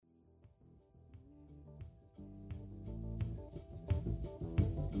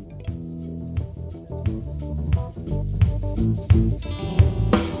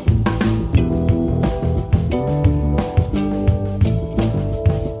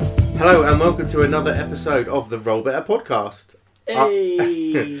Hello and welcome to another episode of the Roll Better podcast.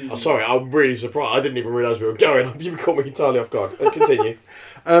 Hey! Oh, sorry, I'm really surprised. I didn't even realise we were going. You caught me entirely off guard. Continue.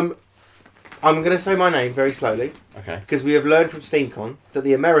 I'm going to say my name very slowly Okay. because we have learned from SteamCon that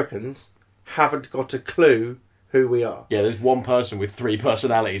the Americans haven't got a clue who we are. Yeah, there's one person with 3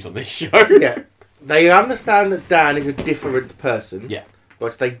 personalities on this show. Yeah, they understand that Dan is a different person. Yeah.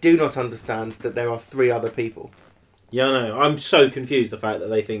 But they do not understand that there are 3 other people. Yeah, I know. I'm so confused the fact that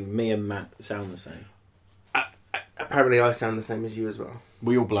they think me and Matt sound the same. Apparently, I sound the same as you as well.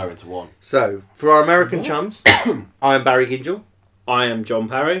 We all blur into one. So, for our American chums, I am Barry Gingell, I am John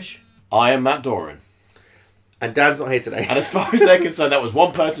Parrish. I am Matt Doran. and Dan's not here today. And as far as they're concerned, that was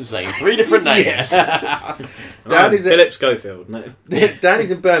one person saying 3 different names. Yes. Dan is Philip Schofield. No. Dan is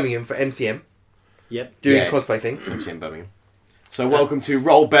in Birmingham for MCM, Yep. doing Yeah. cosplay things. I'm saying Birmingham. So welcome to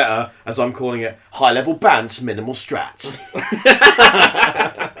Roll Better, as I'm calling it, High Level Bands Minimal Strats.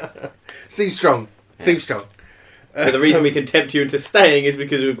 Seems strong. Seems strong. But the reason we can tempt you into staying is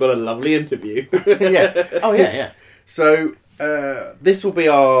because we've got a lovely interview. Yeah. Oh, yeah, yeah. So, this will be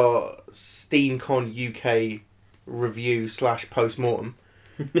our SteamCon UK review / post-mortem.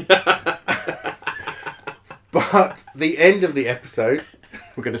 But the end of the episode,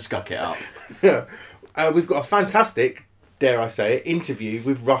 We're going to scuck it up. we've got a fantastic, dare I say it, interview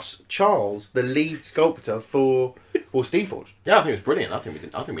with Russ Charles, the lead sculptor for Steamforged. Yeah, I think it was brilliant. I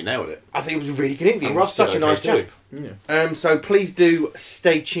think we nailed it. I think it was a really good interview. And Russ Russ such did a nice okay chap. too. Yeah. So please do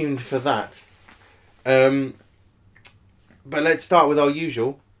stay tuned for that. But let's start with our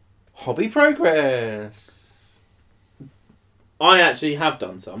usual hobby progress. I actually have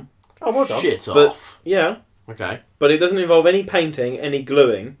done some. Oh, well done. Shit But- off. Yeah. Okay. But it doesn't involve any painting, any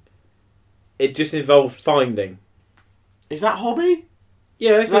gluing. It just involved finding. Is that hobby?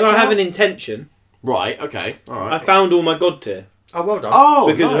 Yeah, Does because that I have count? an intention. Right, okay. Alright. I found all my God tier. Oh, well done. Oh,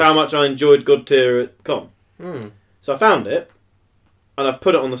 because of nice. how much I enjoyed God tier at Con. Hmm. So I found it, and I've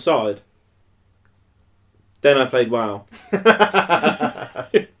put it on the side. Then I played WoW.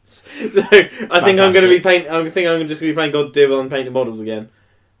 So I think I'm going to be I think I'm just going to be playing God tier while I'm painting models again.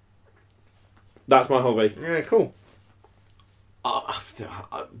 That's my hobby. Yeah, cool.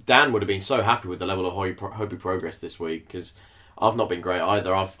 Dan would have been so happy with the level of hobby progress this week because I've not been great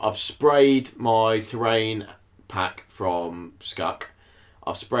either. I've sprayed my terrain pack from Scuck.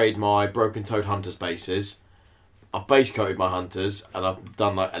 I've sprayed my Broken Toad Hunters bases. I've base coated my hunters and I've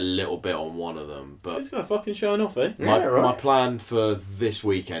done like a little bit on one of them. But It's got fucking showing off, eh? my, Yeah, right. my plan for this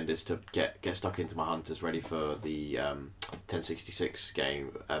weekend is to get stuck into my hunters ready for the 1066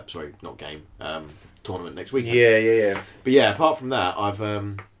 game. Sorry, not game. Tournament next weekend. Yeah. But yeah, apart from that, I've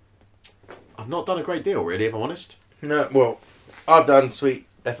not done a great deal really, if I'm honest. No, well, I've done Sweet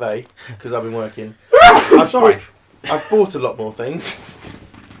FA because I've been working. I've bought a lot more things.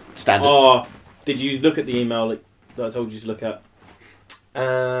 Standard. Oh, did you look at the email that I told you to look at?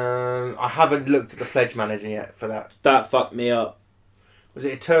 I haven't looked at the pledge manager yet for that. That fucked me up. Was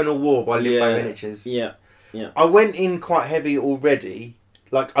it Eternal War by Limbo Yeah. Miniatures? Yeah. I went in quite heavy already,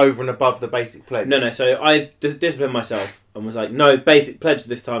 like over and above the basic pledge. No. So I disciplined myself and was like, no, basic pledge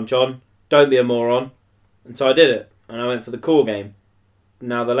this time, John. Don't be a moron. And so I did it. And I went for the core game.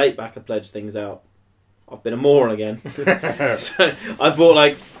 Now the late backer pledge thing's out. I've been a moron again. So I bought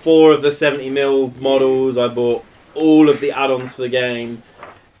like 4 of the 70mm models. I bought all of the add-ons for the game.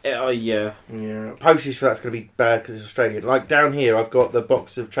 Yeah. Yeah, postage for that's going to be bad because it's Australian. Like down here, I've got the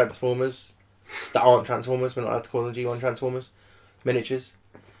box of Transformers that aren't Transformers. We're not allowed to call them G1 Transformers miniatures,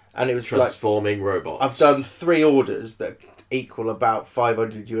 and it was Transforming robots. I've done 3 orders that equal about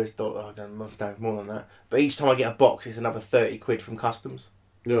 $500 US. I don't know, no, more than that. But each time I get a box, it's another 30 quid from customs.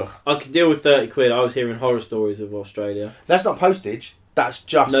 Ugh. I could deal with 30 quid. I was hearing horror stories of Australia. That's not postage. That's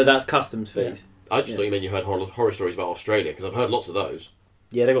just No, that's customs fees. I just thought you meant you heard horror stories about Australia because I've heard lots of those.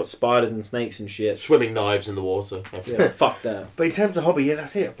 Yeah, they got spiders and snakes and shit. Swimming knives in the water. Yeah, fuck that. But in terms of hobby, yeah,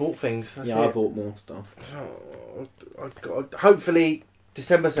 that's it. I bought things. That's Yeah, it. I bought more stuff. Hopefully,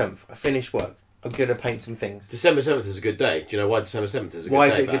 December 7th, I finish work. I'm going to paint some things. December 7th is a good day. Do you know why December 7th is a good day? Why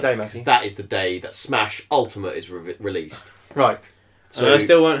is it a good day, Matthew? Because that is the day that Smash Ultimate is released. Right. So and I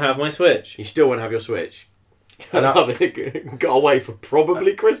still won't have my Switch. You still won't have your Switch. And I- Got away for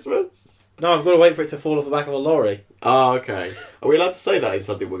probably Christmas. No, I've got to wait for it to fall off the back of a lorry. Oh, okay. Are we allowed to say that in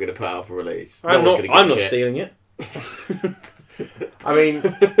something we're going to put out for release? I'm No one's not gonna give a shit. stealing it. I mean,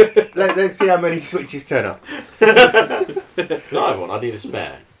 let's see how many switches turn up. Can I have one? I need a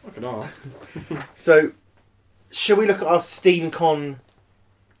spare. I can ask. So, shall we look at our SteamCon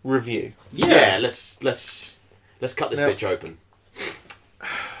review? Yeah, let's Let's cut this Now- bitch open.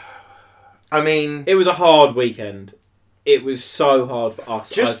 I mean, It was a hard weekend. It was so hard for us.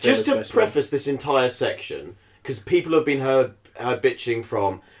 Just to especially. preface this entire section, because people have been heard bitching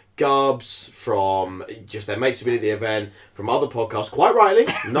from Gubs, from just their mates who've been at the event, from other podcasts, quite rightly,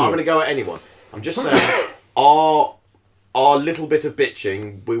 not having to go at anyone. I'm just saying, our little bit of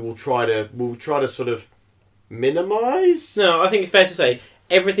bitching, we'll try to sort of minimise. No, I think it's fair to say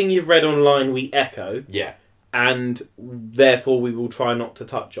everything you've read online we echo, Yeah, and therefore we will try not to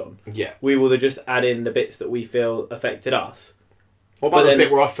touch on. yeah. We will just add in the bits that we feel affected us. What about But the then-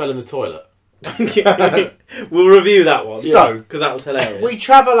 bit where I fell in the toilet? We'll review that one. So- because that was hilarious. we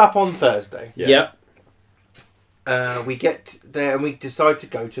travel up on Thursday. Yeah. Yep. We get there and we decide to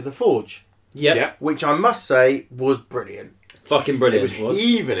go to the Forge, Yep. Yeah. which I must say was brilliant. Fucking It brilliant. was was.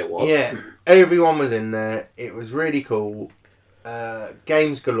 even. It was. Yeah, everyone was in there. It was really cool.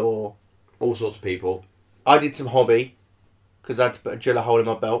 Games galore. All sorts of people. I did some hobby because I had to put a driller hole in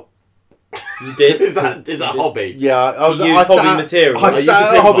my belt. You did. Is that You a did. hobby? Yeah, I was. You used I hobby sat, material. I I used sat a at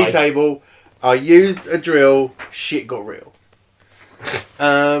a pin hobby vise. table. I used a drill. Shit got real.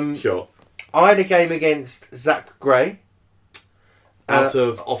 Sure. I had a game against Zach Gray.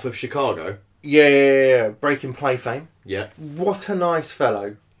 Off of Chicago. Yeah. Breaking Play fame. Yeah. What a nice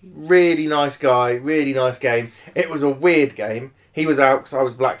fellow. Really nice guy. Really nice game. It was a weird game. He was out because I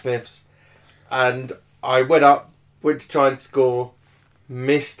was blacksmiths. And I went to try and score.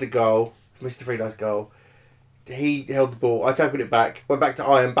 Missed the goal. Missed the free nice goal. He held the ball. I tackled it back. Went back to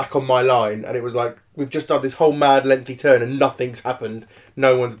iron, back on my line. And it was like, we've just done this whole mad lengthy turn and nothing's happened.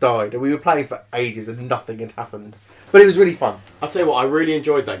 No one's died. And we were playing for ages and nothing had happened. But it was really fun. I'll tell you what, I really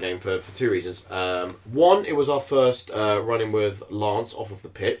enjoyed that game for two reasons. One, it was our first run-in with Lance off of the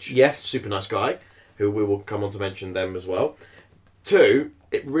pitch. Yes. Super nice guy, who we will come on to mention them as well. Two,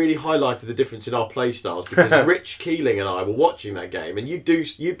 it really highlighted the difference in our play styles because Rich Keeling and I were watching that game, and you'd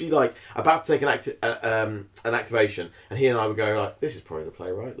be like about to take an activation, and he and I would go like, "This is probably the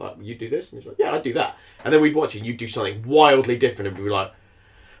play, right? Like, you do this," and he's like, "Yeah, I do that," and then we'd watch it, and you'd do something wildly different, and we'd be like,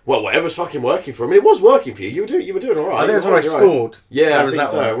 "Well, whatever's fucking working for him." I mean, it was working for you. You were doing all right. I think that's You when I were doing all right. scored. Yeah, That I was think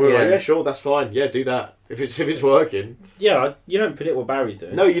that so. one. We were like, Yeah. yeah, sure, that's fine. Yeah, do that if it's working. Yeah, you don't predict what Barry's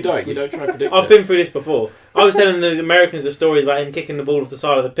doing. No, you don't. You don't try and predict. I've it. been through this before. I was telling the Americans the stories about him kicking the ball off the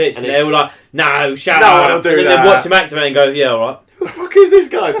side of the pitch, and And they it's- were like, "No, shut No, up!" I don't do and then that. they'd watch him activate and go, "Yeah, all right." Who the fuck is this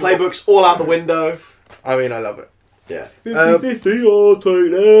guy? Playbooks all out the window. I mean, I love it. Yeah. 50-50, I'll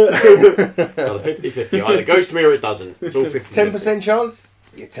take that. So the 50-50 either goes to me or it doesn't. It's all 50. 10% chance?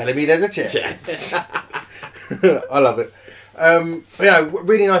 You're telling me there's a chance. chance. I love it.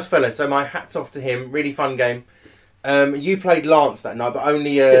 Really nice fella. So my hat's off to him. Really fun game. You played Lance that night, but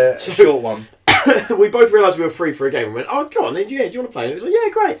only a So- short one. We both realised we were free for a game. We went, oh, go on, then. Yeah, do you want to play? And it was like,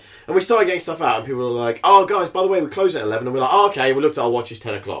 yeah, great. And we started getting stuff out, and people were like, oh, guys, by the way, we close at 11. And we're like, oh, okay. And we looked at our watches,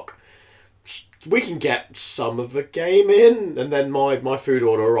 10 o'clock. We can get some of a game in. And then my food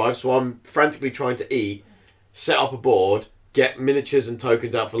order arrives, so I'm frantically trying to eat, set up a board, get miniatures and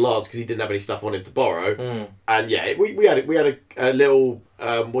tokens out for Lance because he didn't have any stuff on him to borrow. And yeah, we had a little,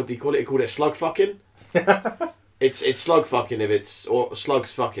 what do you call it? He called it slug fucking. It's slug fucking or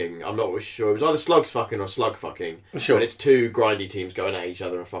slugs fucking. I'm not really sure. It was either slugs fucking or slug fucking. Sure. When it's two grindy teams going at each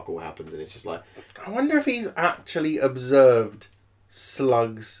other and fuck all happens, and it's just like, I wonder if he's actually observed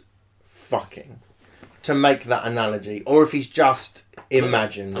slugs fucking to make that analogy, or if he's just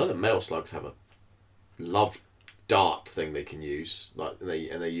imagined. I know that male slugs have a love dart thing they can use, like and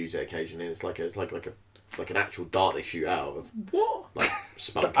they use it occasionally. And it's like an actual dart they shoot out of What? like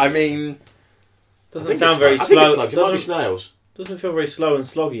spunk. I mean, Doesn't sound very I think it's slow. slugs. It might be Doesn't, snails. doesn't feel very slow and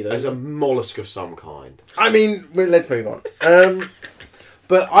sloggy though. There's a mollusk of some kind. let's move on.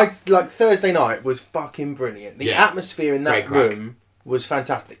 But Thursday night was fucking brilliant. The Yeah. atmosphere in that Great crack. room was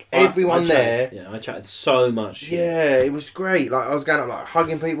fantastic. I Everyone chatted- there. Yeah, I chatted so much shit. Yeah, it was great. Like I was going up, like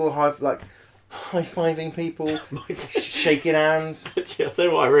hugging people, high-fiving people, shaking hands. Actually, I'll tell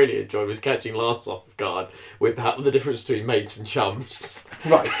you what I really enjoyed was catching Lance off guard with the difference between mates and chums.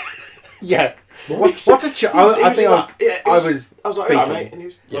 Right. Yeah. What a He was I think I just was. like, yeah, it I was- was I was like, speaking, "Alright, mate," and he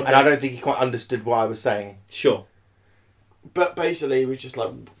was, yeah. and I don't think he quite understood what I was saying. Sure. But basically, it was just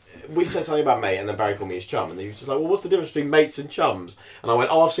like, we said something about mate, and then Barry called me his chum, and he was just like, well, what's the difference between mates and chums? And I went,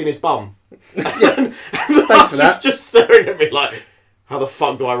 oh, I've seen his bum. Thanks Thanks for that. Just staring at me like, how the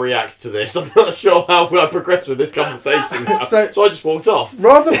fuck do I react to this? I'm not sure how I progress with this conversation now. So- So I just walked off.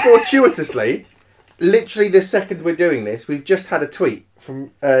 Rather fortuitously, literally the second we're doing this, we've just had a tweet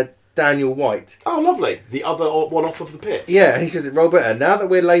from Daniel White. Oh, lovely. The other one off of the pitch. Yeah, and he says, Rollbetter, now that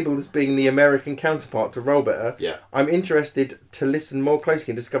we're labelled as being the American counterpart to Rollbetter, Yeah. I'm interested to listen more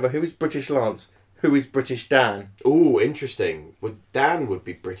closely and discover who is British Lance, who is British Dan. Ooh, interesting. Well, Dan would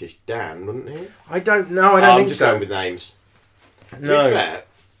be British Dan, wouldn't he? I don't know. I don't I'm think just so. going with names. To No. be fair,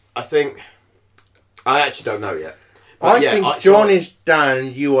 I think I actually don't know yet. I But yeah, think so- John is Dan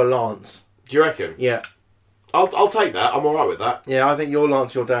and you are Lance. Do you reckon? Yeah. I'll take that. I'm all right with that. Yeah, I think you're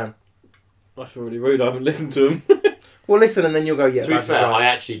Lance, you're Dan. That's really rude. I haven't listened to him. Well, listen, and then you'll go, yeah, To be that's fair, right. I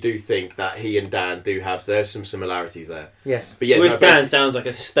actually do think that he and Dan do have. There's some similarities there. Yes. But yeah, Which no, Dan basically- sounds like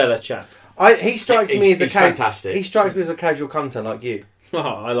a stellar chap. He strikes me as he's a fantastic. He strikes me as a casual cunter like you. Oh,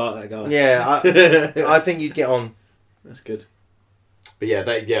 I like that guy. Yeah, I think you'd get on. That's good. But yeah,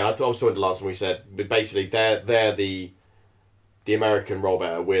 I was talking to Lance and we said, but basically they're the American roll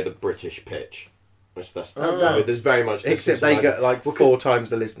better. We're the British pitch. No. There's very much. there's Except some they similarities. get like Well, 'cause- 4 times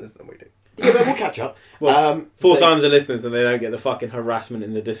the listeners than we do. Yeah, but we'll catch up. Well, 4 they- times the listeners and they don't get the fucking harassment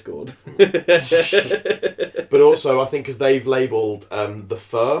in the Discord. But also, I think because they've labelled the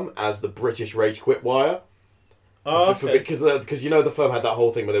firm as the British Rage Quit Wire. Oh, okay. Because you know the firm had that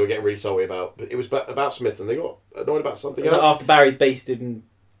whole thing where they were getting really salty about. But it was about Smiths and they got annoyed about something Was that else. after Barry basted and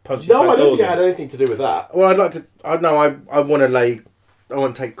punched No, his I back don't doors think it in? had anything to do with that. Well, I'd like to. I want to lay. I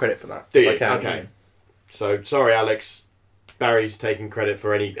want to take credit for that. Do if you? I can. Okay. So sorry, Alex. Barry's taking credit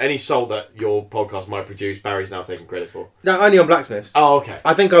for any salt that your podcast might produce. Barry's now taking credit for. No, only on blacksmiths. Oh, okay.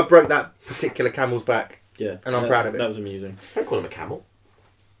 I think I broke that particular camel's back. Yeah. And I'm proud of it. That was amusing. Don't call him a camel.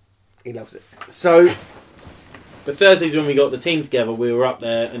 He loves it. So But Thursdays when we got the team together, we were up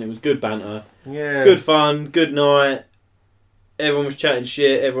there and it was good banter. yeah, Good fun, good night. Everyone was chatting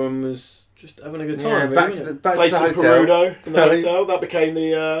shit. Everyone was just having a good Yeah, time. back really, to the wasn't back Played to the some hotel. Perudo in the Really? hotel. That became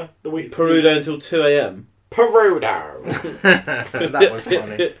the week. it? Perudo until 2 a.m. Perudo. That was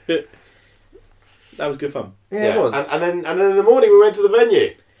funny. That was good fun. Yeah, it was. And then in the morning we went to the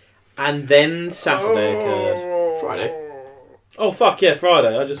venue. And then Saturday occurred. Friday. Oh, fuck yeah,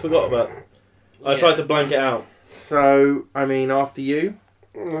 Friday. I just forgot about I Yeah. tried to blank it out. So I mean, after you,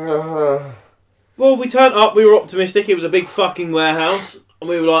 Well, we turned up, we were optimistic. It was a big fucking warehouse. And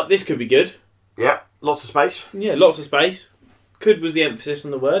we were like, this could be good. Yeah, lots of space. Yeah, lots of space. Could was the emphasis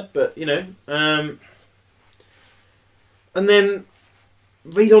on the word, but, you know. And then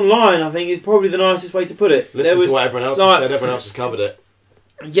read online, I think, is probably the nicest way to put it. Listen There to what everyone else like- has said. Everyone else has covered it.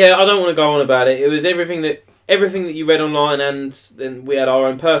 Yeah, I don't want to go on about it. It was everything that you read online, and then we had our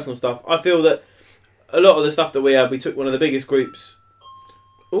own personal stuff. I feel that a lot of the stuff that we had, we took one of the biggest groups.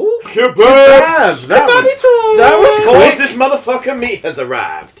 Ooh, Kebabs! that was Cause quick. this motherfucker meat has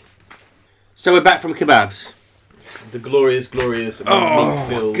arrived. So we're back from kebabs. the glorious Oh,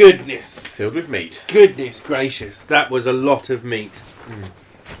 meat-filled. goodness, Filled with meat. goodness gracious, that was a lot of meat.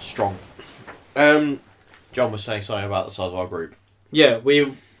 Strong. John was saying something about the size of our group. Yeah,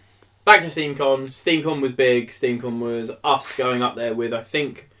 we back to SteamCon. SteamCon was big. SteamCon was us going up there with I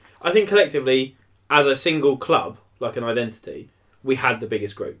think collectively as a single club, like an identity, we had the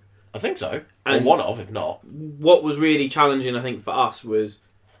biggest group. I think so. And- or one of, if not. What was really challenging, I think, for us was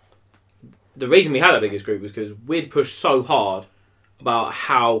the reason we had that biggest group was because we'd pushed so hard about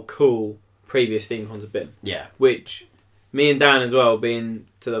how cool previous SteamCons have been. Yeah. Which me and Dan as well, being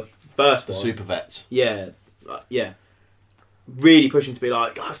to the first The one, super vets. yeah, really pushing to be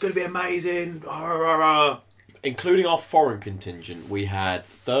like, oh, it's going to be amazing. Rah, rah, rah. Including our foreign contingent, we had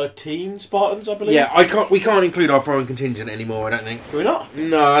 13 Spartans, I believe. Yeah, we can't include our foreign contingent anymore. I don't think. Do we not?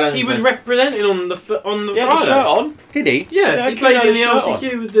 No, I don't. He think was so. representing on the He had the Friday. shirt on. Did he? Yeah, Yeah, he Kuhn played had in the his shirt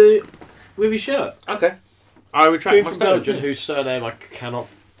LCQ with his shirt. Okay. I retract Kuhn my from statement. Belgium, whose surname I cannot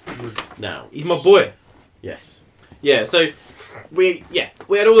pronounce. He's my boy. Yes. Yeah, so we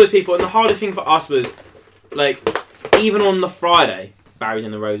had all those people, and the hardest thing for us was like even on the Friday, Barry's in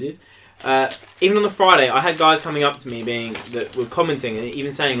the Roses. Even on the Friday, I had guys coming up to me that were commenting and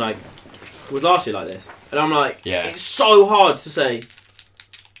even saying like, "Was last year like this?" And I'm like, Yeah. it's so hard to say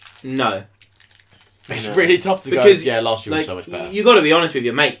no It's No. really tough to because go, yeah, last year was like, so much better. you got to be honest with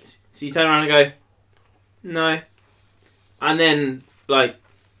your mates. So you turn around and go, no, and then like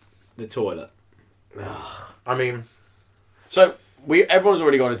the toilet. I mean, So, everyone's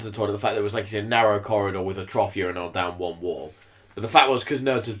already gone into the toilet. The fact that it was, like you said, narrow corridor with a trough urinal down one wall. But the fact was, because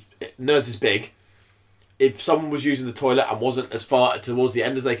Nerds is big, if someone was using the toilet and wasn't as far towards the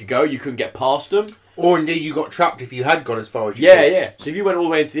end as they could go, you couldn't get past them. or indeed you got trapped if you had gone as far as you Yeah, could. yeah. So if you went all the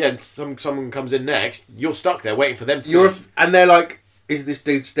way to the end, someone comes in next, you're stuck there waiting for them to You're finish. and they're like, "Is this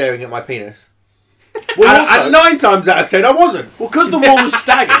dude staring at my penis?" Well, and, also- and 9 times out of 10, I wasn't. Well, because the wall was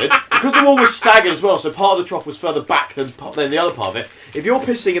staggered, as well, so part of the trough was further back than the other part of it. If you're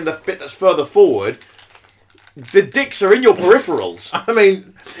pissing in the bit that's further forward, the dicks are in your peripherals. I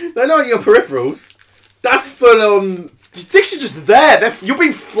mean, they're not your peripherals. That's full on Dicks are just there. You're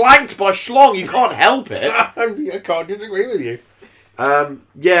being flanked by Schlong. You can't help it. I can't disagree with you.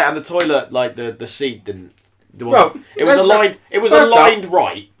 Yeah, and the toilet, like the seat didn't. Well, it was aligned. It was first aligned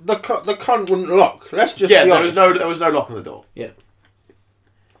right. The cunt wouldn't lock. Let's just Yeah, be there was honest. no lock on the door. Yeah.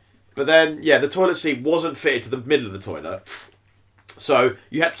 But then, yeah, the toilet seat wasn't fitted to the middle of the toilet, so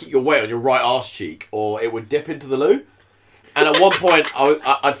you had to keep your weight on your right arse cheek, or it would dip into the loo. And at one point,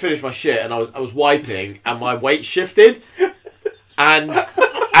 I'd finished my shit, and I was wiping, and my weight shifted, and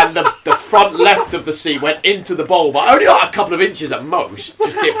the front left of the seat went into the bowl, but only like a couple of inches at most,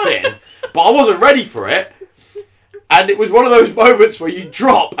 just dipped in. But I wasn't ready for it. And it was one of those moments where you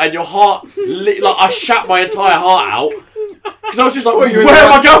drop and your heart, like I shat my entire heart out. Because I was just like, where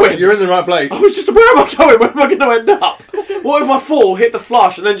am I going? You're in the right place. I was just, where am I going? Where am I going to end up? What if I fall, hit the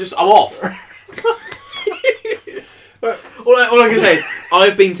flush, and then just, I'm off? All I can say is,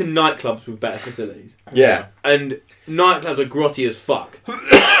 I've been to nightclubs with better facilities. Yeah. And nightclubs are grotty as fuck.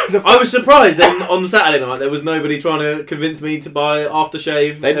 I was surprised then on Saturday night there was nobody trying to convince me to buy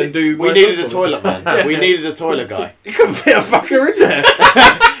aftershave and do. We needed a toilet man. We needed a toilet guy. You couldn't fit a fucker in there.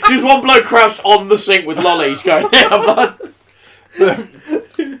 Just one bloke crouched on the sink with lollies going, yeah, bud.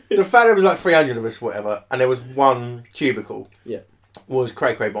 The fact there was like 300 of us, whatever, and there was one cubicle. Yeah. Was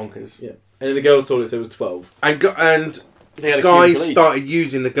cray bonkers. Yeah. And in the girls' toilets there was 12. And They had a guys cubicle each. started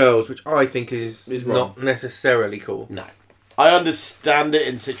using the girls, which I think is wrong. not necessarily cool. No. I understand it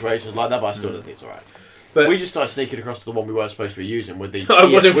in situations like that, but I still don't think it's alright. But we just started sneaking across to the one we weren't supposed to be using with the... I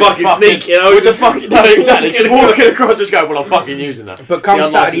wasn't with fucking the sneaking, I was with the just fucking... No, exactly. Just walking across, just going, well, I'm fucking using that. But come The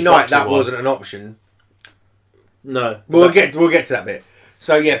Saturday unlicensed night, boxer that one. wasn't an option. No. We'll get to that bit.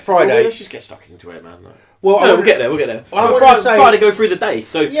 So yeah, Well, Friday. let's just get stuck into it, man. No. Well, No, we'll get there. I But wanted to say- Friday go through the day.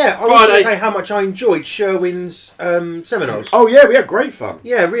 So Yeah, I was Friday. going to say how much I enjoyed Sherwin's seminars. Oh, yeah, we had great fun.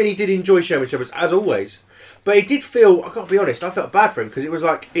 Yeah, really did enjoy Sherwin seminars, as always. But it did feel, I've got to be honest, I felt bad for him because it was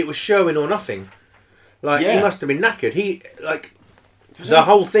like, it was Sherwin or nothing. Like, Yeah. he must have been knackered. The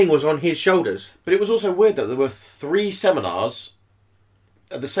whole thing was on his shoulders. But it was also weird that there were 3 seminars,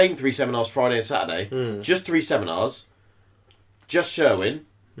 the same 3 seminars Friday and Saturday, just 3 seminars, just Sherwin,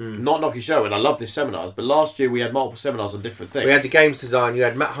 not knocking Sherwin. I love these seminars, but last year we had multiple seminars on different things. We had the games design, you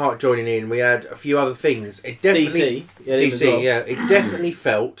had Matt Hart joining in, we had a few other things. It definitely... DC. Yeah, him as well. DC, yeah. It definitely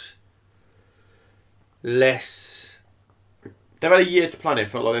felt less... They've had a year to plan it. It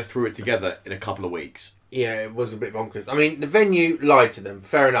felt like they threw it together in a couple of weeks. Yeah, it was a bit bonkers. I mean, the venue lied to them.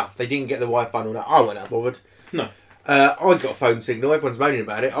 Fair enough. They didn't get the Wi-Fi and all that. I wasn't that bothered. No. I got a phone signal. Everyone's moaning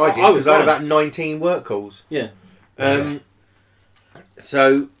about it. I did I was because I had fine. about 19 work calls. Yeah.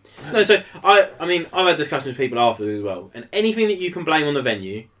 So No, so I mean, I've had discussions with people afterwards as well, and anything that you can blame on the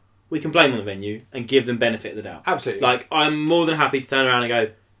venue, we can blame on the venue and give them benefit of the doubt. absolutely, Like, I'm more than happy to turn around and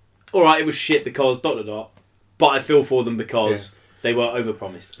go, all right, it was shit because ... but I feel for them because they were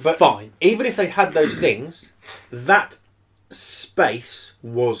overpromised. But- Fine. even if they had those things, that space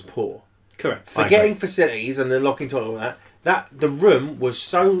was poor. Correct. Forgetting facilities and the locking toilet and all that the room was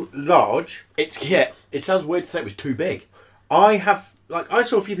so large. It sounds weird to say it was too big. I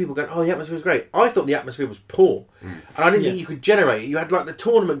saw a few people going, oh, the atmosphere was great. I thought the atmosphere was poor. And I didn't think you could generate it. You had like the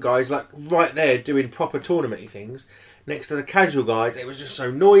tournament guys like right there doing proper tournament-y things. Next to the casual guys, it was just so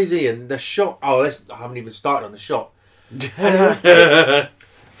noisy and the shot... I haven't even started on the shot. And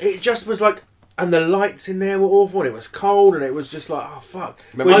it just was like... And the lights in there were awful and it was cold and it was just like, oh, fuck.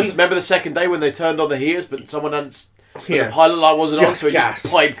 Remember the second day when they turned on the heaters, but someone hadn't... Yeah. The pilot light wasn't on, Just so it gas.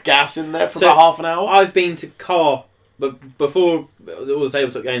 just piped gas in there for So, about half an hour. I've been to car, but before all the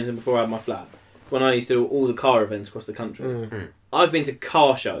tabletop games and before I had my flat, when I used to do all the car events across the country, I've been to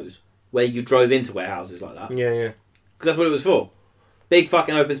car shows where you drove into warehouses like that. Yeah, yeah. Because that's what it was for. Big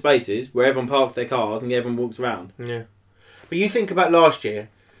fucking open spaces where everyone parks their cars and everyone walks around. Yeah. But you think about last year,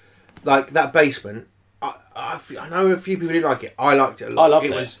 like that basement, I know a few people didn't like it. I liked it a lot. I loved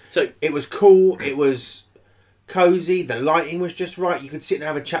it. It was cool, it was cosy, the lighting was just right, you could sit and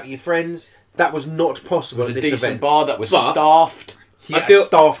have a chat with your friends. That was not possible It was at a this decent event. bar that was But- staffed. Yeah, I feel- a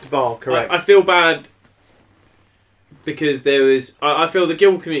staffed bar, correct. I feel bad because there was... I feel the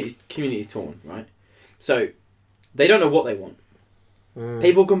guild community is torn, right? So, they don't know what they want.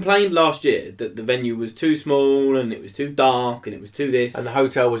 People complained last year that the venue was too small and it was too dark and it was too this And the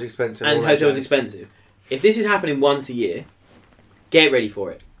hotel was expensive. and all the that hotel was jazz. expensive. If this is happening once a year, get ready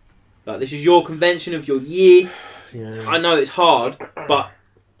for it. Like, this is your convention of your year. Yeah. I know it's hard, but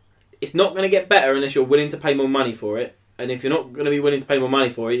it's not going to get better unless you're willing to pay more money for it. And if you're not going to be willing to pay more money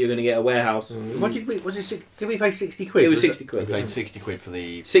for it, you're going to get a warehouse. What did we? Did we pay 60 quid? It was Was 60 We quid. paid 60 quid for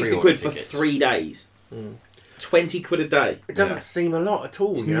the 60 pre-order quid for tickets. 3 days. 20 quid a day. It doesn't Yeah. seem a lot at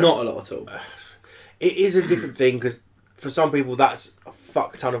all. It's you know? not a lot at all. It is a different thing because for some people that's a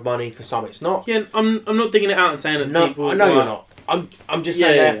fuck ton of money. For some, it's not. Yeah, I'm not digging it out and saying that No, people. I know like, you're not. I'm just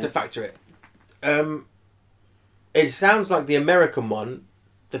saying Yeah, they yeah. have to factor it. It sounds like the American one.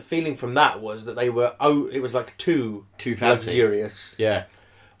 The feeling from that was that they were it was like too fancy. luxurious. Yeah.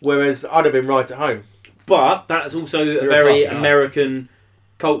 Whereas I'd have been right at home. But that's also a You're a very classy guy. American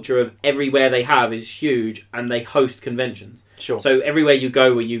culture of everywhere they have is huge and they host conventions. Sure. So everywhere you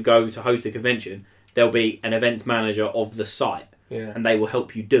go where you go to host a convention, there'll be an events manager of the site Yeah. and they will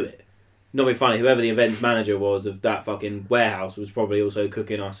help you do it. Not be funny, whoever the events manager was of that fucking warehouse was probably also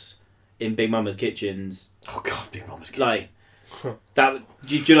cooking us in Big Mama's kitchens. Oh God, Big Mama's kitchen. Like that.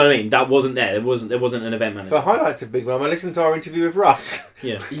 Do you know what I mean? That wasn't there. There wasn't an event manager. For highlights of Big Mum, I listened to our interview with Russ.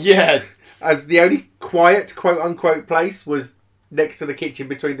 Yeah. Yeah. As the only quiet, quote unquote, place was next to the kitchen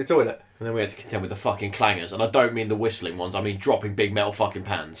between the toilet. And then we had to contend with the fucking clangers, and I don't mean the whistling ones. I mean dropping big metal fucking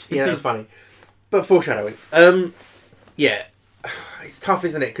pans. Yeah, that was funny. But foreshadowing. Yeah, it's tough,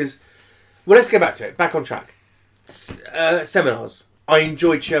 isn't it? Because, well, let's go back to it. Back on track. Seminars. I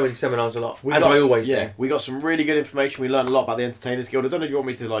enjoyed showing seminars a lot, as I always do. We got some really good information. We learned a lot about the Entertainers Guild. I don't know if you want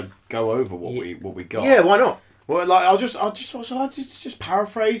me to like go over what we got. Yeah, why not? Well, like I'll just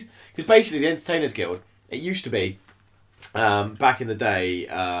paraphrase, because basically the Entertainers Guild, it used to be back in the day,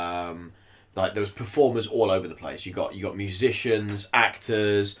 like there was performers all over the place. You got musicians,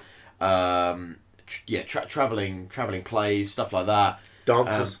 actors, traveling plays, stuff like that.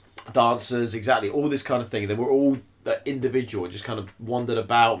 Dancers, exactly, all this kind of thing. They were all individual, just kind of wandered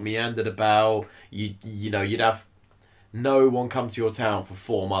about, meandered about. You'd have no one come to your town for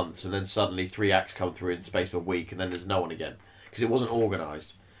 4 months, and then suddenly 3 acts come through in the space of a week, and then there's no one again because it wasn't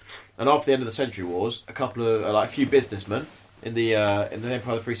organised. And after the end of the Century Wars, a few businessmen in the Empire of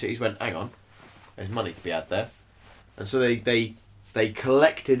the Free Cities went, hang on, there's money to be had there, and so they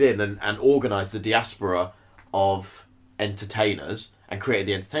collected in and organised the diaspora of entertainers and created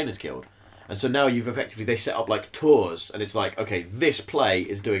the Entertainers Guild. And so now they set up like tours, and it's like, okay, this play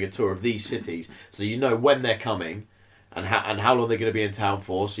is doing a tour of these cities, so you know when they're coming and how long they're going to be in town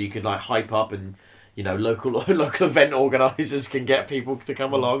for, so you can like hype up, and local event organisers can get people to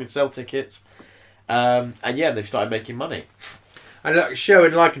come along and sell tickets. And they've started making money. And like,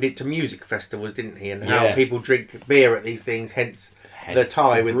 Sherwin likened it to music festivals, didn't he? And how people drink beer at these things, hence the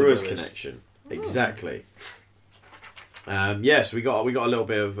tie with the Brewers Brewers. connection. Exactly. So we got a little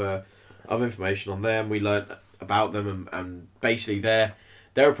bit of information on them. We learnt about them, and basically their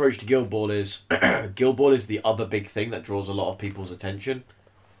approach to Guild Ball is Guild Ball is the other big thing that draws a lot of people's attention.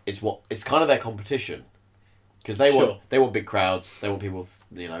 It's kind of their competition, because they want big crowds, they want people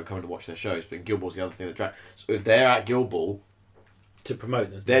coming to watch their shows. But Guild Ball's the other thing that drags. So if they're at Guild Ball to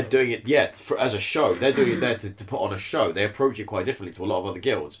promote them, they're doing it as a show. They're doing it there to put on a show. They approach it quite differently to a lot of other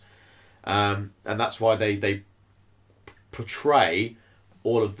guilds, and that's why they portray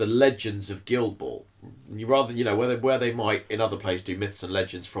all of the legends of Guild Ball. Rather than, where they might in other places do myths and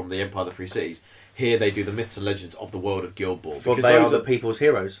legends from the Empire of the Free Cities, here they do the myths and legends of the world of Guild Ball. Because they are the people's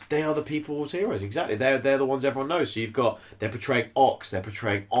heroes. They are the people's heroes, exactly. They're the ones everyone knows. So they're portraying Ox, they're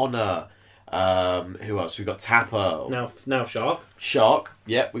portraying Honor. Who else? We've got Tapper. Now Shark. Shark.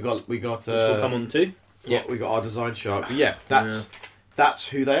 Yeah, we got. Which we'll come on to. Yeah, we got our design Shark. But yeah, that's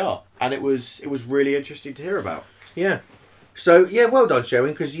who they are, and it was really interesting to hear about. Yeah. So yeah, well done,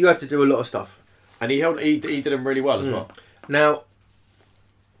 Sherwin, because you had to do a lot of stuff. And he did them really well as well. Now,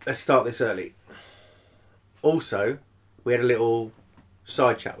 let's start this early. Also, we had a little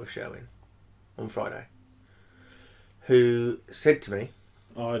side chat with Sherwin on Friday, who said to me,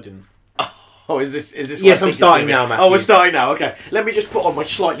 Oh, I didn't. Oh, is this? Yes, I'm starting now, Matthew. Oh, we're starting now. Okay, let me just put on my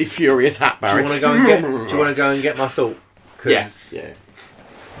slightly furious hat, Do you Barry. want to go and get my salt? Yes. Yeah.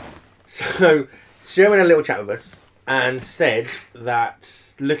 So, Sherwin had a little chat with us and said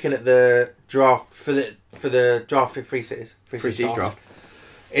that looking at the draft for the draft for Free Cities draft,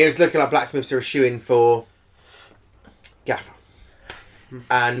 it was looking like blacksmiths are a shoe-in for Gaffer.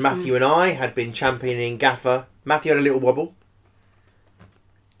 And Matthew and I had been championing Gaffer. Matthew had a little wobble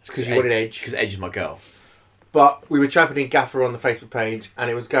because you wanted Edge. Because Edge is my girl. But we were championing Gaffer on the Facebook page, and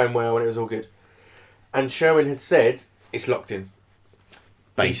it was going well, and it was all good. And Sherwin had said it's locked in.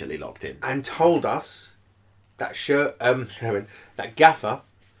 Basically locked in. And told us that Sherwin, that Gaffer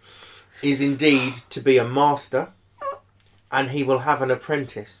is indeed to be a master, and he will have an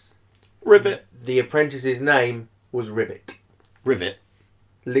apprentice. Ribbit. The apprentice's name was Ribbit. Rivet.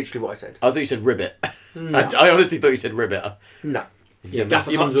 Literally what I said. I thought you said ribbit. No. I honestly thought you said ribbit. No. Yeah,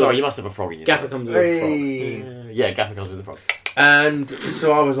 you must have a frog in your Gaffer throat. comes with a frog. Hey. Yeah, Gaffer comes with a frog. And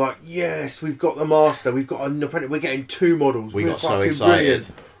so I was like, yes, we've got the master, we've got an apprentice, we're getting 2 models. We We're got so fucking excited.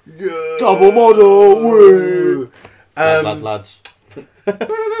 brilliant. Yeah. Double model! Woo. Lads.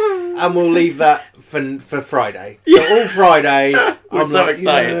 And we'll leave that for Friday. So all Friday, I'm so like,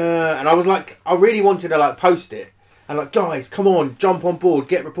 excited. yeah. And I was like, I really wanted to like post it and like, guys, come on, jump on board,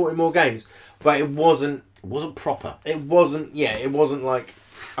 get reporting more games. But it wasn't proper. it wasn't like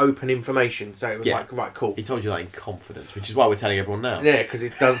open information. So it was like, right, cool. He told you that in confidence, which is why we're telling everyone now. Yeah, because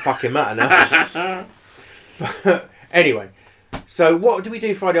it don't fucking matter now. But anyway, so what did we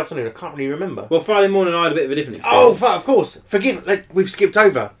do Friday afternoon? I can't really remember. Well, Friday morning I had a bit of a different experience. Oh, of course. We've skipped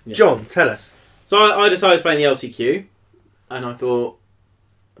over. Yeah. John, tell us. So I decided to play in the LCQ, and I thought,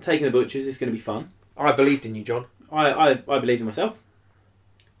 taking the butchers is going to be fun. I believed in you, John. I believed in myself.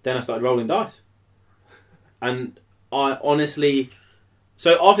 Then I started rolling dice. And I honestly...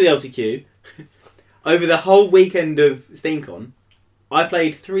 So after the LCQ, over the whole weekend of SteamCon, I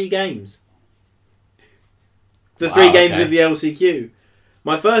played 3 games. The 3 games of the LCQ.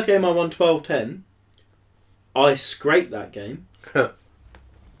 My first game I won 12-10. I scraped that game.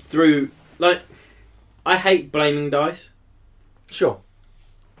 Through... Like, I hate blaming dice. Sure.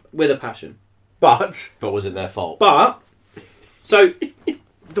 With a passion. But was it their fault? But, so,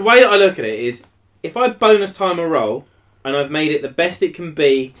 the way that I look at it is, if I bonus time a roll, and I've made it the best it can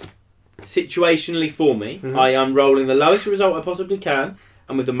be situationally for me, I am rolling the lowest result I possibly can,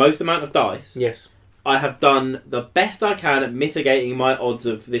 and with the most amount of dice, yes, I have done the best I can at mitigating my odds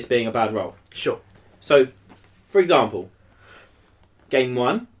of this being a bad roll. sure. So, for example, game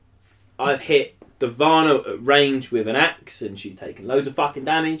 1, I've hit Divana at range with an axe, and she's taken loads of fucking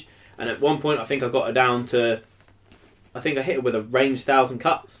damage. And at one point, I think I got her down to... I think I hit her with a ranged 1,000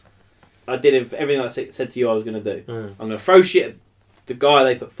 cuts. I did everything I said to you I was going to do. I'm going to throw shit at the guy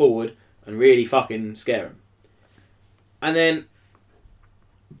they put forward and really fucking scare him. And then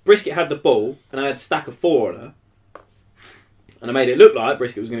Brisket had the ball, and I had a stack of 4 on her. And I made it look like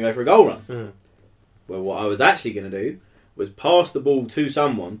Brisket was going to go for a goal run. Well, what I was actually going to do was pass the ball to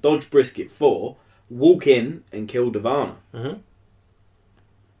someone, dodge Brisket 4, walk in and kill Divana.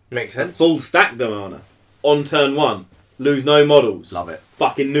 Makes sense. Full stack Divana. On turn 1. Lose no models. Love it.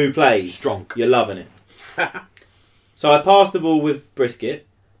 Fucking new plays. Strong. You're loving it. So I passed the ball with Brisket.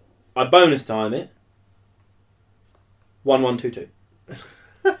 I bonus time it. 1-1-2-2.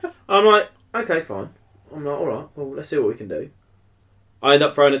 I'm like, okay, fine. I'm like, alright, well, let's see what we can do. I end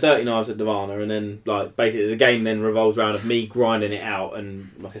up throwing a dirty knives at Divana, and then, like, basically the game then revolves around of me grinding it out,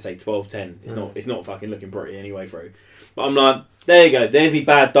 and, like I say, 12-10. It's not fucking looking pretty anyway through. But I'm like, there you go, there's me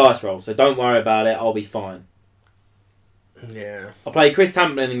bad dice roll, so don't worry about it, I'll be fine. Yeah. I played Chris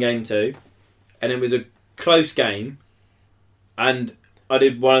Tamplin in game 2, and it was a close game, and I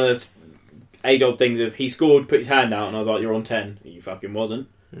did one of the age-old things of he scored, put his hand out, and I was like, you're on 10. He fucking wasn't.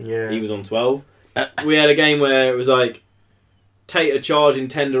 Yeah. He was on 12. We had a game where it was like, Tater charge in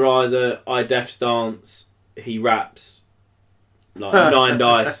tenderizer, I death stance, he raps, like 9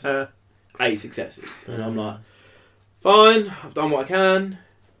 dice, 8 successes. And I'm like, fine, I've done what I can.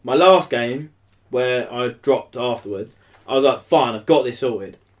 My last game, where I dropped afterwards, I was like, fine, I've got this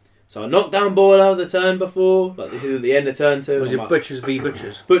sorted. So I knocked down Boiler the turn before, like this is at the end of turn 2. Was I'm it like, Butchers v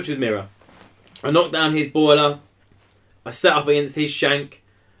Butchers? Butcher's Mirror. I knocked down his Boiler, I set up against his Shank,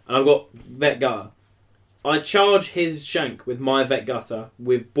 and I've got Vet Gutter. I charge his Shank with my Vet Gutter,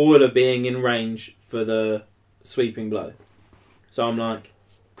 with Boiler being in range for the sweeping blow. So I'm like,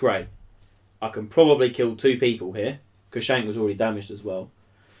 great. I can probably kill 2 people here, because Shank was already damaged as well.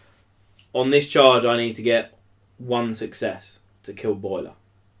 On this charge, I need to get 1 success to kill Boiler.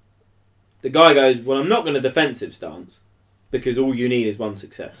 The guy goes, well, I'm not going to defensive stance, because all you need is 1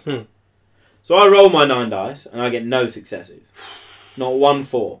 success. So I roll my 9 dice, and I get no successes. Not 1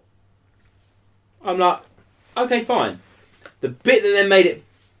 4. I'm like, okay, fine. The bit that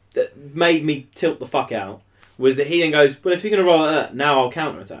then made me tilt the fuck out was that he then goes, well, if you're going to roll like that, now I'll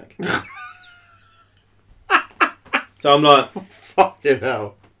counter-attack. So I'm like, Fucking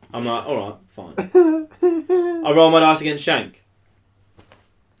hell. I'm like, alright, fine. I roll my dice against Shank.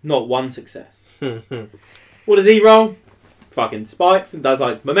 Not 1 success. What does he roll? Fucking spikes and does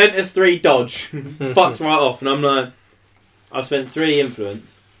like, momentous 3 dodge. Fucks right off. And I'm like, I've spent 3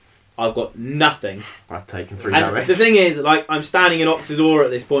 influence. I've got nothing. I've taken 3 And damage. the thing is, like, I'm standing in Ox's aura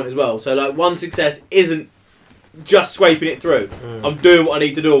at this point as well. So, like, 1 success isn't just scraping it through. I'm doing what I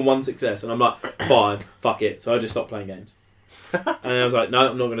need to do on 1 success. And I'm like, fine, fuck it. So I just stopped playing games. And I was like,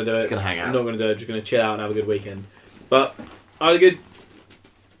 no, I'm not going to do it. Just gonna hang out. I'm not going to do it. Just going to chill out and have a good weekend. But I had a good...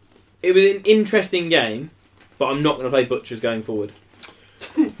 It was an interesting game, but I'm not going to play Butchers going forward.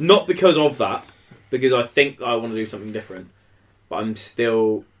 Not because of that, because I think I want to do something different. But I'm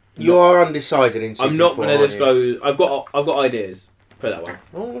still... You are undecided in season I'm not 4, going to aren't you? disclose... I've got ideas. Put it that way.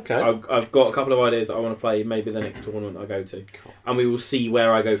 Oh, okay. I've got a couple of ideas that I want to play maybe the next tournament I go to. Cool. And we will see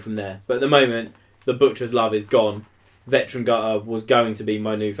where I go from there. But at the moment, the Butcher's Love is gone. Veteran Gutter was going to be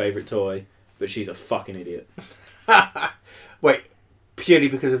my new favourite toy, but she's a fucking idiot. Wait, purely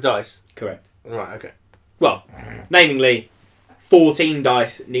because of dice? Correct. Right, okay. Well, namingly, 14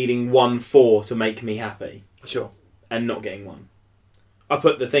 dice needing 1-4 to make me happy. Sure. And not getting one. I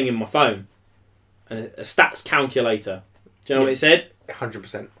put the thing in my phone, and a stats calculator. Do you know what it said?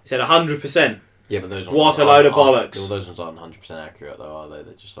 100%. It said 100%. Yeah, but those What a load of bollocks. Well, those ones aren't 100% accurate, though, are they?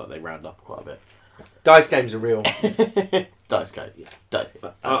 They're just like, they round up quite a bit. Dice games are real. Dice game. Dice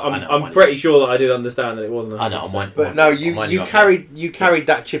game. I'm pretty sure that I did understand that it wasn't 100%. I know, I'm winding- But no, I'm winding you up carried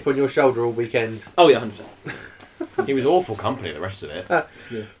that chip on your shoulder all weekend. Oh, yeah, 100%. He was awful company, the rest of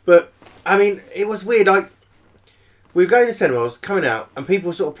it. But, I mean, it was weird. Like, we were going to cinema, I was coming out, and people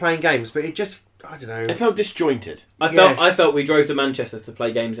were sort of playing games, but it just, I don't know. It felt disjointed. I felt we drove to Manchester to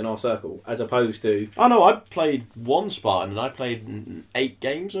play games in our circle, as opposed to... Oh no, I played one Spartan and I played 8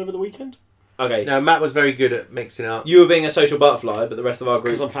 games over the weekend. Okay, No, Matt was very good at mixing it up. you were being a social butterfly, but the rest of our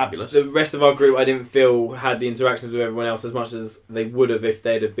group... Because I'm fabulous. The rest of our group, I didn't feel had the interactions with everyone else as much as they would have if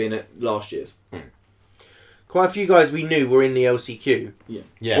they'd have been at last year's. Quite a few guys we knew were in the LCQ.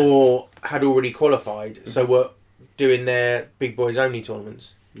 Yeah. Or had already qualified, so were doing their big boys only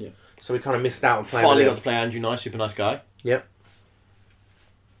tournaments. Yeah. So we kind of missed out on playing Finally with got to play Andrew Nice, super nice guy. Yep.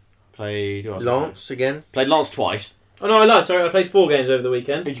 Played... who else Lance again. Played Lance twice. Oh no, I lied. Sorry, I played 4 games over the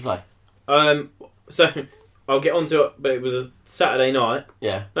weekend. Who'd you play? So I'll get onto it, but it was a Saturday night.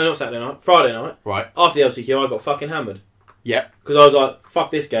 Yeah. No, not Saturday night. Friday night. Right. After the LCQ, I got fucking hammered Yep. because I was like, "Fuck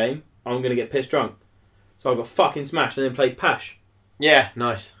this game. I'm gonna get pissed drunk." So I got fucking smashed and then played Pash. Yeah,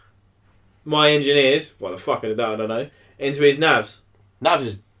 nice. My engineers, what the fuck I did that? I don't know. Into his navs. Navs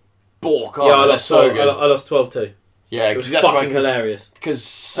is bork. Yeah, I that's lost so good. I lost 12-2. Yeah, It was because that's fucking right. hilarious.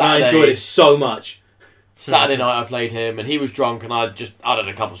 Because And I enjoyed it so much. Saturday night I played him, and he was drunk, and I done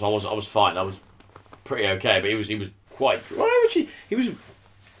a couple, so I was fine. I was pretty okay, but he was quite. Well, actually, he was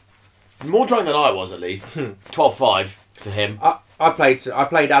more drunk than I was at least. 12-5 to him. I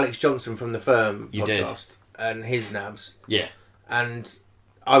played Alex Johnson from the Firm You did. podcast and his navs, Yeah. and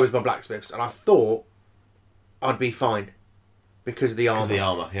I was my blacksmiths, and I thought I'd be fine because of the Because armor. of the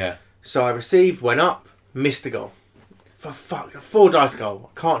armour, yeah. So I received, went up, missed a goal. For fuck, a 4 dice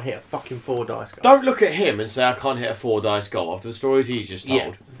goal. I can't hit a fucking 4 dice goal. Don't look at him and say I can't hit a 4 dice goal after the stories he's just told.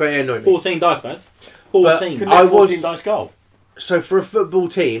 Yeah, but it annoyed me. 14 dice, Baz. 14. Couldn't I hit a 14 was- dice goal. So for a football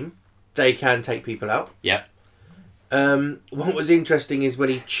team, they can take people out. Yeah. What was interesting is when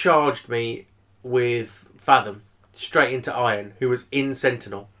he charged me with Fathom straight into Iron, who was in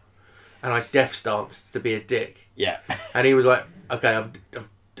Sentinel, and I death stanced to be a dick, Yeah. and he was like, "Okay,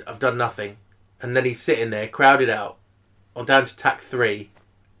 I've done nothing," and then he's sitting there, crowded out. I'm down to tack 3,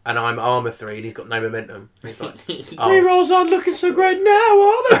 and I'm armor 3, and he's got no momentum. And he's like, "Oh." Rerolls aren't looking so great now,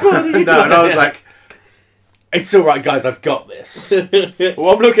 are they, buddy? No, and I was like, "It's all right, guys. I've got this."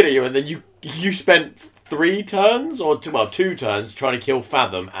 Well, I'm looking at you, and then you spent 3 turns, or 2 turns, trying to kill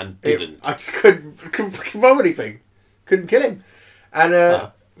Fathom and didn't. I just couldn't fucking roll anything. Couldn't kill him,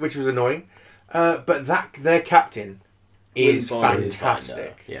 and which was annoying. But their captain is Windfinder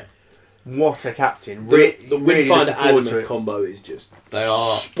fantastic. Yeah. What a captain! The really Windfinder looking forward to Azimuth it. combo is just They are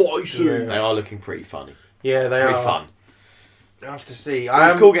spicy. Yeah. They are looking pretty funny. Yeah, they Pretty are. fun. I have to see. It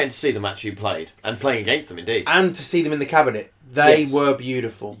was cool getting to see the match you played and playing against them, indeed. and to see them in the cabinet. They Yes. were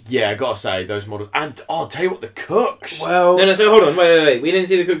beautiful. Yeah, I gotta say those models. And I'll tell you what, the cooks. Well, No, so hold on, wait. We didn't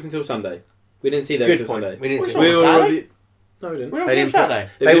see the cooks until Sunday. We didn't see them good until point. Sunday. We didn't What's see wrong We with were Saturday? review- No, we didn't. We're They didn't put- Saturday.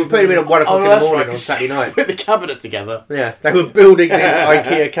 They were putting him in at 1 o'clock in the that's morning right, on 'cause Saturday night. Put the cabinet together. Yeah, they were building the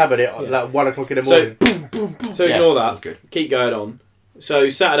IKEA cabinet at like 1 o'clock in the morning. So Yeah, ignore that that. was good. Keep going on. So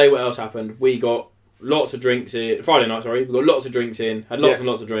Saturday, what else happened? We got lots of drinks in. Friday night, sorry. We got lots of drinks in. Had lots Yeah. and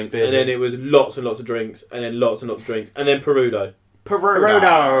lots of drinks. Beers and then in. it was lots and lots of drinks. And then lots and lots of drinks. And then Perudo.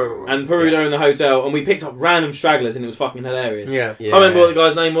 Perudo. And Perudo in the hotel. And we picked up random stragglers and it was fucking hilarious. Yeah, Yeah. I can't remember what the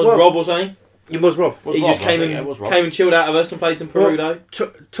guy's name was. Well- Rob or something. it was Rob. Was He Rob, just I came think, yeah, it was Rob. and chilled out of us and played some Perudo.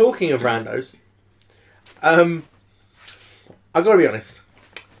 Talking of randos, I gotta be honest.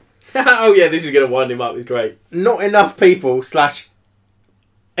 Oh yeah, this is going to wind him up. It's great. Not enough people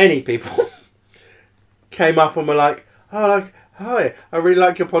 / any people came up and were like, "Oh, like, hi, I really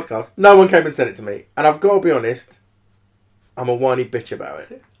like your podcast." No one came and said it to me, and I've got to be honest. I'm a whiny bitch about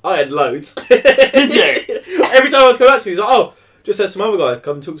it. I had loads. Did you? Every time I was coming back to me, he was like, "Oh, just had some other guy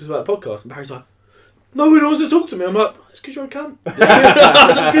come and talk to us about the podcast." And Barry's like, no one wants to talk to me. I'm like, it's because you're a cunt. It's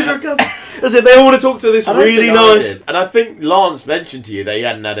because you're a cunt. I said, they all want to talk to this I don't really think I nice. did. And I think Lance mentioned to you that he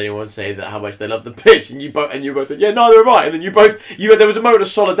hadn't had anyone say that how much they love the pitch, and you both said, yeah, neither have I. And then there was a moment of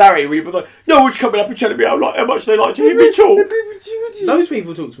solidarity where you both like, no one's coming up and telling me how much they like to hear me talk. Loads of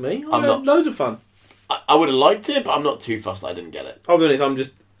people talk to me. I had loads of fun. I would have liked it, but I'm not too fussed that I didn't get it. I'll be honest, I'm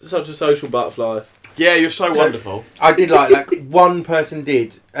just such a social butterfly. Yeah, you're so wonderful. I did like one person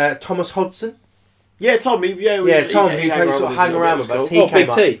did. Thomas Hodson. Yeah, Tom. Tom, who sort of hang around with us. He Oh, came Big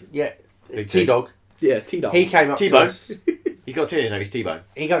up. T. Yeah, Big T. T-Dog. Yeah, T-Dog. He came up to T-Bone. us. He's got a T in his name, he's T-Bone.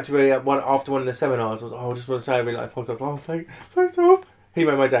 He came to me after one of the seminars. Was, I just want to say I really like the podcast. Oh, thanks, Tom. He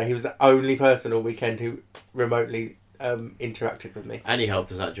made my day. He was the only person all weekend who remotely interacted with me. And he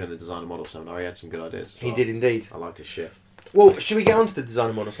helped us out during the designer model seminar. He had some good ideas. He did indeed. I liked his shit. Well, should we get on to the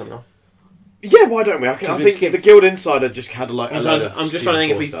designer model seminar? Yeah, why don't we? I Because think we've the skipped- Guild Insider just had a I'm just trying to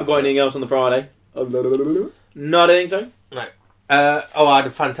think if we forgot anything else on the Friday. No, I don't think so. No. I had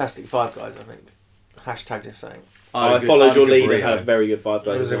a fantastic Five Guys, I think. Hashtag just saying. I followed your lead and had a very good 5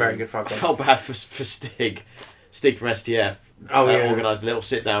 days. It was a very good Five I Guys. felt bad for Stig. Stig from STF. Oh, yeah. Organised a little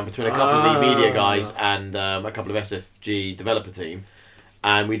sit down between a couple of the media guys and a couple of SFG developer team.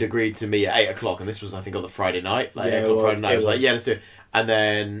 And we'd agreed to meet at 8 o'clock. And this was, I think, on the Friday night. Like, Yeah, 8 o'clock it was, Friday night. it I was like, was. yeah, let's do it. And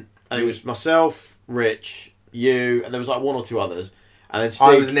then it was myself, Rich, you, and there was like one or two others. And then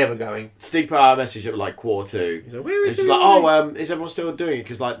I was Stig, never going. Stig put out a message at like 1:45. He's like, where is It's just like, is everyone still doing it?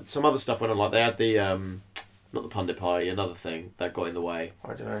 Because like some other stuff went on. Like they had the not the pundit party, another thing that got in the way. I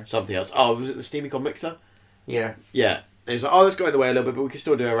don't know. Something else. Oh, was it the SteamyCon mixer? Yeah. Yeah. And he was like, oh, let's go in the way a little bit, but we can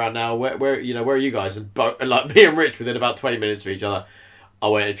still do it around now. Where are you guys? And like me and Rich, within about 20 minutes of each other, I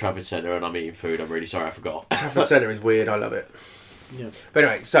went to Trafford Centre and I'm eating food. I'm really sorry, I forgot. Trafford Centre is weird. I love it. Yeah. But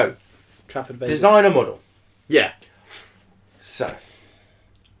anyway, so Trafford Vegas. designer model. Yeah. So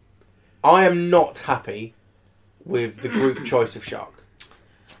I am not happy with the group choice of Shark.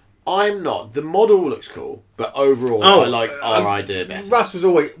 I'm not. The model looks cool, but overall, I liked our idea better. Russ was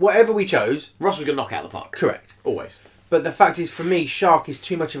always whatever we chose. Russ was going to knock it out of the park. Correct. Always. But the fact is, for me, Shark is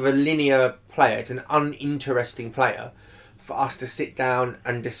too much of a linear player. It's an uninteresting player for us to sit down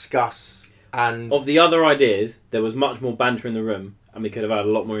and discuss. And Of the other ideas, there was much more banter in the room, and we could have had a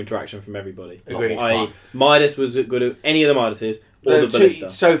lot more interaction from everybody. Agreed. Midas was good at any of the Midases, or the Ballista.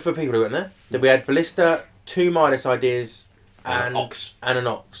 So for people who weren't there, we had Ballista, 2 Midas ideas, And an Ox. and an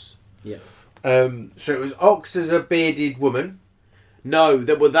Ox. Yeah. So it was Ox as a bearded woman. No,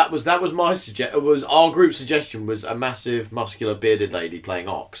 that was my suggestion. It was our group suggestion was a massive, muscular, bearded lady playing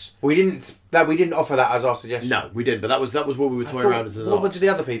Ox. We didn't offer that as our suggestion. No, we didn't. But that was what we were toying around as an What Ox. were the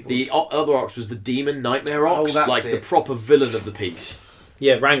other people? The other Ox was the Demon Nightmare Ox, that's like it. the proper villain of the piece.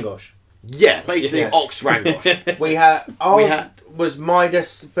 Yeah, Rangosh. Yeah, basically Yeah. Ox Rangosh. We had ours We had- was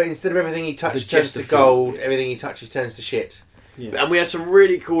Midas, but instead of everything he touched The turns to Jester gold, everything he touches turns to shit. Yeah. And we had some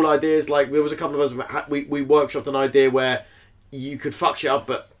really cool ideas. Like there was a couple of us. We workshopped an idea where you could fuck shit up,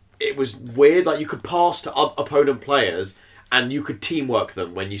 but it was weird. Like you could pass to opponent players, and you could teamwork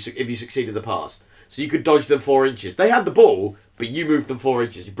them if you succeeded the pass. So you could dodge them 4 inches. They had the ball, but you moved them 4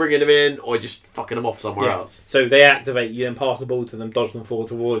 inches. You're bringing them in, or just fucking them off somewhere else. So they activate, you then pass the ball to them, dodge them forward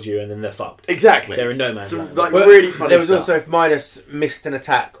towards you, and then they're fucked. Exactly. They're in no man's Some land. like Well, really funny There was stuff. also if Midas missed an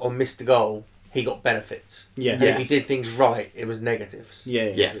attack or missed a goal, he got benefits. Yeah. And if he did things right, it was negatives.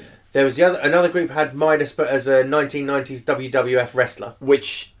 Yeah. There was another group had Midas, but as a 1990s WWF wrestler.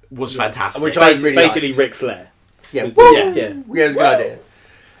 which was fantastic. Which I really Basically liked. Ric Flair. Yeah, Was woo! yeah. Yeah, it was a good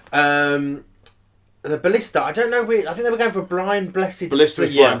idea. The Ballista, I don't know. I think they were going for Brian Blessed. Ballista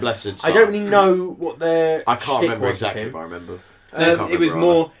was Yeah. Brian Blessed. I don't really know what their. I can't shtick remember was of exactly, him. but I remember. It was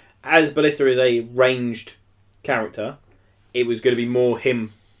more, as Ballista is a ranged character, it was going to be more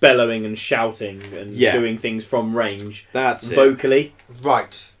him bellowing and shouting and doing things from range. That's it. vocally.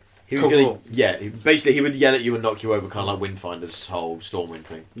 Right. He was Cool, going cool. to, basically he would yell at you and knock you over, kind of like Windfinder's whole Stormwind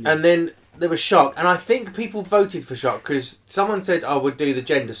thing. And then there was Shark, and I think people voted for Shark because someone said I would do the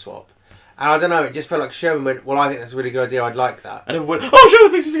gender swap, and I don't know. It just felt like Sherman went, "Well, I think that's a really good idea. I'd like that." And everyone went, oh,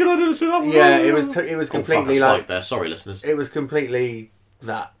 Sherman thinks it's a good idea, let's do that. Yeah, it was completely like there. Sorry, listeners. it was completely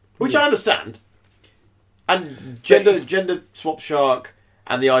that. Which I understand. And gender swap Shark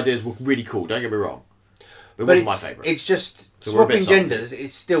and the ideas were really cool, don't get me wrong. But it wasn't my favourite. It's just So we're a bit swapping salty. genders.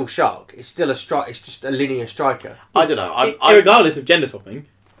 It's still Shark. It's still a strike. It's just a linear striker. I don't know. Regardless of gender swapping,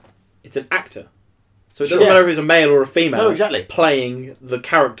 it's an actor. So it doesn't Sure. matter if it's a male or a female. No, exactly. Playing the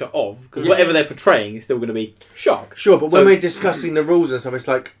character of, because Yeah. whatever they're portraying is still going to be Shark. Sure, but So- when we're discussing the rules and stuff, it's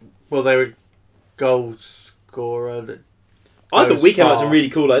like, well, they're a goal scorer. I thought goes we came up with fast. some really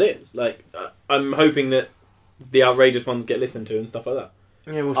cool ideas. Like, I'm hoping that the outrageous ones get listened to and stuff like that.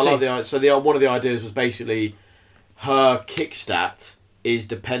 Yeah, we'll I see. like the one of the ideas was basically her kick stat is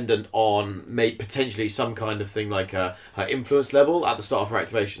dependent on potentially some kind of thing like her influence level at the start of her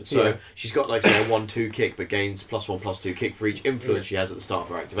activation. So Yeah. she's got like say a 1/2 kick, but gains +1/+2 kick for each influence she has at the start of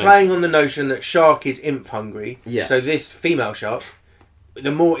her activation. Playing on the notion that shark is imp hungry. Yes. So this female shark,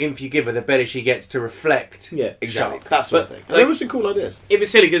 the more inf you give her, the better she gets to reflect. Yeah, Exactly, Shark. that sort of But, thing. And like- there were some cool ideas. it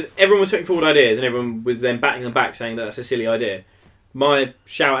was silly because everyone was putting forward ideas and everyone was then batting them back saying that that's a silly idea. My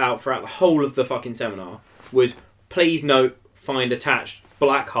shout out throughout the whole of the fucking seminar was please note, find attached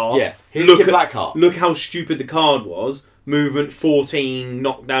Blackheart. Yeah, here's look Kid at- Blackheart. Look how stupid the card was. Movement 14,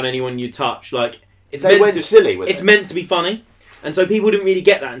 knock down anyone you touch. Like it's They meant went to, silly with it's it. meant to be funny. And so people didn't really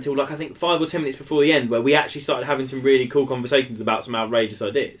get that until like I think 5 or 10 minutes before the end, where we actually started having some really cool conversations about some outrageous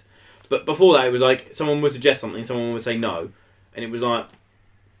ideas. But before that, it was like someone would suggest something, someone would say no, and it was like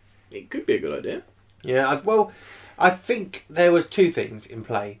it could be a good idea. Yeah, I think there was two things in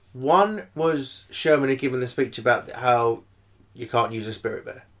play. One was Sherman had given the speech about how you can't use a spirit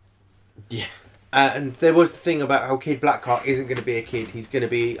bear. Yeah. And there was the thing about how Kid Blackheart isn't going to be a kid. He's going to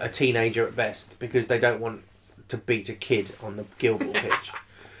be a teenager at best because they don't want to beat a kid on the Guild Ball pitch.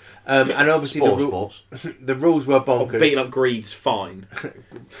 And obviously Sports. the rules were Oh, bonkers. beating up Greed's fine.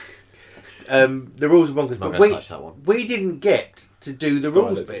 The rules were bonkers, Not but going to touch that one. we didn't get to do the Oh, I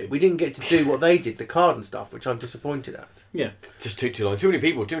rules don't bit. think. We didn't get to do what they did, the card and stuff, which I'm disappointed at. Just took too long. Too many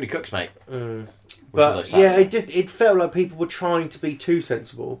people. Too many cooks, mate. But yeah, it felt like people were trying to be too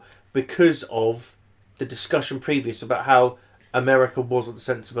sensible because of the discussion previous about how America wasn't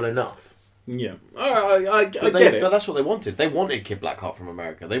sensible enough. Yeah, I But get it. But that's what they wanted. They wanted Kid Blackheart from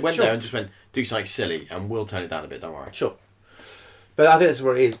America. They went Sure. there and just went, do something silly, and we'll turn it down a bit. Don't worry. Sure. But I think that's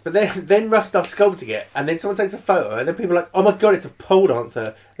what it is. But then Russ starts sculpting it, and then someone takes a photo, and then people are like, "Oh my god, it's a pole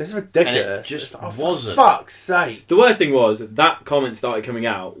dancer! This is ridiculous!" And it just It's like, wasn't. For fuck's sake! The worst thing was that comment started coming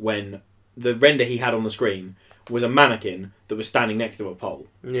out when the render he had on the screen was a mannequin that was standing next to a pole.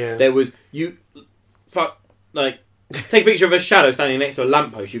 Yeah. There was take a picture of a shadow standing next to a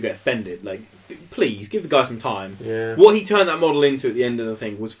lamppost, you get offended. Like, please give the guy some time. Yeah. What he turned that model into at the end of the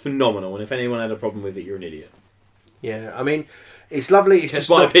thing was phenomenal, and if anyone had a problem with it, you're an idiot. Yeah. I mean, it's lovely. It's That's just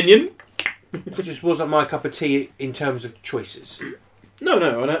my not, opinion. it just wasn't my cup of tea in terms of choices. No,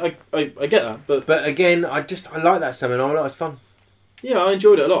 and I get that, but But again, I like that seminar. It was fun. yeah, I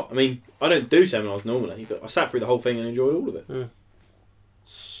enjoyed it a lot. I mean, I don't do seminars normally, but I sat through the whole thing and enjoyed all of it.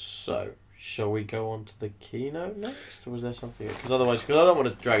 So, shall we go on to the keynote next? Or was there something? Because otherwise, because I don't want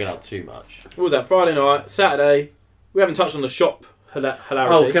to drag it out too much. What was that? Friday night, Saturday. We haven't touched on the shop hilarity.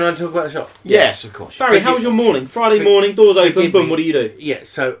 Oh, can I talk about the shop? Yes, of course. Barry, how was your morning? Friday morning, doors open, forgive boom, me. what do you do? Yeah.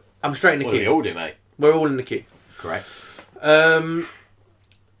 So I'm straight in the What do we queue. all do, mate? We're all in the queue. Correct.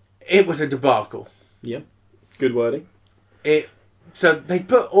 It was a debacle. Good wording. So they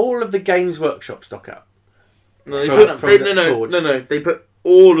put all of the Games Workshop stock out. No, they From- put, from they, the no, Forge. no. They put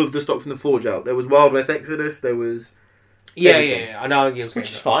all of the stock from the Forge out. There was Wild West Exodus. There was Yeah, Everything. I know. It was Which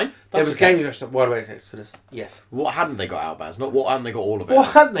Games is fine. There That's was okay. Games Workshop. Wide Away Exodus. Yes. What hadn't they got out, Baz? Not what hadn't they got all of it?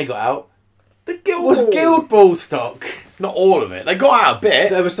 What hadn't they got out? the Guild Was Ball. Guild Ball stock. Not all of it. They got out a bit.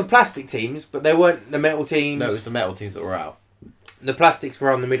 There were some plastic teams, but they weren't the metal teams. No, it was the metal teams that were out. The plastics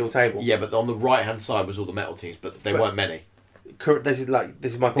were on the middle table. Yeah, but on the right hand side was all the metal teams, but they But- weren't many. This is my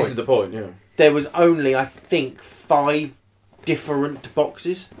point. This is the point. Yeah. There was only, I think, 5 different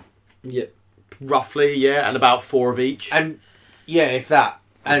boxes, Yeah. Roughly, yeah, and about 4 of each. and yeah, if that.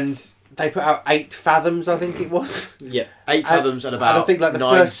 And they put out 8 fathoms, I think it was. Yeah. 8 fathoms and and about I think, like, the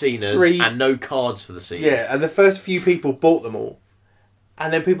 9 first Cenas 3 and no cards for the Cenas. Yeah, and the first few people bought them all,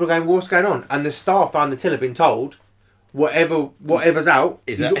 and then people are going, "What's going on?" And the staff behind the till have been told, "Whatever's out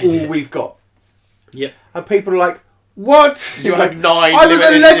is Is all it? we've got." Yep. And people are like, "What?" You It's have like, 9 I was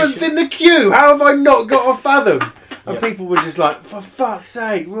limited 11th edition. in the queue. How have I not got a fathom? And Yep. people were just like, "For fuck's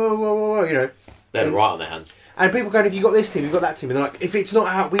sake!" Whoa, whoa, whoa, whoa, you know. They're right on their hands. And people going, "If you got this team, you got that team," and they're like, "If it's not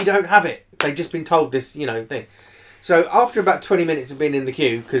out, we don't have it." They've just been told this, thing. So after about 20 minutes of being in the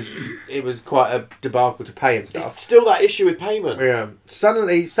queue, because it was quite a debacle to pay and stuff. It's still that issue with payment. Yeah.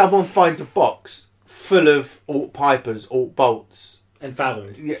 Suddenly, someone finds a box full of alt pipers, alt bolts. And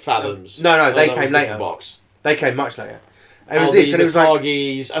Fathoms. Yeah, Fathoms. No, Oh, they that was came a different later. Box. They came much later. It was Oh, this, the and it was like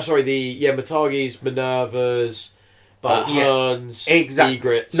Matagi's. Matagi's, Minerva's, yeah. Hearns, Exact-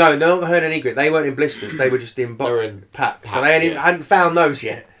 Egrets. no, not Hearn and Egret. They weren't in blisters. They were just in They were in packs. So packs, they yeah. hadn't found those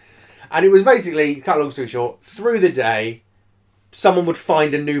yet. And it was basically, cut a long story short, through the day, someone would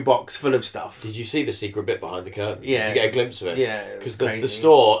find a new box full of stuff. Did you see the secret bit behind the curtain? Yeah, Did you get a it was- glimpse of it? yeah, it Because was the crazy.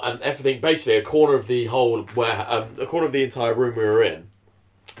 store and everything, basically a corner of the whole a corner of the entire room we were in,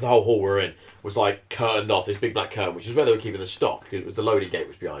 the whole hall we're in was like curtained off, this big black curtain, which is where they were keeping the stock, because it was the loading gate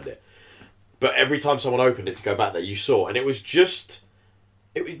was behind it. But every time someone opened it to go back there, you saw, and it was just,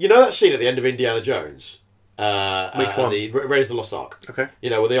 you know that scene at the end of Indiana Jones? Which one? The Raiders of the Lost Ark. Okay. You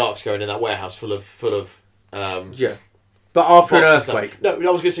know, where the Ark's going in that warehouse full of Yeah. But after an boxes and earthquake. stuff. No,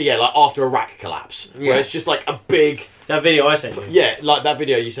 I was going to say, yeah, like after a rack collapse. Yeah. Where it's just like a big... That video I sent you. Yeah, like that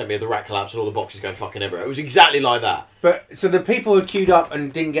video you sent me of the rack collapse and all the boxes going fucking everywhere. It was exactly like that. But, so the people who queued up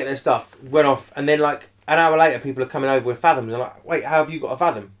and didn't get their stuff went off, and then like an hour later people are coming over with Fathoms. They're like, wait, how have you got a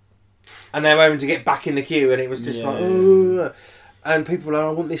Fathom? And they were having to get back in the queue, and it was just Yeah. like, oh. And people were like,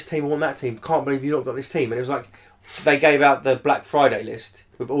 I want this team, I want that team. Can't believe you've not got this team. And it was like, they gave out the Black Friday list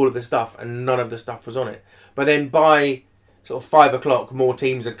with all of the stuff, and none of the stuff was on it. But then by sort of 5 o'clock, more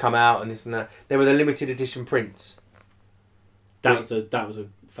teams had come out, and this and that. There were the limited edition prints. That was a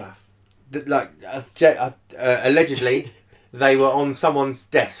faff. That, like, allegedly, they were on someone's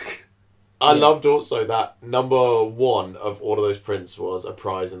desk. I Yeah. loved also that number one of all of those prints was a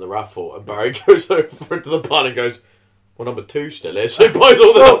prize in the raffle, and Barry goes over to the bar and goes, well, number two still is, so he buys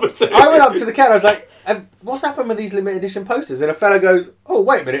all the number two. I went up to the counter, I was like, what's happened with these limited edition posters? And a fella goes, oh,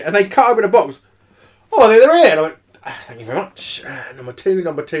 wait a minute. And they cut open a box. Oh, they're here. And I went, thank you very much. Number two,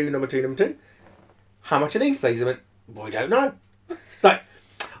 number two, number two, number two. How much are these, please? I went, well, we don't know. It's like,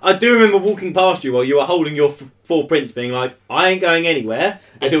 I do remember walking past you while you were holding your four prints, being like, I ain't going anywhere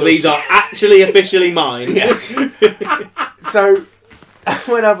until these are actually officially mine. yes. So I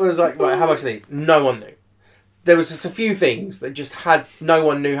went up and was like, right, how much are these? No one knew. There was just a few things that just had, no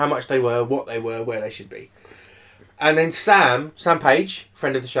one knew how much they were, what they were, where they should be. And then Sam Page,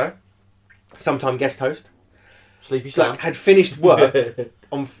 friend of the show, sometime guest host, Sleepy Sam. like had finished work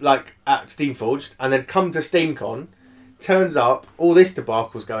on like at Steamforged and then come to SteamCon. Turns up, all this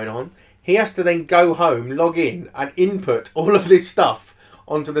debacle's going on. He has to then go home, log in, and input all of this stuff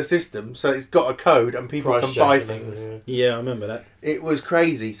onto the system so it's got a code and people Price can buy checking, things. yeah. Yeah, I remember that. It was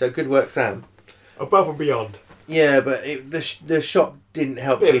crazy. So good work, Sam. Above and beyond. Yeah, but the shop didn't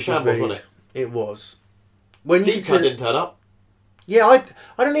help Bit of a people's shambles, mood. wasn't It was. When you Deep said- didn't turn up. Yeah, I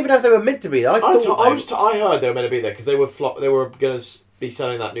don't even know if they were meant to be there. I I heard they were meant to be there because they were going to be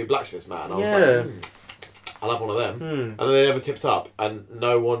selling that new blacksmith's mat. And I was Yeah. like, I'll have one of them. And then they never tipped up, and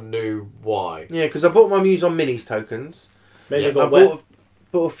no one knew why. Yeah, because I bought my Muse on Minis tokens. Maybe Yeah, I got I wet.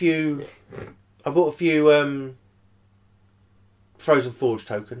 bought a few. I bought a few Frozen Forge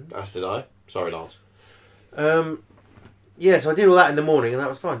tokens. As did I. Sorry, Lance. Yeah, so I did all that in the morning, and that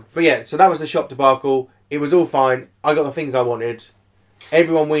was fun. But yeah, so that was the shop debacle. It was all fine. I got the things I wanted.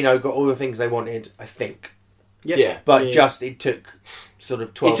 Everyone we know got all the things they wanted, I think. Yeah. But Yeah. just it took sort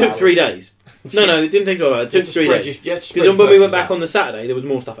of 12 It took hours. 3 days. No, it didn't take 12 hours. It took 3 days. Because when we went back on the Saturday, there was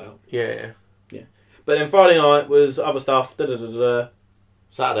more stuff out. Yeah. But then Friday night was other stuff. Da-da-da-da.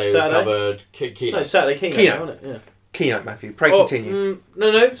 Saturday we Saturday? covered Keynote. No, Saturday Keynote, Keynote. wasn't it? Yeah. Keynote, Matthew. Pray continue.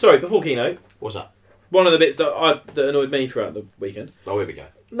 No, sorry, before Keynote. What's that? One of the bits that annoyed me throughout the weekend. Oh, here we go.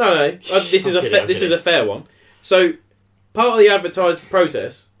 No, this is I'm kidding, I'm this is kidding. a fair one. So, part of the advertised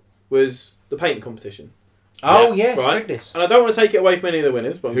process was the painting competition, Oh, Yeah, yes, right. goodness. and I don't want to take it away from any of the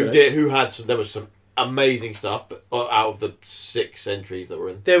winners, but I'm gonna. Who had some? There was some amazing stuff, but out of the 6 entries that were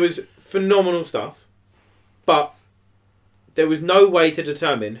in. There was phenomenal stuff, but there was no way to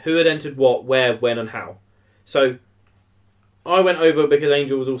determine who had entered what, where, when, and how. So, I went over because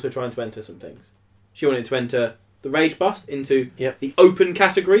Angel was also trying to enter some things. She wanted to enter the Rage Bust into Yep. the open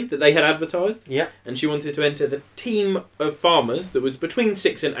category that they had advertised. Yep. And she wanted to enter the team of farmers that was between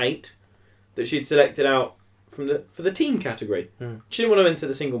 6 and 8 that she'd selected out for the team category. She didn't want to enter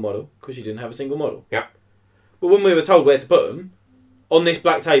the single model because she didn't have a single model. Yeah. But when we were told where to put them, on this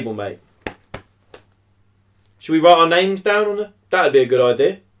black table, mate. Should we write our names down on it? That'd be a good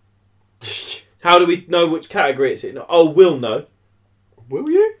idea. How do we know which category it's in? Oh, we'll know. Will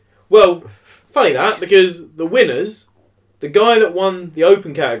you? Well, funny that, because the winners, the guy that won the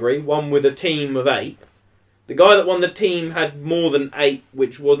open category won with a team of 8. The guy that won the team had more than 8,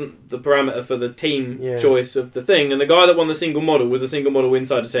 which wasn't the parameter for the team Yeah. choice of the thing. And the guy that won the single model was a single model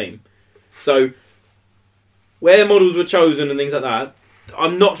inside a team. So, where models were chosen and things like that,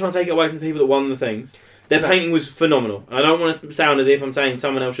 I'm not trying to take it away from the people that won the things. Their No. painting was phenomenal. And I don't want to sound as if I'm saying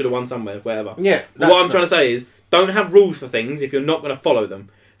someone else should have won somewhere, whatever. Yeah. But what I'm trying to say is, don't have rules for things if you're not going to follow them.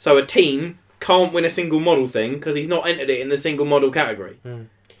 So a team can't win a single model thing because he's not entered it in the single model category.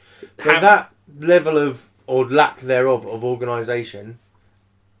 But that level of, or lack thereof, of organisation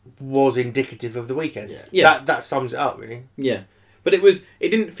was indicative of the weekend. Yeah. That sums it up, really. Yeah. But it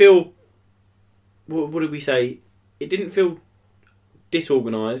didn't feel, what did we say? It didn't feel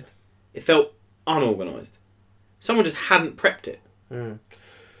disorganised. It felt unorganised. Someone just hadn't prepped it.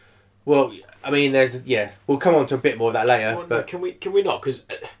 Well, I mean, we'll come on to a bit more of that later. Well, but can we not? Because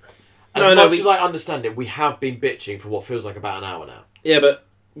as I understand it, we have been bitching for what feels like about an hour now. Yeah, but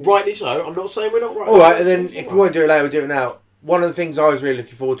rightly so. I'm not saying we're not right. all right, and then if we won't do it later, we'll do it now. One of the things I was really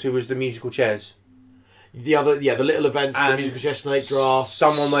looking forward to was the musical chairs. The little events, And the musical chair snake drafts.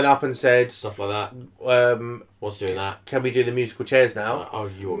 Someone went up and said, stuff like that. What's doing that? Can we do the musical chairs now?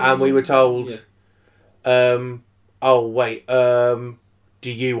 And we were told, oh wait,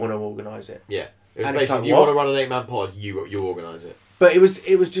 do you want to organise it? Yeah. It was And basically, like, do you what? want to run an 8-man pod? You organise it. But it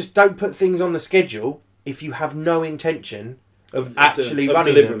was just don't put things on the schedule if you have no intention of actually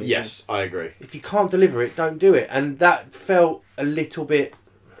running delivering them. Yes, I agree. If you can't deliver it, don't do it. And that felt a little bit.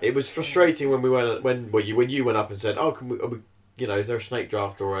 It was frustrating when when you went up and said, "Oh, is there a snake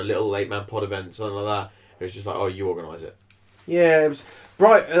draft or a little 8-man pod event, something like that?" It was just like, "Oh, you organise it." Yeah, it was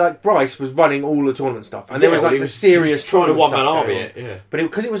Bryce was running all the tournament stuff, and there was the serious trying to tournament one-man stuff army going on. it. Yeah, But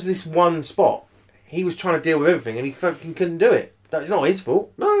because it was this one spot, he was trying to deal with everything, and he fucking couldn't do it. That's not his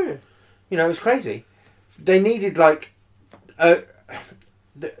fault. no. You know, it was crazy. They needed the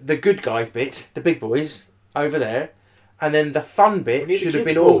good guys bit, the big boys over there, and then the fun bit should have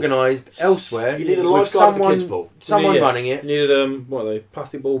been organised elsewhere. You need a with lifeguard at the kids' pool. someone running it. You needed what are they?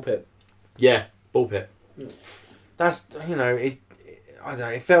 Plastic ball pit. Yeah, ball pit. That's I don't know.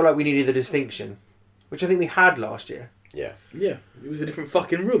 It felt like we needed the distinction, which I think we had last year. Yeah. Yeah, it was a different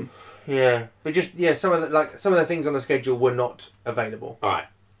fucking room. Yeah, but some of the things on the schedule were not available. All right,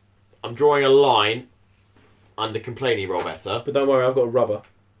 I'm drawing a line under complaining roll better. But don't worry, I've got a rubber.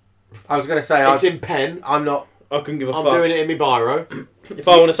 I was going to say It's in pen. I'm not. I couldn't give a I'm fuck. doing it in my biro. If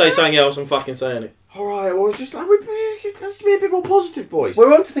I want to say something else, I'm fucking saying it. All right, well, it's just like let's be a bit more positive, boys.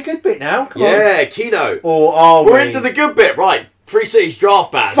 We're on to the good bit now. Come on. Yeah, Keno. Or are We're we? into the good bit, right? Free Cities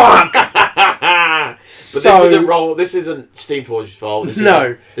draft bats. Fuck. But So- this isn't Steamforge's fault. This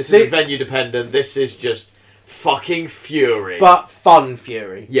No. isn't venue dependent. This is just fucking fury. But fun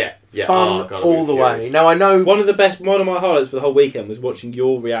fury. yeah. Fun Oh, God, all the way. Now I know. One of my highlights for the whole weekend was watching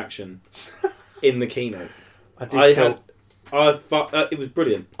your reaction in the keynote. It was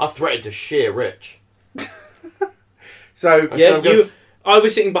brilliant. I threatened to shear Rich. So Yeah, I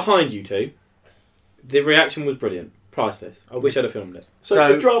was sitting behind you two. The reaction was brilliant, priceless. I wish I'd have filmed it.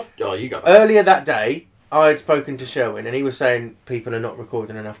 So the draft. Oh, you got earlier that day, I had spoken to Sherwin, and he was saying people are not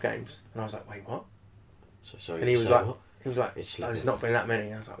recording enough games, and I was like, wait, what? So sorry. And he was say like, what? there's not been that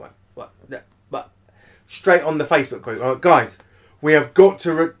many. I was like, what? But straight on the Facebook group, like, guys, we have got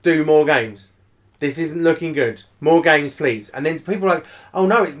to do more games. This isn't looking good. More games, please. And then people are like, oh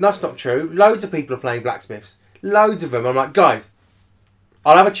no, that's not true. Loads of people are playing Blacksmiths. Loads of them. I'm like, guys,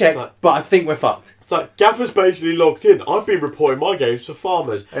 I'll have a check, but I think we're fucked. It's like Gaffer's basically logged in. I've been reporting my games for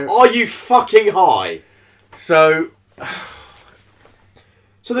farmers. Are you fucking high? So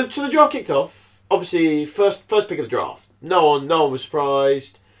the draft kicked off. Obviously, first pick of the draft. No one was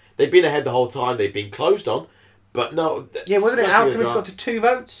surprised. They've been ahead the whole time. They've been closed on, but no. yeah, wasn't it first pick of the Alchemist draft- got to 2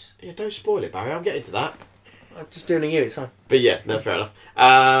 votes? Yeah, don't spoil it, Barry. I'm getting to that. I'm just doing you. It's fine. But yeah, no, fair enough.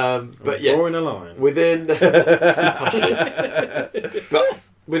 But yeah, Drawing a line. within. But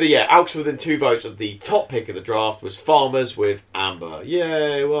Alks within 2 votes of the top pick of the draft was Farmers with Amber.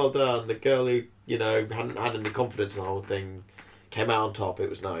 Yay, well done. The girl who hadn't had any confidence in the whole thing came out on top. It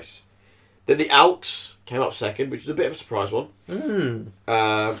was nice. Then the Alks came up second, which was a bit of a surprise one. And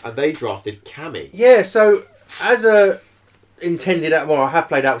they drafted Cammy. Yeah, so as a intended, I have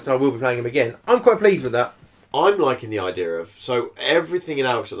played Alks and I will be playing him again. I'm quite pleased with that. I'm liking the idea of everything in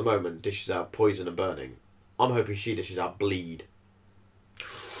Alks at the moment dishes out poison and burning. I'm hoping she dishes out bleed.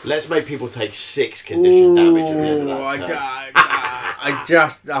 Let's make people take 6 condition damage at the end of that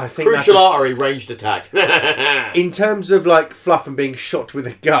turn. I think Crucial that's artery ranged attack. in terms of like fluff and being shot with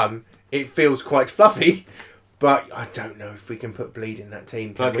a gun, it feels quite fluffy. But I don't know if we can put bleed in that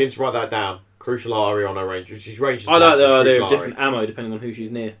team. Can we? Perkins, write that down. Crucial artery on her range. She's ranged I like attack, the so it's idea crucial of different artery. ammo depending on who she's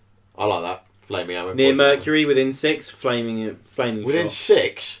near. I like that. Flaming ammo. Near poison Mercury, within 6, flaming ammo. Within shot.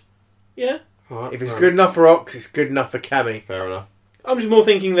 6? Yeah. Alright, If it's fair good enough for Ox, it's good enough for Cammy. Fair enough. I'm just more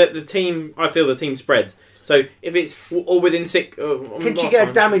thinking that I feel the team spreads. So if it's all within 6... Can she get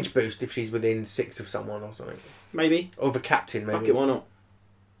a damage boost if she's within 6 of someone or something? Maybe. Or the captain, maybe. Fuck it, why not?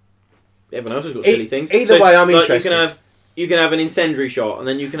 Everyone else has got silly things. Either way, I'm interested. You can have an incendiary shot, and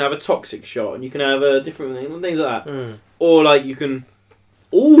then you can have a toxic shot, and you can have a different things like that. Mm. Or like you can...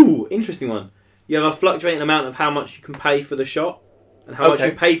 Ooh, interesting one. You have a fluctuating amount of how much you can pay for the shot, and how much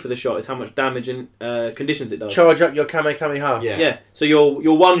you pay for the shot is how much damage and conditions it does. Charge up your Kamehameha. Yeah. Yeah. So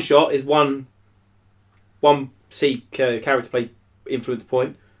your one shot is one C character play influence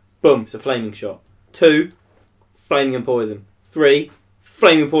point. Boom, it's a flaming shot. 2, flaming and poison. 3,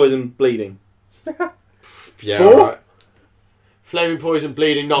 Flaming poison, bleeding. Yeah, 4? alright. Flaming poison,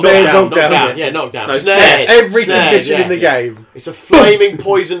 bleeding, Snared, knockdown. Yeah, knockdown. No, Snared. Every Snared, condition yeah, in the yeah. game. It's a flaming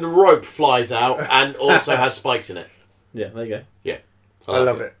poisoned rope flies out and also has spikes in it. Yeah, there you go. I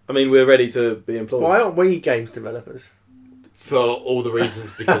love it. I mean, we're ready to be employed. Why aren't we games developers? For all the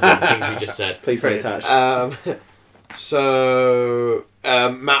reasons because of the things we just said. Please don't Brilliant. attach.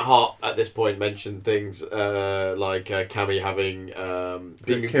 Matt Hart at this point mentioned things like Cammy having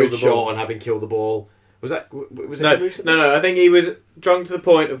being a Kill good the shot ball. and having killed the ball. Was it No, him who said no. I think he was drunk to the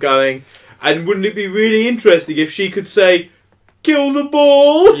point of going, and wouldn't it be really interesting if she could say, kill the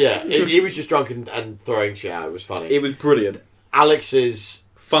ball? Yeah, he was just drunk and throwing shit out. It was funny. It was brilliant. Alex's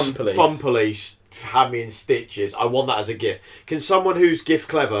Fun police. Fun police had me in stitches. I want that as a GIF. Can someone who's GIF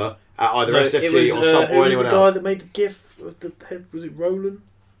clever at either No, SFG it was, or who was anyone the guy else? that made the gif of the head? Was it Roland?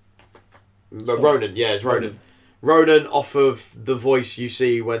 But Ronan, yeah, it's Ronan. Ronan off of the voice you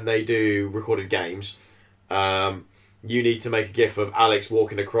see when they do recorded games. You need to make a GIF of Alex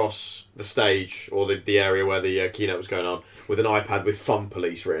walking across the stage or the area where the keynote was going on with an iPad with Fun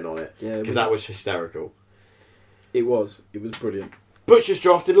Police written on it. Yeah, Because that was hysterical. It was. It was brilliant. Butcher's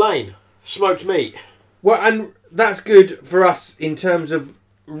drafted Lane. Smoked meat. Well, and that's good for us in terms of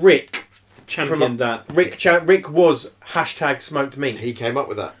Rick. Championed that. Rick was hashtag smoked meat. He came up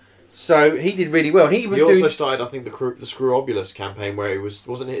with that. So he did really well. And he was He doing... also started, I think, the Screwobulus campaign where it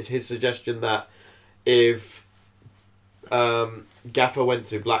wasn't his suggestion that if Gaffer went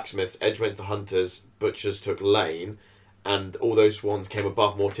to Blacksmiths, Edge went to Hunters, Butchers took Lane, and all those ones came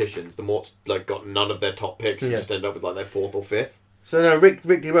above Morticians. The Morts got none of their top picks and just ended up with their 4th or 5th. So no, Rick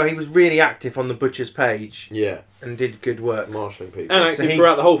did well. He was really active on the Butcher's page Yeah, and did good work. marshalling people. And actually, So he-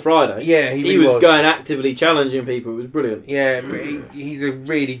 throughout the whole Friday, Yeah, he really was going actively challenging people. It was brilliant. Yeah, he's a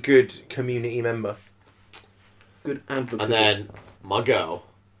really good community member. Good advocate. And then my girl,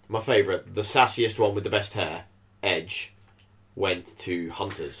 my favourite, the sassiest one with the best hair, Edge, went to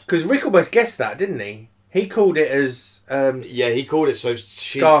Hunters. Because Rick almost guessed that, didn't he? He called it as Yeah, he called it so.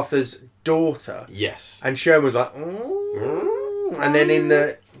 Scartha's daughter. Yes. And Sherman was like, and then in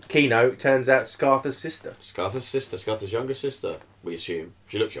the keynote, turns out Scartha's sister. Scartha's sister, Scartha's younger sister, we assume.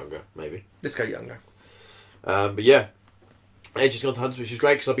 She looks younger, maybe. Let's go younger. But yeah, Edge has gone to Hunters, which is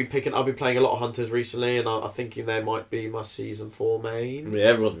great because I've been playing a lot of Hunters recently, and I'm thinking they might be my season 4 I main. mean,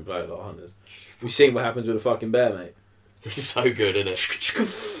 everyone's been playing a lot of Hunters. We've seen what happens with a fucking bear, mate. It's so good,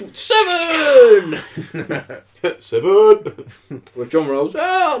 isn't 7! it? 7. With drum rolls,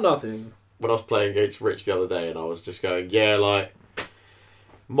 nothing. When I was playing against Rich the other day, and I was just going, yeah, like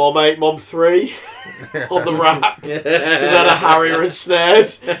Mom 8, Mom 3 on the rap. And then a Harrier and snared.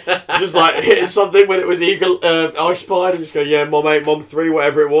 Just like hitting something when it was Eagle I Spied and just go, yeah, Mom 8, Mom 3,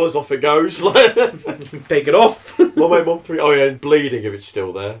 whatever it was, off it goes. Take it off. Mom 8, Mom 3. Oh yeah, and bleeding if it's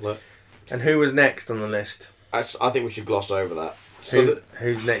still there. And who was next on the list? I think we should gloss over that. So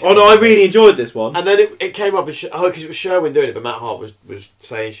Who's next? Oh no, I really enjoyed this one. and then it came up, because it was Sherwin doing it, but Matt Hart was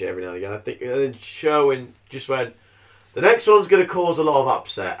saying shit every now and again. I think, and then Sherwin just went, the next one's going to cause a lot of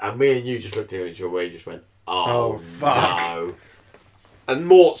upset, and me and you just looked at each other and just went, oh fuck. no. And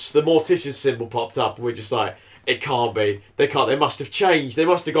the Mortician symbol popped up, and we're just like, it can't be. They can't. They must have changed. They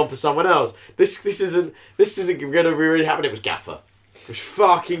must have gone for someone else. This isn't going to be really happening. It was Gaffer. It was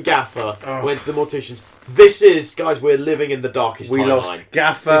fucking Gaffer. Went to the Morticians. This is, guys, we're living in the darkest We timeline. lost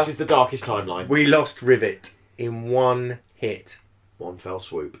Gaffer. This is the darkest timeline. We lost Rivet in one hit. One fell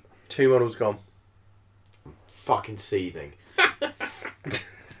swoop. 2 models gone. Fucking seething.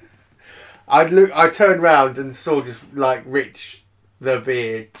 I turned round and saw just like Rich the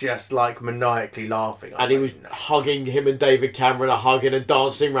Beard just like maniacally laughing. And he was hugging him, and David Cameron are hugging and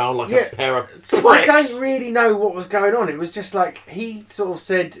dancing around like Yeah, a pair of So I pricks. don't really know what was going on. It was just like he sort of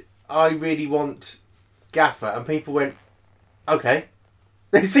said, I really want Gaffer, and people went, okay.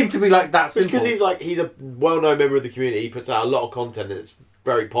 They seem to be like that simple. Because he's a well-known member of the community. He puts out a lot of content that's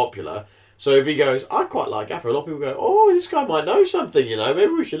very popular. So if he goes, I quite like Gaffer, a lot of people go, oh, this guy might know something, maybe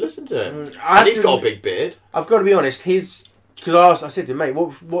we should listen to him. And he's got a big beard. I've got to be honest, because I said to him, mate,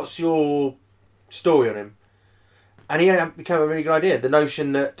 what's your story on him? And he became a really good idea. The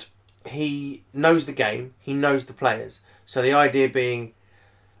notion that he knows the game, he knows the players. So the idea being,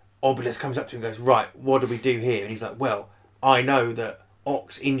 Obelisk comes up to him and goes, right, what do we do here? And he's like, well, I know that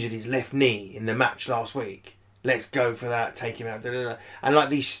Ox injured his left knee in the match last week. Let's go for that, take him out. Da, da, da. And like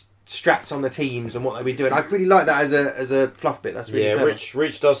these strats on the teams and what they've been doing. I really like that as a fluff bit. That's really clever.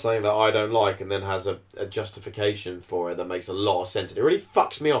 Rich does something that I don't like, and then has a justification for it that makes a lot of sense. And it really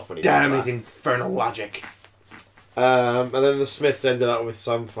fucks me off when he Damn does his infernal logic. that. And then the Smiths ended up with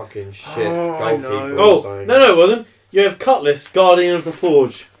some fucking shit Oh, I goalkeeper. know. or Oh, something. no, it wasn't. You have Cutlass, Guardian of the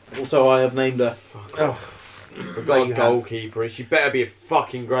Forge. Also, I have named her. We've got a goalkeeper, and she better be a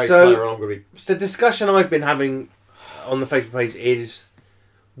fucking great So- player, or I'm going to be... The discussion I've been having on the Facebook page is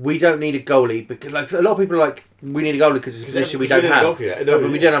we don't need a goalie because, like, a lot of people are like, we need a goalie because it's a position we don't have, but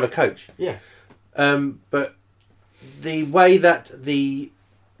we don't have a coach. Yeah. But the way that they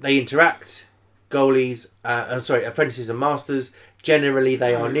interact, goalies, apprentices and masters, generally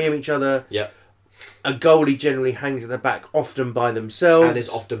they are near each other. Yeah. A goalie generally hangs at the back, often by themselves, And is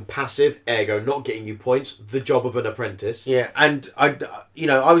often passive, ergo not getting you points. The job of an apprentice. Yeah, and I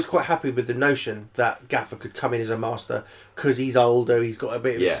was quite happy with the notion that Gaffer could come in as a master because he's older, he's got a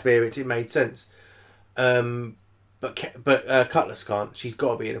bit of experience. It made sense. But Cutlass can't. She's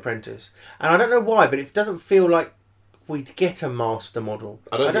got to be an apprentice, and I don't know why, but it doesn't feel like we'd get a master model.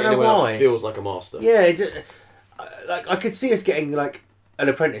 I don't think know anyone why. else feels like a master. Yeah, like I could see us getting like an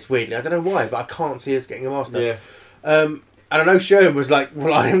apprentice. Weirdly, I don't know why, but I can't see us getting a master. Yeah. And I know Sherman was like,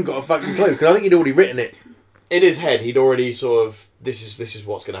 "Well, I haven't got a fucking clue," because I think he'd already written it. In his head, he'd already sort of, this is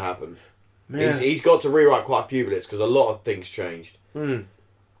what's going to happen. Yeah. He's got to rewrite quite a few bits because a lot of things changed. Mm.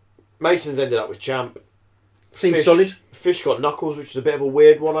 Mason's ended up with Champ. Seems solid. Fish got Knuckles, which is a bit of a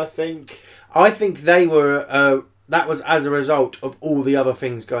weird one, I think. I think they were. That was as a result of all the other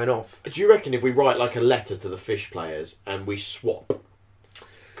things going off. Do you reckon if we write like a letter to the Fish players and we swap?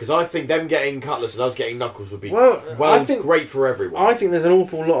 Because I think them getting Cutlass and us getting Knuckles would be I think, great for everyone. I think there's an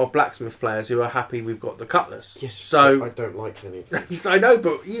awful lot of Blacksmith players who are happy we've got the Cutlass. Yes, so I don't like any of them. I know,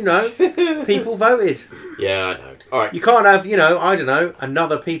 but people voted. Yeah, I know. All right. You can't have, I don't know,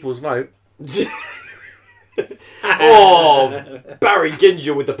 another people's vote. Oh, Barry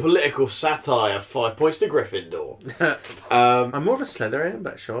Ginger with the political satire. 5 points to Gryffindor. I'm more of a Slytherin,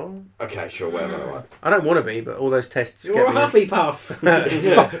 but sure. Okay, sure, whatever. I don't want to be, but all those tests. You're a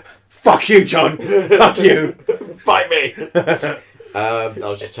Hufflepuff. Fuck you, John. Fuck you. Fight me. I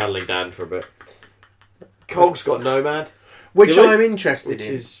was just channeling Dan for a bit. Cog's got Nomad, Which Did we? I'm interested which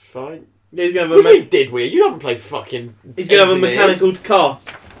in. is fine. Yeah, he's going to Which have we did we? You haven't played fucking. he's going to have a engineers. mechanical car.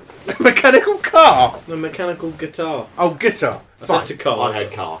 Mechanical car. A mechanical guitar. Oh, guitar. I Fine. said to car. I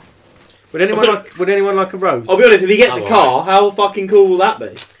had car. Would anyone like a rose? I'll be honest, if he gets I'm a car, how fucking cool will that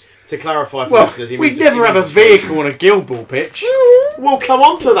be? To clarify for Well, listeners, he we'd means never have a vehicle on a Guild Ball pitch. We'll come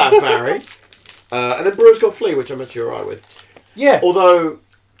on to that, Barry. And then Brewer's got Flea, which I'm actually alright with. Yeah. Although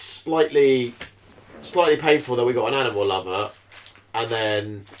slightly painful that we got an animal lover, and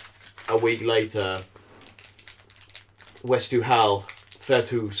then a week later, Westu Hal,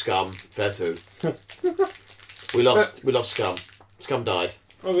 Fairtu Scum, Fairtu. We lost Scum. Scum died.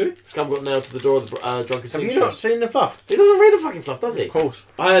 Oh, really? Scum got nailed to the door of the drunken Have you not seamstress. seen the fluff? He doesn't read the fucking fluff, does he? Of course.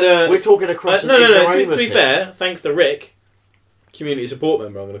 I had a... We're talking across. no. To be ignoramus here. fair, thanks to Rick, community support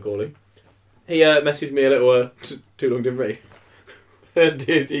member, I'm going to call him. He messaged me a little. Too long didn't read.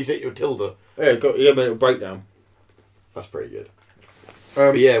 Dude, he's at your tilde. Yeah, he gave me a little breakdown. That's pretty good.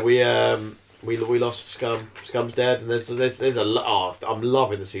 But yeah, we lost Scum. Scum's dead, and there's a lot. Oh, I'm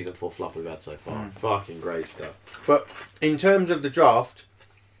loving the season 4 fluff we've had so far. Fucking great stuff. But in terms of the draft,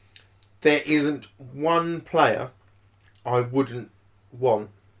 there isn't one player I wouldn't want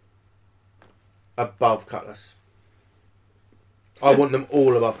above Cutlass. I want them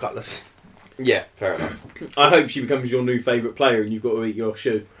all above Cutlass. Yeah, fair enough. I hope she becomes your new favourite player and you've got to eat your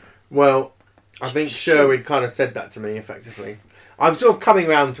shoe. Well, I think Sherwood kind of said that to me, effectively. I'm sort of coming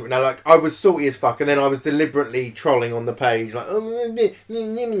around to it now. Like, I was salty as fuck, and then I was deliberately trolling on the page, like,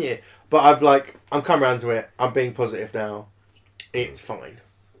 but I'm coming around to it. I'm being positive now. It's fine.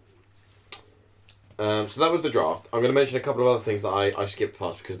 So that was the draft. I'm going to mention a couple of other things that I skipped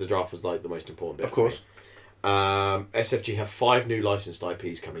past because the draft was like the most important bit. Of course. SFG have 5 new licensed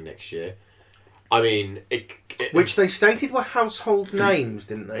IPs coming next year. I mean, Which they stated were household names,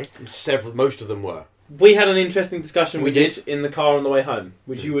 didn't they? most of them were. We had an interesting discussion We with this in the car on the way home,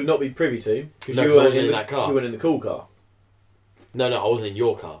 which you would not be privy to because No, you 'cause I weren't wasn't in the, that car. You weren't in the cool car. No, I wasn't in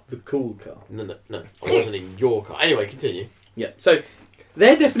your car. The cool car. No, I wasn't in your car. Anyway, continue. Yeah. So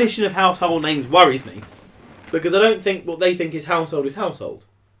their definition of household names worries me because I don't think what they think is household is household.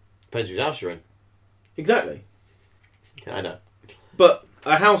 Depends whose house you're in. Exactly. I know. But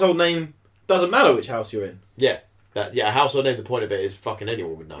a household name doesn't matter which house you're in. Yeah. A household name, the point of it is fucking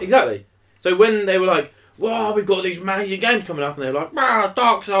anyone would know. Exactly. So when they were like, wow, we've got these amazing games coming up, and they're like, wow,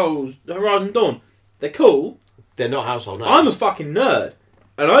 Dark Souls, Horizon Dawn. They're cool. They're not household names. I'm a fucking nerd.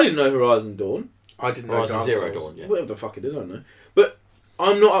 And I didn't know Horizon Dawn. I didn't know Horizon Dark Zero Souls. Dawn, yeah. Whatever the fuck it is, I don't know. But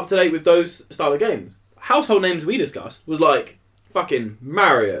I'm not up to date with those style of games. Household names we discussed was like fucking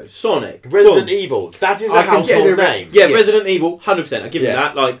Mario, Sonic, Resident boom. Evil. That is I a can get household it. name. Yeah, Yes. Resident Evil, 100%. I give you Yeah.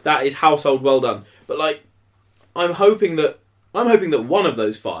 that. Like, that is household well done. But like, I'm hoping that one of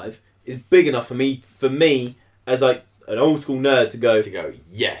those 5 is big enough for me as like an old school nerd to go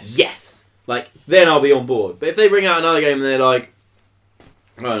yes. Like then I'll be on board. But if they bring out another game and they're like,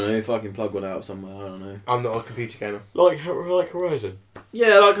 I don't know, if I can plug one out somewhere, I don't know. I'm not a computer gamer. Like Horizon.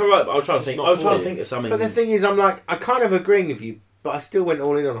 Yeah, like alright, but I was trying to It's think. not I was for trying to you. think of something. But the thing is, I kind of agreeing with you, but I still went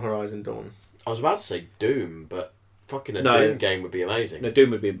all in on Horizon Dawn. I was about to say Doom, but fucking a No. Doom game would be amazing. No, Doom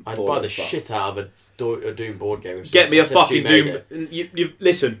would be. I'd boring buy the as fuck. shit out of a Doom board game. if Get me a SFG fucking made Doom. it. You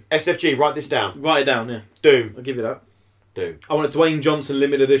listen. SFG, write this down. Write it down. Yeah, Doom. I'll give you that. Doom. I want a Dwayne Johnson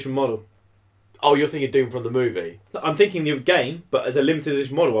limited edition model. Oh, you're thinking Doom from the movie? I'm thinking the game, but as a limited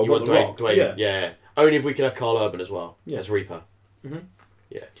edition model, I You want want the Rock. Dwayne? Yeah. Yeah. Only if we could have Carl Urban as well. Yeah. As Reaper. Mhm.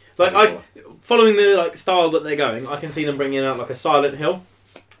 Yeah. Like following the like style that they're going, I can see them bringing out like a Silent Hill.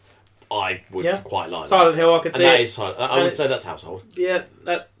 I would Yeah. quite like Silent Hill, I could that. see And that it. is silent. I And would it- say that's household. Yeah,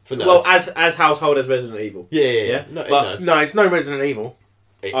 that. For nerds. Well, as household as Resident Evil. yeah. Yeah. No, But- nerds. No, it's no Resident Evil.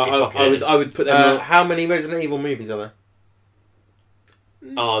 I would put them. How many Resident Evil movies are there?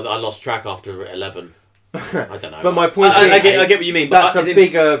 Oh, I lost track after 11. I don't know. But my point I being, get what you mean. But that's I a think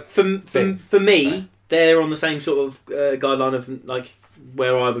bigger... for me, they're on the same sort of guideline of like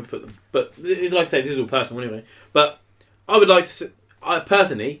where I would put them. But like I say, this is all personal anyway. But I would like to. I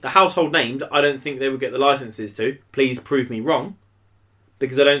personally, the household names, I don't think they would get the licenses to. Please prove me wrong,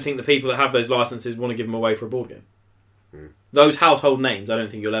 because I don't think the people that have those licenses want to give them away for a board game. Those household names, I don't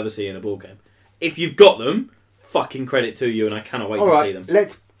think you'll ever see in a board game. If you've got them, fucking credit to you, and I cannot wait All to right, see them.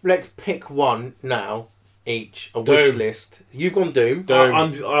 let's pick one now, each, a Doom. wish list. You've gone Doom. Doom.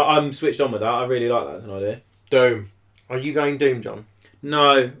 I'm switched on with that. I really like that as an idea. Doom. Are you going Doom, John?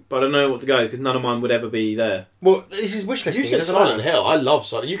 No, but I don't know what to go because none of mine would ever be there. Well, this is wish listing. You said doesn't Silent matter. Hill. I love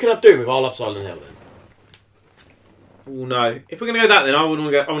Silent. You can have Doom if I love Silent Hill. Then. Oh no! If we're gonna go that, then I want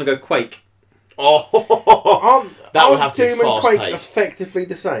to go Quake. Oh, that would have to be Doom and fast Quake paced. effectively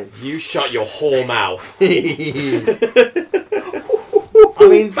the same. You shut your whore mouth. I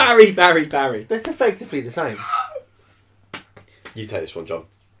mean, Barry. that's effectively the same. You take this one, John.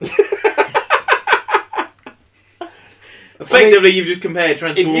 Effectively, you've just compared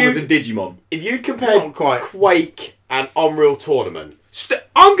Transformers you- and Digimon. If you compared Not quite. Quake and Unreal Tournament,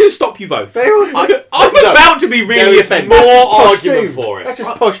 I'm going to stop you both. They're all- I'm No, about to be there really is offended. more Posh argument Doom. for it. That's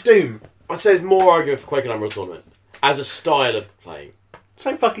just posh Doom. I'd say there's more argument for Quake and Unreal Tournament as a style of playing.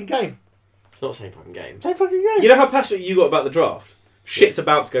 Same fucking game. It's not the same fucking game. Same fucking game. You know how passionate you got about the draft? Shit's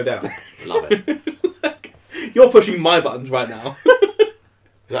about to go down. Love it. You're pushing my buttons right now.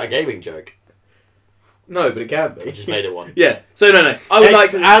 Is that a gaming joke? No, but it can I be. just made it one. Yeah. So no. I would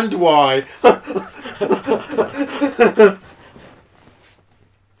like X to. and Y.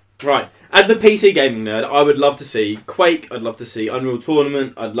 Right. As the PC gaming nerd, I would love to see Quake. I'd love to see Unreal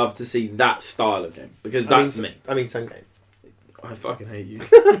Tournament. I'd love to see that style of game because that's me. I mean, same game. I fucking hate you.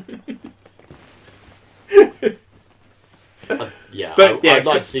 Yeah, But I'd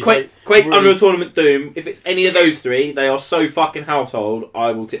like to see Quake, something Quake really- Unreal Tournament, Doom. If it's any of those three, they are so fucking household.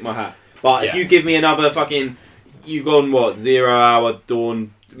 I will tip my hat. But if Yeah. you give me another fucking, you've gone what 0 Hour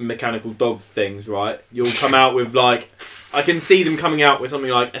Dawn mechanical dog things, right? You'll come out with like, I can see them coming out with something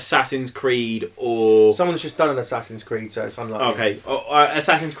like Assassin's Creed or Someone's just done an Assassin's Creed, so it's unlikely. okay, or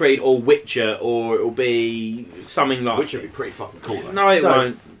Assassin's Creed or Witcher, or it'll be something like. Which would be pretty fucking cool. Though. No, it So-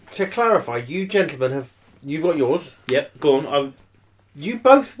 won't. To clarify, you gentlemen you've got yours. Yep, go on. You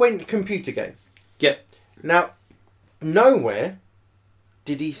both went computer game. Yep. Now, nowhere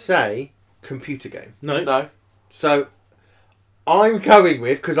did he say computer game. No. No. So, I'm going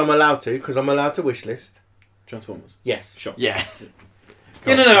with, because I'm allowed to wish list. Transformers. Yes. Sure. Yeah.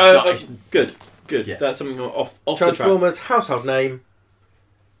 Yeah, no, It's not- good. Yeah. Yeah. That's something off the track. Transformers household name.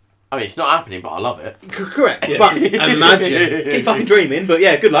 I mean, it's not happening, but I love it. Correct. Yeah. But imagine. Keep fucking dreaming, but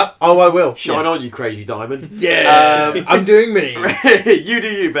yeah, good luck. Oh, I will. Shine on, you crazy diamond. Yeah. I'm doing me. You do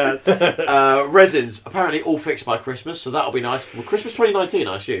you, man. Resins, apparently all fixed by Christmas, so that'll be nice. Well, Christmas 2019,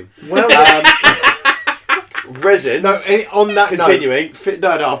 I assume. Well, Resins. no, on that note, Continuing.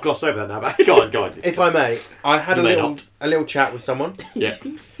 No, I've glossed over that now. But go on. if I may, I had You a may little chat with someone, Yeah.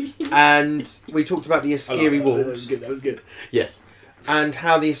 and we talked about the Askiri Wolves That was good. Yes. and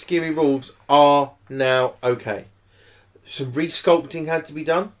how the Askiri Wolves are now okay. Some resculpting had to be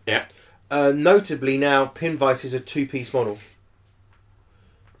done. Yeah. Notably now, Pinvice is a two-piece model.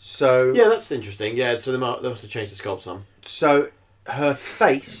 So Yeah, that's interesting. Yeah, so they must have changed the sculpt some. So her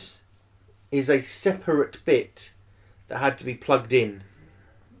face is a separate bit that had to be plugged in,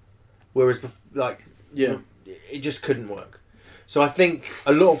 whereas Yeah. it just couldn't work. So I think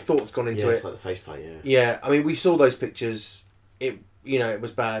a lot of thought's gone into Yeah, it. it's like the faceplate, yeah. Yeah, I mean we saw those pictures. It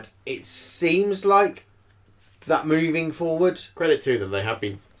was bad. It seems like that moving forward. Credit to them, they have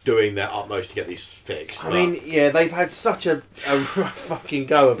been doing their utmost to get these fixed. I mean, yeah, they've had such a rough fucking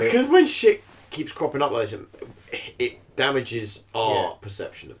go of it. because when shit keeps cropping up like this, it damages our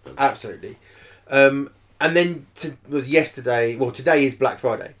perception of them. Absolutely. And then was yesterday. Well, today is Black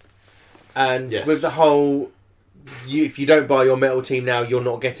Friday, and Yes. with the whole, if you don't buy your metal team now, you're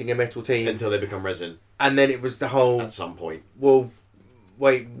not getting a metal team. Until they become resin And then it was the whole, at some point. well,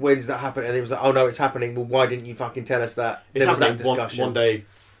 wait, when's that happen? And it was like, oh no, it's happening. Well, why didn't you fucking tell us that? It's There was that happening discussion. one day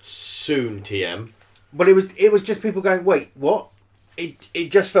soon, TM. But it was just people going, wait, what?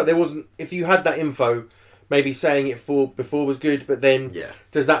 It just felt there wasn't. If you had that info, maybe saying it before was good, but then Yeah.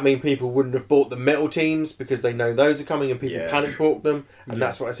 does that mean people wouldn't have bought the metal teams because they know those are coming and people Yeah. panic bought them, and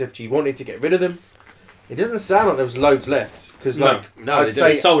that's what SFG wanted to get rid of them? It doesn't sound like there was loads left because No, like I'd they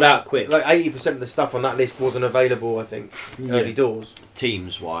say sold out quick. like 80% of the stuff on that list wasn't available. I think early doors.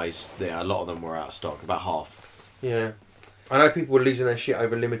 Teams wise, a lot of them were out of stock, about half. Yeah, I know people were losing their shit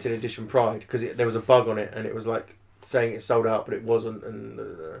over limited edition Pride because there was a bug on it and it was like saying it sold out but it wasn't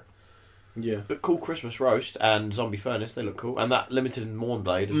and. Yeah. But cool Christmas Roast and Zombie Furnace, they look cool. And that limited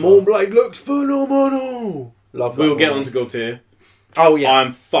Mornblade as Mornblade looks phenomenal. Love that. We'll get one. on to God Tier. Oh yeah.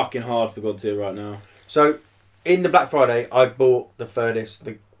 I'm fucking hard for God Tier right now. So in the Black Friday, I bought the Furnace,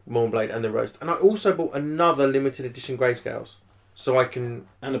 the Mornblade, and the Roast, and I also bought another limited edition Grayscales, so I can.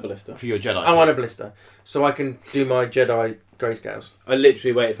 And a Ballista. well. For your Jedi. Oh, and a blister, so I can do my Jedi Grayscales. I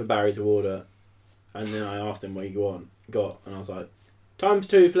literally waited for Barry to order, and then I asked him what he got, and I was like,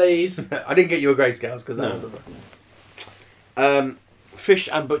 ×2, please. I didn't get you a Grayscales because that No. was Fish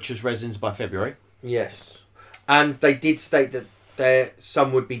and Butcher's resins by February. yes, and they did state that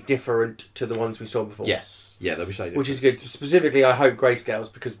some would be different to the ones we saw before. Yes. Yeah, they'll be slightly which is good. Specifically, I hope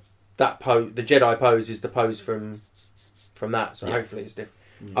Grayscales because that the Jedi pose is the pose from that, so Yeah. hopefully it's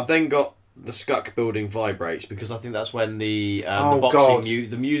different. I've then got the Skuck building vibrates because I think that's when the Oh, boxing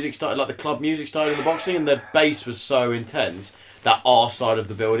God. the music started, like the club music started in the boxing, and the bass was so intense that our side of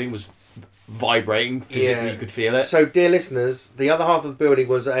the building was vibrating physically. Yeah. You could feel it. So, dear listeners, the other half of the building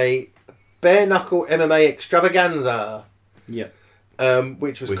was a bare knuckle MMA extravaganza. Yeah.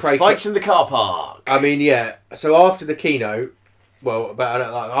 Which was With crazy. fights in the car park. I mean, yeah. So after the keynote, well, about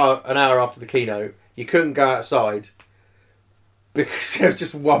an hour after the keynote, you couldn't go outside because there was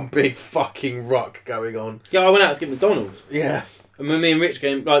just one big fucking ruck going on. Yeah, I went out to get McDonald's. Yeah. And when me and Rich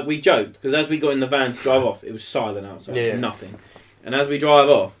came, like, we joked, because as we got in the van to drive off, it was silent outside. Yeah. Nothing. And as we drive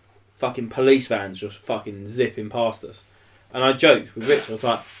off, fucking police vans just fucking zipping past us. And I joked with Rich, I was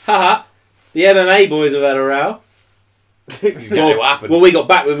like, haha, the MMA boys have had a row. Yeah, what happened? Well, we got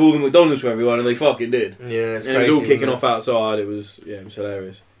back with all the McDonald's for everyone, and they fucking did. Yeah, it's And it crazy. was all kicking wasn't off outside. It was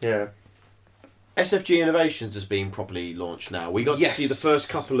hilarious. it? Yeah. SFG Innovations has been properly launched now. We got Yes. to see the first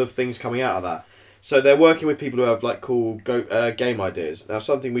couple of things coming out of that. So they're working with people who have like cool game ideas. Now,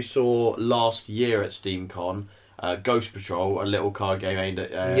 something we saw last year at SteamCon, Ghost Patrol, a little card game aimed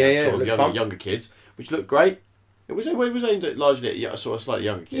at it sort of looked fun. younger kids, which looked great. It was aimed at largely at sort of slightly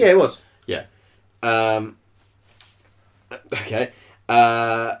younger kids. Yeah, it was. Okay.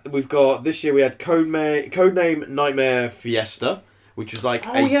 We've got this year we had Codename Nightmare Fiesta, which was like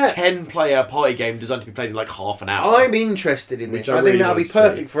Oh, a yeah. 10-player party game designed to be played in like half an hour. I'm interested in Which this. I I think really that'll be want to see.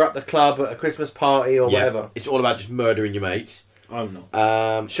 perfect for up the club at a Christmas party or whatever. It's all about just murdering your mates. I'm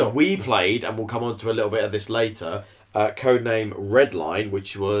not. Sure. We played, and we'll come on to a little bit of this later, Codename Redline,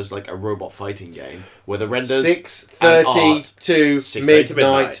 which was like a robot fighting game where the renders 6:30 to 6:30 midnight. to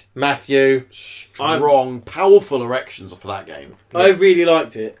midnight. Matthew. strong, powerful erections for that game. I really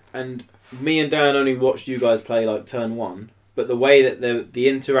liked it, and me and Dan only watched you guys play like turn one, but the way that the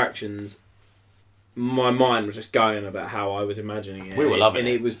interactions, my mind was just going about how I was imagining it. We were loving and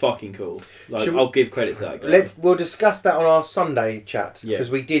it. it was fucking cool. Like, Should we- I'll give credit to that guy. We'll discuss that on our Sunday chat Yeah. because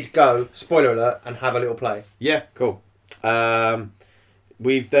we did go, spoiler alert, and have a little play. Yeah, cool.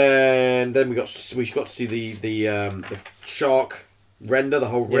 We got to see the shark render, the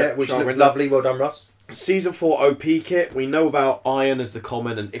whole Yeah, which shark looks render. lovely. Well done, Ross. Season 4 OP kit. We know about Iron as the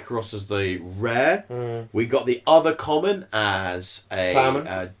common and Icaros as the rare. We got the other common as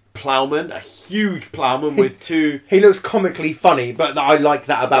a plowman, a huge plowman with two. He looks comically funny, but I like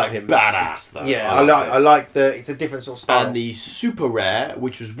that about like, him. badass though. Yeah, I like the. It's a different sort of style. And the super rare,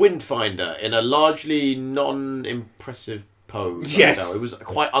 which was Windfinder, in a largely non-impressive pose. Yes. It was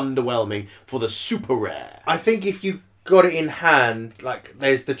quite underwhelming for the super rare. I think if you got it in hand, like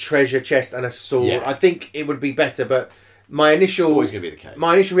there's the treasure chest and a sword, Yeah. I think it would be better. But my initial, Always going to be the case.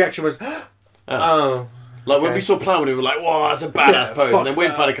 my initial reaction was, oh, Like when okay. we saw Plowman, we were like, "Whoa, that's a badass Yeah, pose." fuck And then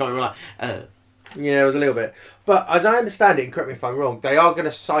Windfinder coming, we were like, "Oh." yeah, it was a little bit. But as I understand it, and correct me if I'm wrong, they are going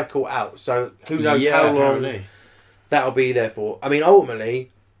to cycle out. So who knows how long? apparently. that'll be there for. I mean, ultimately,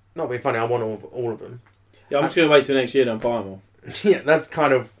 not being funny, I want all of them. Yeah, I'm just going to wait till next year and buy them all. Yeah, that's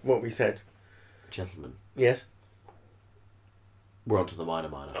kind of what we said. Gentlemen, Yes. we're on to the minor.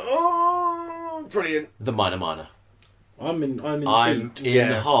 Oh, brilliant. The minor. I'm intrigued. I'm in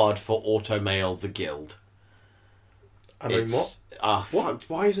Yeah. hard for Automail the Guild. I mean, It's- what? Fuck,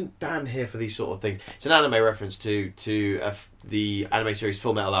 why isn't Dan here for these sort of things? It's an anime reference to the anime series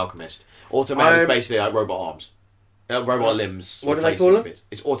Full Metal Alchemist. Automail is basically like robot arms. Robot limbs. What do they replacing call it? bits.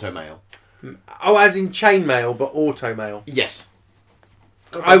 It's Automail. Oh, as in chainmail, but automail. Yes.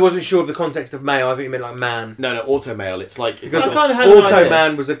 I wasn't sure of the context of mail. I think you meant like man. No, Automail. It's like... Because I kinda had an idea.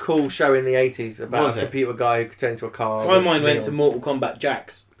 Automan was a cool show in the 80s about Was a it? computer guy who could turn into a car. My with mind went neon. to Mortal Kombat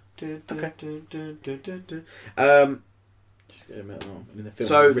Jax. Okay.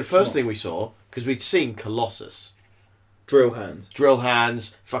 So the first thing we saw, because we'd seen Colossus, drill hands. drill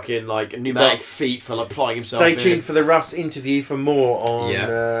hands, fucking like pneumatic feet for like applying himself Stay in. tuned for the Russ interview for more on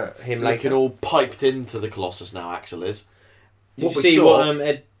him Looking later. all piped into the Colossus now, Axel is. Did What you we see saw- what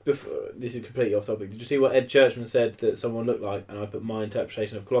Ed? Before, this is completely off topic. Did you see what Ed Churchman said that someone looked like? And I put my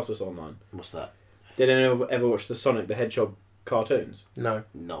interpretation of Colossus online. What's that? Did anyone ever watch the Sonic the Hedgehog cartoons? No.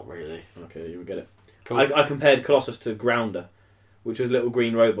 Not really. Okay, you will get it. Cool. I compared Colossus to Grounder, which was a little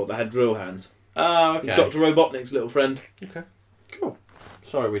green robot that had drill hands. Oh, okay. Dr. Robotnik's little friend. Cool.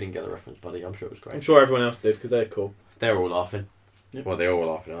 Sorry we didn't get the reference, buddy. I'm sure it was great. I'm sure everyone else did because they're cool. They're all laughing. Yep. Well, they're all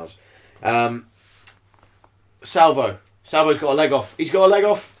laughing at us. Salvo. Salvo's got a leg off. He's got a leg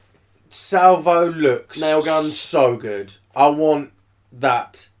off. Salvo looks Nail guns. so good. I want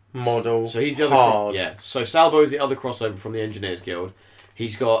that model. So he's the other hard. yeah. So Salvo is the other crossover from the Engineers Guild.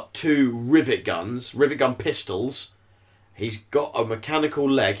 He's got 2 rivet guns, rivet gun pistols. He's got a mechanical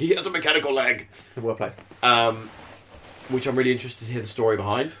leg. He has a mechanical leg. Well played. Which I'm really interested to hear the story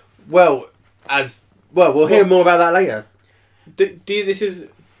behind. Well, we'll hear more about that later. Do you, this is...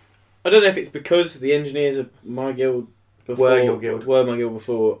 I don't know if it's because the engineers are my guild before... Were your guild. Were my guild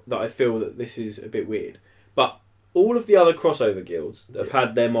before that I feel that this is a bit weird. But all of the other crossover guilds that have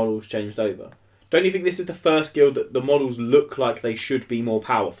had their models changed over, don't you think this is the first guild that the models look like they should be more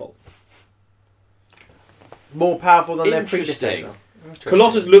powerful? More powerful than their Interesting. predecessor.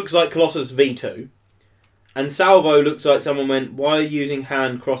 Colossus looks like Colossus V2. And Salvo looks like someone went, why are you using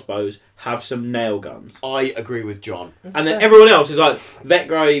hand crossbows? Have some nail guns. I agree with John. And then everyone else is like,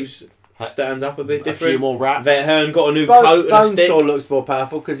 Vetgraves stands up a bit A different. few more raps. Vethearn got a new coat and a stick. Bonesaw looks more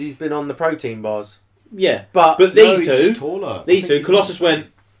powerful because he's been on the protein bars. Yeah. But But No, these he's two, just taller. these two, Colossus went,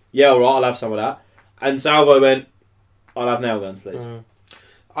 yeah, alright, I'll have some of that. And Salvo went, I'll have nail guns, please.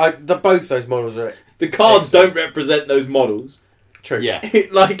 Both those models are The cards Excellent. don't represent those models. true. Yeah.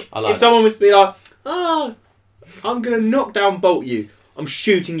 Like, I like if someone was to be like, I'm going to knock down bolt you. I'm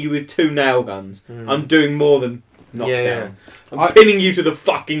shooting you with 2 nail guns. I'm doing more than knock Yeah, down. I'm I- pinning you to the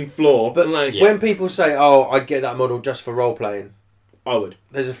fucking floor. But like, Yeah. when people say, "Oh, I'd get that model just for role playing," I would.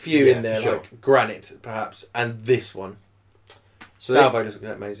 there's a few Yeah, in there, for sure. like Granite, perhaps, and this one. So Salvo does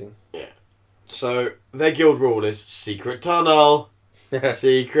look amazing. So their guild rule is secret tunnel.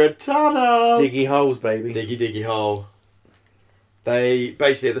 Secret tunnel. Diggy holes, baby. Diggy hole. They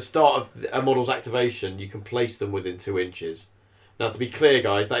basically at the start of a model's activation, you can place them within 2 inches. Now, to be clear,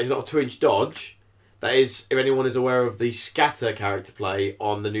 guys, that is not a 2-inch dodge. That is, if anyone is aware of the scatter character play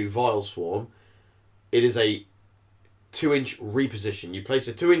on the new Vile Swarm, it is a 2-inch reposition. You place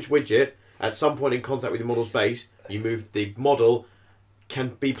a 2-inch widget at some point in contact with your model's base. You move the model. Can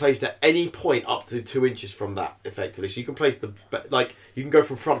be placed at any point up to 2 inches from that, effectively. So you can place you can go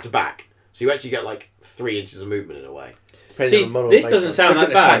from front to back. So you actually get like 3 inches of movement in a way. Depending See, on the model this based doesn't on- sound Look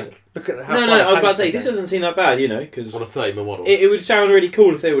that at the bad. tank. Look at how No, far I the was about to tank's say, gone this down. doesn't seem that bad, you know, because On a 30mm model. it would sound really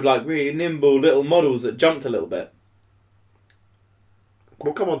cool if they were like really nimble little models that jumped a little bit.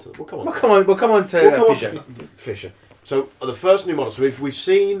 We'll come on to We'll come on. We'll come on to We'll come on Fisher. to Fisher. So the first new model. So we've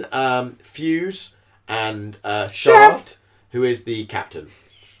seen Fuse and Shaft, who is the captain.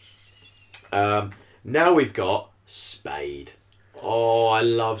 Now we've got Spade. Oh, I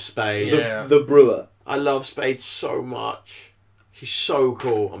love Spade. Yeah. The brewer. I love Spade so much. He's so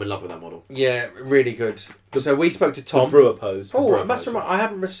cool. I'm in love with that model. Yeah, really good. So we spoke to The Tom. brewer pose. Oh, Bro, I must remind, I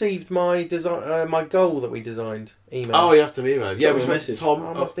haven't received my design, my goal that we designed. Email. Oh, you have to email. Yeah, Drop we a spoke to message. Tom.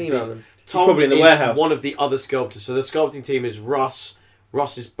 I must email them. Tom probably in the is warehouse. one of the other sculptors. So the sculpting team is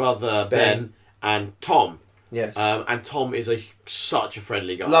Russ's brother Ben. Ben, and Tom. Yes. And Tom is such a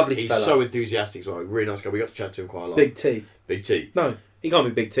friendly guy. Lovely He's fella. so enthusiastic as well. Really nice guy. We got to chat to him quite a lot. Big T. Big T. No, he can't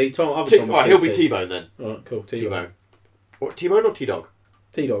be Big T. Tom. Other T- Tom is right, Big he'll be T. T-Bone then. Alright, cool. T-Dog. T-Bone. What, T-Bone or T-Dog?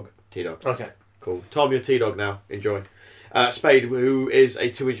 T-Dog. T-Dog. Okay. Cool. Tom, you're T-Dog now. Enjoy. Spade, who is a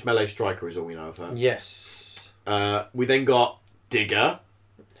 2-inch melee striker, is all we know of her. Yes. We then got Digger,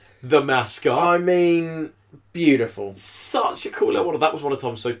 the mascot. I mean, beautiful. Such a cool little model. That was one of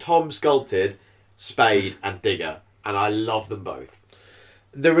Tom's. So Tom sculpted Spade and Digger, and I love them both.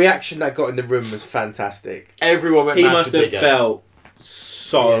 The reaction that got in the room was fantastic. Everyone went He mad must for have Digger. felt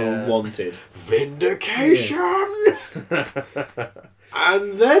so Yeah. wanted. Vindication!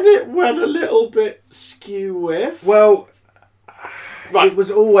 And then it went a little bit skew with. Well, right, it was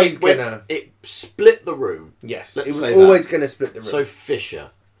always it went- gonna. It split the room. Yes, let's it was say always gonna split the room. So Fisher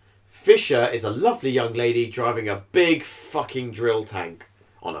is a lovely young lady driving a big fucking drill tank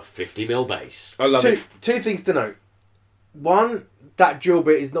on a 50mm base. I love it. Two things to note. One, that drill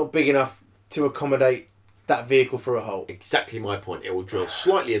bit is not big enough to accommodate that vehicle through a hole. Exactly my point. It will drill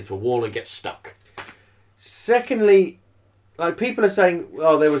slightly into a wall and get stuck. Secondly, like people are saying,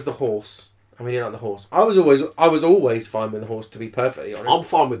 oh, there was the horse. I mean, you like the horse. I was always fine with the horse, to be perfectly honest. I'm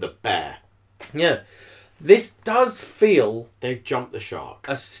fine with the bear. Yeah, this does feel They've jumped the shark.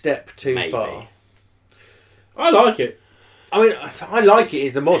 a step too Maybe. far. I like it. I mean, I like it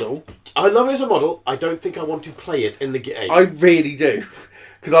as a model. I love it as a model. I don't think I want to play it in the game. I really do,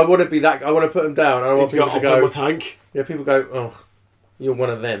 because I want to be that. I want to put them down. I want people to go. my tank. Yeah, people go. Oh, you're one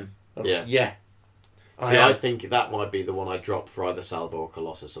of them. Oh, Yeah. yeah. See, am. I think that might be the one I drop for either Salvo or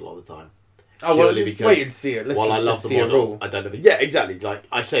Colossus a lot of the time. Oh, well, purely because wait and see it. While I love the model, I don't know. Yeah, exactly. Like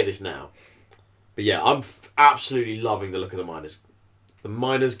I say this now, but yeah, I'm absolutely loving the look of the Miners. The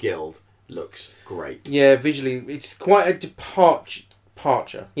Miners Guild looks great. Yeah, visually, it's quite a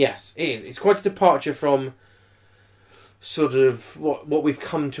departure. Yes, it is. It's quite a departure from sort of what we've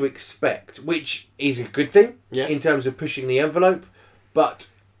come to expect, which is a good thing Yeah. in terms of pushing the envelope, but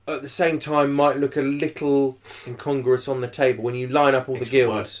at the same time might look a little incongruous on the table when you line up all the Extra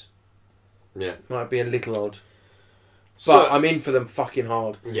guilds. Yeah. Might be a little odd. So, But I'm in for them fucking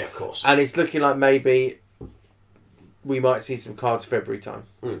hard. yeah, of course. And it's looking like maybe we might see some cards February time.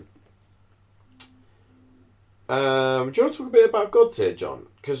 Do you want to talk a bit about God's Tier, John?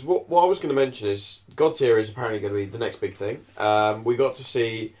 Because what I was going to mention is God's Tier is apparently going to be the next big thing. We got to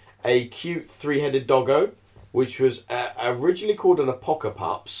see a cute three-headed doggo, which was originally called an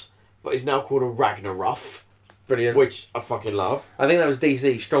Apocapups, but is now called a Ragnaruf, Brilliant. which I fucking love. I think that was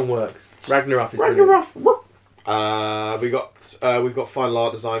DC. Strong work. Ragnarok is brilliant. Ragnaruf. We've got final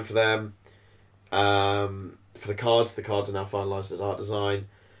art design for them. For the cards are now finalised as art design.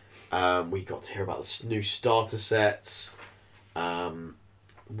 We got to hear about the new starter sets.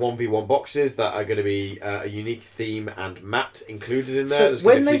 1v1 boxes that are going to be a unique theme and mat included in there. So There's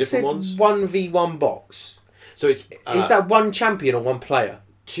going to when be a few they said different ones. 1v1 box, So it's is that one champion or one player?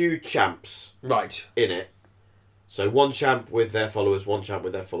 2 champs Right. in it. So one champ with their followers, one champ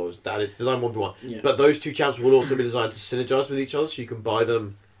with their followers. And it's designed 1v1. Yeah. But those 2 champs will also be designed to synergise with each other, so you can buy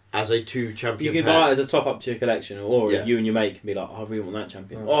them as a 2 champion You can pair. buy it as a top up to your collection, or Yeah. you and your mate can be like, oh, I really want that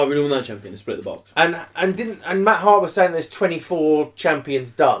champion. Mm. Oh, I really want that champion, and split the box. And Matt Hart was saying there's 24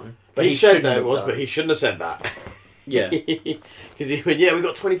 champions done. But he said shouldn't that it have was, done. but he shouldn't have said that. Yeah. Because he went, yeah, we've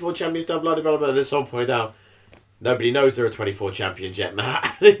got 24 champions done, blah, blah, blah, blah. And then someone pointed out, nobody knows there are 24 champions yet,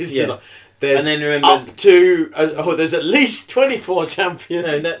 Matt. He's Yeah. like, there's And then remember- up to, there's at least 24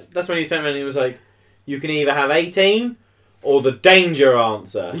 champions. No, that's when he turned around and he was like, you can either have 18 or the danger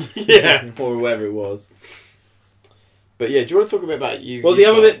answer. Yeah. Or whatever it was. But yeah, do you want to talk a bit about you? Well, the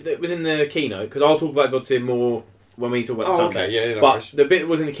other bit that was in the keynote, because I'll talk about God Tier more when we talk about the Oh, Sunday. okay, yeah, no but worries. the bit that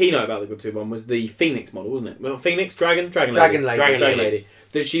was in the keynote about the God Tier one was the Phoenix model, wasn't it? Well, Phoenix? Dragon Dragon Lady. Dragon Lady.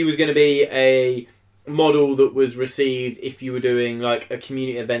 That she was going to be a model that was received if you were doing like a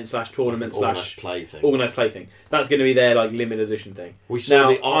community event / tournament Organised / play thing. organised play thing. That's going to be their like limited edition thing. We saw Now,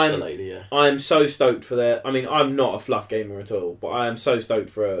 the Arthur I'm- lady, yeah. I'm so stoked for their. I mean, I'm not a fluff gamer at all, but I am so stoked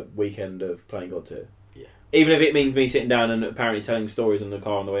for a weekend of playing God Tier. Yeah. Even if it means me sitting down and apparently telling stories in the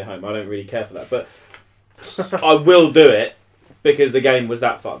car on the way home, I don't really care for that. But I will do it because the game was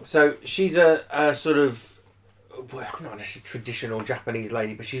that fun. So she's a sort of, well, not a traditional Japanese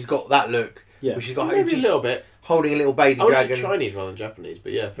lady, but she's got that look. Yeah. Where she's got Maybe a she's little bit. holding a little baby I would say dragon. Chinese rather than Japanese,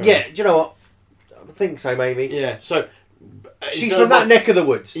 but yeah, fair Yeah, enough. do you know what? I think so, maybe. Yeah, so... She's from that neck of the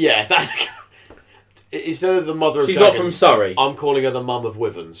woods. Yeah, that... Instead of the mother of She's dragons, not from Surrey. I'm calling her the mum of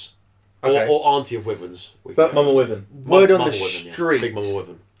Wyverns. Okay. Or auntie of Wyverns. But- Mama Wyvern. Word on Mama the Wyvern, yeah. street. Big Mama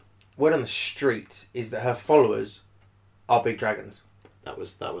Wyvern. Word on the street is that her followers are big dragons. That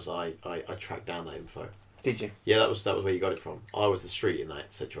was I tracked down that info. Did you? Yeah, that was where you got it from. I was the street in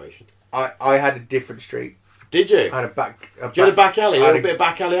that situation. I had a different street. Did you? I had a back. You had a back alley, a I had little bit of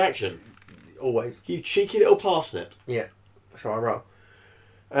back alley action. Always. You cheeky little parsnip. So I roll.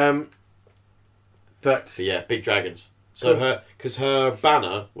 But So yeah, big dragons. So Cool. because her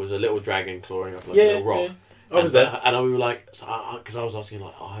banner was a little dragon clawing up like Yeah, a little rock. yeah. I was there. And we were like, because I was asking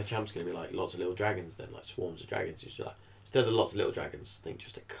like, High Champ's going to be like lots of little dragons then, like swarms of dragons. She's like, instead of lots of little dragons, think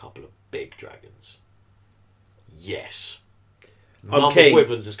just a couple of big dragons. Yes. I'm Mum of keen.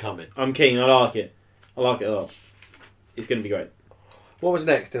 Wyverns is coming. I'm keen. I like it. I like it a lot. It's going to be great. What was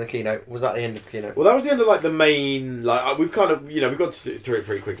next in the keynote? Was that the end of the keynote? Well, that was the end of like the main. Like we've kind of, we've got through it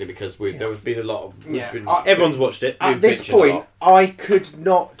pretty quickly because there has been a lot of. Everyone's watched it. At this point, I could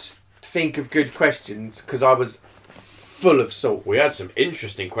not think of good questions because I was full of salt. We had some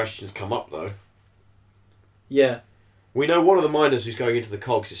interesting questions come up though. Yeah. We know one of the miners who's going into the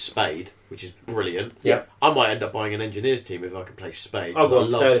cogs is Spade, which is brilliant. Yeah. I might end up buying an engineers team if I can play Spade. I'll go I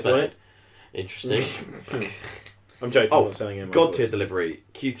on love sale Spade. for it. Interesting. I'm joking. Oh, I'm not selling it. God tier delivery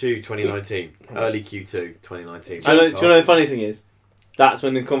Q2 2019, early Q2 2019. Do you know the funny thing is? That's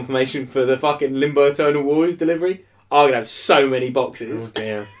when the confirmation for the fucking Limbo Eternal Wars delivery. I'm gonna have so many boxes. Oh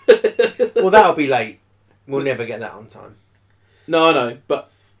dear. Well, that'll be late. We'll never get that on time No, I know, but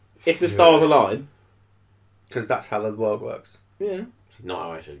if the stars align, because that's how the world works. yeah. It's not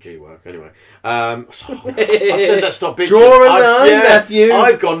how SOG work anyway. I said let's stop bitching. Draw a line, Matthew.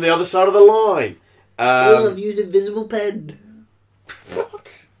 I've gone the other side of the line. I've used invisible pen.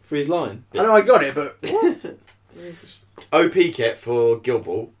 What? For his line. I know I got it, but OP kit for Guild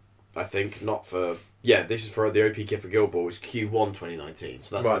Ball, I think, not for... Yeah, this is for the OP kit for Guild Ball. It's Q1 2019,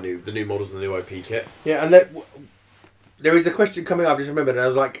 so that's Right. the new models and the new OP kit. yeah, and there is a question coming up. I just remembered, and I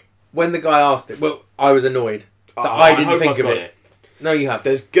was like, when the guy asked it, well, I was annoyed that I didn't hope think I've of got it. No, you have.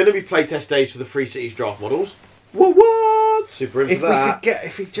 There's going to be playtest days for the Free Cities draft models. What? Super into If we that. could get,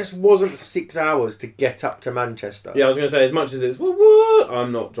 if it just wasn't 6 hours to get up to Manchester. Yeah, I was going to say, as much as it's what,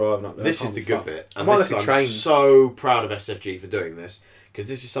 I'm not driving up there. This I is can't the be good fucked. bit. I And might this, look at I'm trains. so proud of SFG for doing this. Because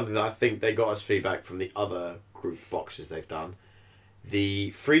this is something that I think they got as feedback from the other group boxes they've done. The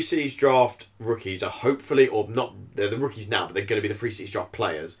Free Cities draft rookies are hopefully, or not, they're the rookies now, but they're going to be the Free Cities draft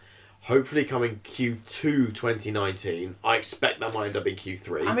players. Hopefully coming Q2 2019. I expect that might end up in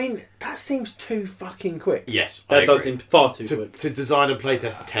Q3. I mean, that seems too fucking quick. Yes, That I does agree. seem far too quick. To design and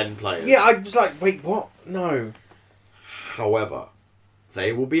playtest 10 players. Yeah, I was like, wait, what? No. However,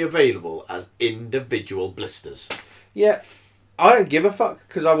 they will be available as individual blisters. Yeah, I don't give a fuck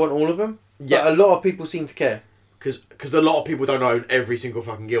because I want all of them. Yeah. But a lot of people seem to care. Because a lot of people don't own every single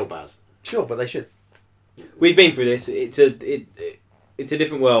fucking guild baz. Sure, but they should. We've been through this. It's a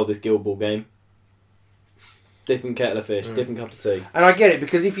different world, this Guild Ball game. Different kettle of fish, different cup of tea. And I get it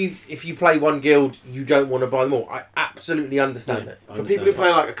because if you play one guild, you don't want to buy them all. I absolutely understand it. I For understand people who that. play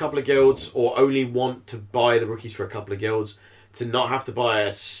like a couple of guilds or only want to buy the rookies for a couple of guilds, to not have to buy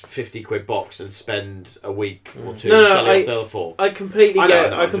a 50 quid box and spend a week or two No, selling I- off the other four. I completely I know, get. I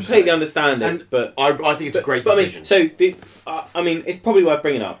know, I I'm just completely saying. understand it, And- but I think it's a great but decision. I mean, it's probably worth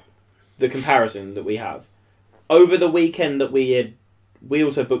bringing up the comparison that we have over the weekend that we had. We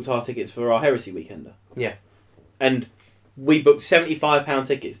also booked our tickets for our Heresy Weekender. Yeah. And we booked £75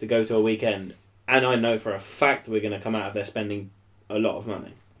 tickets to go to a weekend, and I know for a fact we're going to come out of there spending a lot of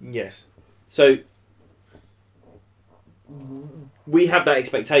money. Yes. So we have that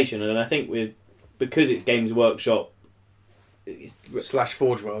expectation, and I think because it's Games Workshop, /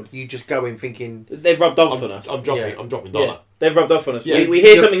 Forge World. You just go in thinking, they've rubbed off on us. I'm dropping dollar. Yeah, they've rubbed off on us. Yeah, we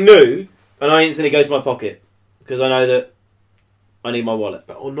hear something new, and I instantly go to my pocket because I know that I need my wallet.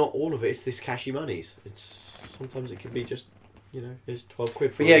 But or not all of it. It's this cashy monies. It's sometimes it can be just here's 12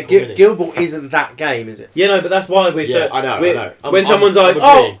 quid for but yeah, a mini. Guild Ball isn't that game, is it? Yeah, no, but that's why we're Yeah, so. I know. When someone's I'm like,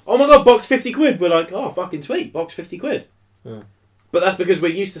 agreeing. oh my god, box 50 quid, we're like, oh, fucking sweet, box 50 quid. Hmm. But that's because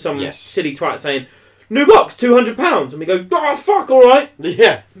we're used to some Yes. silly twat saying, new box, £200, and we go, oh, fuck, alright.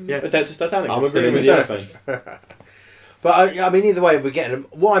 Yeah. But Delta Titanic. I'm was still agreeing in with the you. iPhone. But I mean, either way, we're getting them.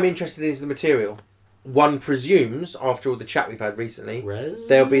 What I'm interested in is the material. One presumes, after all the chat we've had recently, Resin?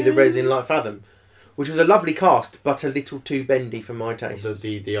 there'll be the resin like Fathom, which was a lovely cast, but a little too bendy for my taste.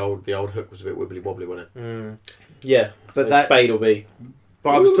 The old hook was a bit wibbly wobbly, wasn't it? Yeah, But so that- Spade will be.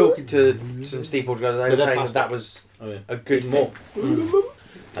 But I was talking to some Steve Forge guys, and they But were they're saying plastic. that was Oh, yeah. a good Even thing. more.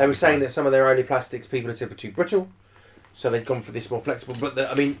 They were saying that some of their early plastics people had said were too brittle, so they'd gone for this more flexible. But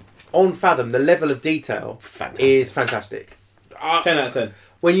I mean, on Fathom, the level of detail Fantastic. is fantastic. 10 out of 10.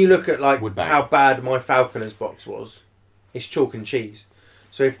 When you look at like Wood bang. how bad my Falconers box was, it's chalk and cheese.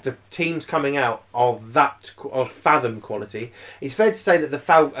 So if the teams coming out of Fathom quality, it's fair to say that the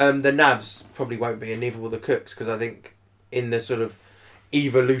Navs probably won't be, and neither will the Cooks, because I think in the sort of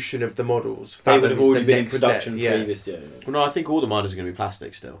evolution of the models, They Fathom would have is already the been in next production step. Yeah. previous. Yeah. Well, no, I think all the miners are going to be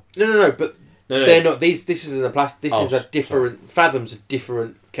plastic still. No, but No, they're not. This isn't a plastic. This Oh, is a different. Fathom's a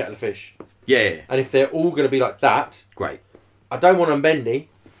different kettle of fish. Yeah. And if they're all going to be like that, Great. I don't want them bendy,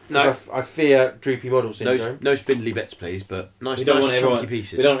 No. I fear droopy model No, syndrome. no spindly bits, please, but nice, We don't nice want chunky everyone.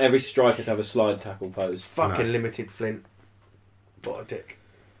 pieces. We don't want every striker to have a slide tackle pose. Fucking No. limited Flint. What a dick.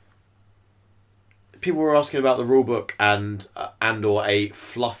 People were asking about the rule book and or a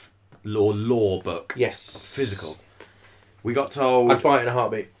fluff or lore book. Yes. Physical. We got told I'd buy it in a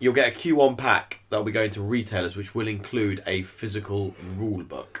heartbeat. you'll get a Q1 pack that will be going to retailers, which will include a physical rule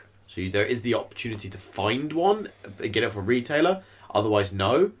book. So there is the opportunity to find one and get it from a retailer. Otherwise,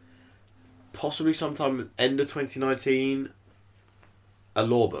 no. Possibly sometime end of 2019, a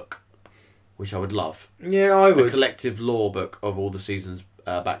lore book, which I would love. Yeah, I A would. collective lore book of all the seasons'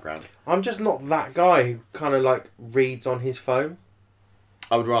 background. I'm just not that guy who kind of like reads on his phone.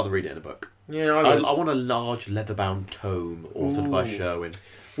 I would rather read it in a book. Yeah, I, I would. I want a large leather-bound tome authored by Ooh. Sherwin.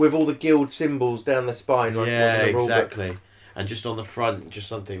 With all the guild symbols down the spine, like Yeah, was in the rule book. exactly. And just on the front, just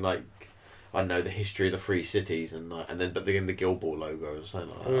something like, I don't know, the history of the three cities, and then but then the Guild Ball logo or something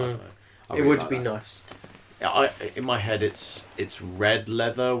like that. I don't know. I It really would like be that. nice. Yeah, in my head, it's red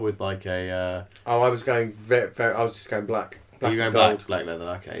leather with like a. Oh, I was going very. I was just going black. Black You're and going gold. black leather.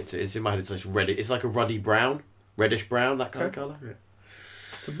 Okay, it's in my head. It's like red. It's like a ruddy brown, reddish brown, that kind Okay. of colour. Yeah.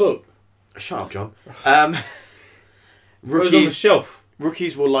 It's a book. Shut up, John. Goes on the shelf.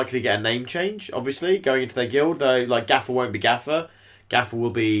 Rookies will likely get a name change, obviously, going into their guild. Though, like Gaffer won't be Gaffer. Gaffer will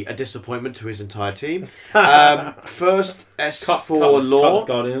be a disappointment to his entire team. First S4 lore.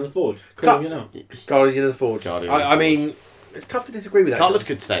 Guardian of the Forge. Cut. Calling it out. Guardian of the Forge. Guardian of the I mean, it's tough to disagree with that. Cutlass John.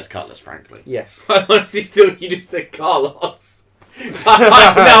 could stay as Cutlass, frankly. Yes. I honestly thought you just said Carlos.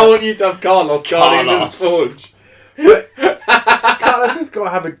 I now want you to have Carlos, Guardian of the Forge. Cutlass has got to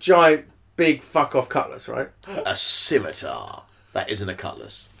have a giant, big fuck off cutlass, right? A scimitar. That isn't a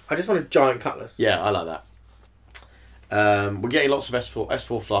Cutlass. I just want a giant cutlass. Yeah, I like that. We're getting lots of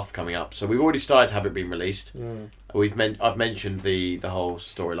S4 fluff coming up, so we've already started to have it being released. Mm. I've mentioned the whole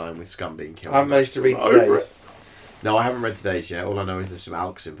storyline with Scum being killed. I haven't managed to read Over today's. it. No, I haven't read today's yet. All I know is there's some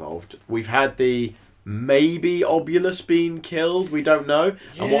Alks involved. We've had the maybe Obulus being killed. We don't know.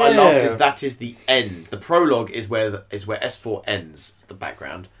 And what I loved is that is the end. The prologue is where S4 ends. The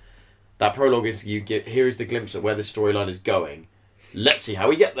background. That prologue is here is the glimpse of where the storyline is going. Let's see how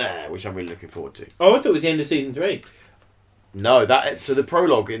we get there, which I'm really looking forward to. Oh, I thought it was the end of season 3. No, so the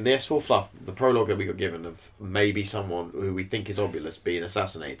prologue in the S4 fluff, the prologue that we got given of maybe someone who we think is Obulus being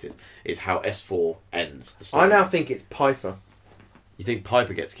assassinated is how S4 ends the story. I now think it's Piper. You think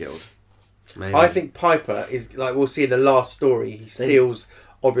Piper gets killed? Maybe. I think Piper is like we'll see in the last story. He steals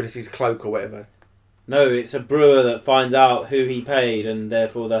Obulus's cloak or whatever. No, it's a brewer that finds out who he paid, and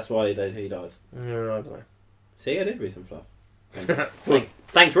therefore that's why he dies. No, I don't know. See, I did read some fluff.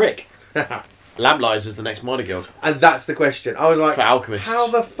 Thanks, Rick. Lamplighter's is the next minor guild And that's the question. I was like, for alchemists. how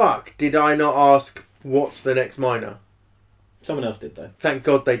the fuck did I not ask what's the next minor? Someone else did, though. Thank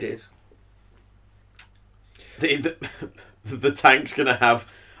God they did. The tank's gonna have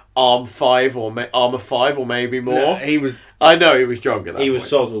armor 5 or maybe more. No, he was. I know he was drunk at that He was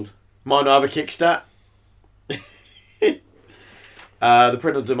point. sozzled. Might not have a kickstat. The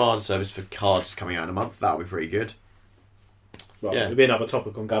print on demand service for cards is coming out in a month. That'll be pretty good. Well, Yeah. it'll be another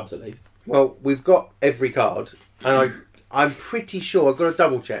topic on Gabs at least. Well, we've got every card, and I'm pretty sure I've got to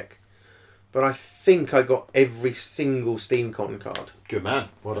double check, but I think I got every single SteamCon card. Good man.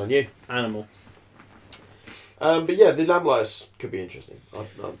 Well done you. Animal. But yeah, the Lamplights could be interesting.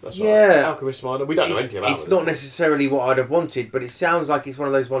 That's Yeah. right. Alchemist minor. We don't know anything about It's it. not necessarily what I'd have wanted, but it sounds like it's one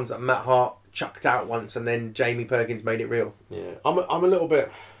of those ones that Matt Hart chucked out once, and then Jamie Perkins made it real. Yeah, I'm a little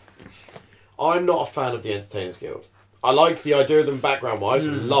bit. I'm not a fan of the Entertainers Guild. I like the idea of them background wise.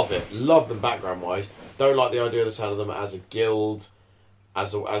 Love it. Love them background wise. Don't like the idea of the sound of them as a guild,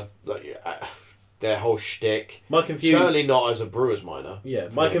 as their whole shtick. My confusion. Certainly not as a Brewers minor. Yeah,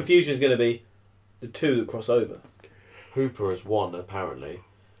 for my me. confusion is going to be the two that cross over. Hooper has one apparently.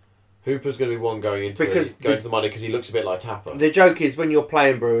 Hooper's going to be one going into Because to the money because he looks a bit like Tapper. The joke is when you're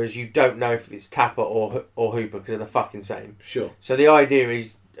playing Brewers, you don't know if it's Tapper or Hooper because they're the fucking same. Sure. So the idea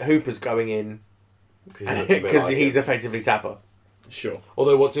is Hooper's going in Because he looks a bit because like he's it. effectively Tapper. Sure.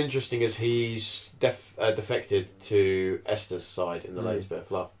 Although what's interesting is he's defected to Esther's side in the latest bit of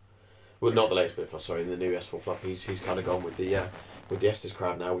fluff. Well, not the latest bit of fluff. Sorry, in the new S4 fluff, he's kind of gone with the Esther's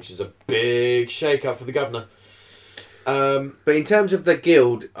crowd now, which is a big shake-up for the governor. But in terms of the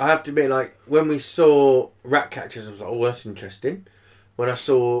guild, I have to admit, like when we saw Ratcatchers, I was like, "Oh, that's interesting." When I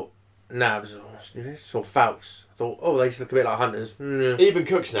saw Nabs, saw Falcons, I thought, "Oh, they just look a bit like hunters." Even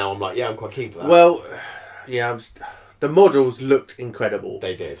Cooks now, I'm like, yeah, I'm quite keen for that. Well, yeah, the models looked incredible.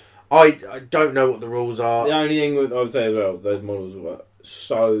 They did. I don't know what the rules are. The only thing I would say as well, those models were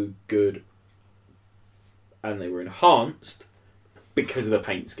so good, and they were enhanced because of the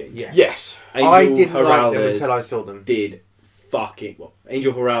paint scheme. Yeah. Yes. Angel I didn't like them Heraldez until I saw them. did fucking well.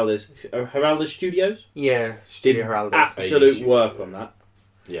 Angel Heraldez Studios Yeah, did Studio Heraldez. absolute work on that.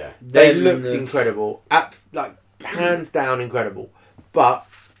 Yeah. They Then looked the- incredible, like hands down incredible. But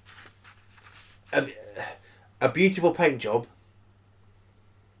a beautiful paint job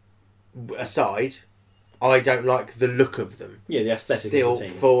aside, I don't like the look of them. Yeah, the aesthetic Still of the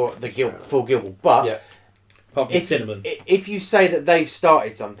team. for the for Gilbert, but Yeah. Apart from if, cinnamon. if you say that they've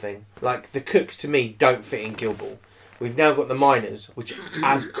started something, like the Cooks to me don't fit in Gilbert. We've now got the Miners, which,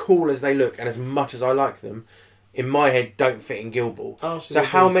 as cool as they look and as much as I like them, in my head don't fit in Gilbert. Oh, So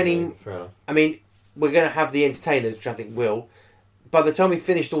how many? Fair enough. I mean, we're going to have the Entertainers, which I think will. By the time we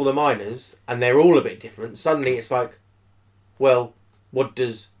finished all the Miners, and they're all a bit different, suddenly it's like, well, what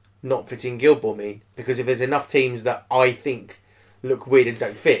does not fit in Gilbert mean? Because if there's enough teams that I think look weird and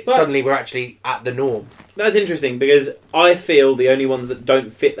don't fit, But- suddenly we're actually at the norm. That's interesting because I feel the only ones that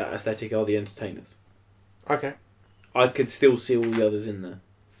don't fit that aesthetic are the Entertainers. Okay. I could still see all the others in there.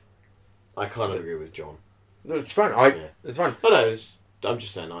 I kind of agree with John. No, it's fine. Yeah. It's fine. Oh no, I'm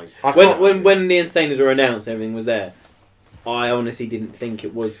just saying. I can't- When the Entertainers were announced, and everything was there. I honestly didn't think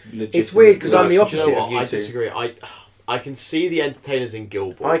it was legit. It's weird 'cause I'm the Do you opposite know of what? you I two. disagree. I can see the Entertainers in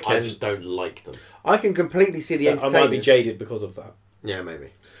Gilbert. I I can. just don't like them. I can completely see the I Entertainers. might be jaded because of that. Yeah,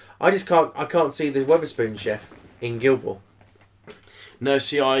 maybe. I just can't. I can't see the Weatherspoon chef in Gilbert. No,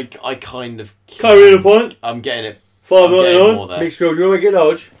 see, I kind of. Carry in a point. I'm getting it. $5.99. I'm getting more there. Mixed grill, do you want to make it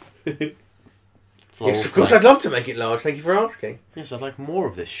large? Floral Yes, of course. flake. I'd love to make it large. Thank you for asking. Yes, I'd like more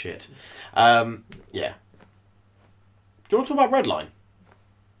of this shit. Yeah. Do you want to talk about Redline?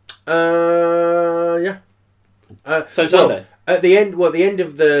 Yeah. So Sunday. At the end, the end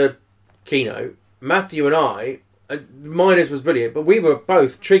of the keynote, Matthew and I, Miners was brilliant, but we were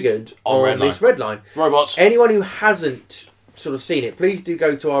both triggered On on Redline. this Redline. Robots. Anyone who hasn't sort of seen it, please do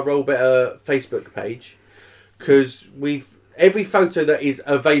go to our Roll Better Facebook page, because every photo that is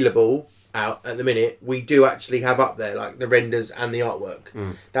available out at the minute, we do actually have up there, like the renders and the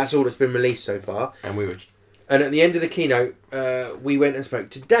artwork. That's all that's been released so far. And we And at the end of the keynote, we went and spoke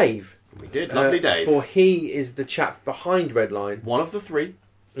to Dave. did. Lovely Dave. For he is the chap behind Redline. One of the three.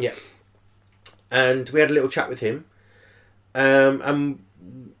 Yeah. And we had a little chat with him. And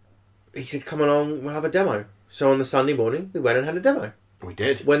he said, come along, we'll have a demo. So on the Sunday morning, we went and had a demo. We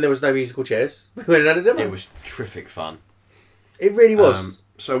did. When there was no musical chairs, we went and had a demo. It was terrific fun. It really was.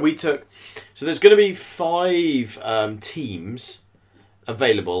 So there's going to be 5 teams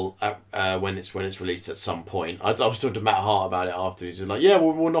available when it's released at some point. I was talking to Matt Hart about it after. He's like, "Yeah,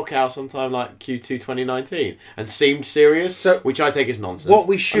 we'll knock it out sometime like Q2 2019," and seemed serious. So which I take as nonsense. what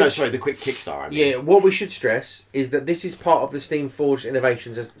we should- no, sorry, the quick Kickstarter. I mean. Yeah, what we should stress is that this is part of the Steam Forged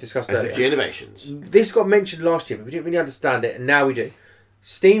innovations as discussed earlier. SFG Innovations. This got mentioned last year, but we didn't really understand it, and now we do.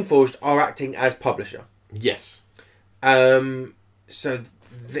 Steam Forged are acting as publisher. Yes. So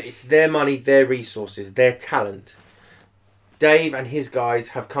it's their money, their resources, their talent. Dave and his guys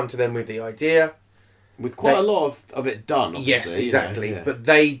have come to them with the idea. With quite a lot of it done, obviously. Yes, exactly. You know, yeah. But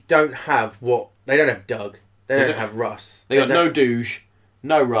they don't have they don't have Doug. They don't have Russ. They got don't- no Douche,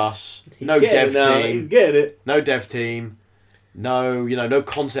 no Russ, no Getting dev it now, team. He's getting it. No dev team, no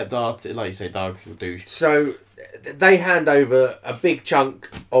concept art, like you say, Doug or Douche. So they hand over a big chunk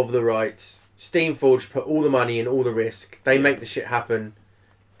of the rights. Steamforged put all the money in, all the risk. They make the shit happen.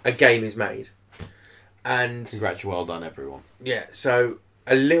 A game is made. And Congrats, well done, everyone. yeah, so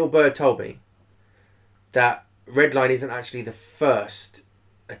a little bird told me that Redline isn't actually the first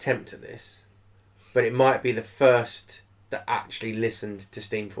attempt at this, but it might be the first that actually listened to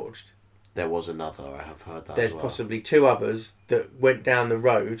Steamforged. There was another, I have heard that There's as well. possibly 2 others that went down the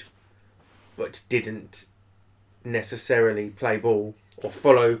road but didn't necessarily play ball or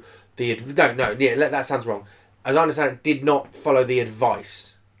follow the... that sounds wrong. As I understand it, did not follow the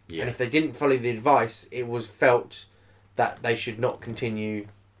advice. Yeah. And if they didn't follow the advice, it was felt that they should not continue,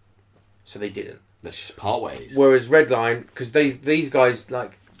 so they didn't. Let's just part ways. Whereas Redline, because these guys,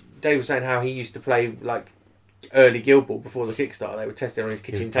 like Dave was saying how he used to play like early Guild Ball before the Kickstarter, they were testing on his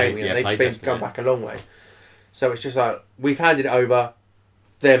kitchen table, and they've gone back a long way. So it's just like, we've handed it over,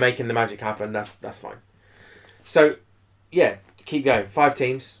 they're making the magic happen, that's fine. So, yeah, keep going. 5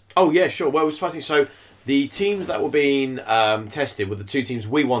 teams. Oh, yeah, sure. Well, it was fascinating. So, the teams that were being tested were the 2 teams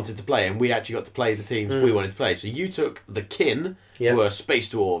we wanted to play, and we actually got to play the teams we wanted to play. So, you took the Kin, Yeah. who are space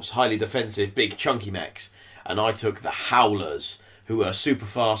dwarves, highly defensive, big, chunky mechs, and I took the Howlers, who are super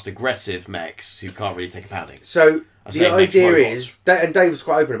fast, aggressive mechs who can't really take a pounding. So, I the say mech idea robots. is, and Dave was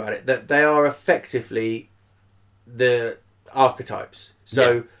quite open about it, that they are effectively the archetypes.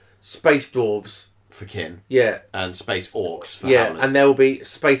 So, Yeah. space dwarves for kin, Yeah, and space orcs for yeah, howlers. and there will be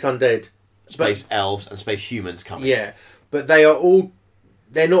space undead. Space elves and space humans coming. Yeah, but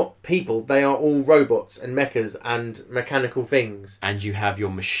they're not people. They are all robots and mechas and mechanical things. And you have your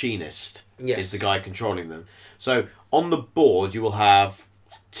machinist. Yes. Is the guy controlling them. So on the board you will have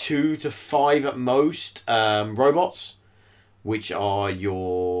 2 to 5 at most robots, which are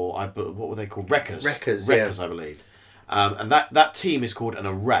your what were they called? Wreckers. Wreckers, I believe. And that team is called an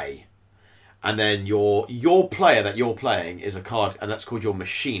array. And then your player that you're playing is a card, and that's called your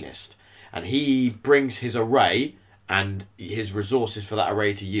machinist. And he brings his array and his resources for that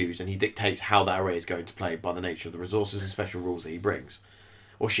array to use, and he dictates how that array is going to play by the nature of the resources and special rules that he brings,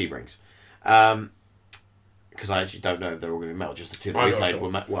 or she brings. Because I actually don't know if they're all going to be Mel. Just the two that we played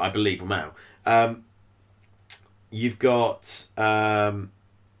were, I believe, were Mel. You've got the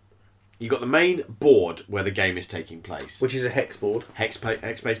main board where the game is taking place, Which is a hex board.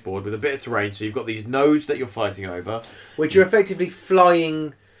 Hex-based board with a bit of terrain. So you've got these nodes that you're fighting over, Which are effectively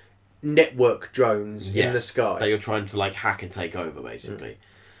flying network drones in the sky. that you're trying to like hack and take over, basically.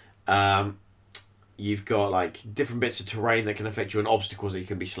 You've got like different bits of terrain that can affect you and obstacles that you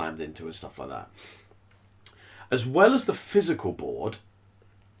can be slammed into and stuff like that. As well as the physical board,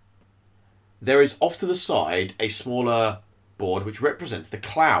 there is off to the side a smaller board which represents the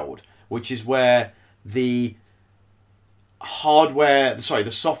cloud, which is where the software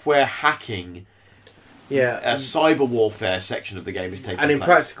hacking, cyber warfare section of the game is taking place. And in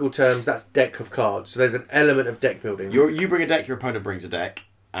practical terms, that's deck of cards. So there's an element of deck building. You bring a deck, your opponent brings a deck,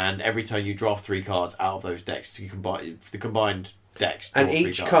 and every turn you draft 3 cards out of those decks. You combine the combined decks. Draw And 3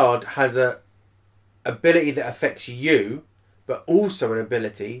 each cards. card has a ability that affects you, but also an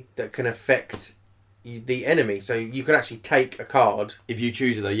ability that can affect the enemy. So you can actually take a card. If you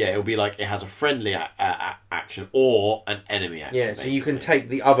choose it, though, it'll be like it has a friendly action or an enemy action. Yeah, so you can take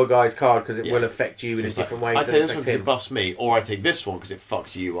the other guy's card because it will affect you in a It's like, different way. I than take this affect one because him. it buffs me, or I take this one because it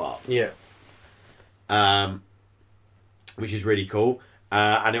fucks you up. Yeah. Which is really cool.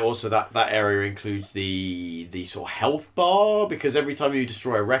 And it also that area includes the sort of health bar, because every time you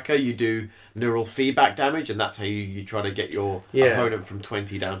destroy a wrecker you do neural feedback damage, and that's how you try to get your opponent from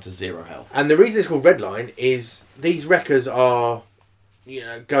 20 down to 0 health. And the reason it's called Redline is these wreckers are,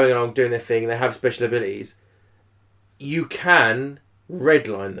 going along doing their thing. They have special abilities. You can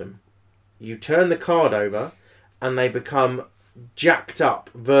redline them. You turn the card over, and they become jacked up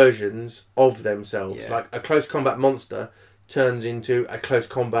versions of themselves. Yeah. Like a close combat monster turns into a close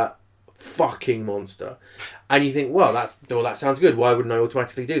combat fucking monster, and you think, well, that sounds good. Why wouldn't I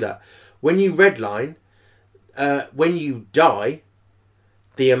automatically do that? When you redline, when you die,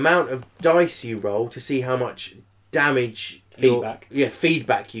 the amount of dice you roll to see how much damage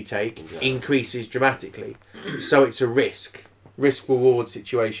feedback you take increases dramatically. So it's a risk reward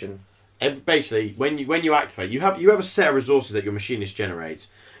situation. Basically, when you activate, you have a set of resources that your machinist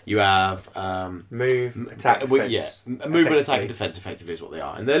generates. You have move, attack, defense. Movement, attack, and defense. Effectively, is what they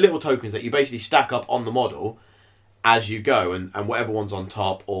are, and they're little tokens that you basically stack up on the model as you go, and whatever one's on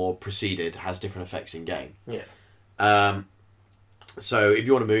top or preceded has different effects in game. Yeah. So if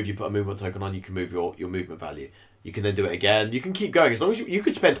you want to move, you put a movement token on. You can move your movement value. You can then do it again. You can keep going as long as you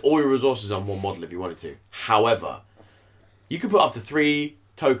could spend all your resources on one model if you wanted to. However, you can put up to 3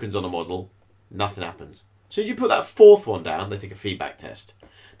 tokens on a model. Nothing happens. So if you put that 4th one down, they take a feedback test.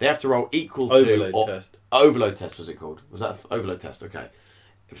 They have to roll equal to... Overload test was it called? Was that overload test? Okay.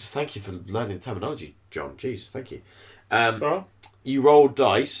 Thank you for learning the terminology, John. Jeez, thank you. You roll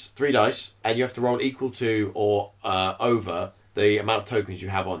dice, 3 dice, and you have to roll equal to or over the amount of tokens you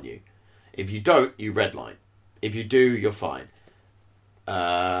have on you. If you don't, you redline. If you do, you're fine.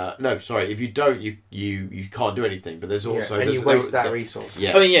 If you don't, you can't do anything. But there's also... and you waste that resource.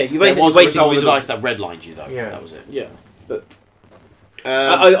 Yeah. I mean, you basically wasted wasted the dice that redlined you, though. Yeah. That was it. Yeah, but...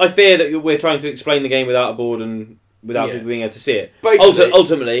 I fear that we're trying to explain the game without a board and without people being able to see it.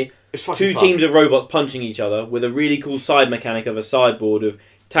 Ultimately, it's 2 teams of robots punching each other with a really cool side mechanic of a sideboard of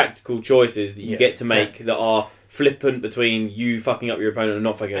tactical choices that you get to make that are flippant between you fucking up your opponent and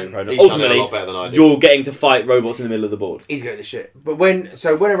not fucking up your opponent. Ultimately, you're getting to fight robots in the middle of the board. He's getting the shit. But when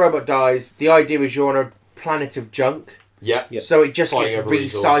a robot dies, the idea is you're on a planet of junk. Yeah. So it just gets Fighting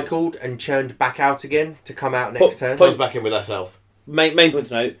recycled and churned back out again to come out next turn. Comes back in with less health. Main point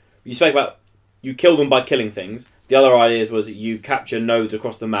to note, you spoke about you kill them by killing things. The other ideas was you capture nodes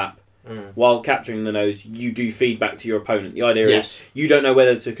across the map. While capturing the nodes, you do feedback to your opponent. The idea is you don't know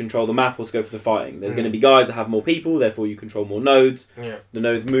whether to control the map or to go for the fighting. There's going to be guys that have more people, therefore you control more nodes. Yeah. The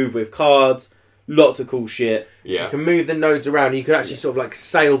nodes move with cards. Lots of cool shit. Yeah. You can move the nodes around. You could actually sort of like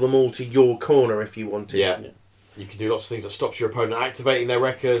sail them all to your corner if you wanted. Yeah. You can do lots of things that stops your opponent activating their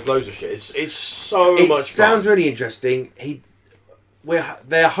wreckers, loads of shit. It's so It much sounds fun. really interesting.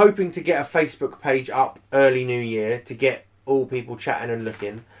 They're hoping to get a Facebook page up early New Year to get all people chatting and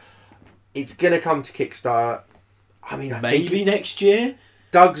looking. It's going to come to Kickstarter. I mean, I Maybe think next year.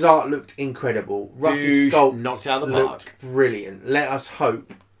 Doug's art looked incredible. Russ's Dude, sculpt knocked out of the looked park. brilliant. Let us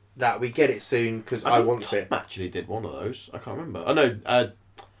hope that we get it soon because I think want Tom it. actually did one of those. I can't remember. I know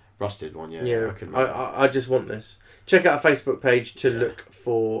Russ did one. Yeah, Yeah, I couldn't remember. I just want this. Check out our Facebook page to look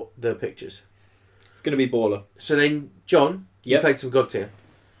for the pictures. It's going to be baller. So then, John, you Yep. played some God Tier.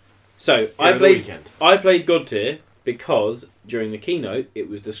 So Over the weekend. I played God Tier because during the keynote it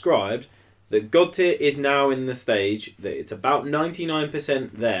was described that God Tier is now in the stage that it's about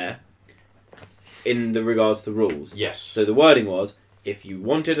 99% there in the regards to rules. Yes. So the wording was, if you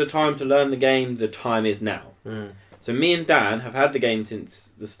wanted a time to learn the game, the time is now. So me and Dan have had the game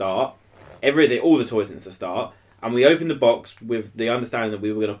since the start, all the toys since the start, and we opened the box with the understanding that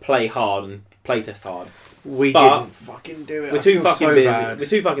we were going to play hard and play test hard. We But didn't fucking do it. We're I too feel fucking so busy. bad. We're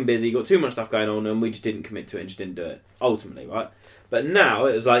too fucking busy. Got too much stuff going on, and we just didn't commit to it and just didn't do it. Ultimately, right? But now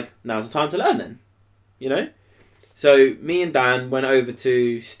it was like, now's the time to learn. Then, you know. So me and Dan went over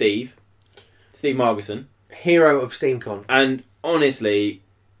to Steve Margerson, Hero of SteamCon. and honestly,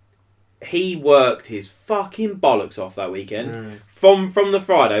 he worked his fucking bollocks off that weekend. From the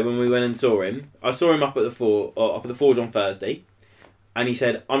Friday when we went and saw him, I saw him up at the Forge on Thursday, and he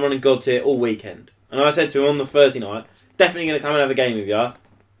said, "I'm running God Tier all weekend." And I said to him on the Thursday night, "Definitely going to come and have a game with you.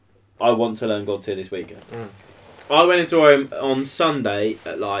 I want to learn God Tier this weekend." I went and saw him on Sunday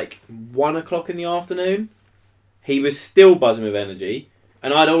at like 1 o'clock in the afternoon. He was still buzzing with energy.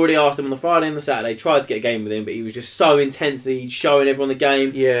 And I'd already asked him on the Friday and the Saturday, tried to get a game with him, but he was just so intensely showing everyone the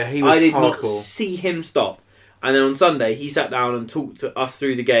game. Yeah, he was I did hardcore. not see him stop. And then on Sunday, he sat down and talked to us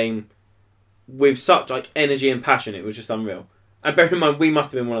through the game with such like energy and passion. It was just unreal. And bear in mind, we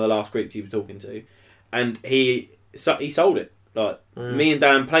must have been one of the last groups he was talking to. And he sold it. Like me and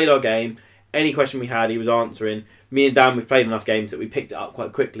Dan played our game. Any question we had, he was answering. Me and Dan, we've played enough games that we picked it up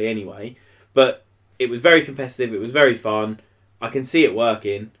quite quickly anyway. But it was very competitive. It was very fun. I can see it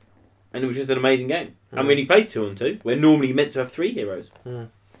working. And it was just an amazing game. And we only played 2 on 2. We're normally meant to have 3 heroes.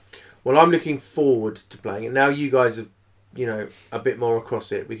 Well, I'm looking forward to playing it. Now you guys have, a bit more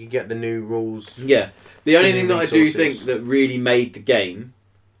across it. We can get the new rules. Yeah. The only The thing new that I do resources. think that really made the game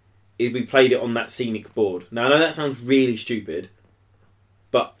is we played it on that scenic board. Now, I know that sounds really stupid,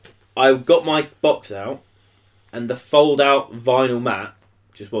 but I got my box out and the fold-out vinyl mat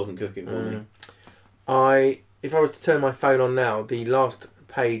just wasn't cooking for me. If I was to turn my phone on now, the last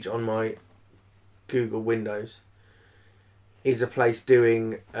page on my Google Windows is a place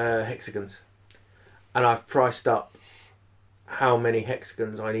doing hexagons. And I've priced up how many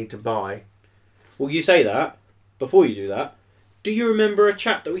hexagons I need to buy. Well, you say that. Before you do that, do you remember a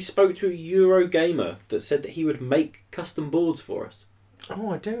chap that we spoke to at Eurogamer that said that he would make custom boards for us?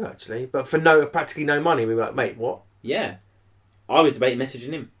 Oh, I do actually. But for practically no money, we were like, mate, what? Yeah. I was debating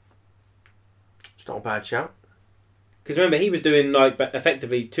messaging him. It's not a bad shout. Because remember, he was doing like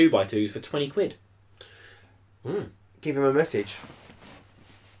effectively 2x2s for 20 quid. Give him a message.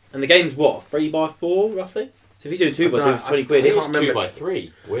 And the game's what? 3x4 roughly? So if he's doing 2x2 I don't know, for 20 I quid, can't it's remember.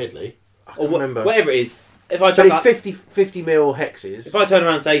 2x3, weirdly. I or can't remember. whatever it is. If I But chuck it's 50 mil hexes. if I turn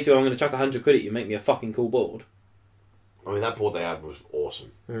around and say to him, I'm going to chuck 100 quid at you, make me a fucking cool board. I mean, that board they had was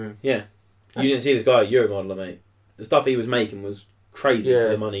awesome. Yeah. You didn't see this guy at Euromodeler, mate. The stuff he was making was crazy Yeah. for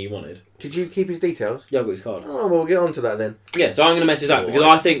the money he wanted. Did you keep his details? Yeah, I've got his card. Oh, well, we'll get on to that then. Yeah, so I'm going to message that because Oh,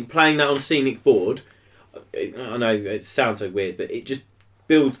 I think playing that on scenic board, I know it sounds so weird, but it just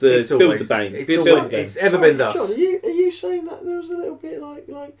builds the It's always- the bang. it's Builds always- the game. it's ever been thus. John, are you saying that there was a little bit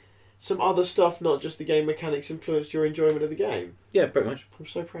like some other stuff, not just the game mechanics, influenced your enjoyment of the game? Yeah, pretty much. I'm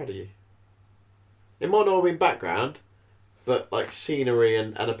so proud of you. It might not have been background, but like scenery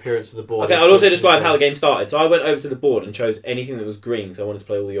and appearance of the board. Okay, I'll also influences describe the how the game. game started. So I went over to the board and chose anything that was green because I wanted to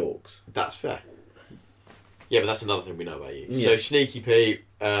play all the orcs. That's fair. Yeah, but that's another thing we know about you. Yeah. So Sneaky Pete,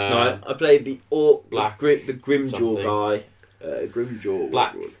 No, I played the orc, Black the Grimjaw something. guy. Grimjaw.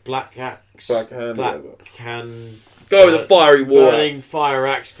 Black Axe, Blackhand, Black whatever. Can Go with the fiery war Burning axe. Fire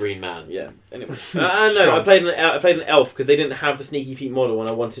Axe, Green Man. Yeah. Anyway, no, I played an elf because they didn't have the Sneaky Pete model, and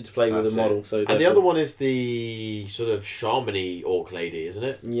I wanted to play with That's a model. So And the therefore- other one is the sort of shamany orc lady, isn't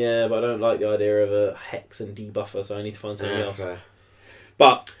it? Yeah, but I don't like the idea of a hex and debuffer, so I need to find something else. fair.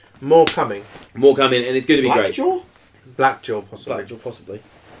 But More coming. more coming, and it's going to be great. Blackjaw? Blackjaw, possibly. Blackjaw, possibly.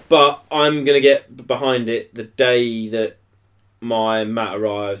 But I'm going to get behind it the day that my mat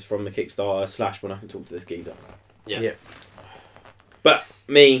arrives from the Kickstarter / when I can talk to this geezer. Yeah. Yeah. But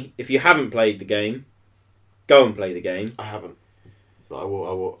me, if you haven't played the game, go and play the game. I haven't. But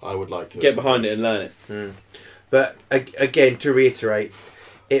I would like to. Get behind it and learn it. But again, to reiterate,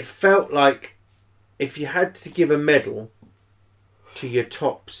 it felt like if you had to give a medal to your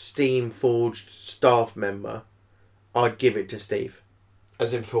top Steam Forged staff member, I'd give it to Steve.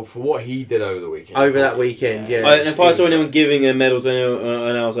 As in for what he did over the weekend. Over that weekend, yeah. And if I saw anyone giving a medal to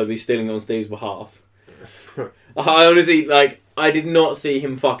anyone else, I'd be stealing it on Steve's behalf. I honestly, I did not see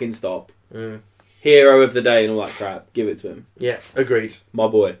him fucking stop. Hero of the day and all that crap. Give it to him. Yeah, agreed. My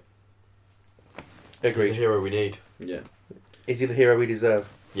boy. He's the Agreed. hero we need. Yeah. Is he the hero we deserve?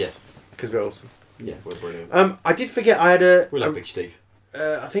 Yes. Because we're awesome. Yeah, we're brilliant. I did forget I had We like Big Steve.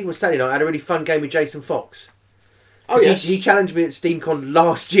 I think it was Saturday night, I had a really fun game with Jason Fox. Oh, yes. He challenged me at SteamCon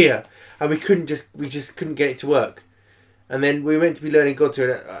last year, and we just couldn't get it to work. And then we were meant to be learning God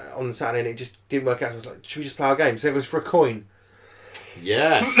to on Saturday, and it just didn't work out. So I was like, should we just play our game? So it was for a coin.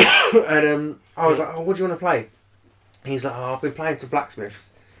 Yes. And I was like, oh, what do you want to play? And he's like, oh, I've been playing some blacksmiths.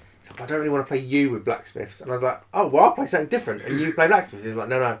 He's like, I don't really want to play you with blacksmiths. And I was like, oh, well, I'll play something different, and you play blacksmiths. He was like,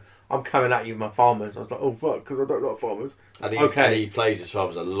 no, I'm coming at you with my farmers. I was like, oh, fuck, because I don't like farmers. And Okay. he plays his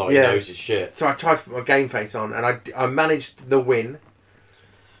farmers a lot. Yeah. He knows his shit. So I tried to put my game face on, and I managed the win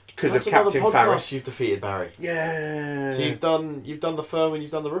because of That's another Captain podcast Farris. you've defeated Barry. Yeah. So you've done the firm and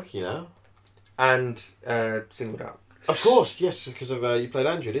you've done the rookie now. And singled out. Of course, yes, because of you played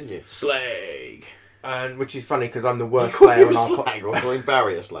Andrew, didn't you? Slag. And which is funny because I'm the You worst called player him on a our slag or calling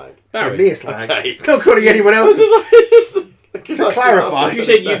Barry a slag. Barry. Me a slag. Okay. It's not calling anyone I else. was just To clarify. You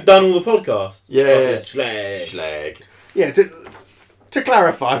said you've done all the podcasts. Yeah. I said slag. Slag. Yeah, to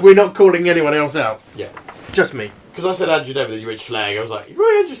clarify, we're not calling anyone else out. Yeah. Just me. Because I said Andrew never that you went slag. I was like,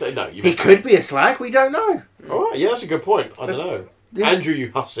 you Andrew slag? No, you He went could be a slag, we don't know. Alright, yeah, that's a good point. I don't know. Yeah. Andrew,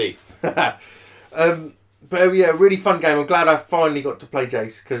 you hussy. But yeah, really fun game. I'm glad I finally got to play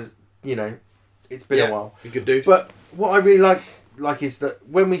Jace because, it's been a while. You good dude. But what I really like is that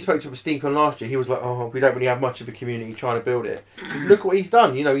when we spoke to him at SteamCon last year, he was like, oh, we don't really have much of a community trying to build it. Look what he's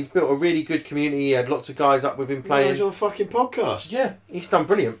done. He's built a really good community. He had lots of guys up with him playing. playing. He's on a fucking podcast. Yeah, he's done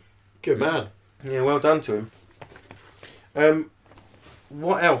brilliant. Good man. Yeah, well done to him.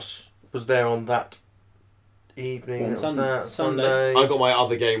 What else was there on that evening? On That was Sunday. that, Sunday. I got my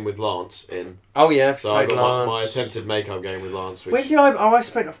other game with Lance in. Oh yeah, So I played got my Lance. attempted make-up game with Lance. Which, When did I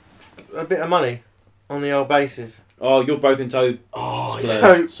spent a bit of money on the old bases. Oh, your broken toe. Oh,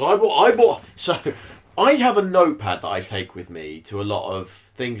 Splurge. yeah. So I bought. So I have a notepad that I take with me to a lot of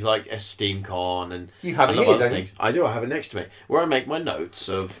things like SteamCon and You have a it lot here, of other don't you? things. I do. I have it next to me where I make my notes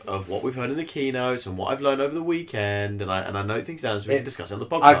of what we've heard in the keynotes and what I've learned over the weekend, and I note things down so we can discuss it on the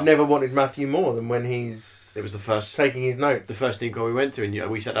podcast. I've never wanted Matthew more than when he's. It was the first taking his notes. The first SteamCon we went to, and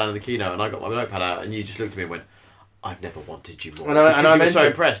we sat down in the keynote, and I got my notepad out, and you just looked at me and went, "I've never wanted you more." And I you were so mentioned-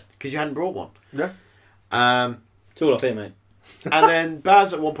 impressed because you hadn't brought one. Yeah. It's all up here, mate. And then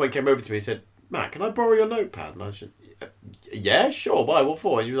Baz at one point came over to me and said, "Matt, can I borrow your notepad?" And I said, "Yeah, sure. Why? What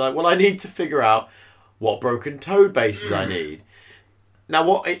for?" And you were like, "Well, I need to figure out what broken toad bases I need." Now,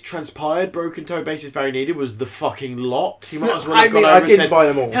 what it transpired, broken toad bases Barry needed was the fucking lot. He might as well have gone over I and didn't said, buy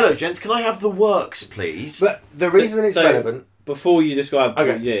them all. "Hello, gents, can I have the works, please?" But the reason it's so- relevant. Before you describe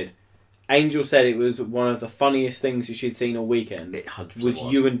Okay. what you did, Angel said it was one of the funniest things that she'd seen all weekend. It 100%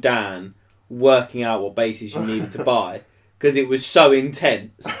 Was you and Dan working out what bases you needed to buy because it was so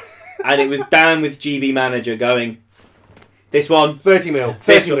intense, and it was Dan with GB Manager going, "This one, 30 mil,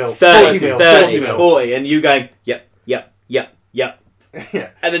 this 30 one, mil, 30, 40 mil, 30, 40 mil. 40, and you going, yep, Yeah.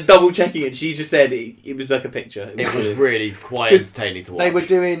 and then double checking it. She just said it was like a picture. It was really quite 'Cause entertaining to watch. They were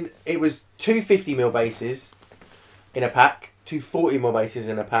doing. It was 2 50 mil bases in a pack, 2 40 mil bases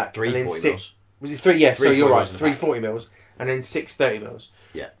in a pack, three and then 40 six. mils. Was it 3? Yeah, so 3 you're 40 right. mils in a 3 pack. 40 mils, and then 6 30 mils.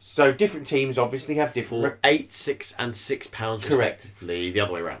 Yeah. So different teams obviously have different. For 8, 6, and 6 pounds Correct. respectively. The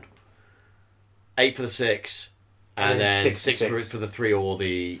other way around. 8 for the 6, and, And then then 6 6 for for, 6. for the 3 or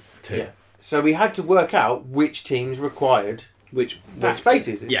the 2. Yeah. So we had to work out which teams required which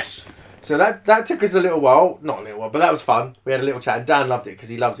bases. Yes. So that took us a little while. Not a little while, but that was fun. We had a little chat, and Dan loved it because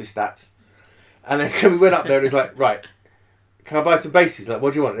he loves his stats. And then so we went up there, and he was like, "Right, can I buy some bases? Like,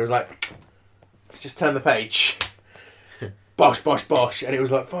 what do you want?" And it was like, "Let's just turn the page." Bosh, bosh, bosh. And it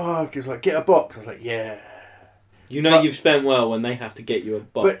was like, "Fuck." It was like, "Get a box." I was like, "Yeah." You know But- you've spent well when they have to get you a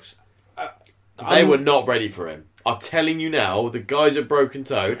box. They were not ready for him. I'm telling you now, the guys at Broken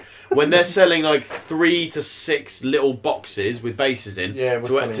Toad, when they're selling like 3 to 6 little boxes with bases in, Yeah, it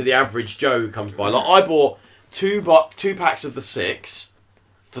was funny. to the average Joe who comes by, like I bought two packs of the 6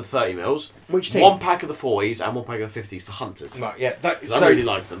 for 30 mils, Which team? 1 pack of the 40s and 1 pack of the 50s for hunters. Right, yeah. 'Cause I really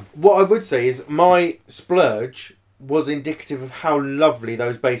like them. What I would say is my splurge was indicative of how lovely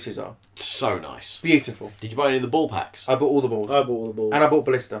those bases are. So nice. Beautiful. Did you buy any of the ball packs? I bought all the balls. I bought all the balls. And I bought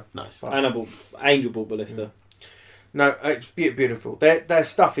Ballista. Nice. And I bought Angel Ball Ballista. No, it's beautiful. Their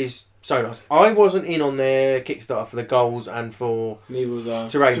stuff is so nice. I wasn't in on their Kickstarter for the goals and for Neither was I.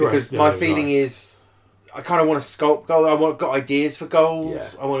 terrain because Yeah, my it was feeling is I kind of want to sculpt goals. Got ideas for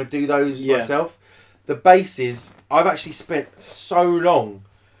goals. Yeah. I want to do those Yeah. myself. The bases, I've actually spent so long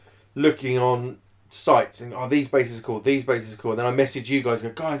looking on sites and these bases are cool, these bases are cool. Then I message you guys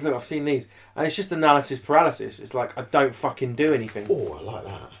and go, guys, look, I've seen these, and it's just analysis paralysis. It's like I don't fucking do anything. Oh, I like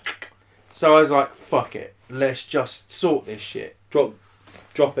that. So I was like, fuck it, let's just sort this shit.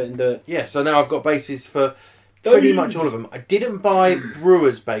 Drop it and do it. Yeah, so now I've got bases for pretty much all of them. I didn't buy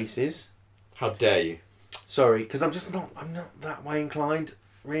Brewers bases. How dare you? Sorry, because I'm not that way inclined,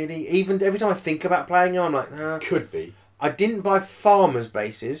 really. Even every time I think about playing them, I'm like, nah. Could be. I didn't buy Farmers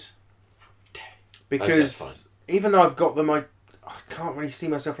bases That's because fine. even though I've got them, I can't really see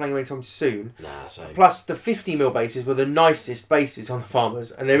myself playing them anytime soon. Nah, same. Plus, the 50mm bases were the nicest bases on the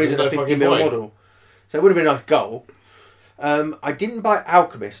Farmers, and there There's isn't no a fucking 50mm point. model. So it would have been a nice goal. I didn't buy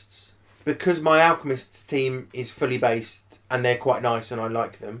Alchemists because my Alchemists team is fully based and they're quite nice and I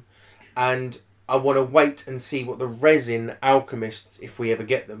like them. And I want to wait and see what the resin Alchemists, if we ever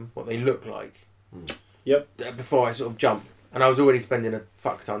get them, what they look like. Yep. Before I sort of jump. And I was already spending a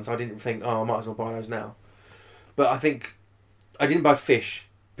fuck ton, so I didn't think, I might as well buy those now. But I think I didn't buy fish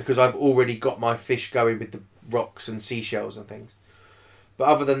because I've already got my fish going with the rocks and seashells and things. But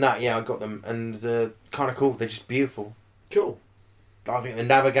other than that, yeah, I got them, and they're kind of cool. They're just beautiful. Cool. I think the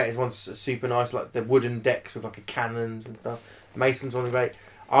Navigators one's super nice, like the wooden decks with like a cannons and stuff. Mason's one's great.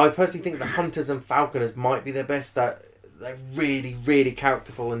 I personally think the Hunters and Falconers might be their best. They're really, really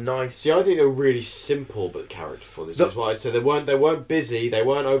characterful and nice. See, I think they're really simple but characterful. This is why I'd say they weren't busy. They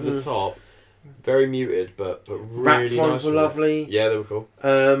weren't over the top. Very muted, but really Rats ones nice were lovely. Yeah, they were cool.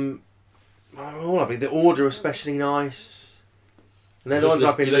 All lovely. The Order especially nice. And then the ones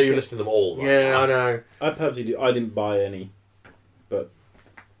I've been you're looking. listing them all. Right? Yeah, I know. I purposely I didn't buy any, but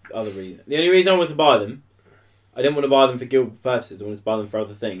other reason. The only reason I wanted to buy them, I didn't want to buy them for guild purposes. I wanted to buy them for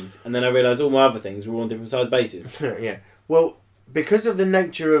other things, and then I realised all my other things were all on different size bases. Yeah. Well, because of the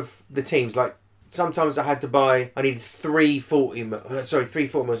nature of the teams, like sometimes I had to buy. I needed 3 40 mils.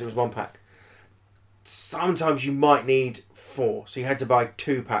 It was 1 pack. Sometimes you might need 4, so you had to buy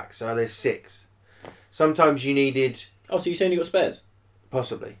 2 packs. So there's 6. Sometimes you needed Oh, so you're saying you got spares?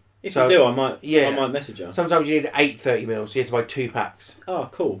 possibly. If So- you do, I might. yeah. I might message you. Sometimes you needed 8 30 mils, so you had to buy 2 packs. Oh,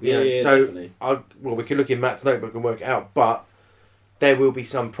 cool. Yeah, Yeah, so- definitely. Well, we can look in Matt's notebook and work it out, but there will be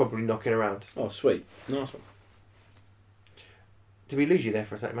some probably knocking around. Oh, sweet. Nice one. Did we lose you there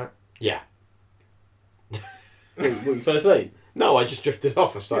for a second, Matt? Yeah. What, you fell asleep? No, I just drifted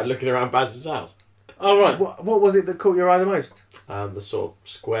off. I started looking around Baz's house. Oh, right. What was it that caught your eye the most? The sort of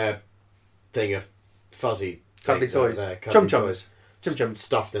square thing of fuzzy Cuddly things over toys. there, cuddly Chum Chums. toys, Chum Chums.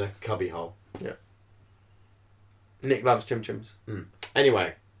 stuffed in a cubby hole. Nick loves Chum Chums.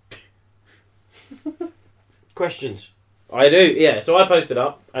 Anyway, questions I do, yeah. So I posted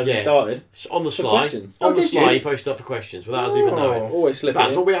up as we Yeah. started. on the Some sly. questions. On Oh, the did sly, you? you posted up for questions without us even knowing. Always slip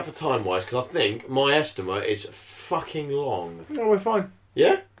Baz, it what in. we have for time wise? Because I think my estimate is fucking long. Oh, we're fine.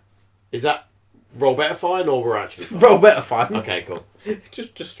 Yeah, is that roll better fine or we're actually fine? Roll better fine. Okay, cool.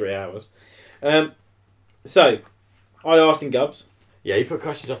 just 3 hours. So, I asked in Gubs. Yeah, he put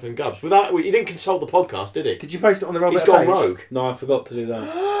questions up in Gubs without. He didn't consult the podcast, did he? Did you post it on the Roll He's Better gone page? rogue. No, I forgot to do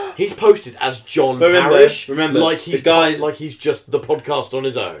that. He's posted as John But remember- Parrish. remember, like the he's guys- like he's just the podcast on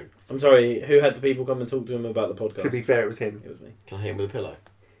his own. I'm sorry, who had the people come and talk to him about the podcast? To be fair, it was him. It was me. Can I hit him with a pillow?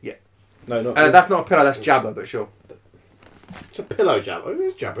 No, not That's not a pillow, that's Jabba, but sure. It's a pillow jabber.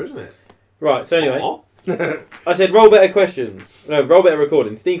 It's jabber, isn't it? Right, so anyway, Aw. I said roll better questions. No, roll better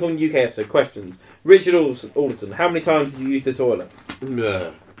recording. SneakOn UK episode questions. Richard Alderson, how many times did you use the toilet?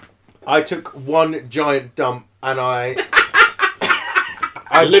 Nah. I took one giant dump and I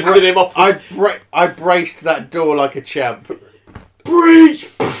lifted him off the... I braced that door like a champ. Breach!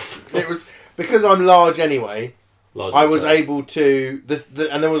 It was because I'm large anyway. Large I was joke. able to,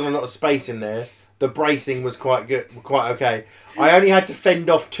 and there wasn't a lot of space in there. The bracing was quite good, quite okay. I only had to fend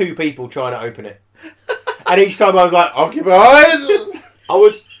off 2 people trying to open it, and each time I was like, occupied. I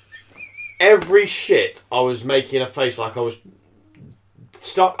was... Every shit, I was making a face like I was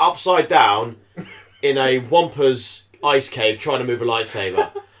stuck upside down in a Wampas ice cave trying to move a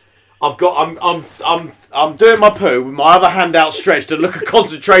lightsaber. I'm doing my poo with my other hand outstretched, a look of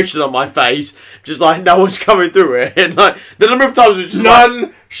concentration on my face, just like no one's coming through it. And like the number of times it was just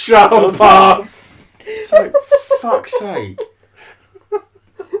None shall pass. like, fuck's sake.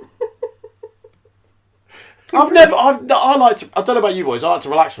 I like to. I don't know about you boys. I like to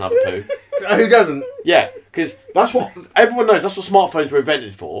relax when I have a poo. Who doesn't? Yeah, because that's what everyone knows. That's what smartphones were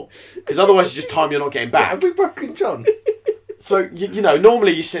invented for. Because otherwise, it's just time you're not getting back. Have we broken John? So you know,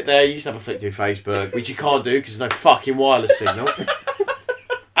 normally you sit there, you used to have a flick through Facebook, which you can't do because there's no fucking wireless signal.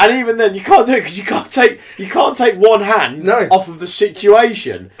 And even then, you can't do it because you can't take one hand off of the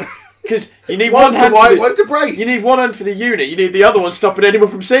situation. Because you need one hand. One to brace. You need one hand for the unit. You need the other one stopping anyone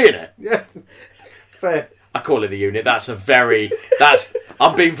from seeing it. Yeah, fair. I call it the unit.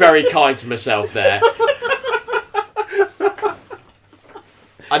 I'm being very kind to myself there.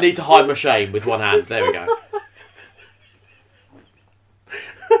 I need to hide my shame with one hand. There we go.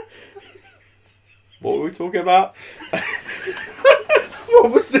 What were we talking about?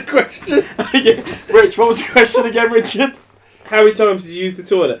 What was the question? Yeah. Rich, what was the question again, Richard? How many times did you use the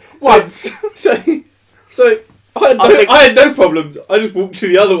toilet? Once. So I had no problems. I just walked to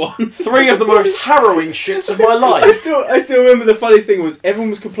the other one. 3 of the most harrowing shits of my life. I still remember the funniest thing was everyone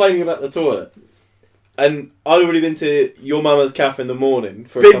was complaining about the toilet. And I'd already been to your mama's calf in the morning.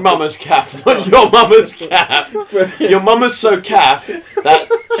 For Big mama's calf, not your mama's calf. Your mama's so calf that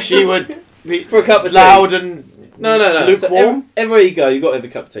she would be for a cup of loud tea. and No. lukewarm. So everywhere you go, you got to have a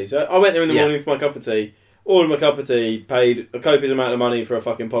cup of tea. So I went there in the Yeah. morning for my cup of tea. Ordered my cup of tea, paid a copious amount of money for a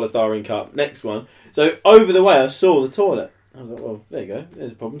fucking polystyrene cup. Next one. So over the way, I saw the toilet. I was like, well, there you go.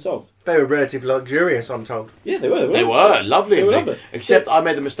 There's a problem solved. They were relatively luxurious, I'm told. Yeah, they were. They were lovely. They were and big. lovely. Except I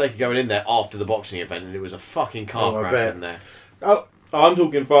made the mistake of going in there after the boxing event, and it was a fucking car Oh, I crash bet. in there. Oh, I'm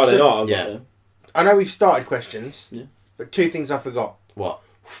talking Friday So- night. I was Yeah. like, I know we've started questions, Yeah. but 2 things I forgot. What?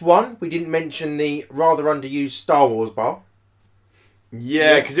 One, we didn't mention the rather underused Star Wars bar.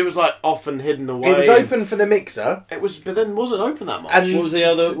 Yeah, because it was like often hidden away. It was open for the mixer. It was, but then wasn't open that much. And- what was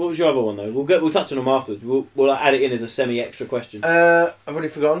your other one though? We'll touch on them afterwards. We'll add it in as a semi-extra question. I've already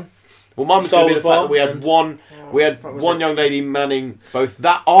forgotten. Well, mine was Star going to be the Wars fact that we had bar one. We had What was one it? young lady manning both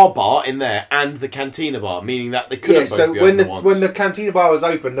our bar in there and the cantina bar, meaning that they couldn't Yeah, both so be when open the at once. when the cantina bar was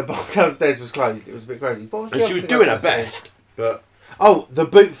open, the bar downstairs was closed. It was a bit crazy. What was and the she other was thing I doing her gonna say? best, but Oh, the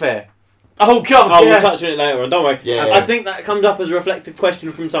boot fair. oh god, Oh, yeah. we'll touch on it later on. Don't worry. Yeah. I think that comes up as a reflective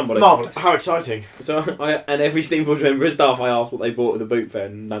question from somebody. Marvellous. How exciting! So and every single member of staff I asked what they bought at the boot fair,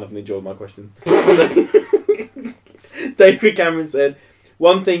 and none of them enjoyed my questions. David Cameron said,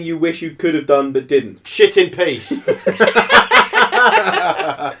 "One thing you wish you could have done but didn't." Shit in peace.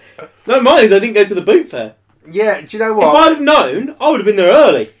 No, mine is I didn't go to the boot fair. Yeah, do you know If what? I'd have known, I would have been there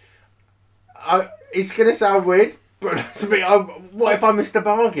early. It's going to sound weird, but to me, what if I missed a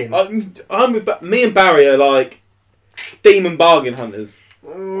bargain? I'm with me and Barry are like demon bargain hunters.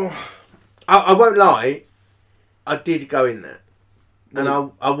 I won't lie, I did go in there. And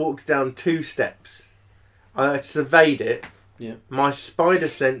I walked down 2 steps. I surveyed it. Yeah. My spider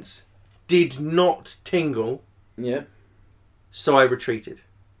sense did not tingle, Yeah, so I retreated.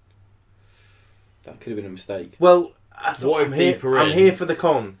 that could have been a mistake. Well, I thought, What if deeper I'm in? here for the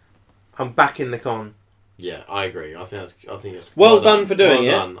con. I'm back in the con. Yeah, I agree. I think it's Well done for doing well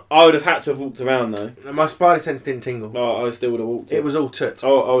it. done. I would have had to have walked around though. My spider sense didn't tingle. Oh, I still would have walked it. It was all toots. I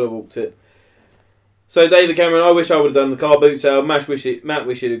would have walked it. So David Cameron, I wish I would have done the car boot sale. Matt wish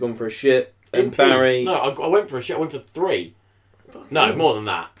he'd have gone for a shit. In And Barry, peace. No, I went for a shit. I went for 3. No, more than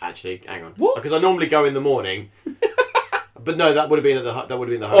that. Actually, hang on. What? Because I normally go in the morning. But no, that would have been at the hotel.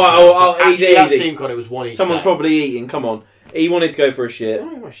 Oh, So easy, actually, at easy. SteamCon, it was one each someone's day. probably eating. Come on, he wanted to go for a I shit.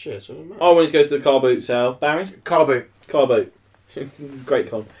 don't know my shit. So it doesn't matter. I wanted to go to the car boot sale. Barry, Car boot. car boot. It's a great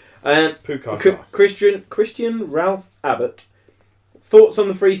con. Poo car. Christian Ralph Abbott. Thoughts on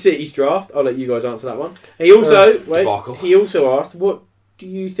the Free Cities draft? I'll let you guys answer that one. He also debacle. He also asked, "What do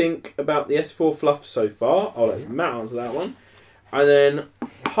you think about the S4 fluff so far?" I'll let Matt answer that one. And then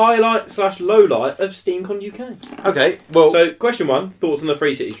highlight/lowlight of SteamCon UK. Okay, well, So question 1: thoughts on the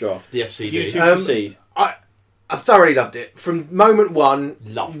Free Cities draft? The You FCD. two proceed. I thoroughly loved it. From moment one,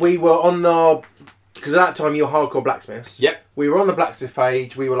 Loved we were on the... Because at that time, you were hardcore blacksmiths. Yep. We were on the blacksmith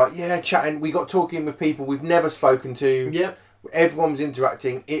page. We were like, yeah, chatting. We got talking with people we've never spoken to. Yep. Everyone was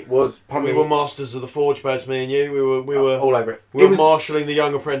interacting. It was... We were masters of the forge beds, me and you. We were all over it. we It were was- marshalling the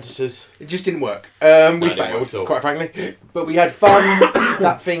young apprentices. It just didn't work. We it didn't work failed, at all. quite frankly. But we had fun.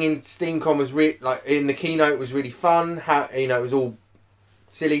 That thing in SteamCon was like in the keynote was really fun. How it was all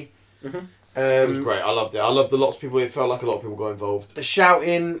silly. Mhm. It was great. I loved it. I loved the lots of people. It felt like a lot of people got involved. The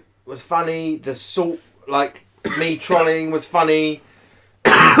shouting was funny. The salt, like me trolling, was funny.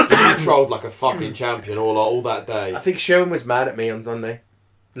 You trolled like a fucking champion all that day. I think Sherwin was mad at me on Sunday.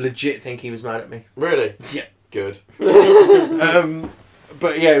 Legit think he was mad at me. Really? Yeah. Good.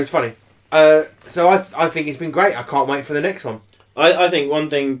 But yeah, it was funny. So I think it's been great. I can't wait for the next one. I think one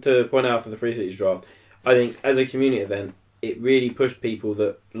thing to point out for the Free Cities draft, I think as a community event, it really pushed people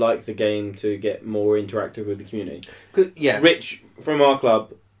that like the game to get more interactive with the community. Yeah. Rich from our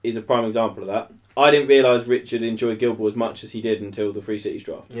club is a prime example of that. I didn't realise Richard enjoyed Guild Ball as much as he did until the Free Cities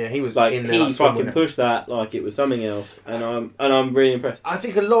draft. Yeah, he was Like in there. he like fucking someone. pushed that like it was something else, and I'm really impressed. I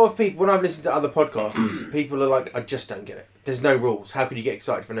think a lot of people, when I've listened to other podcasts, people are like, I just don't get it. There's no rules. How could you get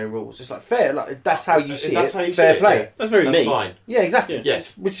excited for no rules? It's like, fair. Like, that's how you see That's it. how you fair see it, play. yeah. That's very That's me. fine. Yeah, exactly. Yeah.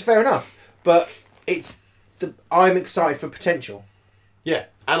 Yes. Which is fair enough. But it's I'm excited for potential. Yeah,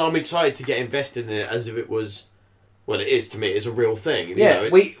 and I'm excited to get invested in it as if it was. Well, it is to me. It's a real thing. You Yeah, know,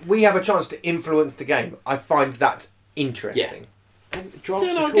 it's, we have a chance to influence the game. I find that interesting. and drafts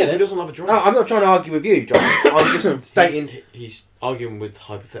Yeah, no, I are cool. get it. Who doesn't love a draft? No, I'm not trying to argue with you, John. I'm just stating. He's arguing with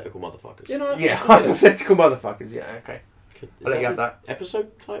hypothetical motherfuckers. You know, Yeah, I get it. hypothetical motherfuckers. Yeah, okay. Is I'll let you have the that.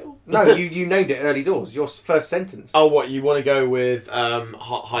 episode title? No, you named it early doors. Your first sentence. Oh, what you want to go with?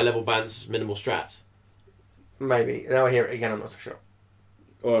 High level bands, minimal strats. Maybe. Now I hear it again. I'm not so sure.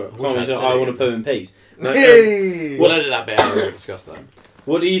 Or Wish I'd said I it want to again. poo in peace. No, Hey! We'll edit that bit out. We'll discuss that.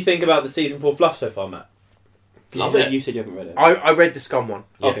 What do you think about the season 4 fluff so far, Matt? Love you it. said, you said you haven't read it. I read the Scum one.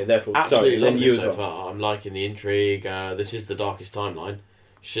 Yeah. Okay, therefore, Absolutely sorry, then loving you it as so well. far. I'm liking the intrigue. This is the darkest timeline.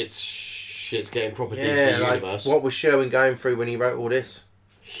 Shit's getting proper Yeah, DC like, universe. what was Sherwin going through when he wrote all this?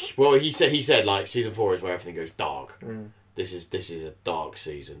 Well, he said like season 4 is where everything goes dark. Mm. This is a dark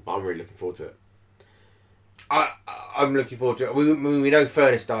season, but I'm really looking forward to it. I'm looking forward to it. We know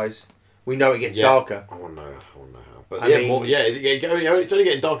Furnace dies. We know it gets Yeah. darker. I want to know how. But I yeah, mean- it's only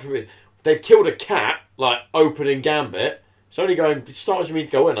getting darker for me. They've killed a cat, like opening Gambit. It's only going. It starts for me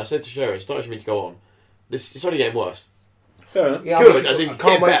to go in. I said to Sharon, it starts for me to go on. It's only getting worse. Fair enough. Yeah, Good, as in I can't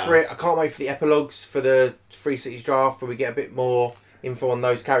getting wait better. for it. I can't wait for the epilogues for the Free Cities draft where we get a bit more info on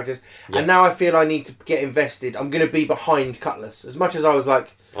those characters. Yeah. And now I feel I need to get invested. I'm going to be behind Cutlass as much as I was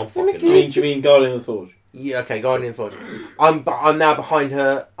like, I'm Let me fucking. give- Do you mean Guardian of the Forge? yeah, okay, Guardian of the Forge. I'm now behind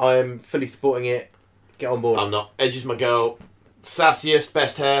her. I'm fully supporting it. Get on board. I'm not. Edge is my girl. Sassiest,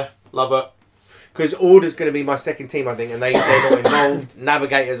 best hair. Love her. Because Order's going to be my second team, I think, and they're not involved.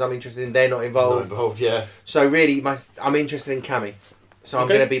 Navigators, I'm interested in. They're not Not involved. involved. Yeah. So really, I'm interested in Cammy. So I'm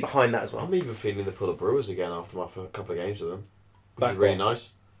Okay. going to be behind that as well. I'm even feeling the pull of Brewers again after my couple of games with them, which Back is really off.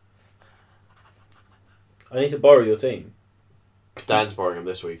 nice. I need to borrow your team. Dan's borrowing them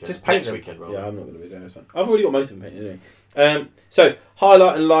this weekend. Just paint Next them. weekend, rather. Yeah, I'm not going to be there. So. I've already got most of them painted anyway. So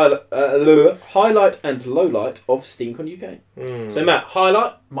highlight and low light of SteamCon UK. Mm. So Matt,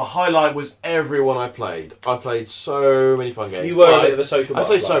 highlight. My highlight was everyone I played. I played so many fun games. You were a But bit of a social. I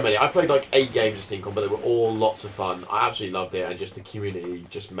say butterfly. so many. I played like 8 games of SteamCon, but they were all lots of fun. I absolutely loved it, and just the community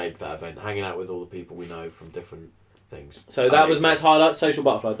just made that event. Hanging out with all the people we know from different things. So that was Amazing. Matt's highlight. Social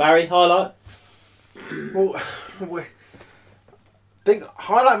butterfly. Barry, highlight. Well, I think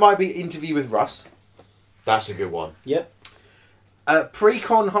highlight might be interview with Russ. That's a good one. Yep.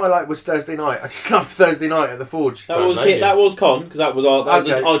 Pre-con highlight was Thursday night. I just loved Thursday night at the Forge. That Don't was know you. that was con because that was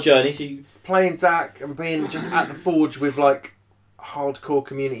Okay. our journey. So you, Playing Zach and being just at the Forge with like hardcore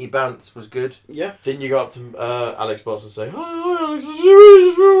community bants was good. yeah. Didn't you go up to Alex Boss and say, "Hi, Alex, I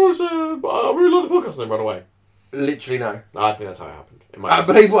really want to say, I really love the podcast," and then run away? Literally no. I think that's how it happened. It might I have.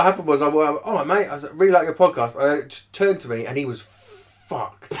 believe what happened was I went, "Oh mate, I was like, really like your podcast." I just turned to me and he was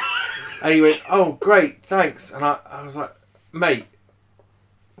fucked. And he went, "Oh great, thanks." And I was like, "Mate,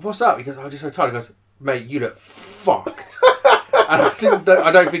 what's up?" He goes, "I'm just so tired." He goes, "Mate, you look fucked." And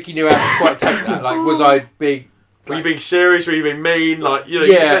I don't think he knew how to quite take that. Like, was I big? Were you being serious? Were you being mean? Like, you know,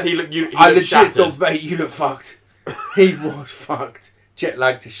 Yeah. he I looked legit shattered. thought, "Mate, you look fucked." He was fucked. Jet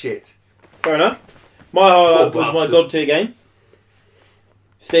lagged to shit. Fair enough. My highlight Poor was my bastard. God tier game.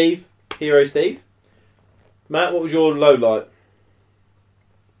 Steve, Hero Steve. Matt, what was your low light?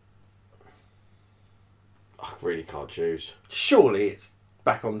 I really can't choose. Surely it's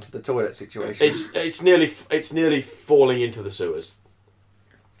back onto the toilet situation. It's nearly falling into the sewers.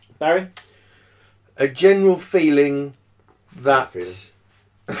 Barry? A general feeling that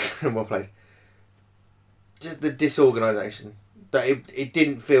Feeling. well played. Just the disorganisation. That it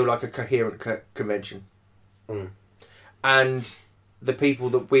didn't feel like a coherent convention. Mm. And the people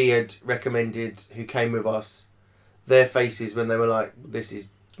that we had recommended who came with us, their faces when they were like, "This is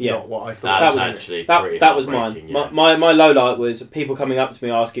Yeah. not what I thought." That's was- actually pretty That was mine. heartbreaking, yeah. My low light was people coming up to me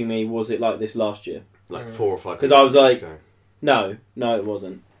asking me, was it like this last year? Like 4 or 5. 'Cause I was years like- ago. No, it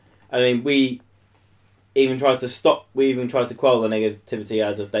wasn't. I mean, we even tried to quell the negativity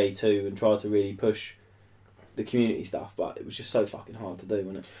as of day 2 and try to really push the community stuff, but it was just so fucking hard to do,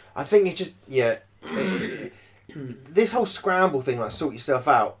 wasn't it? I think it's just this whole scramble thing, like sort yourself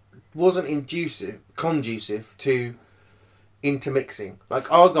out, wasn't conducive to intermixing.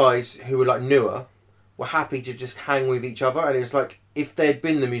 Like our guys who were like newer were happy to just hang with each other, and it was like if they'd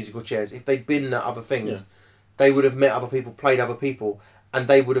been the musical chairs, if they'd been the other things, they would have met other people, played other people, and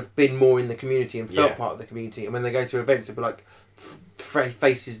they would have been more in the community and felt part of the community. And when they go to events, it'd be like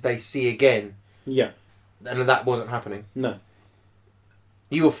faces they see again. Yeah. And that wasn't happening. No.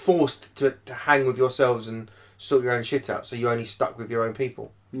 You were forced to hang with yourselves and sort your own shit out, so you only stuck with your own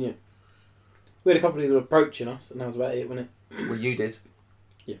people. Yeah. We had a couple of people approaching us, and that was about it, wasn't it? Well, you did.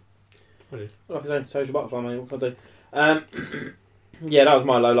 Yeah. I did. Like I say, social butterfly, mate. What can I do? Yeah, that was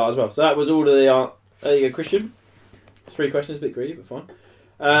my low light as well. So that was all of the... there you go, Christian. 3 questions, a bit greedy, but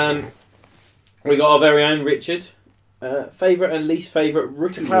fine. We got our very own Richard. Favourite and least favourite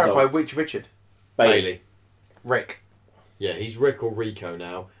rookie To clarify, result? which Richard? Bailey. Rick. Yeah, he's Rick or Rico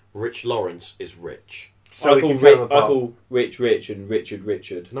now. Rich Lawrence is Rich. So I call Rich and Richard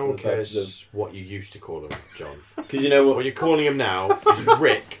Richard. No one for the purposes cares what you used to call him, John. Because you know What what you're calling him now is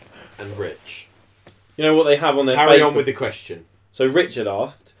Rick and Rich. you know what they have on their Carry Facebook. on with the question. So Richard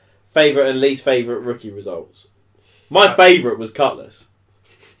asked favourite and least favourite rookie results. My favourite was Cutlass.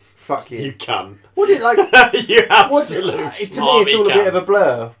 Fuck you. You cunt. What did it like? You What, absolute to me, it's smarmy all a bit of cunt. a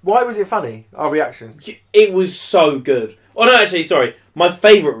blur. Why was it funny? Our reaction. It was so good. Oh no, actually, sorry. My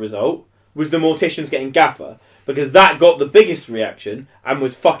favourite result was the Morticians getting Gaffer because that got the biggest reaction and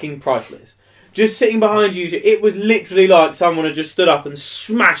was fucking priceless. Just sitting behind you, it was literally like someone had just stood up and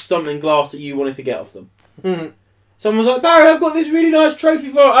smashed something glass that you wanted to get off them. Someone was like, Barry, I've got this really nice trophy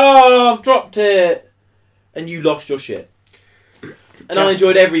for... Oh, I've dropped it. And you lost your shit. And I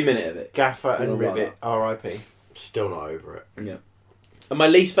enjoyed every minute of it. Gaffer and Something like Rivet. R.I.P. Still not over it. Yeah. And my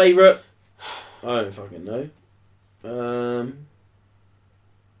least favourite? I don't fucking know.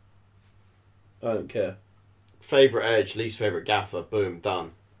 I don't care. Favourite Edge, least favourite Gaffer. Boom,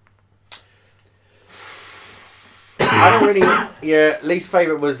 done. I don't really... Yeah, least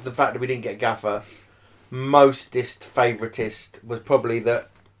favourite was the fact that we didn't get Gaffer. Mostest favouriteest was probably that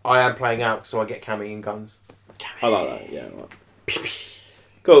I am playing out, so I get Cammy and guns. I like that, yeah. Right.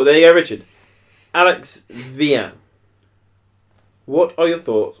 Cool, there you go, Richard. Alex Vian. What are your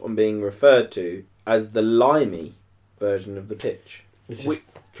thoughts on being referred to as the limey version of the pitch? This is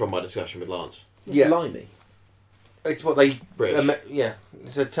from my discussion with Lance. What's Yeah. limey? It's what they... British. yeah,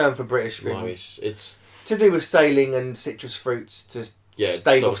 it's a term for British people. Limeys. It's To do with sailing and citrus fruits to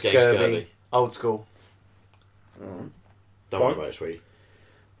stave off stop getting scurvy. Old school. Don't Fine. worry about it, sweetie.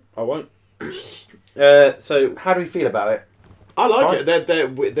 I won't. So, How do we feel about it? I like Fine.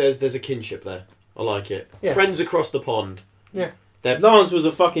 it. There's a kinship there. I like it. Yeah. Friends across the pond. Yeah. Lance was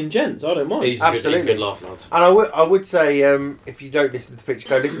a fucking gent, so I don't mind. He's a Absolutely. good laugh, Lance. And I would say if you don't listen to the pitch,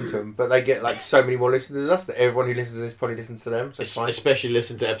 go listen to them. But they get like so many more listeners than us that everyone who listens to this probably listens to them. So it's fine. Especially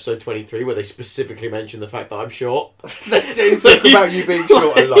listen to episode 23 where they specifically mention the fact that I'm short. They do talk about you being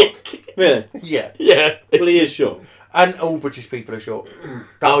short a lot. Really? Yeah. Yeah. Well, he is short. And all British people are short. Lance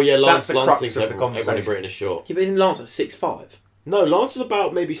that's the Lance crux thinks of the everyone in conversation. Britain is short. Yeah, but isn't Lance at 6'5"? No, Lance is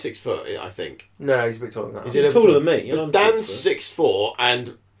about maybe 6 foot, I think. No, he's a bit taller than that. Is He's it taller than me. You know, But I'm Dan's 6'4".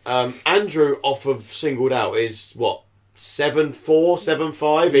 6'4", and Andrew off of Singled Out is what 7'4",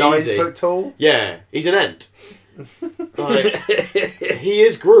 7'5", 9 easy. foot tall. Yeah, he's an ent. Like, he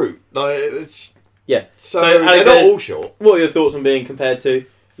is Groot. Like, it's, Yeah. so So, they're not Alex, all short. What are your thoughts on being compared to?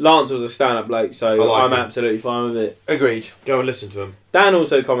 Lance was a stand-up bloke, so I like I'm him. absolutely fine with it. Agreed. Go and listen to him. Dan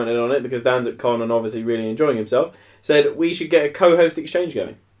also commented on it, because Dan's at con and obviously really enjoying himself, said we should get a co-host exchange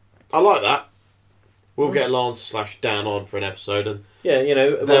going. I like that. We'll get Lance/Dan on for an episode, and Yeah, you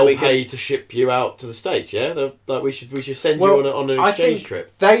know, when they'll we pay to ship you out to the States. Yeah, like we should send Well, you on an I exchange think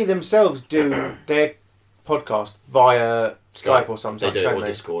trip. They themselves do their podcast via Skype or something. They do it, don't or they?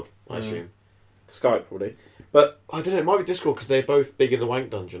 Discord, I assume. Skype probably. But I don't know. It might be Discord because they're both big in the Wank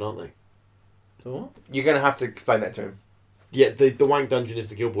Dungeon, aren't they? what? You're going to have to explain that to him. Yeah, the Wank Dungeon is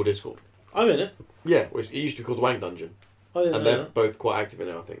the Guild Ball Discord. I'm in it. Yeah, it used to be called the Wank Dungeon, I didn't and know they're that. both quite active in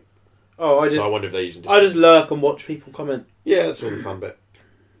it, I think. Oh, I So I wonder if they're using Discord. just lurk and watch people comment. Yeah, that's all the fun bit.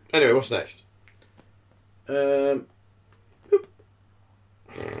 Anyway, what's next? Boop.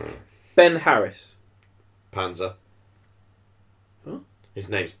 Ben Harris. Panzer. Huh? His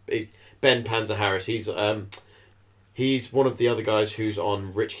name's Ben Panzer Harris. He's one of the other guys who's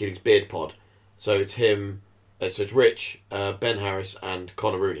on Rich Keeling's Beard Pod. So it's him. So it's Rich, Ben Harris, and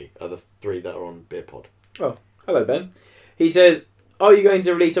Connor Rooney are the 3 that are on Beard Pod. Oh, hello Ben. He says, "Are you going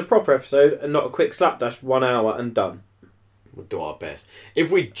to release a proper episode and not a quick slapdash 1 hour and done?" We'll do our best.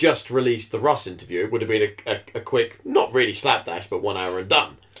 If we just released the Russ interview, it would have been a quick, not really slapdash, but 1 hour and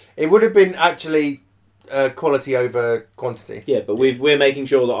done. It would have been actually quality over quantity. Yeah, but we're making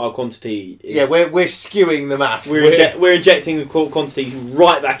sure that our quantity is... Yeah, we're skewing the math. We're injecting the quantity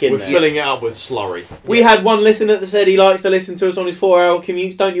right back in We're there. filling it up with slurry. We had one listener that said he likes to listen to us on his 4-hour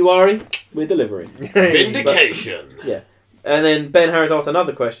commutes, don't you, Ari? We're delivering. Vindication. Yeah. And then Ben Harris asked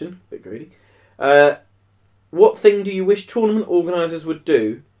another question, a bit greedy. What thing do you wish tournament organisers would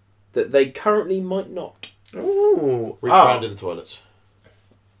do that they currently might not? Ooh. Reach around in the toilets.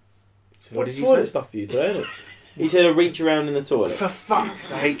 What did you toilet say? stuff for you today, isn't it? He said a reach around in the toilet. For fuck's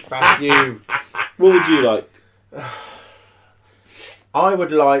sake, Matthew. What would you like? I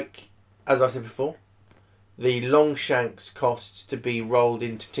would like, as I said before, the Longshanks costs to be rolled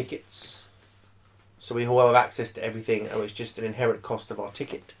into tickets. So we all have access to everything and it's just an inherent cost of our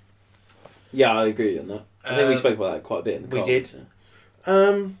ticket. Yeah, I agree on that. I think we spoke about that quite a bit in the we car. did.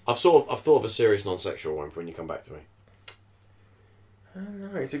 So. I've thought of a serious non-sexual one for when you come back to me. I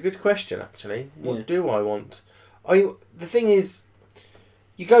don't know, it's a good question actually. What Yeah. do I want? The thing is,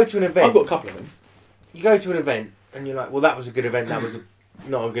 you go to an event. I've got a couple of them. You go to an event and you're like, well, that was a good event. That was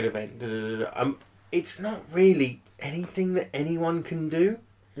not a good event. Da, da, da, da. It's not really anything that anyone can do.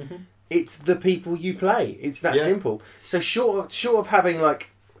 Mm-hmm. It's the people you play. It's that Yeah. simple. So short of having like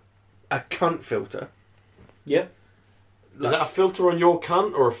a cunt filter. Yeah. Is that a filter on your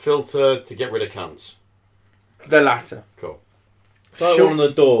cunt or a filter to get rid of cunts? The latter. Cool. It's like Sure. one on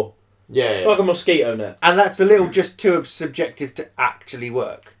the door. Yeah. It's like a mosquito net. And that's a little just too subjective to actually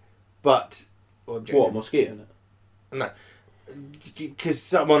work. But... What, mosquito net? Because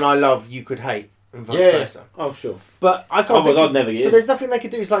someone I love, you could hate. And vice Yeah. versa. Oh, sure. But I can't Otherwise, think I'd never get But in. there's nothing they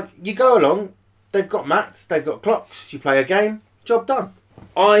could do. It's like, you go along, they've got mats, they've got clocks, you play a game, job done.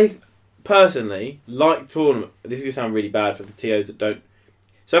 I personally like tournament. This is going to sound really bad for the TOs that don't.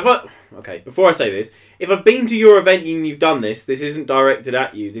 So before I say this, if I've been to your event and you've done this isn't directed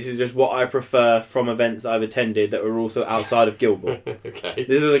at you. This is just what I prefer from events that I've attended that are also outside of Guild Ball. Okay.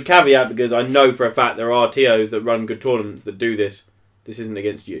 This is a caveat because I know for a fact there are TOs that run good tournaments that do this. This isn't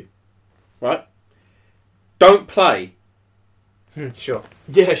against you. Right? Don't play. Sure.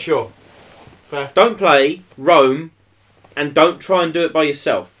 Yeah, sure. Fair. Don't play, roam, and don't try and do it by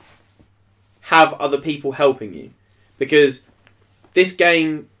yourself. Have other people helping you. Because this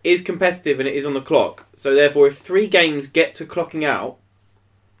game is competitive and it is on the clock. So therefore, if 3 games get to clocking out,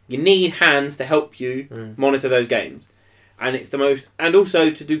 you need hands to help you monitor those games. And it's the most... And also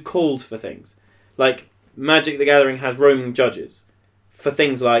to do calls for things. Like, Magic the Gathering has roaming judges. For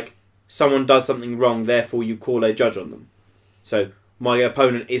things like, someone does something wrong, therefore you call a judge on them. So, my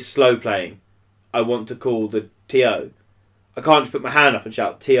opponent is slow playing. I want to call the TO. I can't just put my hand up and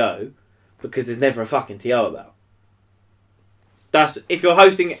shout TO, because there's never a fucking TO about. That's if you're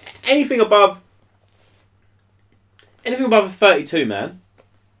hosting anything above a 32 man,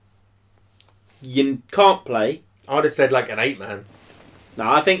 you can't play. I'd have said like an 8-man.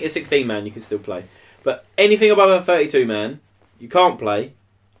 No, I think a 16 man you can still play, but anything above a 32 man, you can't play,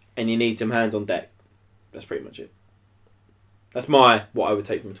 and you need some hands on deck. That's pretty much it. That's what I would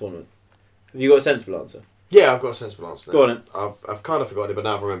take from a tournament. Have you got a sensible answer? Yeah, I've got a sensible answer now. Go on then. I've kind of forgotten it, but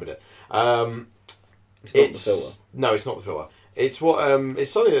now I've remembered it. It's not the filter. No, it's not the filter. It's what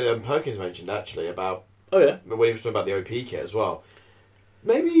it's something that Perkins mentioned actually about Oh yeah. when he was talking about the OP kit as well.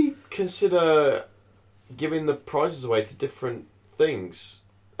 Maybe consider giving the prizes away to different things,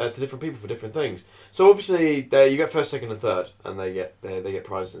 to different people for different things. So obviously, you get first, second, and third, and they get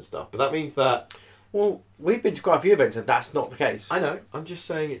prizes and stuff. But that means that. Well, we've been to quite a few events and that's not the case. I know. I'm just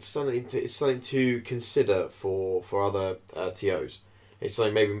saying it's something to consider for other TOs. It's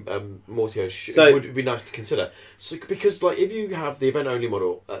something maybe more TOs would be nice to consider. So because like if you have the event only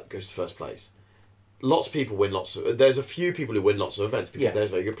model that goes to first place, lots of people win lots of. There's a few people who win lots of events because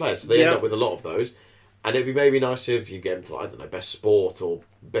there's very good players. So they end up with a lot of those, and it'd be maybe nice if you get them to I don't know best sport or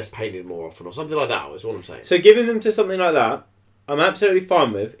best painted more often or something like that. Is what I'm saying. So giving them to something like that, I'm absolutely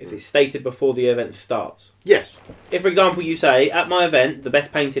fine with if it's stated before the event starts. Yes. If, for example, you say, at my event, the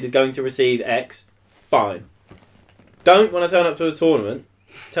best painted is going to receive X, fine. Don't, when I turn up to a tournament,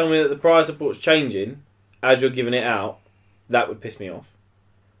 tell me that the prize support's changing as you're giving it out. That would piss me off.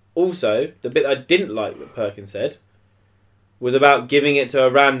 Also, the bit I didn't like that Perkins said was about giving it to a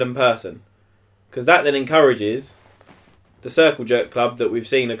random person. Because that then encourages the Circle Jerk Club that we've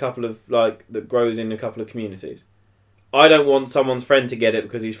seen that grows in a couple of communities. I don't want someone's friend to get it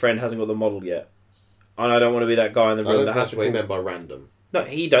because his friend hasn't got the model yet. And I don't want to be that guy in the room that has to what he meant by random. No,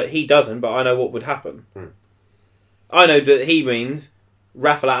 he doesn't, but I know what would happen. I know that he means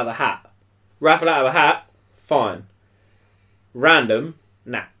raffle out of the hat. Raffle out of a hat, fine. Random,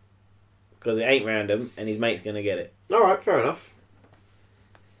 nah. Because it ain't random and his mate's going to get it. Alright, fair enough.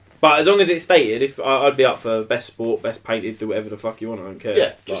 But as long as it's stated, if I'd be up for best sport, best painted, do whatever the fuck you want. I don't care.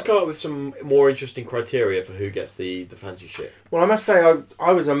 Yeah, just Like, come up with some more interesting criteria for who gets the fancy shit. Well, I must say,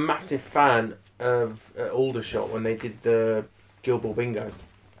 I was a massive fan of Aldershot when they did the Guild Ball Bingo.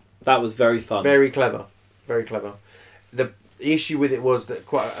 that was very fun. Very clever. Very clever. The issue with it was that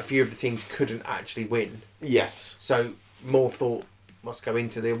quite a few of the teams couldn't actually win. Yes. So more thought must go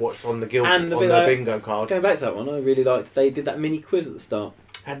into what's on the Guild And a on bit the like- bingo card. Going back to that one, I really liked. They did that mini quiz at the start.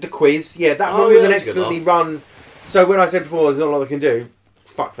 Had the quiz. Yeah, that Oh, one was yeah, an that was good excellently run. So when I said before there's not a lot they can do,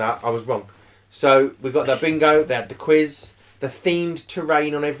 fuck that, I was wrong. So we got the bingo, they had the quiz, the themed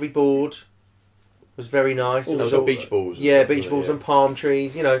terrain on every board was very nice. Oh, It was so all- beach balls. and Yeah, stuff, beach wasn't it? balls Yeah. and palm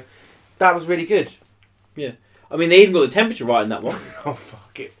trees, that was really good. I mean, they even got the temperature right in that one. Oh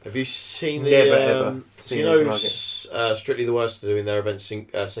fuck it. Have you seen the? Never, ever so seen you anything know, like Strictly the Worst are doing their event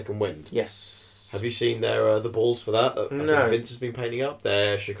Second Wind. Yes. Have you seen their the balls for that? I No. think Vince has been painting up.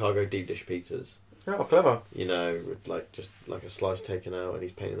 They're Chicago deep dish pizzas. Oh, clever. You know, with just like a slice taken out, and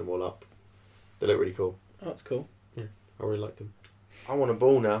he's painting them all up. They look really cool. Oh, that's cool. I really liked them. I want a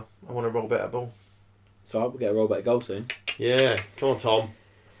ball now. I want a roll better ball. So I'll get a roll back goal soon. Yeah, come on, Tom.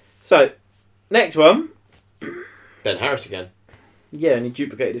 So, next one. Ben Harris again. Yeah, and he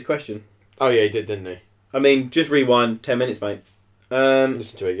duplicated his question. Oh yeah, he did, didn't he? I mean, just rewind 10 minutes, mate.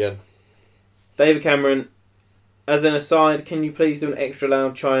 Listen to it again. David Cameron, as an aside, can you please do an extra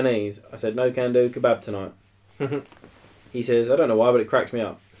loud Chinese? I said, no can do, kebab tonight. He says, I don't know why, but it cracks me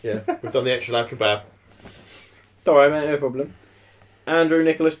up. Yeah, we've done the extra loud kebab. Don't worry, mate, no problem. Andrew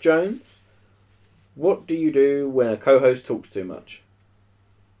Nicholas Jones, what do you do when a co-host talks too much?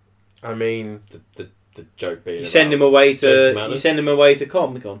 I mean, The joke being You send him away Jason to Madden?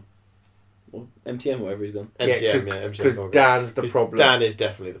 Comic Con. Or MTM, wherever he's gone. MCM, yeah, MCM. because program. Dan's the 'Cause problem. Dan is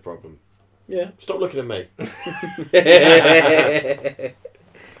definitely the problem. Yeah. Stop looking at me.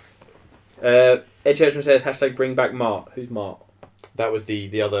 Ed Churchman says, hashtag bring back Mart. Who's Mart? That was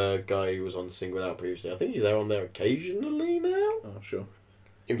the other guy who was on Singled Out previously. I think he's there on there occasionally now. Oh, sure.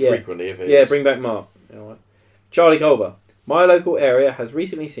 Infrequently, if it Yeah, is. bring back Mart. You know what? Charlie Culver. My local area has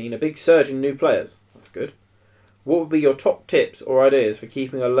recently seen a big surge in new players. That's good. What would be your top tips or ideas for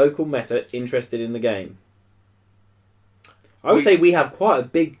keeping a local meta interested in the game? I would say we have quite a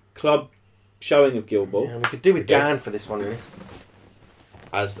big club showing of Guild Ball. Yeah, we could do with Dan for this one, really.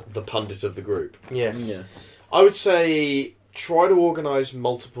 As the pundit of the group. Yes. Yeah. I would say try to organise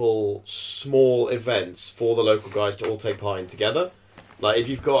multiple small events for the local guys to all take part in together. Like, if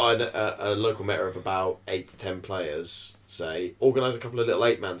you've got a local meta of about 8 to 10 players, say, organise a couple of little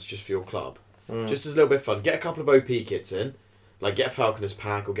 8-mans just for your club. Just as a little bit of fun. Get a couple of OP kits in. Like, get a Falconer's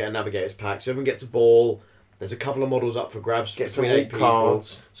pack or get a Navigator's pack. So everyone gets a ball. There's a couple of models up for grabs. Get some between alt 8 people.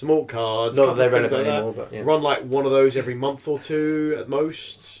 cards. Some alt cards. Not that couple they're of things relevant like that. anymore, but yeah. Run like one of those every month or two at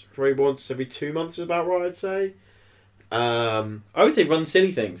most. Probably once every 2 months is about right, I'd say. I would say run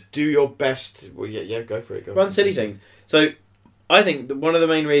silly things. Do your best. Well, yeah, go for it. Go Run for silly it. things. So, I think that one of the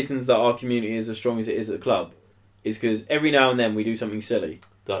main reasons that our community is as strong as it is at the club is because every now and then we do something silly.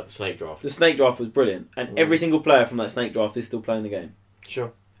 Like the snake draft. The snake draft was brilliant, and every single player from that snake draft is still playing the game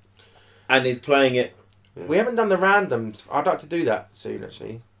Sure. and is playing it. We haven't done the randoms. I'd like to do that soon,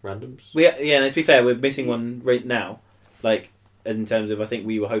 actually. Randoms. And to be fair, we're missing one right now. Like, in terms of, I think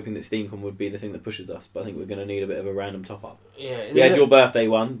we were hoping that SteamCon would be the thing that pushes us, but I think we're going to need a bit of a random top up. Yeah. We had your birthday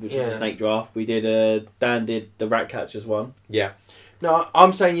one, which was Yeah. a snake draft. We did Dan did the rat catchers one. Yeah. No,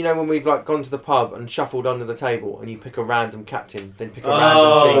 I'm saying, when we've gone to the pub and shuffled under the table and you pick a random captain, then pick a Oh,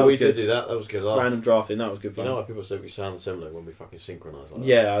 random team. that was we good. did do that. That was good. laugh. Random drafting, that was good You fun. know why people say we sound similar when we fucking synchronise like that?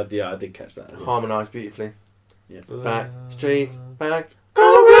 Yeah, I did catch that. Harmonise beautifully. Yeah. Back, streets, back.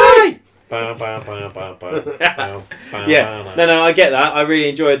 Alright! Bow, bow, bow, bow, bow, bow, bow, Yeah, bow, no, I get that. I really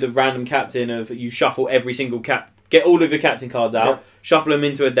enjoyed the random captain of you shuffle every single get all of your captain cards out, Yep. shuffle them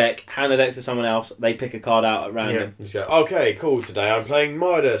into a deck, hand the deck to someone else, they pick a card out at random. You just go, okay, cool, today I'm playing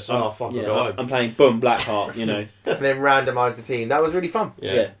Midas. Oh, fuck, Yeah, I'll go home. I'm playing boom Blackheart, And then randomise the team. That was really fun.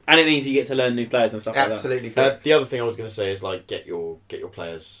 Yeah. And it means you get to learn new players and stuff like Absolutely. Uh, correct. the other thing I was going to say is get your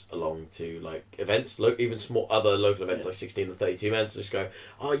players along to events, even small other local events like 16 and 32 men. So just go,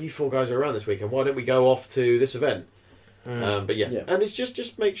 oh, you 4 guys are around this weekend. Why don't we go off to this event? But yeah, and it's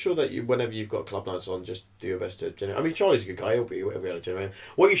just make sure that whenever you've got club nights on, just do your best to generate. I mean, Charlie's a good guy; he'll be able to generate.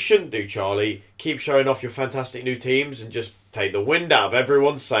 What you shouldn't do, Charlie, keep showing off your fantastic new teams and just take the wind out of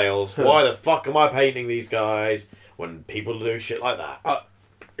everyone's sails. Why the fuck am I painting these guys when people do shit like that?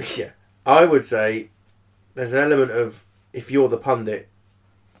 Yeah. I would say there's an element of, if you're the pundit,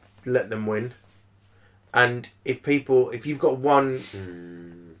 let them win. And if you've got one...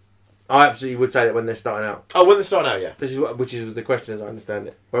 I absolutely would say that when they're starting out. Oh, when they're starting out, yeah. Which is the question as I understand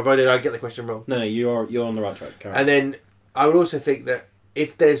it. Or did I get the question wrong? No, you're on the right track. Carry on. And then I would also think that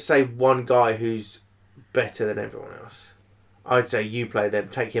if there's, say, one guy who's better than everyone else, I'd say you play them,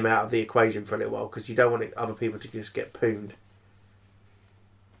 take him out of the equation for a little while, because you don't want other people to just get pooned.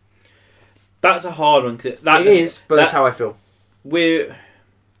 That's a hard one. It is, but that's how I feel.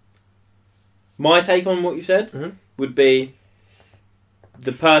 My take on what you said would be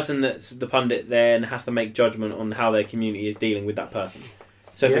the person that's the pundit then has to make judgment on how their community is dealing with that person.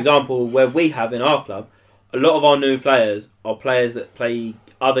 So, for example, where we have in our club, a lot of our new players are players that play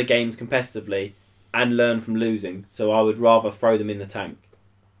other games competitively and learn from losing. So I would rather throw them in the tank.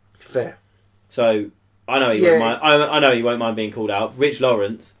 Fair. So I know he won't mind. I know he won't mind being called out. Rich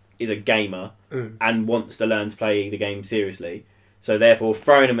Lawrence is a gamer and wants to learn to play the game seriously. So therefore,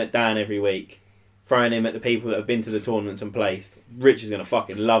 throwing him at Dan every week, throwing him at the people that have been to the tournaments and placed, Rich is going to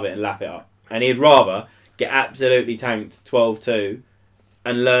fucking love it and lap it up. And he'd rather get absolutely tanked 12-2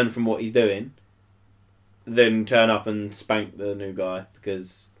 and learn from what he's doing than turn up and spank the new guy,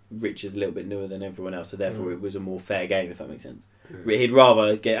 because Rich is a little bit newer than everyone else, so therefore it was a more fair game, if that makes sense. He'd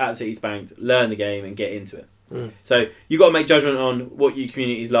rather get absolutely spanked, learn the game and get into it. So you've got to make judgment on what your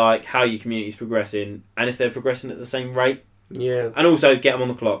community's like, how your community's progressing, and if they're progressing at the same rate. Yeah. And also get them on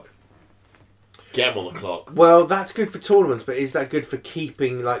the clock. Get them on the clock. Well, that's good for tournaments, but is that good for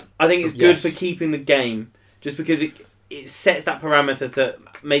keeping, like... I think it's good for keeping the game, just because it sets that parameter to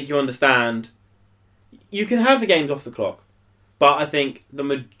make you understand. You can have the games off the clock, but I think the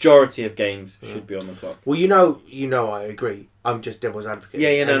majority of games should be on the clock. Well, you know, I agree. I'm just devil's advocate.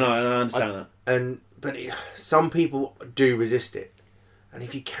 Yeah, no, I understand that. But some people do resist it, and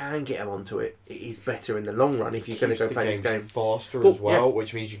if you can get them onto it, it is better in the long run if you're going to go play this game faster as well,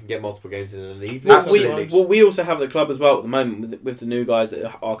 which means you can get multiple games in an evening. We also have the club as well at the moment with the new guys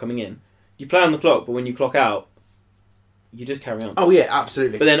that are coming in. You play on the clock, but when you clock out, you just carry on. Oh yeah,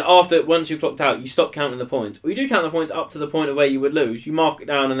 absolutely. But then once you clocked out, you stop counting the points. Or you do count the points up to the point of where you would lose. You mark it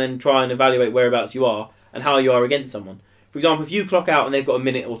down and then try and evaluate whereabouts you are and how you are against someone. For example, if you clock out and they've got a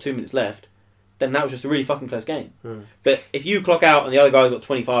minute or 2 minutes left, then that was just a really fucking close game. But if you clock out and the other guy's got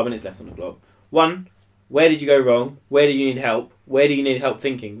 25 minutes left on the clock, one, where did you go wrong? Where do you need help? Where do you need help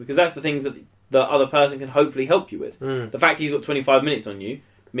thinking? Because that's the things that the other person can hopefully help you with. The fact he's got 25 minutes on you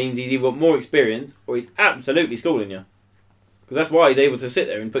means he's either got more experience or he's absolutely schooling you. Because that's why he's able to sit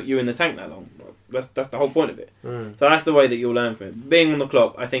there and put you in the tank that long. That's the whole point of it. So that's the way that you'll learn from it. Being on the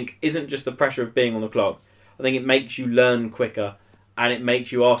clock, I think, isn't just the pressure of being on the clock. I think it makes you learn quicker and it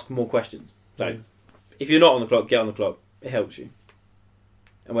makes you ask more questions. So if you're not on the clock, get on the clock. It helps you.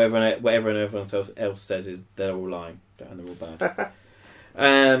 And whatever everyone else says is they're all lying and they're all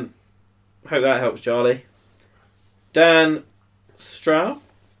bad. Hope that helps, Charlie. Dan Stroud,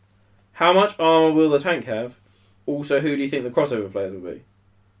 how much armour will the tank have? Also, who do you think the crossover players will be?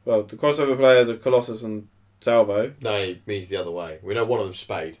 Well, the crossover players are Colossus and Salvo. No, it means the other way. We know one of them's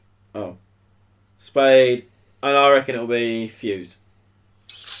Spade. Oh. Spade, and I reckon it'll be Fuse.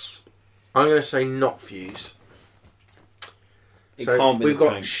 I'm going to say not Fuse. It can't be we've the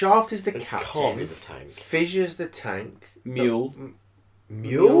got tank. Shaft is the It captain. can't be the tank. Fissure's the tank. Mule.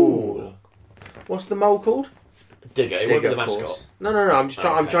 Mule. What's the mole called? Digger. It won't be the of course. mascot. No. I'm just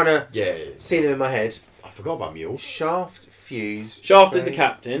trying. Okay. I'm trying to Yeah. see them in my head. I forgot about Mule. Shaft, Fuse. Shaft is Spade. the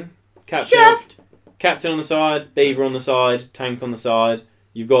captain. Shaft! Captain on the side, Beaver on the side, Tank on the side.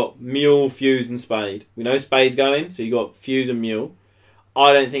 You've got Mule, Fuse and Spade. We know Spade's going, so you've got Fuse and Mule.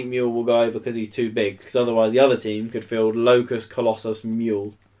 I don't think Mule will go because he's too big, because otherwise the other team could field Locust, Colossus,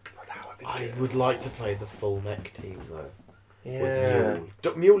 Mule. I would like to play the full mech team though. Yeah. With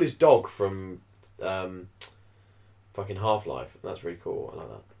Mule. Mule is Dog from fucking Half-Life. That's really cool. I like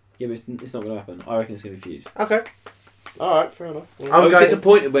that. Yeah, but it's not going to happen. I reckon it's going to be Fuse. Okay. Alright, fair enough. I'm I was going-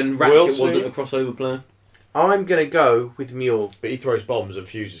 disappointed when Ratchet We'll wasn't see. a crossover player. I'm going to go with Mule. But he throws bombs and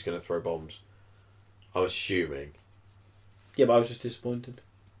Fuse is going to throw bombs. I'm assuming. Yeah, but I was just disappointed.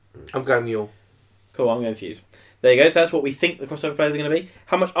 I'm going Mule. Cool, I'm going Fuse. There you go. So that's what we think the crossover players are going to be.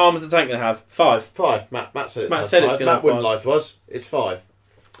 How much armor is the tank going to have? 5. 5. Matt said it's Matt had said it's 5. gonna Matt have wouldn't 5. lie to us. It's 5.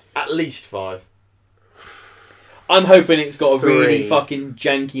 At least 5. I'm hoping it's got a 3. really fucking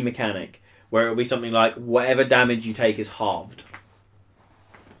janky mechanic where it'll be something like whatever damage you take is halved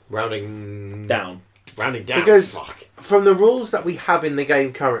Rounding down. Because- Fuck. From the rules that we have in the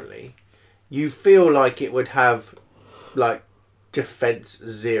game currently, you feel like it would have, like, defense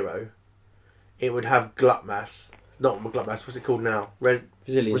 0. It would have glut mass. Not glut mass. What's it called now?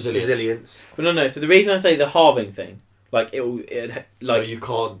 Resilience. Resilience. But no. So the reason I say the halving thing, like it like So you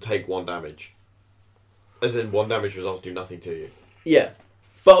can't take 1 damage. As in 1 damage results do nothing to you. yeah.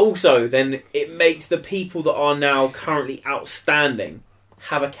 But also, then it makes the people that are now currently outstanding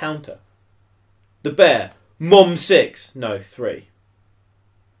have a counter. The bear, Mom 6, no 3.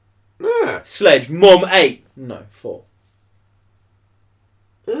 Yeah. Sledge, Mom 8, no 4.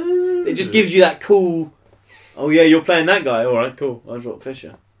 It just gives you that cool. Oh yeah, you're playing that guy. All right, cool. I dropped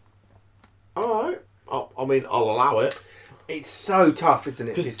Fisher. All right. I mean, I'll allow it. It's so tough, isn't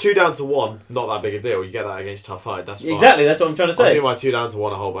it? Because 2 down to 1, not that big a deal. You get that against Tough Hide. That's fine. Exactly, that's what I'm trying to I say. do my 2 down to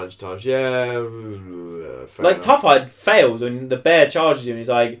 1 a whole bunch of times. Yeah. Fair Like enough. Tough Hide fails when the bear charges you and he's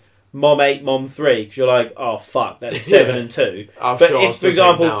like, Mom 8, Mom 3. Because you're like, oh fuck, that's 7 and 2. I'm But sure I'll if, for still take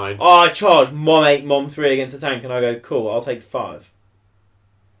example, 9. oh, I charge Mom 8, Mom 3 against a tank, and I go, cool, I'll take 5.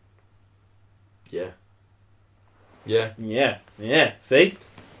 Yeah. Yeah. Yeah. See?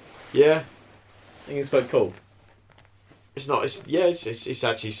 Yeah. I think it's quite cool. It's not. It's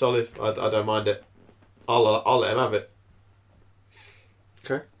actually solid. I don't mind it. I'll let him have it.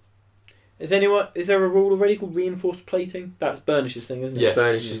 Is there a rule already called reinforced plating? That's Burnish's thing, isn't it? Yes,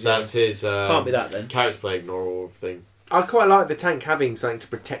 Burnish's, that's his. Can't be that then. Couch play ignore thing. I quite like the tank having something to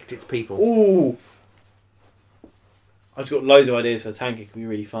protect its people. Ooh! I've just got loads of ideas for a tank. It could be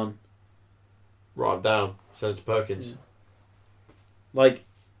really fun. Write 'em down. Send it to Perkins. Like,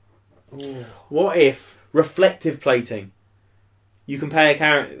 What if? reflective plating. You can pay a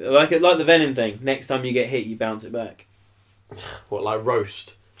character like the Venom thing. Next time you get hit, you bounce it back. What, like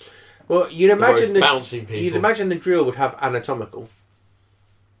roast? Well, you'd imagine bouncing people. You'd imagine the drill would have anatomical.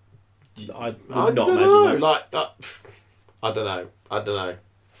 I would I not don't imagine know. that. Like, I don't know.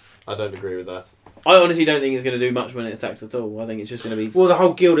 I don't agree with that. I honestly don't think it's going to do much when it attacks at all. I think it's just going to be. Well, the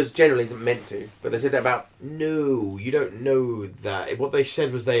whole guild generally isn't meant to, but they said that about. No, you don't know that. What they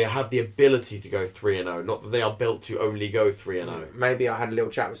said was they have the ability to go 3-0, not that they are built to only go 3-0. Maybe I had a little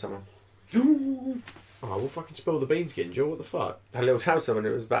chat with someone. Oh, we'll fucking spill the beans, Ginger. What the fuck? I had a little chat with someone. It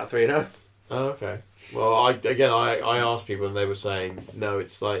was about 3-0. Oh, okay. Well, I asked people and they were saying no.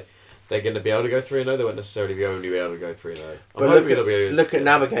 It's like they're going to be able to go 3-0. They won't necessarily be able to go 3-0. But look at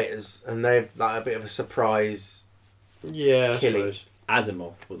navigators, and they've like a bit of a surprise. Yeah, I Killy. suppose.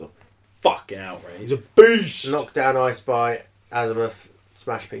 Asimov was a fucking outrage. He's a beast. Knock down Ice Bite, Azimuth,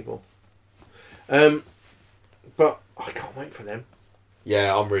 smash people. But I can't wait for them.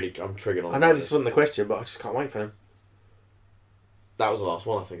 Yeah, I'm triggered on. I know this wasn't the question, but I just can't wait for them. That was the last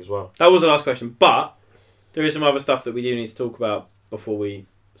one, I think, as well. That was the last question, but there is some other stuff that we do need to talk about before we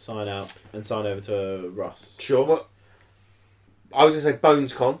sign out and sign over to Russ. Sure. Well, I was going to say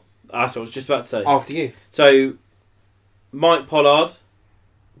BonesCon That's what I was just about to say. after you. So, Mike Pollard,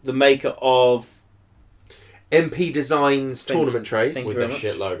 the maker of MP Designs Thank- tournament trays. thank With you the very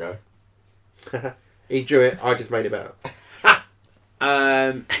shit much. logo. He drew it. I just made it better.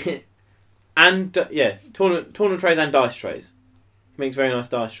 and tournament trays and dice trays. He makes very nice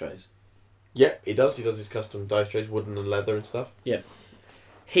dice trays. Yeah, he does. He does his custom dice trays, wooden and leather and stuff.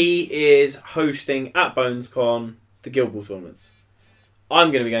 He is hosting at BonesCon the Guild Ball tournaments.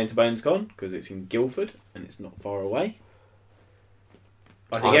 I'm going to be going to BonesCon because it's in Guildford and it's not far away.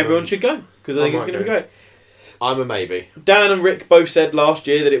 I think everyone should go because I think it's going to be great. I'm a maybe. Dan and Rick both said last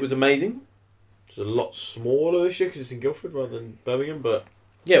year that it was amazing. It's a lot smaller this year because it's in Guildford rather than Birmingham, but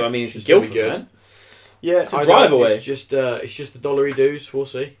Yeah, I mean it's in Should still be Guildford, good. man. yeah, It's a I drive know, away. It's just the dollary dues. We'll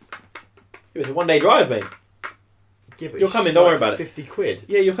see. It was a one-day drive, mate. Yeah, but You're it's coming, don't like worry about it. 50 quid.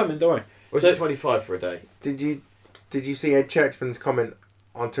 Yeah, you're coming, don't worry. Or is So- it 25 for a day? Did you see Ed Churchman's comment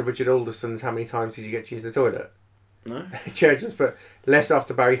onto Richard Alderson's how many times did you get to use the toilet? No? Churchman's put less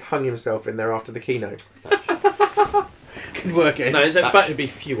after Barry hung himself in there after the keynote. Good work, Ed. No, so, That should be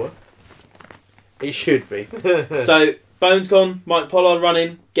fewer. It should be. so BonesCon, Mike Pollard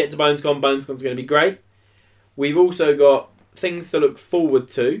running. Get to BonesCon. BonesCon's going to be great. We've also got things to look forward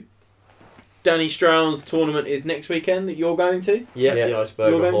to. Danny Stroud's tournament is next weekend that you're going to. Yep, Yeah. the Iceberg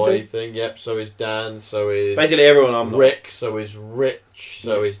You're going Ahoy to? thing. Yep, so is Dan, so is Basically everyone I'm not. Rick, so is Rich,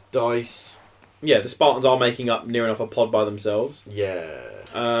 so is Dice. Yeah, the Spartans are making up near enough a pod by themselves. Yeah.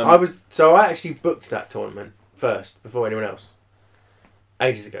 I actually booked that tournament first before anyone else.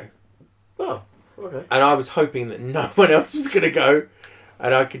 Ages ago. Oh, okay. And I was hoping that no one else was going to go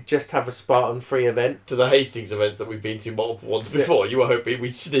and I could just have a Spartan free event. To the Hastings events that we've been to multiple ones before, you were hoping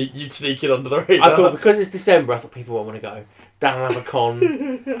you'd sneak in under the radar. I thought because it's December, I thought people won't want to go. Dan will have a con.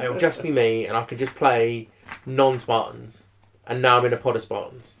 It'll just be me and I could just play non-Spartans. And now I'm in a pod of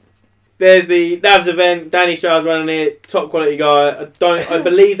Spartans. There's the Navs event. Danny Stroud's running it. Top quality guy. I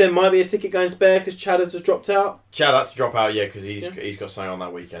believe there might be a ticket going spare because Chad has just dropped out. Chad had to drop out, because he's got something on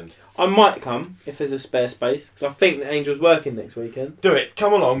that weekend. I might come if there's a spare space because I think the Angel's working next weekend. Do it.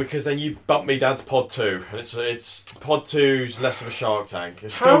 Come along because then you bump me down to Pod 2. And it's Pod 2's less of a Shark Tank.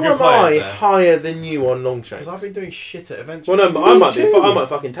 There's still How good am players I there. higher than you on long shakes? Because I've been doing shit at events. Well, no, but I might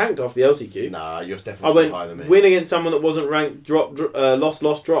fucking tanked off the LCQ. Nah, you're I definitely still higher than went me. win against someone that wasn't ranked,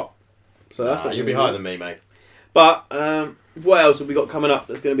 lost, drop. So that's not you'll be higher than me, mate. But what else have we got coming up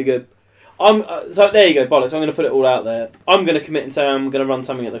that's going to be good? So there you go, bollocks. I'm going to put it all out there. I'm going to commit and say I'm going to run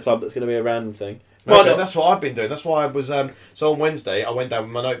something at the club that's going to be a random thing. That's what I've been doing. That's why I was. So on Wednesday, I went down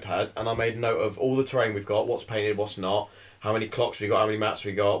with my notepad and I made a note of all the terrain we've got, what's painted, what's not, how many clocks we got, how many mats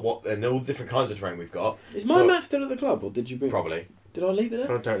we got, and all the different kinds of terrain we've got. Is my mat still at the club, or did you bring? Probably. Did I leave it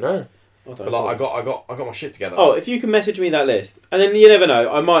there? I don't know. But I got my shit together. Oh, if you can message me that list, and then you never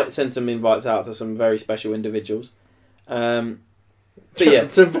know, I might send some invites out to some very special individuals. But yeah,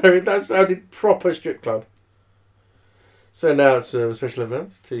 that sounded proper strip club. So now it's special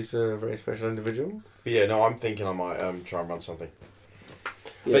events to some very special individuals. But yeah, no, I'm thinking I might try and run something.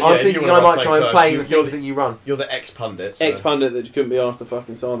 Yeah. But I'm if thinking you I wanna might run try and something play first, the things that you run. You're the ex-pundit. So. Ex-pundit that you couldn't be asked to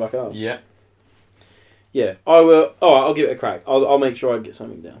fucking sign back up. Yeah. Yeah, I will. Alright, I'll give it a crack. I'll make sure I get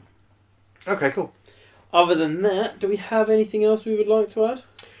something down. Okay, cool. Other than that, do we have anything else we would like to add?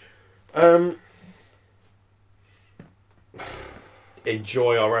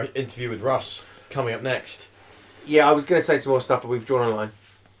 Enjoy our interview with Russ coming up next. Yeah, I was going to say some more stuff, but we've drawn a line.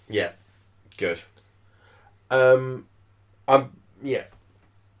 Yeah, good. I'm leaving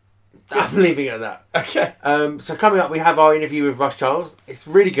it at that. Okay. So coming up, we have our interview with Russ Charles. It's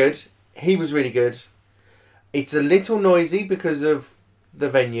really good. He was really good. It's a little noisy because of the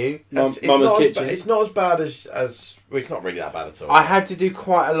venue. Mama's kitchen. It's not as bad as well, it's not really that bad at all. I had to do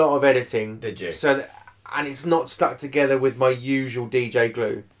quite a lot of editing. Did you? So, and it's not stuck together with my usual DJ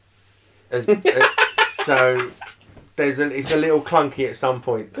glue. So it's a little clunky at some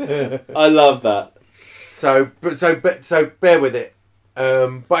points. I love that. So bear with it.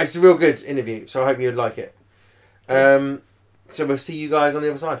 But it's a real good interview, so I hope you'd like it. So we'll see you guys on the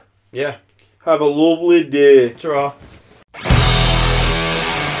other side. Yeah. Have a lovely day. Ta-ra.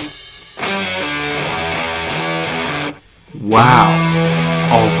 Wow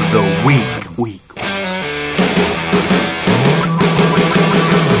of the week.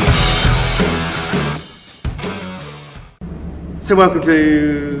 So welcome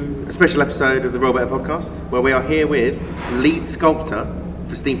to a special episode of the Roll Better podcast, where we are here with lead sculptor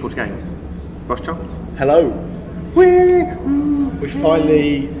for Steamforge Games, Russ Charles. Hello. We're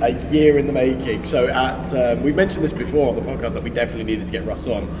finally a year in the making. So we mentioned this before on the podcast that we definitely needed to get Russ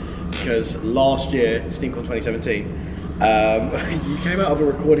on because last year, SteamCon 2017, you came out of a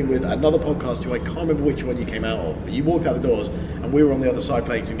recording with another podcast who I can't remember which one you came out of, but you walked out the doors and we were on the other side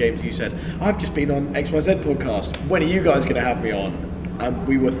playing some games and you said, I've just been on XYZ podcast. When are you guys going to have me on? And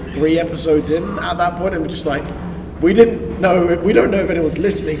we were 3 episodes in at that point and we're just like, we don't know if anyone's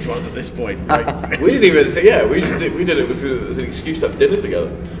listening to us at this point. Right? We didn't even think. Yeah, we did it as an excuse to have dinner together.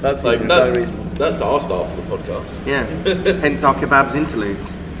 That's like entirely reasonable. That's our start for the podcast. yeah, hence our kebabs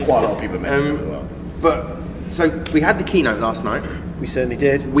interludes. Quite a lot of people mentioned it as well. But so we had the keynote last night. We certainly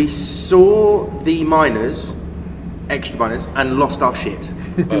did. We saw the miners, extra miners, and lost our shit.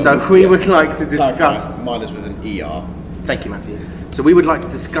 So we would like to discuss. Miners with an ER. Thank you, Matthew. So we would like to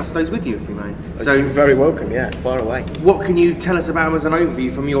discuss those with you, if we may. So You're very welcome, yeah, far away. what can you tell us about them as an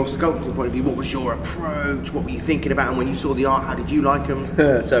overview from your sculpting point of view? What was your approach? What were you thinking about them when you saw the art? How did you like them?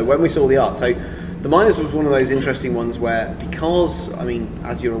 So when we saw the art, so the Miners was one of those interesting ones where, because, I mean,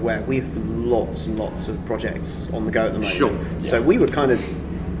 as you're aware, we have lots and lots of projects on the go at the moment. Sure. So we were kind of,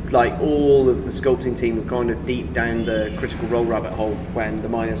 like all of the sculpting team were kind of deep down the Critical Role rabbit hole when the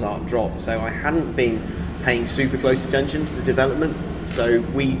Miners art dropped. So I hadn't been paying super close attention to the development. So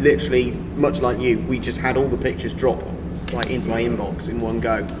we literally, much like you, we just had all the pictures drop like into my inbox in one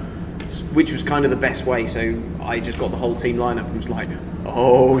go, which was kind of the best way. So I just got the whole team lineup and was like,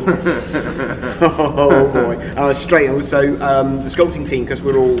 oh yes, oh boy. And I was straight. Also, the sculpting team, because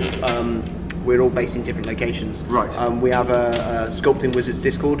we're all based in different locations. Right. We have a Sculpting Wizards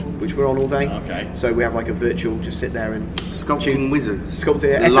Discord, which we're on all day. Okay. So we have like a virtual, just sit there and Sculpting Wizards.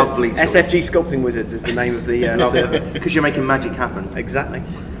 Sculpting. Lovely. SFG Sculpting Wizards is the name of the server. Because you're making magic happen. Exactly.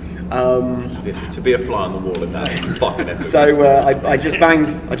 To be a fly on the wall in that fucking episode. So I just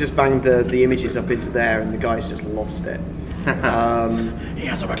banged the images up into there, and the guys just lost it. He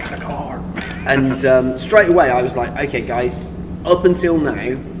has a mechanical arm. And straight away I was like, okay guys, up until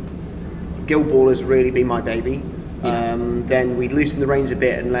now, Guild Ball has really been my baby. Then we'd loosen the reins a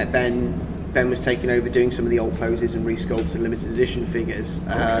bit and let Ben. Ben was taking over doing some of the old poses and resculpts and limited edition figures.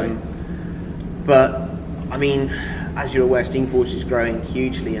 But I mean, as you're aware, Steamforged is growing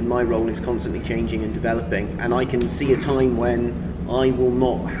hugely, and my role is constantly changing and developing. And I can see a time when I will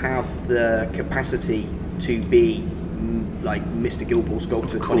not have the capacity to be like Mr. Gilball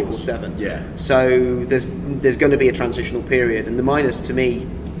sculptor 24/7. Yeah. So there's going to be a transitional period, and the Miners to me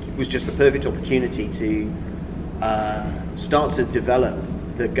was just the perfect opportunity to start to develop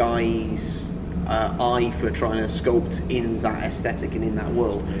the guy's eye for trying to sculpt in that aesthetic and in that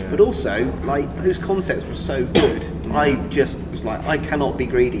world. But also, like, those concepts were so good. I just was like, I cannot be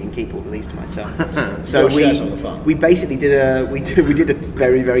greedy and keep all of these to myself. So Gotta share some of the fun. we basically did a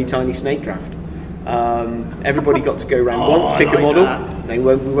very, very tiny snake draft. Everybody got to go around once, I pick like a model. that. Then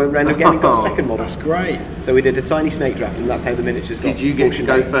we went round again and got a second model. That's great. So we did a tiny snake draft, and that's how the miniatures got. Did you get to portioned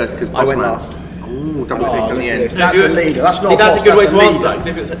go out. first? Because I went last. Ooh, double Oh, picked on the end. that's a leader. That's not See, a that's boss, a good way that's to a answer leader. that. 'Cause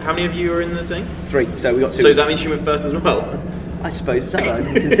if it's, how many of you were in the thing? 3. So we got 2. So that means you went first as well. I suppose so. I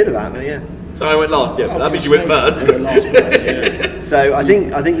didn't consider that, but yeah. So I went last. Yeah, but Oh, that means you went first. You went last first, yeah. So I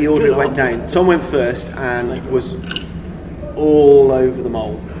think the order it went down. Tom went first and was all over the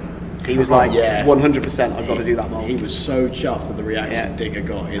mole. He was like, Yeah. 100%. I've got to do that mole. He was so chuffed at the reaction Yeah. Digger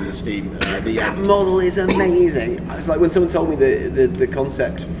got in the Steam. The That model is amazing. I was like, when someone told me the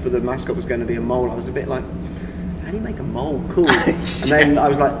concept for the mascot was going to be a mole, I was a bit like, how do you make a mole? Cool. And then I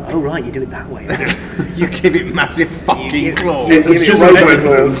was like, oh right, you do it that way. You give it massive fucking claws. You give it Just robot like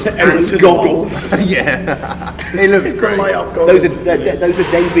claws Everyone's and just goggles. Yeah, it looks great. light up Those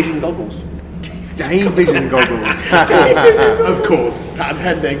are day vision goggles. Day vision goggles. Of course. Patent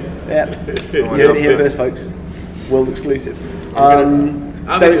pending. Yeah, you heard it here first, folks. World exclusive.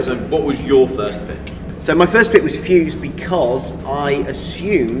 What was your first pick? So my first pick was Fuse because I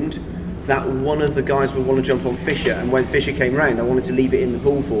assumed that one of the guys would want to jump on Fisher, and when Fisher came round, I wanted to leave it in the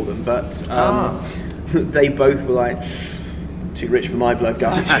pool for them, but they both were like, too rich for my blood,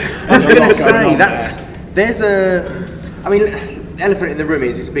 guys. I was going to say I mean, the elephant in the room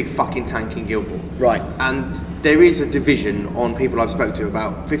is it's a big fucking tank in Guild Ball. Right. And there is a division on people I've spoken to,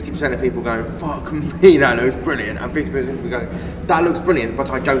 about 50% of people going, fuck me, that looks brilliant, and 50% of people going, that looks brilliant,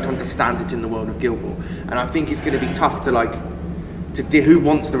 but I don't understand it in the world of Guild Ball. And I think it's going to be tough to who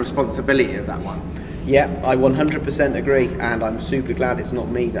wants the responsibility of that one. Yeah, I 100% agree, and I'm super glad it's not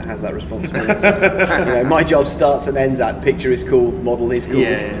me that has that responsibility. My job starts and ends at picture is cool, model is cool.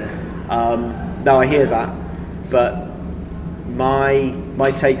 Now I hear that, but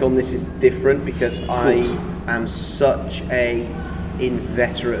my take on this is different because I am such a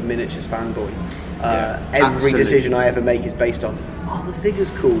inveterate miniatures fanboy. Every absolutely. decision I ever make is based on, are the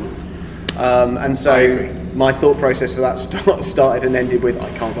figures cool? And I so agree. my thought process for that started and ended with, I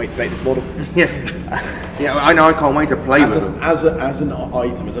can't wait to make this model. Yeah, I know, I can't wait to play with them. As an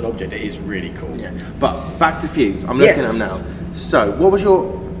item, as an object, it is really cool. Yeah. But back to Fuse, I'm looking Yes. at them now. So, what was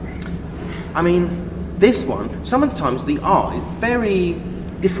your... I mean, this one, some of the times the art is very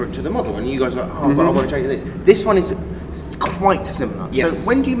different to the model, and you guys are like, oh, but I want to change this. This one is quite similar. Yes. So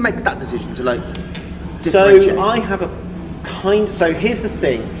when do you make that decision to So differentiate? I have so here's the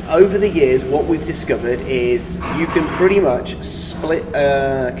thing. Over the years, what we've discovered is you can pretty much split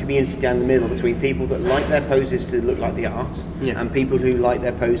a community down the middle between people that like their poses to look like the art and people who like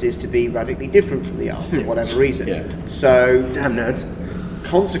their poses to be radically different from the art for whatever reason. Yeah. So Damn nerds.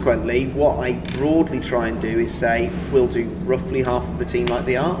 consequently, what I broadly try and do is say we'll do roughly half of the team like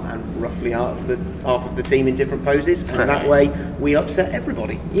the art and roughly half of the team in different poses, and that way we upset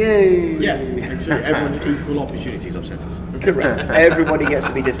everybody. Yay! Yeah, actually, everyone equal opportunities upset us. Correct. Everybody gets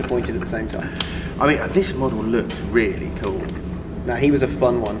to be disappointed at the same time. I mean, this model looks really cool. Now he was a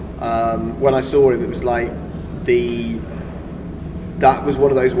fun one. When I saw him, it was like that was one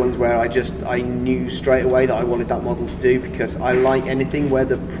of those ones where I knew straight away that I wanted that model to do, because I like anything where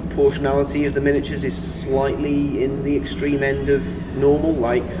the proportionality of the miniatures is slightly in the extreme end of normal.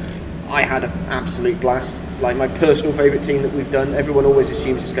 Like, I had an absolute blast. Like, my personal favourite team that we've done, everyone always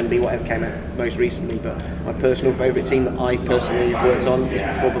assumes it's going to be whatever came out most recently, but my personal favourite team that I personally have worked on is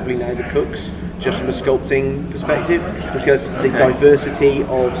probably now the Cooks, just from a sculpting perspective, because the diversity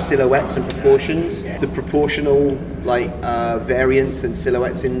of silhouettes and proportions, the proportional variants and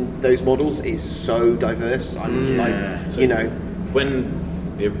silhouettes in those models is so diverse. I'm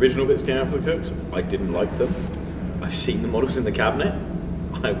When the original bits came out for the Cooks, I didn't like them. I've seen the models in the cabinet.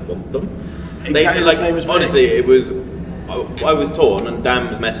 I want them. Exactly the same as me. honestly, it was. I was torn, and Dan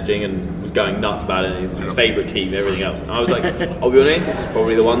was messaging and was going nuts about it. And it was his favourite team, everything else. And I was like, I'll be honest, this is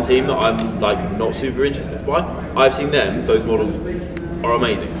probably the one team that I'm not super interested by. I've seen them; those models are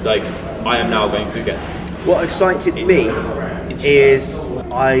amazing. I am now going to get them. what excited me is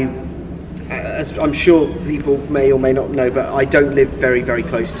as I'm sure people may or may not know, but I don't live very, very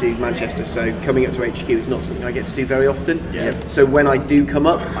close to Manchester, so coming up to HQ is not something I get to do very often. Yeah. So when I do come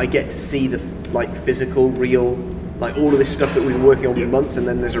up, I get to see the physical, real, like all of this stuff that we've been working on for months, and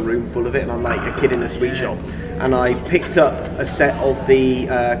then there's a room full of it, and I'm like a kid in a sweet shop. And I picked up a set of the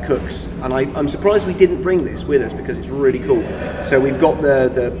cooks, and I'm surprised we didn't bring this with us because it's really cool. So we've got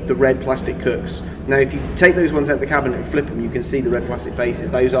the red plastic cooks. Now if you take those ones out the cabinet and flip them, you can see the red plastic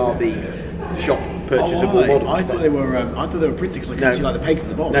bases. Those are the shop purchasable models. I thought they were printed because I could see like the pegs at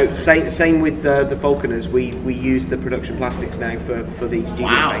the bottom. No, same with the Falconers. We use the production plastics now for the studio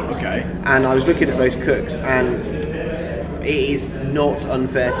paints. Okay. And I was looking at those cooks, and it is not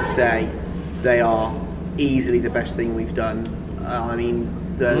unfair to say they are easily the best thing we've done. I mean,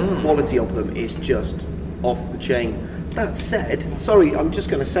 the quality of them is just off the chain. That said, sorry, I'm just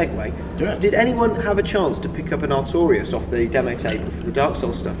going to segue. Do it. Did anyone have a chance to pick up an Artorias off the demo table for the Dark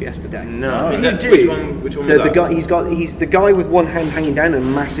Souls stuff yesterday? No. Is You that- do. which one was the that? guy, he's the guy with one hand hanging down and a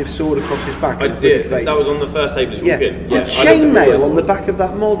massive sword across his back. I and a did. hooded face. That was on the first table as you Yeah, walk in. the I looked at all chainmail those on the models. back of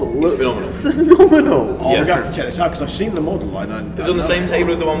that model looks phenomenal. phenomenal. Oh, Yeah. we're going to have to check this out because I've seen the model. I don't. It was on the same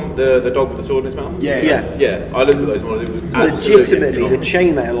table as the one, the dog with the sword in its mouth. Yeah. Yeah. I looked at those models. It was absolutely Legitimately, the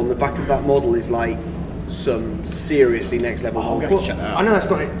phenomenal. chainmail on the back of that model is like some seriously next level. I'm going to have to check that out. I know that's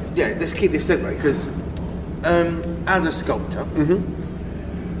not it. Yeah, let's keep this separate because as a sculptor,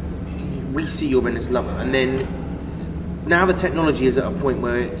 we see your Venice lover, and then now the technology is at a point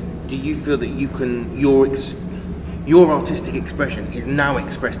where do you feel that you can your artistic expression is now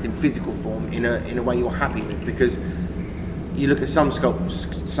expressed in physical form in a way you're happy with? Because you look at some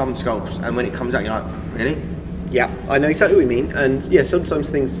sculpts, and when it comes out, you're like, really? Yeah, I know exactly what you mean, and yeah, sometimes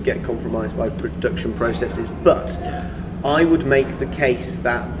things get compromised by production processes, but I would make the case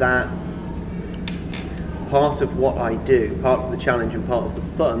that part of what I do, part of the challenge and part of the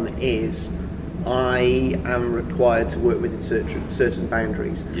fun is I am required to work within certain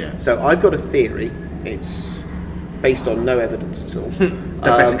boundaries. Yeah. So I've got a theory, it's based on no evidence at all,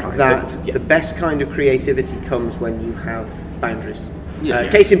 best kind. the best kind of creativity comes when you have boundaries. Yeah.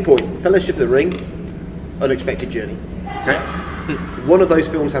 Case in point, Fellowship of the Ring, Unexpected Journey. Okay. One of those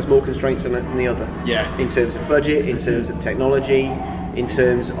films has more constraints than the other. Yeah. In terms of budget, in terms of technology, in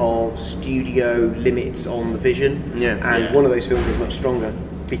terms of studio limits on the vision. Yeah. And Yeah. one of those films is much stronger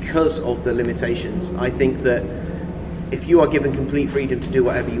because of the limitations. I think that if you are given complete freedom to do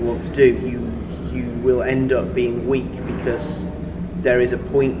whatever you want to do, you will end up being weak because there is a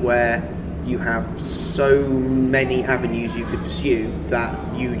point where you have so many avenues you could pursue that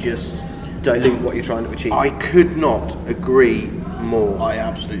you just dilute what you're trying to achieve. I could not agree more. I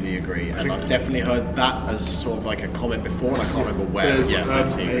absolutely agree, and I've definitely heard that as sort of like a comment before, and I can't remember where. There's Yeah,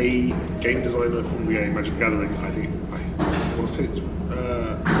 I've seen it. a game designer from the game Magic the Gathering, I want to say it's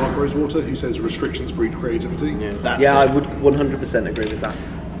Mark Rosewater, who says restrictions breed creativity. That's Yeah, it. I would 100% agree with that.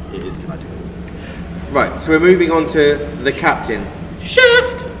 It is kind of. Right, so we're moving on to the captain.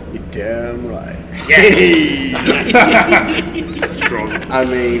 You're damn right. Strong. I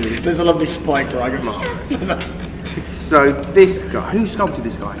mean, There's a lovely spike dragon. so this guy, who sculpted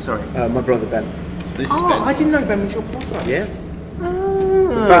this guy? Sorry. My brother Ben. So this Oh, is I didn't know Ben was your brother. Yeah.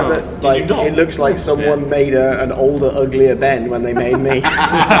 The fact that like not? it looks like someone made an older, uglier Ben when they made me.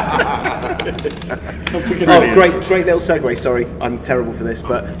 Oh, great little segue. Sorry, I'm terrible for this,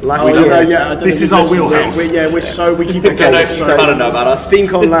 but last year. I don't This know is if our listen, wheelhouse. We keep it Don't know going. if you kind of know about us.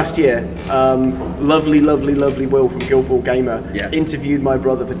 SteamCon last year, lovely Will from Guild Ball Gamer Yeah. interviewed my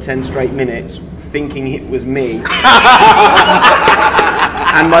brother for 10 straight minutes, thinking it was me.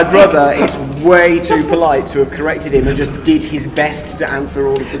 And my brother is way too polite to have corrected him and just did his best to answer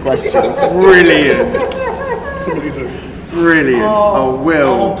all of the questions. Brilliant. Somebody's a Brilliant. Oh, Will.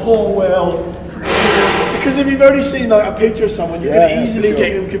 Oh, poor Will. Because if you've only seen like a picture of someone, you Yeah, can easily for sure.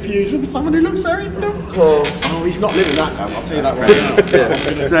 get them confused with someone who looks very similar. Oh, he's not living that down. I'll tell you that right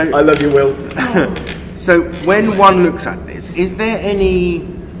now. So, I love you, Will. so when one looks at this, is there any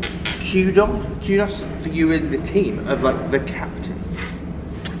kudos for you in the team of like the captain?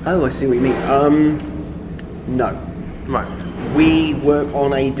 Oh, I see what you mean. No. Right. We work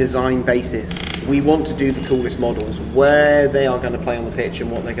on a design basis. We want to do the coolest models, where they are going to play on the pitch and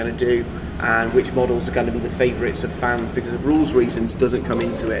what they're going to do, and which models are going to be the favourites of fans, because of rules reasons doesn't come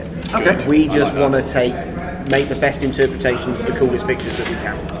into it. Okay. We just want to make the best interpretations of the coolest pictures that we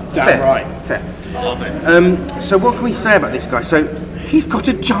can. Damn Fair. right. Fair. Love it. So what can we say about this guy? So he's got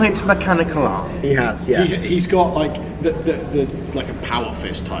a giant mechanical arm. He has, yeah. He's got like the like a power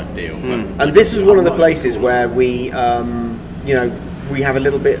fist type deal. And this was one of the places where we, we have a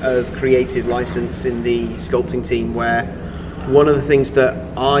little bit of creative license in the sculpting team where one of the things that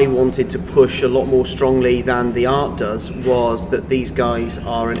I wanted to push a lot more strongly than the art does was that these guys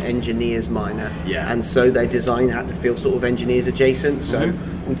are an engineers minor, and so their design had to feel sort of engineers adjacent. So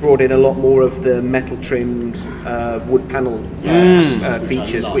we brought in a lot more of the metal trimmed wood panel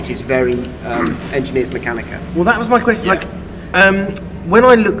features, which is very engineers mechanica. Well, that was my question. Like, when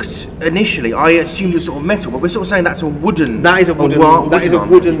I looked initially, I assumed it was sort of metal, but we're sort of saying that's a wooden. That is a wooden. That is a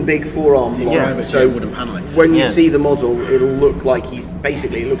wooden big forearm. So wooden paneling. When you see the model, it'll look like he's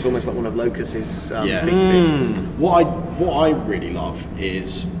basically. It looks almost like one of Locus's big fists. What I really love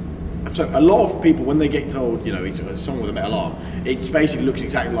is. So a lot of people, when they get told, you know, it's someone with a metal arm, it basically looks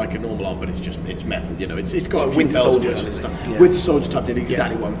exactly like a normal arm, but it's metal. You know, it's got a few Winter bells and Soldier. whistles and stuff. Winter Soldier type did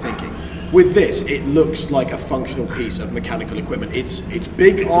exactly what I'm thinking. With this, it looks like a functional piece of mechanical equipment. It's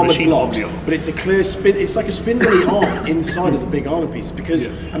big armored blocks, but it's a clear spin. It's like a spindly arm inside of the big armored pieces because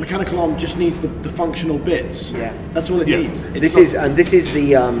a mechanical arm just needs the functional bits. Yeah, that's all it needs. This is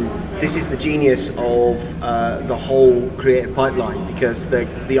the genius of the whole creative pipeline, because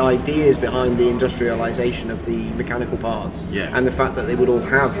the ideas behind the industrialization of the mechanical parts and the fact that they would all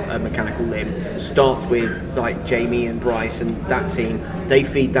have a mechanical limb starts with like Jamie and Bryce and that team. They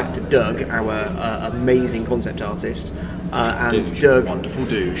feed that to Doug, our amazing concept artist, and douche, Doug, wonderful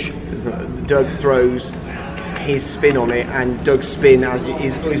douche. Doug throws his spin on it, and Doug's spin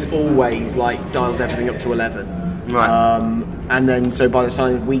is always like dials everything up to 11. Right. And then so by the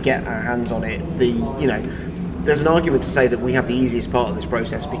time we get our hands on it, there's an argument to say that we have the easiest part of this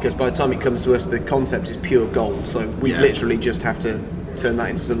process, because by the time it comes to us, the concept is pure gold. So we literally just have to turn that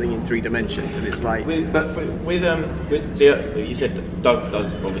into something in 3 dimensions, and it's like. With the you said Doug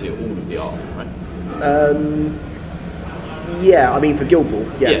does obviously all of the art, right? Yeah, I mean for Guild Ball,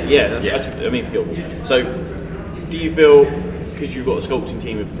 that's, I mean for Guild Ball. So, do you feel, because you've got a sculpting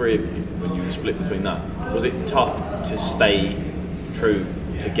team of 3 of you, when you split between that, was it tough to stay true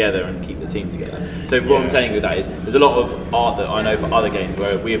together and keep the team together? So what I'm saying with that is, there's a lot of art that I know for other games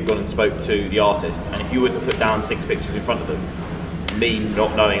where we have gone and spoke to the artist, and if you were to put down 6 pictures in front of them, me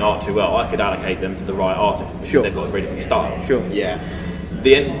not knowing art too well, I could allocate them to the right artist because they've got a very different style. Sure. Yeah.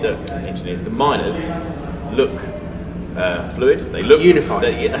 The engineers, the miners, look fluid. They look unified.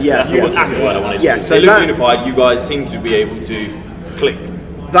 That's the word I wanted. Yeah, to so they look that, unified. You guys seem to be able to click.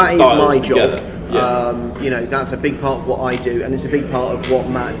 That is my together. job. That's a big part of what I do, and it's a big part of what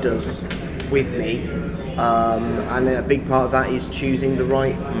Matt does with me. And a big part of that is choosing the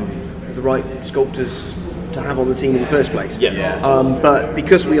right sculptors to have on the team in the first place. But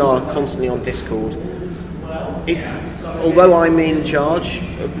because we are constantly on Discord, although I'm in charge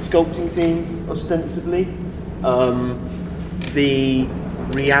of the sculpting team ostensibly, the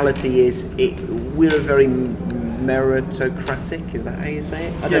reality is we're a very meritocratic. Is that how you say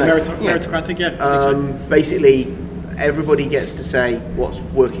it? Meritocratic. Basically, everybody gets to say what's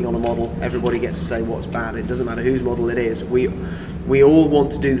working on a model. Everybody gets to say what's bad. It doesn't matter whose model it is. We all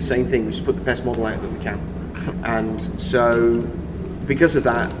want to do the same thing. We just put the best model out that we can. And so, because of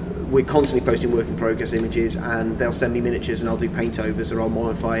that, we're constantly posting work in progress images, and they'll send me miniatures, and I'll do paint overs or I'll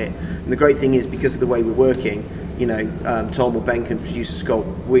modify it. And the great thing is, because of the way we're working, Tom or Ben can produce a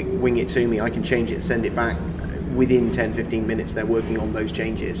sculpt, wing it to me, I can change it, send it back. Within 10-15 minutes they're working on those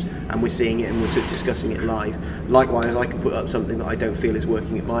changes, and we're seeing it and we're discussing it live. Likewise, I can put up something that I don't feel is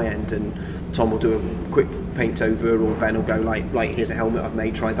working at my end, and Tom will do a quick paint over, or Ben will go like, right, here's a helmet I've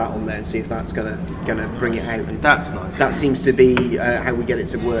made, try that on there and see if that's gonna bring it out. And that's nice. That seems to be how we get it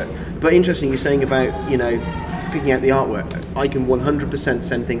to work. But interesting, you're saying about picking out the artwork. I can 100%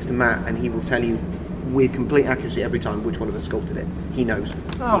 send things to Matt, and he will tell you with complete accuracy every time which one of us sculpted it. He knows.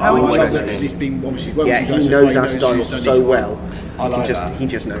 Oh, how interesting. He's been obviously he knows our style so well. He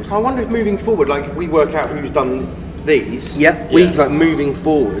just knows. I wonder if moving forward, like if we work out who's done these, we like moving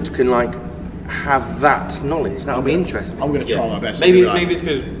forward can like have that knowledge. That'll be interesting. I'm going to try my best. Maybe it's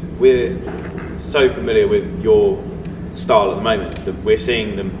because we're so familiar with your style at the moment that we're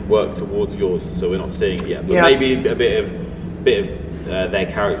seeing them work towards yours, so we're not seeing it yet. But maybe a bit of their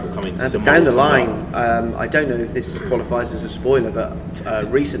characters will come into some down the line. I don't know if this qualifies as a spoiler, but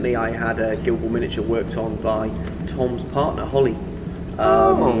recently I had a Guild Ball miniature worked on by Tom's partner Holly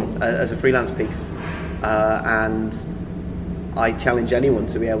as a freelance piece, and I challenge anyone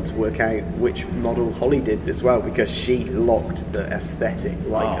to be able to work out which model Holly did as well, because she locked the aesthetic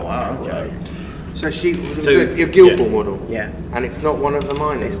like okay. So your Guild Ball model, and it's not one of the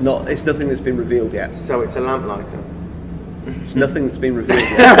miners. It's nothing that's been revealed yet. So it's a lamplighter. It's nothing that's been revealed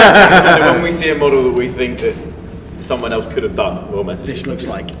yet. So when we see a model that we think that someone else could have done, we'll message This you. looks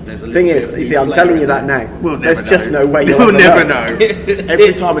like there's a little Thing bit is, of you see, I'm flavour telling in you there. that now. We'll There's never just know. no way you'll We'll ever never know. know.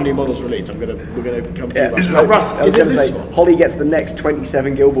 Every time a new model's released, I'm gonna come to Yeah. Russ. So, Russ, I was is it going to say, this one? Holly gets the next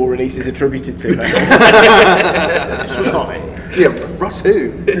 27 Guild Ball releases attributed to her. This was not it. Yeah, Russ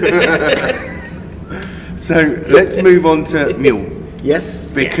who? So let's move on to Mule,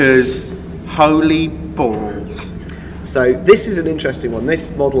 Yes. because holy balls. So this is an interesting one.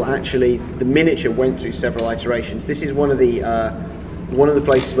 This model actually, the miniature went through several iterations. This is one of the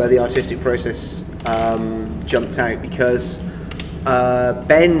places where the artistic process jumped out because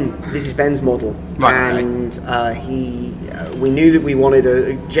this is Ben's model, Right, and we knew that we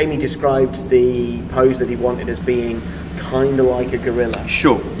wanted Jamie described the pose that he wanted as being kind of like a gorilla,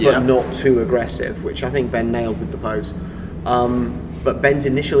 Sure. but not too aggressive, which I think Ben nailed with the pose. But Ben's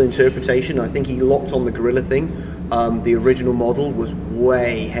initial interpretation, I think he locked on the gorilla thing. The original model was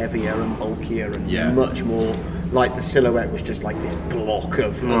way heavier and bulkier and much more like the silhouette was just like this block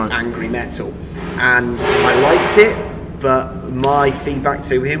of angry metal. And I liked it, but my feedback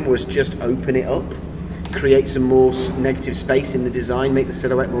to him was just open it up, create some more negative space in the design, make the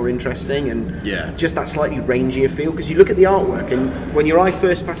silhouette more interesting, and just that slightly rangier feel. Because you look at the artwork, and when your eye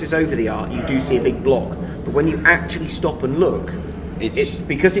first passes over the art, you do see a big block. But when you actually stop and look,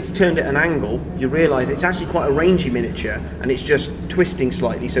 because it's turned at an angle, you realise it's actually quite a rangy miniature, and it's just twisting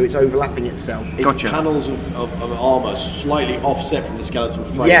slightly, so it's overlapping itself. It's panels of armour slightly offset from the skeletal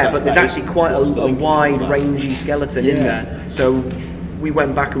frame. Yeah, but there's actually quite a wide, rangy skeleton in there. So we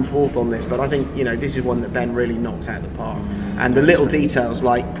went back and forth on this, but I think this is one that Ben really knocked out of the park. And the little details,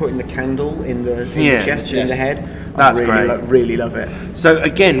 like putting the candle in the chest and in the head, That's I really, great. really love it. So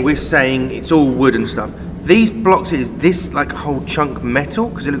again, we're saying it's all wood and stuff. These blocks, is this like a whole chunk metal?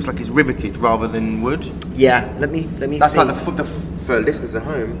 Because it looks like it's riveted rather than wood. Yeah, let me That's see. like for listeners at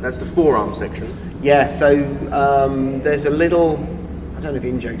home, that's the forearm sections. Yeah, so there's a little, I don't know if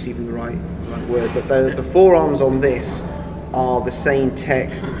in-joke's even the right word, but the forearms on this are the same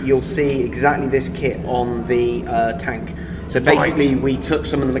tech. You'll see exactly this kit on the tank. So basically we took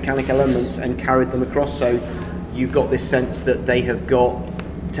some of the mechanic elements and carried them across, so you've got this sense that they have got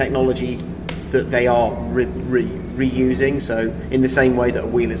technology that they are reusing, so in the same way that a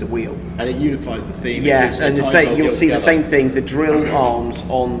wheel is a wheel. And it unifies the theme. Yeah, and you'll see the same thing. The drill arms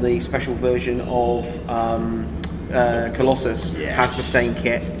on the special version of Colossus has the same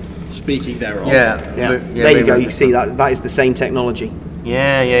kit. Speaking thereof. There you go. You see that is the same technology.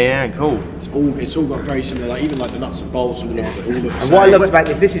 Yeah, cool. It's all got very similar, like even like the nuts and bolts all look the And same. what I loved about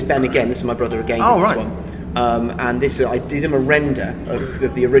this is Ben again. This is my brother again. Oh, with this right. one. And this, I did him a render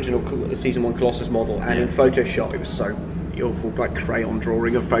of the original Season 1 Colossus model, and in Photoshop it was so awful, like crayon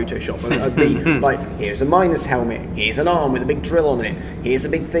drawing of Photoshop. And I'd be like, here's a miner's helmet, here's an arm with a big drill on it, here's a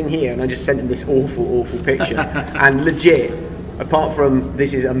big thing here, and I just sent him this awful picture. And legit, apart from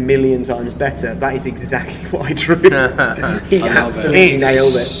this is a million times better, that is exactly what I drew. He absolutely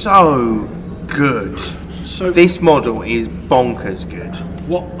nailed it. So good. So This model is bonkers good.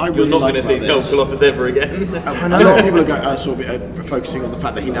 what I You're really not like going to see about the old this- Colossus ever again. A lot of people are focusing on the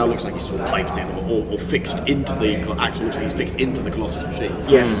fact that he now looks like he's sort of piped in or fixed into the actually looks like he's fixed into the Colossus machine.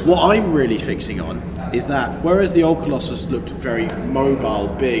 Yes. What I'm really fixing on is that whereas the old Colossus looked very mobile,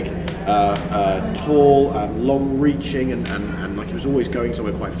 big, tall, and long-reaching, and like he was always going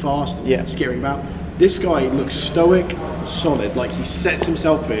somewhere quite fast, skittering about. This guy looks stoic, solid, like he sets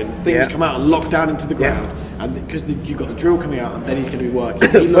himself in, things come out and lock down into the ground, and because you've got the drill coming out and then he's going to be working. He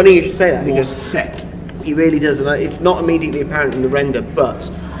Funny you looks should say that, more because set. He really does, and it's not immediately apparent in the render,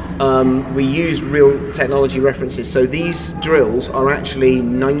 but we use real technology references. So these drills are actually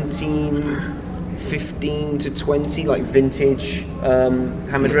 1915 to 20, like vintage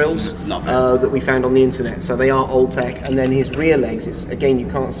hammer drills that we found on the internet. So they are old tech, and then his rear legs, it's again you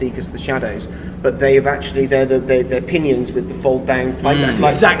can't see because of the shadows, but they have actually they're pinions with the fold down plate. That's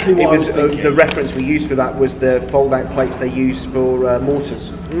exactly what I was thinking. The reference we used for that was the fold out plates they used for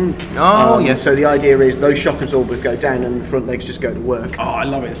mortars. So the idea is those shock absorbers go down and the front legs just go to work. Oh, I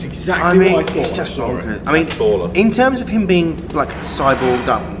love it. It's exactly what I thought. it's just I saw it. bonkers. I mean, in terms of him being like cyborged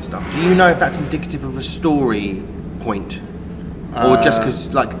up and stuff, do you know if that's indicative of a story point, or just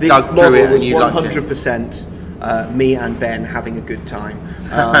because like This Doug drew model it was and you liked it? 100% me and Ben having a good time.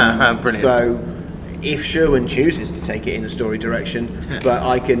 Brilliant. So if Sherwin chooses to take it in a story direction, but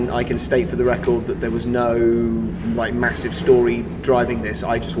I can state for the record that there was no like massive story driving this.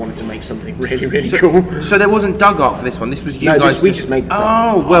 I just wanted to make something really cool. So there wasn't Doug art for this one. This was you No, guys. we just made this up.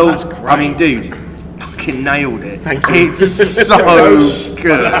 Oh well, that's great. I mean, dude, you fucking nailed it. Thank you. It's so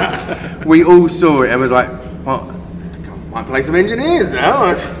good. We all saw it and was like, "What? Come on, play some engineers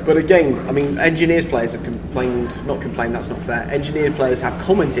now. But again, I mean, Engineers players have not complained, that's not fair. Engineer players have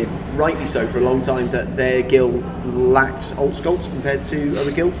commented, rightly so, for a long time that their guild lacked alt sculpts compared to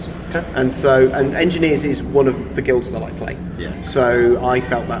other guilds. Okay. And Engineers is one of the guilds that I play. Yeah. So I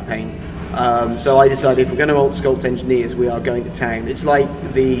felt that pain. So I decided if we're going to alt sculpt Engineers, we are going to town. It's like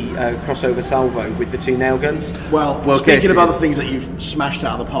the crossover salvo with the 2 nail guns. Well, speaking of other things that you've smashed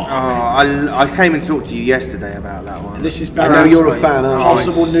out of the park, I came and talked to you yesterday about that one. this is I know you're a fan,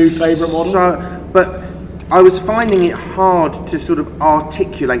 possible new favourite model. But I was finding it hard to sort of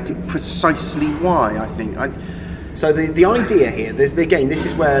articulate it precisely why, I think. So the idea here, this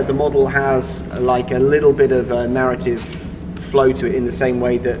is where the model has like a little bit of a narrative flow to it, in the same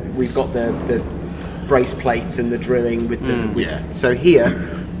way that we've got the brace plates and the drilling with the. So here,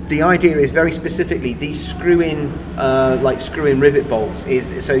 the idea is very specifically these screw-in rivet bolts.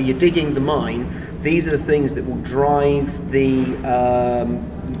 Is so you're digging the mine. These are the things that will drive the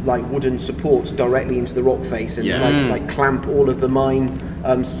like wooden supports directly into the rock face and like clamp all of the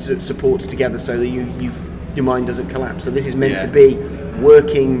mine supports together so that your mine doesn't collapse. So this is meant to be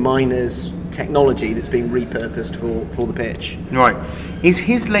working miners' technology that's being repurposed for the pitch. Right. Is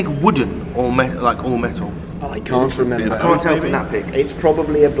his leg wooden or all metal? I can't remember. I can't tell from that pic. It's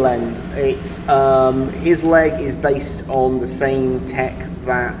probably a blend. It's his leg is based on the same tech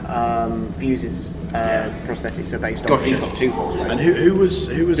that Fuse's prosthetics are based on. Gotcha. He's got 2 false legs. And who was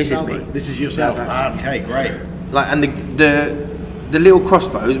This Salvo? is me. This is yourself. Okay, great. And the little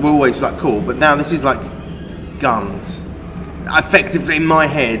crossbows were always cool, but now this is like guns. Effectively, in my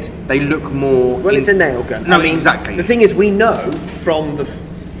head, they look more. Well, it's a nail gun. No, exactly. The thing is, we know from the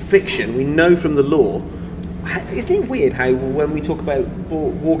fiction, we know from the lore. Isn't it weird how when we talk about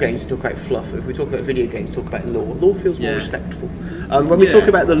war games, we talk about fluff. If we talk about video games, we talk about lore. Lore feels more respectful. When we talk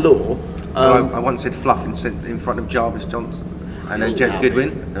about the lore, I once said fluff in front of Jarvis Johnson, and then Jez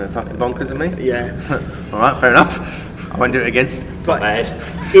Goodwin, and then fucking bonkers at me. Yeah. All right, fair enough. I won't do it again. But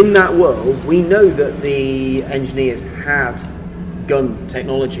in that world, we know that the Engineers had gun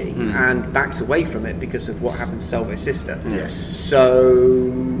technology and backed away from it because of what happened to Salvo's sister. Yes. So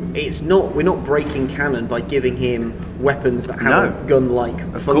we're not breaking canon by giving him weapons that have a gun-like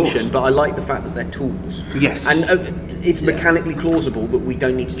function. But I like the fact that they're tools. Yes. And it's mechanically plausible that we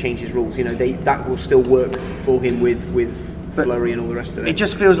don't need to change his rules. That will still work for him with flurry and all the rest of it. It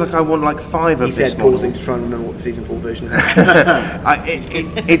just feels like I want 5 of He this said, model. pausing to try and remember what the season 4 version is.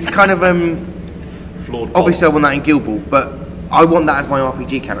 It's kind of Flawed. obviously I want that in Guild Ball, but I want that as my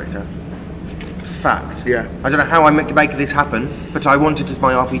RPG character. Fact. Yeah. I don't know how I make this happen, but I want it as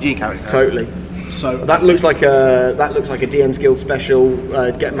my RPG character. Totally. So that looks like a DM's Guild special.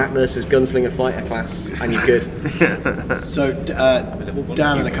 Get Matt Mercer's Gunslinger Fighter class, and you're good. So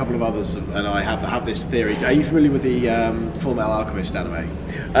Dan and a couple of others and I have this theory. Are you familiar with the Full Metal Alchemist anime?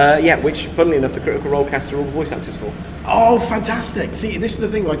 Yeah, which, funnily enough, the Critical Role cast are all the voice actors for. Oh, fantastic! See, this is the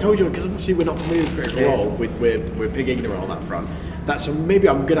thing I told you, because obviously we're not familiar with Critical Role. We're pig ignorant on that front. So maybe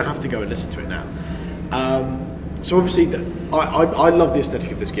I'm going to have to go and listen to it now. So obviously, I love the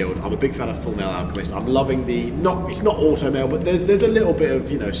aesthetic of this guild. I'm a big fan of Full Metal Alchemist. I'm loving it's not auto male, but there's a little bit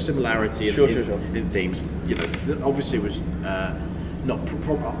of similarity in themes. Obviously it was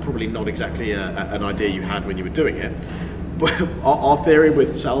probably not exactly an idea you had when you were doing it. But our theory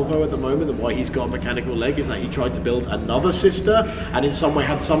with Salvo at the moment and why he's got a mechanical leg is that he tried to build another sister and in some way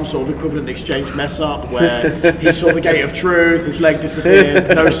had some sort of equivalent exchange mess up where he saw the gate of truth, his leg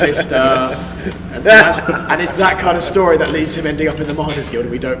disappeared, no sister, and it's that kind of story that leads him ending up in the Miners Guild.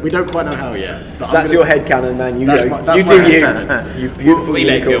 We don't quite know how yet. But That's your headcanon, man. You beautiful We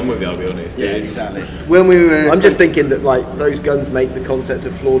let unicorn. on with it, I'll be honest. Yeah, exactly. When we were, I'm just thinking that those guns make the concept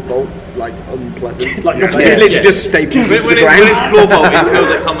of flawed bolt unpleasant. It's it's literally just staples into the When ground. it's floor bolt, it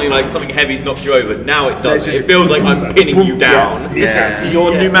feels like something heavy's knocked you over. Now it does. it's just It feels like I'm pinning you down. yeah,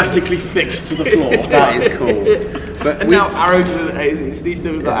 You're pneumatically fixed to the floor. that is cool. But And now arrow to the it's these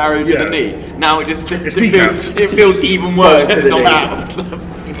two got arrow to the knee. Now it just it feels even worse. To the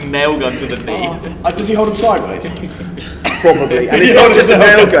It's a nail gun to the knee. Does he hold him sideways? Probably, and it's not just a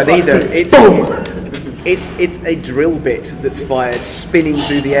nail gun either. It's a drill bit that's fired, spinning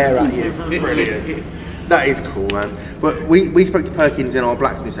through the air at you. Brilliant. That is cool, man. But we spoke to Perkins in our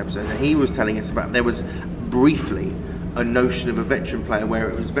Blacksmiths episode, and he was telling us about there was briefly a notion of a veteran player where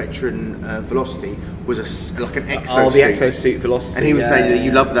it was veteran velocity was like an exosuit. Oh, the exosuit velocity. And he was saying that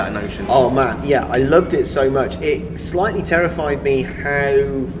you loved that notion. Oh man, yeah, I loved it so much. It slightly terrified me how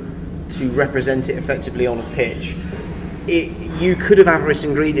to represent it effectively on a pitch. You could have Avarice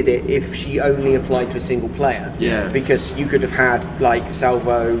and Greeded it if she only applied to a single player. Yeah. Because you could have had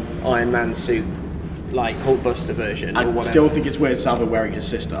Salvo, Iron Man suit, like Hulkbuster version or I whatever. still think it's weird Salvo wearing his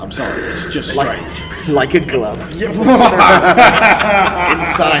sister. I'm sorry, it's just strange. Like a glove. Inside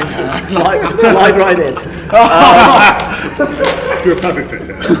her. Slide right in. You're a perfect fit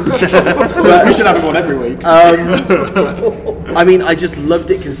here. We should have him on every week. I mean, I just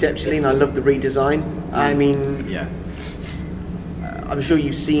loved it conceptually, and I loved the redesign. I mean, Yeah. I'm sure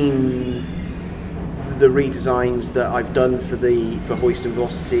you've seen the redesigns that I've done for Hoist and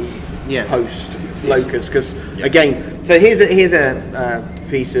Velocity post Locust, because again, so here's a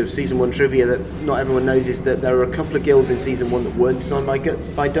piece of season 1 trivia that not everyone knows, is that there are a couple of guilds in season 1 that weren't designed by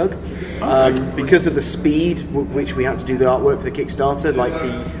Doug, because of the speed which we had to do the artwork for the Kickstarter, like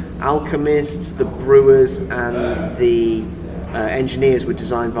the Alchemists, the Brewers, and the engineers were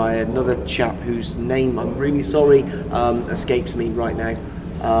designed by another chap whose name I'm really sorry escapes me right now.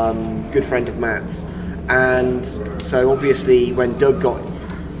 Good friend of Matt's. And so obviously when Doug got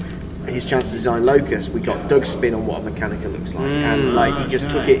his chance to design Locust, we got Doug's spin on what a Mechanica looks like, and like he just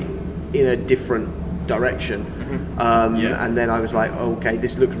took it in a different direction. And then I was like, okay,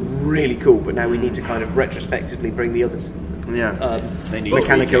 this looks really cool, but now we need to kind of retrospectively bring the others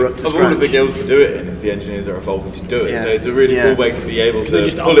Mechanica up to Of all of the scratch. guilds to do it, and it's the engineers that are evolving to do it. Yeah. So it's a really cool way to be able to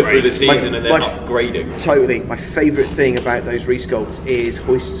just pull it through upgrade. the season and then My- upgrading. Totally. My favourite thing about those resculpts is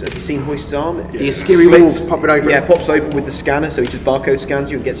Hoist's. Have you seen Hoist's arm? Your scary walls popping open. Yeah, pops open with the scanner, so he just barcode scans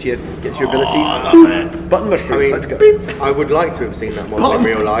you and gets your abilities. Button mushrooms. Let's go. I would like to have seen that model in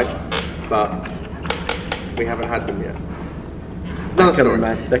real life, but we haven't had them yet. Another They're story. coming,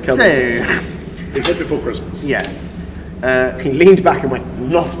 man. They're coming. So, They said before Christmas. yeah. He leaned back and went,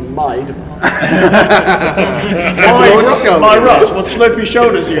 "Not mine." My Russ, what slopey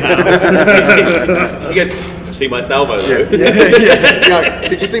shoulders you have. You get to see my salvo though. Yeah,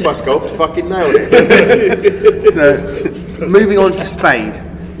 did you see my sculpt? Fucking nailed it. So, moving on to Spade.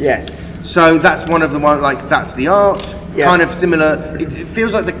 Yes. So that's one of the one, like that's the art, Yeah. kind of similar. It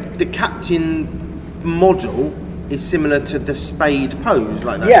feels like the Captain model is similar to the Spade pose,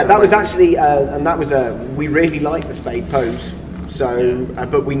 like that. Yeah, sort that of was way. actually, and that was we really liked the Spade pose. So,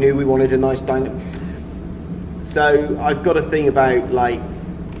 but we knew we wanted a nice dynamic. So I've got a thing about like,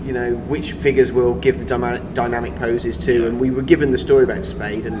 you know, which figures we'll give the dynamic poses to, and we were given the story about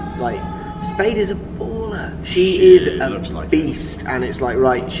Spade, and like, Spade is a baller. She is a beast, and it's like,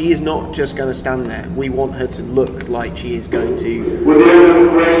 right, she is not just going to stand there. We want her to look like she is going to. We're the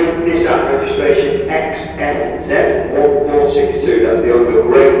Grey Nissan registration XNZ1462. That's the Oval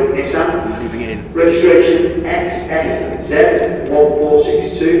Grey Nissan. Leaving it in. Registration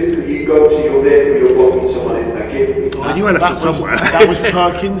XNZ1462. Could you go to your vehicle? You're blocking someone in. Thank you. I knew I left it somewhere. That was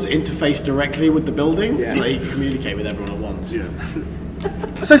Perkins interfaced directly with the building, Yeah. so he could communicate with everyone at once. Yeah.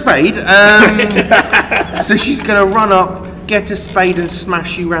 So Spade, so she's going to run up, get a spade, and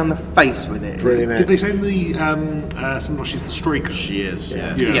smash you around the face with it. Brilliant. Did they say in the something she's the striker? She is.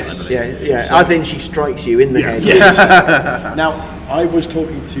 Yeah. Yes. Yeah. As in, she strikes you in the head. Yes. Now, I was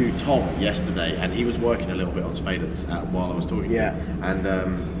talking to Tom yesterday, and he was working a little bit on Spade while I was talking to him. And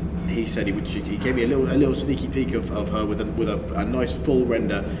he said he gave me a little sneaky peek of her with a nice full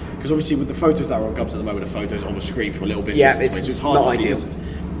render, because obviously with the photos that are on Gubs at the moment, the photos on the screen from a little bit. Yeah, distance it's away, so it's hard not to see ideal. distance.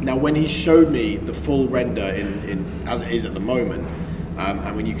 Now, when he showed me the full render in as it is at the moment,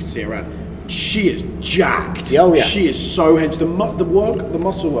 and when you can see around, she is jacked. Oh, yeah. She is so hench. The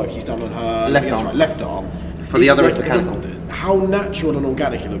muscle work he's done on her left arm. For the other is mechanical. How natural and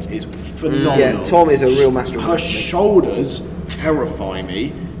organic it looks is phenomenal. Yeah, Tom is a real master of Her wrestling. shoulders terrify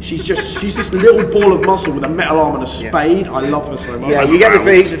me. She's this little ball of muscle with a metal arm and a spade. I love her so much. Yeah, you get the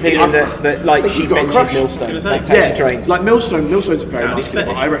feeling that like she got a benches crush. Millstone. That's how she trains. Like Millstone's very Found his muscular,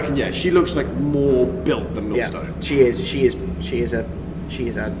 but fetish. I reckon she looks like more built than Millstone. she is an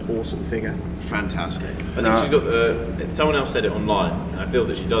awesome figure. Fantastic. I think she's got the. Someone else said it online, and I feel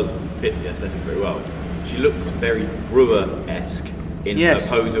that she does fit the aesthetic very well. She looks very Brewer-esque in Yes,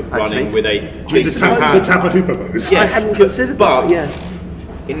 her pose of running actually. with a. She's the Tapper Hooper pose. I hadn't considered But- that. Yes.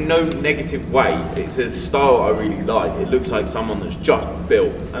 In no negative way, it's a style I really like. It looks like someone that's just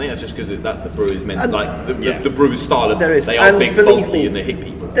built. I think that's just because that's the Brewers meant, And- like the Brewers style of There is, they are and big, believe bulky, me, and they hit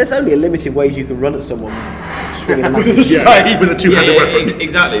people. There's only a limited ways you can run at someone swinging a massive. Yeah, with a two-handed weapon.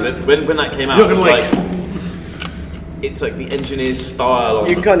 Exactly. But when that came out, You're it gonna was like it's like the engineer's style. Of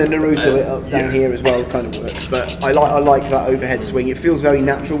You can kind of Naruto it up down here as well, kind of works. But I like that overhead swing. It feels very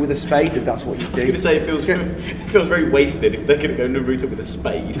natural with a spade. If that's what you I was going do. to say it feels very wasted if they're going to go Naruto with a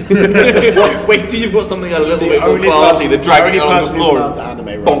spade. Wait till you've got something a little bit more classy than dragging it on the floor. Allowed to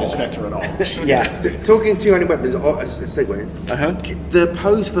anime run is veteran arms. Yeah. Talking to any weapons, a segue. The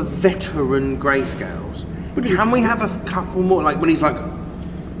pose for veteran grayscales. Can we have a couple more? Like when he's like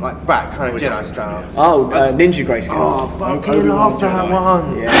like back kind of Jedi style. Oh, Ninja Grayscales. Oh, fucking love that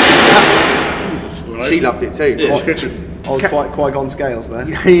one. Yeah. She loved it too. Hell's Kitchen. Oh, Qui-Gon Scales there.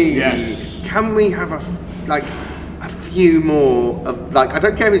 Yes. Can we have a few more of I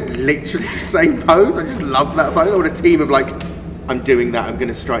don't care if it's literally the same pose. I just love that pose. I want a team of I'm doing that. I'm going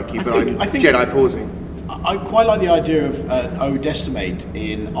to strike you, I think Jedi pausing. I quite like the idea of an O Decimate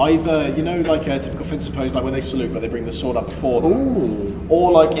in either, like a typical fencer's pose, like when they salute, but they bring the sword up before them.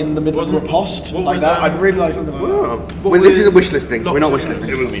 Or in the middle of a riposte, like that. I'd really like something like that. Well, this is a wish listing. We're not wish listing.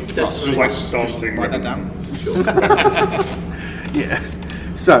 It was like dancing. Write that down. Yeah.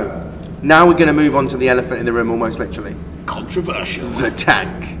 So, now we're going to move on to the elephant in the room, almost literally. Controversial. The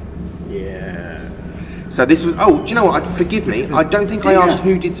tank. Yeah. So this was. Oh, do you know what? Forgive me. I don't think I asked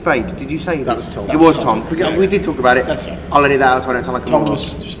who did Spade. Did you say That was Tom. It was Tom. Forget. We did talk about it. That's right. I'll edit that out so I don't sound like a Tom moron.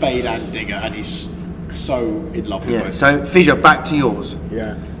 was Spade and Digger, and he's so in love with Yeah. both. So Fissure, back to yours.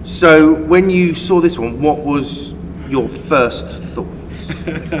 Yeah. So when you saw this one, what was your first thoughts?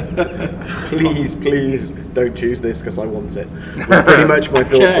 Please don't choose this because I want it. Was pretty much my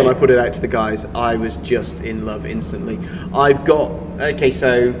thoughts when I put it out to the guys. I was just in love instantly.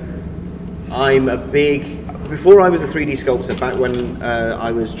 So I'm a big. Before I was a 3D sculptor, back when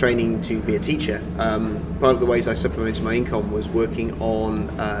I was training to be a teacher, part of the ways I supplemented my income was working on.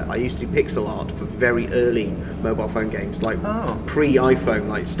 I used to do pixel art for very early mobile phone games, pre-iPhone,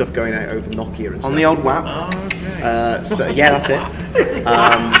 like stuff going out over Nokia and stuff. On the old WAP? So yeah, that's it.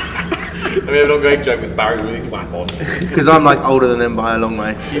 I mean, I'm not going to joke with Barry with his whap on. Because I'm older than them by a long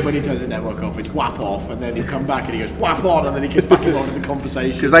way. When he turns his network off, it's whap off, and then he'll come back and he goes whap on, and then he gets back involved in the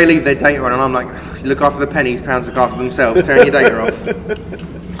conversation. Because they leave their data on, and I'm like, look after the pennies, pounds look after themselves, tearing your data off.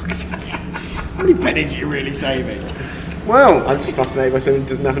 How many pennies are you really saving? Well, I'm just fascinated by someone who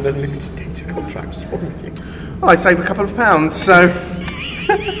doesn't have an unlimited data contract. What's wrong with you? I save a couple of pounds, so.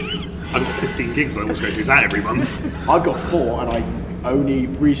 I've got 15 gigs, I always go through that every month. I've got 4, and I only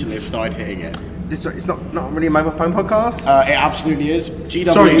recently have started hitting it. It's not really a mobile phone podcast? It absolutely is.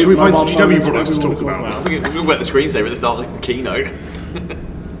 GW, Sorry, should we find some mobile GW phones, products to whatever talk we about? wanna We can talk about the screensaver at the start of the keynote.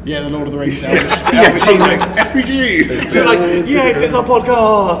 Yeah, the Lord of the Rings. SPG! They're like, yeah, it's our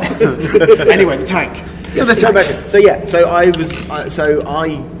podcast. Anyway, the tank. So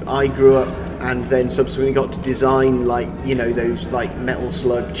I grew up and then subsequently got to design those metal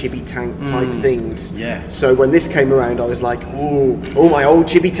slug chibi tank type things. Yeah. So when this came around, I was like, ooh, all my old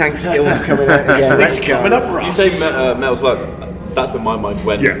chibi tank skills are coming out again. Let's go. Coming up, You Ross. say Metal Slug, that's where my mind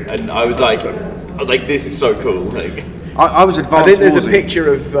went. Yeah. And I was like, this is so cool. I was advanced. I think there's a warsy.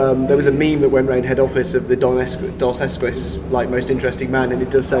 picture of there was a meme that went around head office of the Dos Esquis most interesting man, and it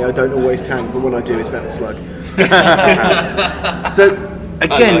does say I don't always tank, but when I do, it's Metal Slug. So, I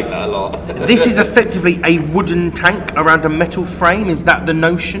again, like that a lot. this is effectively a wooden tank around a metal frame. Is that the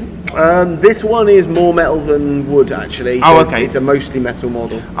notion? This one is more metal than wood, actually. Oh, okay. It's a mostly metal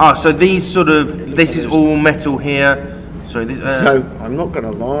model. So these this is all metal here. Sorry, So I'm not going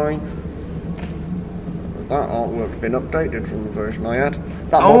to lie. That artwork's been updated from the version I had.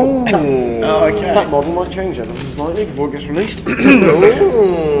 That that model might change ever so slightly before it gets released. That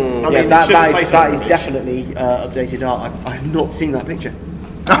is definitely updated art. I have not seen that picture.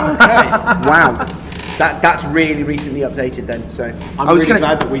 Wow. That's really recently updated then. So I'm really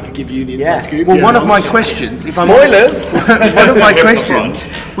glad that we could give you the inside scoop. Well, one of my questions. Spoilers. One of my questions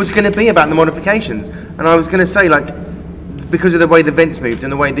was going to be about the modifications, and I was going to say because of the way the vents moved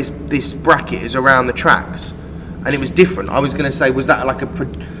and the way this bracket is around the tracks, and it was different. I was going to say, was that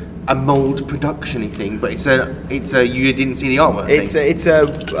a mold production-y thing? But it's a you didn't see the artwork. It's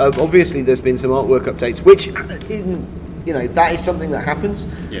obviously there's been some artwork updates, which that is something that happens.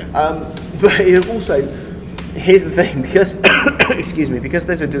 Yeah. But it also, here's the thing, because because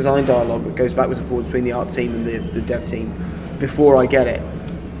there's a design dialogue that goes backwards and forwards between the art team and the dev team before I get it.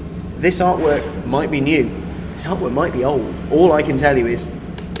 This artwork might be new. This artwork might be old. All I can tell you is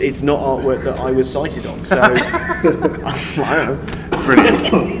it's not artwork that I was cited on. So I don't know. Brilliant.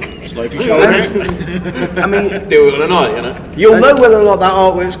 Slow for shoulders. I mean, Do it on a night, You'll know whether or not that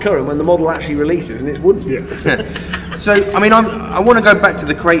artwork's current when the model actually releases, and it's wooden. Yeah. So, I mean, I want to go back to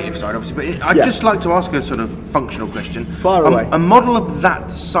the creative side, obviously, but I'd just like to ask a sort of functional question. Fire away. A model of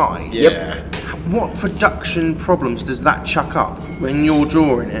that size, Yeah. what production problems does that chuck up when you're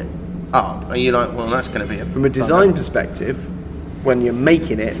drawing it up? Are you like, well, that's going to be From a design perspective, when you're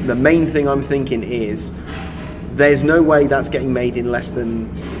making it, the main thing I'm thinking is there's no way that's getting made in less than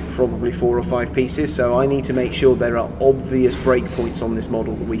probably 4 or 5 pieces, so I need to make sure there are obvious breakpoints on this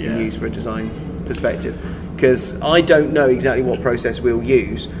model that we can use for a design perspective, because I don't know exactly what process we'll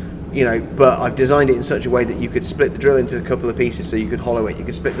use, but I've designed it in such a way that you could split the drill into a couple of pieces so you could hollow it. You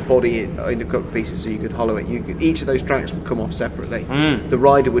could split the body into a couple of pieces so you could hollow it. Each of those tracks would come off separately. The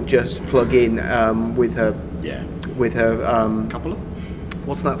rider would just plug in with her Couple of?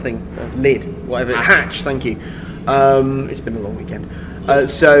 what's that thing? Lid, whatever. Hatch. Thank you. It's been a long weekend.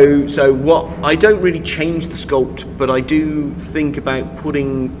 So what I don't really change the sculpt, but I do think about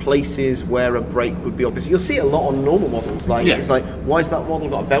putting places where a break would be obvious. You'll see it a lot on normal models. It's like, why has that model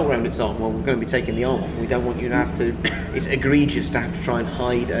got a belt around its arm? Well, we're going to be taking the arm off. We don't want you to have to. It's egregious to have to try and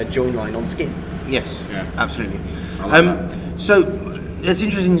hide a join line on skin. Yes, Yeah. absolutely. I like So it's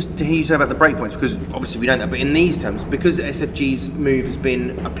interesting to hear you say about the breakpoints, because obviously we know that, but in these terms, because SFG's move has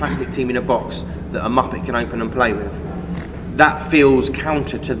been a plastic team in a box that a Muppet can open and play with, that feels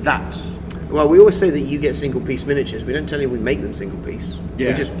counter to that. Well, we always say that you get single piece miniatures. We don't tell you we make them single piece. Yeah.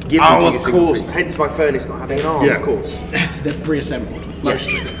 We just give them to you of single course. piece. Hence my furnace not having an arm, Yeah. of course. They're pre-assembled. Most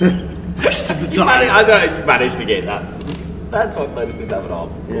of the You time. I know you managed to get that. That's why players didn't have an arm.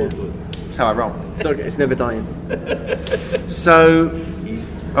 That's how I roll. It's never dying. So,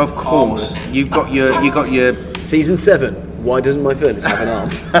 of course, you've got your Season 7. Why doesn't my furnace have an arm?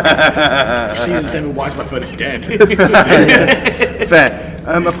 Season 7, why is my furnace dead? fair.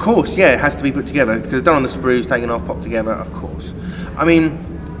 Of course, yeah, it has to be put together because it's done on the sprues, taken off, popped together. Of course. I mean,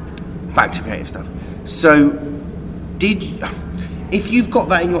 back to creative stuff. So, if you've got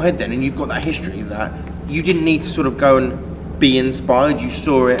that in your head then, and you've got that history of that, you didn't need to sort of go and be inspired. You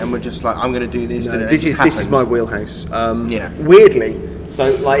saw it and were just like, I'm going to do this. No, and it this just is happened. my wheelhouse. Yeah. Weirdly,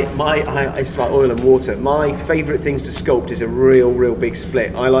 so like it's like oil and water. My favourite things to sculpt is a real big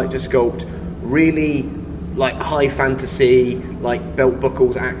split. I like to sculpt really like high fantasy, like belt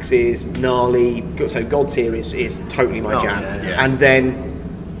buckles, axes, gnarly. So God tier is totally my jam. yeah. And then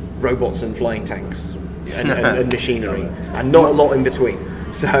robots and flying tanks and machinery, and not a lot in between.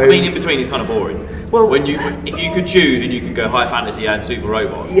 So I mean, in between is kind of boring. Well- if you could choose and you could go high fantasy and super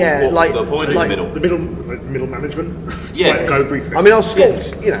robot, Yeah, what's like- the point in like- the middle? The middle management. Just Yeah. like, go briefly. I mean, I'll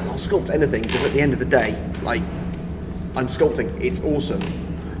sculpt, I'll sculpt anything because at the end of the day, like, I'm sculpting. It's awesome.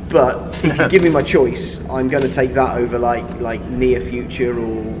 But if you give me my choice, I'm going to take that over like near future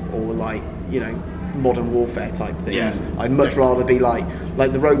or like modern warfare type things. Yeah. I'd much rather be like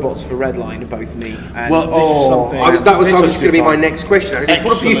the robots for Redline are both me. And Well, this is something- that was This is going to be my good next question. What a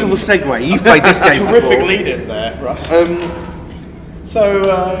Excellent. beautiful segue. You've played this game Terrific before. lead in there, Russ. So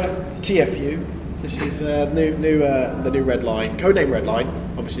TFU. This is the new Red Line, codename Red Line,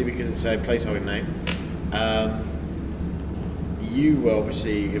 obviously because it's a placeholder name. You were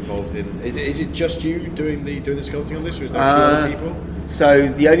obviously involved in. Is it just you doing the sculpting on this, or is there a few other people? So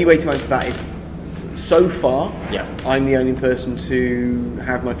the only way to answer that is, so far, Yeah. I'm the only person to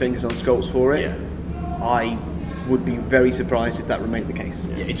have my fingers on sculpts for it. Yeah. I would be very surprised if that remained the case.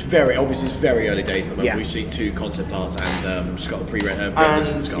 Yeah, it's very early days at the moment. Yeah. We've seen 2 concept arts and And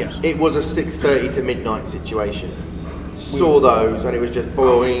sculpts. it was a 6:30 to midnight situation. Saw those and it was just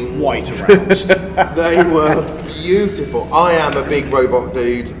boing. Quite aroused. They were beautiful. I am a big robot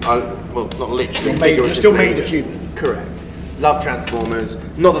dude. Well, not literally. You're still made figuratively. of human. Correct. Love Transformers.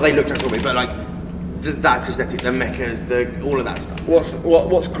 Not that they look Transformers, but like that aesthetic, the mechas, all of that stuff.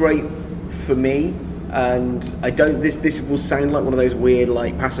 What's great for me, and I don't. This will sound like one of those weird,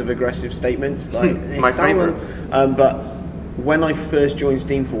 like passive aggressive statements. Like My if that favourite. but when I first joined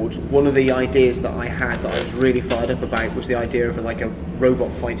Steamforge, one of the ideas that I had that I was really fired up about was the idea of a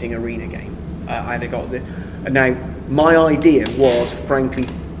robot fighting arena game. And I got the. Now my idea was frankly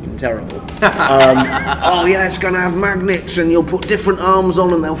terrible. Oh yeah, it's going to have magnets, and you'll put different arms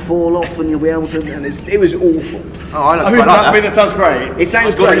on, and they'll fall off, and you'll be able to. And it was awful. Oh, I I mean, that sounds great. It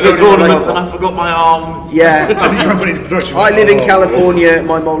sounds Got great. to the It's tournaments like- and I forgot my arms. yeah. I think you're putting into production. I live in Oh, California.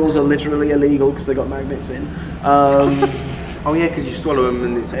 My models are literally illegal because they got magnets in. Oh yeah, because you swallow them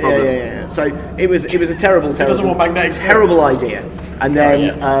and it's a Yeah, problem. yeah. So it was a terrible want magnetic terrible idea. And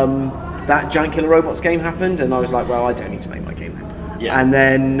then Oh, that Giant Killer Robots game happened, and I was like, well, I don't need to make my game then. Yeah.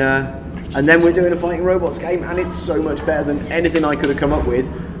 And then we're doing a fighting robots game, and it's so much better than anything I could have come up with.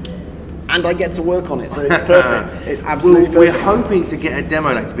 And I get to work on it, so it's perfect. It's absolutely We're perfect. hoping to get a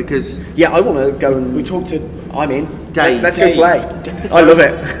demo later because Yeah, I want to go and. We talked to I'm in. Dave. Let's Dave. go play. I love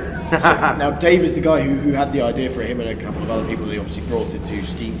it. now. Dave is the guy who had the idea for him, and a couple of other people. He obviously brought it to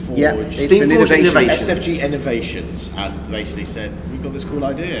Steamforge. Yeah, it's an Steamforge innovation. Innovations. SFG Innovations, and basically said, "We've got this cool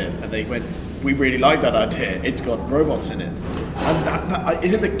idea," and they went, "We really like that idea. It's got robots in it." And that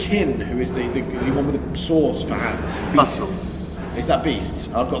is it. The Kin who is the one with the swords for hands. Muscle. Is that Beasts?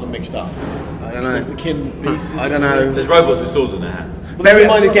 I've got them mixed up. I don't know. Is the Kin Beasts? I don't It know. says robots with swords in their hands. Bear in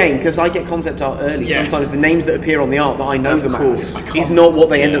mind again, because I get concept art early, Yeah. sometimes the names that appear on the art that I know them as I can't- is not what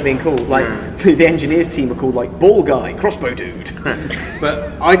they end up being called. Like, the engineers team are called, like, Ball Guy, Crossbow Dude.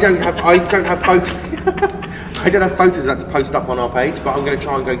 But I don't have photos. I don't have photos of that to post up on our page, but I'm going to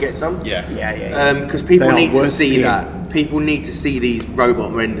try and go get some. Yeah. Because people They are need to worth see seeing. that. People need to see these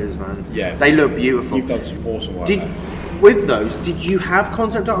robot renders, man. Yeah. They look beautiful. You've done some awesome work. Did, with those, did you have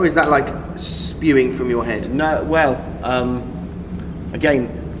concept art, or is that like spewing from your head? No, well, again,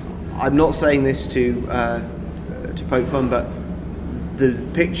 I'm not saying this to poke fun, but the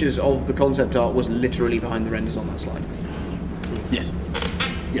pictures of the concept art was literally behind the renders on that slide. Yes.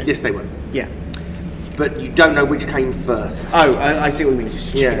 Yes, they were. Yeah. But you don't know which came first. Oh, I see what you mean.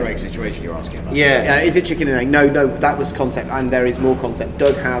 Chicken or egg situation you're asking about. Yeah. Is it chicken and egg? No, that was concept, and there is more concept.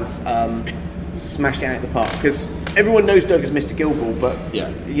 Doug has smashed it out of the park, because everyone knows Doug as Mr. Gilball, but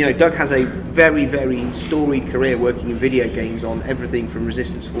you know, Doug has a very, very storied career working in video games on everything from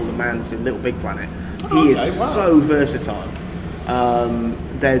Resistance of All the Man to Little Big Planet. He is so versatile.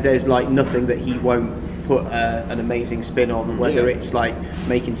 There's like nothing that he won't put an amazing spin on, whether it's like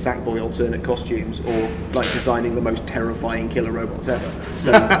making Sackboy alternate costumes or like designing the most terrifying killer robots ever.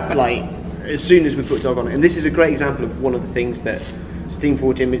 So like, as soon as we put Doug on it, and this is a great example of one of the things that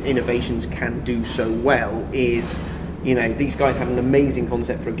Steamforged Innovations can do so well is, you know, these guys had an amazing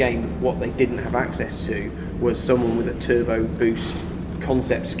concept for a game. What they didn't have access to was someone with a turbo boost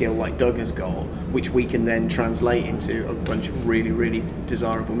concept skill like Doug has got, which we can then translate into a bunch of really, really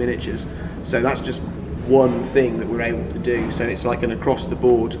desirable miniatures. So that's just one thing that we're able to do. So it's like an across the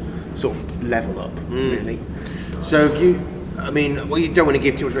board sort of level up, really. So have you, I mean, well, you don't want to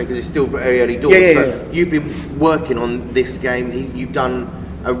give too much away because it's still very early doors, but you've been working on this game. You've done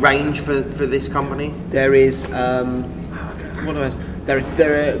a range for this company? There is, what else?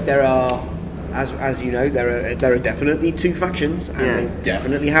 There are, as you know, there are definitely two factions, and they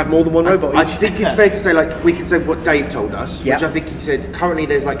definitely have more than one robot. I think it's fair to say, like, we can say what Dave told us, Yeah. which I think he said currently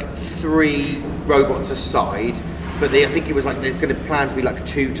there's like 3 robots aside, but I think it was like there's going to plan to be like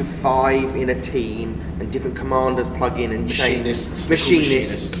 2 to 5 in a team, and different commanders plug in and Machinists.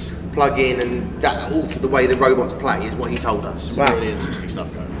 machinists plug in, and that alter the way the robots play is what he told us. Wow. Really interesting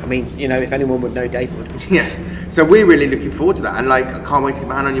stuff going on. I mean, you know, if anyone would know, Dave would. Yeah. So we're really looking forward to that, and like I can't wait to get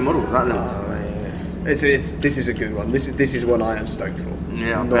my hand on your models. That looks. This is a good one. This is one I am stoked for.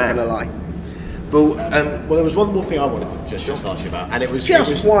 Yeah, I'm I not bet. gonna lie. Well, Well, there was one more thing I wanted to just ask you about, and it was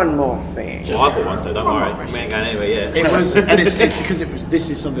One more thing. Well, I bought one, so don't worry. We ain't going anywhere yet. It was, and it's because this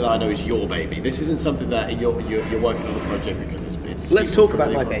is something that I know is your baby. This isn't something that you're working on the project because it's. Let's talk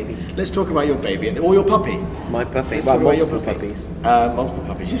about my baby. Let's talk about your baby or your puppy. My puppy. Let's Well, talk about your multiple puppy. puppies. Multiple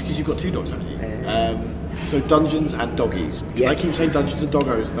puppies, just because you've got 2 dogs, haven't you? So Dungeons and Doggies. Yes. I keep saying Dungeons and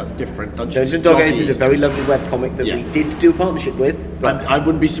Doggos. That's different. Dungeons and Doggos is a very lovely webcomic that we did do a partnership with. But I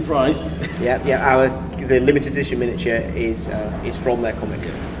wouldn't be surprised. the limited edition miniature is from their comic.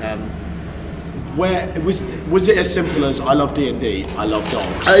 Where was it as simple as I love D&D, I love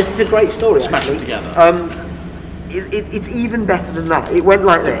dogs? This is a great story. Smash actually. them together. It's even better than that. It went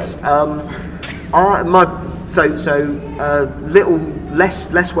like this. Little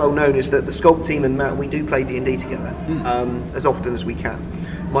less well known is that the Sculpt team and Matt, we do play D&D together as often as we can.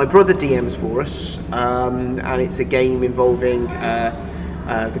 My brother DMs for us, and it's a game involving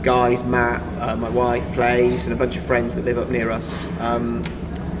the guys, Matt, my wife plays, and a bunch of friends that live up near us. I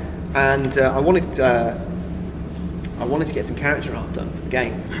wanted to get some character art done for the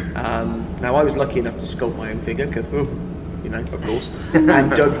game. Now I was lucky enough to sculpt my own figure because, you know, of course.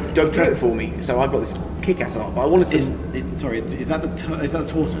 And Doug drew it for me, so I've got this kick-ass art. But I wanted to. Is that the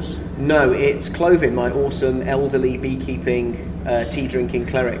tortoise? No, it's Cloven, my awesome elderly beekeeping, tea-drinking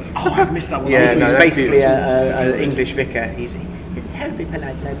cleric. Oh, I missed that one. Yeah, no, He's that's basically an English vicar. He's a terribly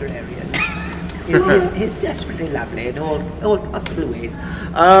polite librarian. He's desperately lovely in all possible ways.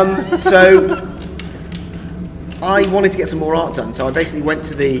 So I wanted to get some more art done, so I basically went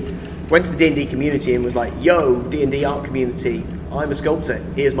to the D&D community and was like, "Yo, D&D art community, I'm a sculptor.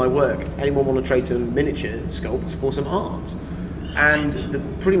 Here's my work. Anyone want to trade some miniature sculpts for some art?" And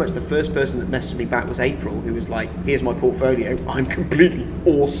pretty much the first person that messaged me back was April, who was like, "Here's my portfolio. I'm completely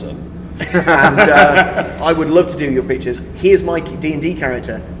awesome. And I would love to do your pictures. Here's my D&D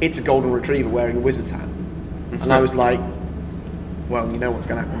character. It's a golden retriever wearing a wizard's hat." And I was like, well, you know what's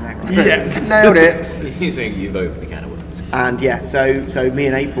going to happen next, right? Yeah, nailed it. You're saying you've opened a can of worms. And yeah, so me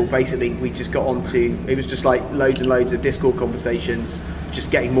and April, basically, we just got onto, it was just like loads and loads of Discord conversations, just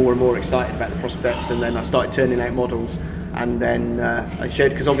getting more and more excited about the prospects, and then I started turning out models, and then I showed,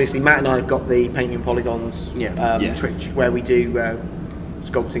 because obviously Matt and I have got the Painting and Polygons Twitch, where we do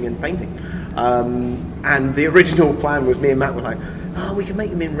sculpting and painting. And the original plan was me and Matt were like, oh, we can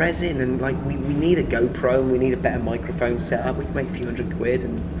make them in resin, and like we need a GoPro and we need a better microphone setup. We can make a few £100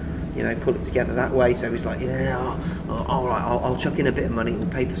 and, you know, put it together that way. So he's like, yeah, all right, I'll chuck in a bit of money, we'll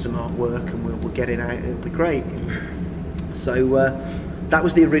pay for some artwork and we'll get it out and it'll be great. So that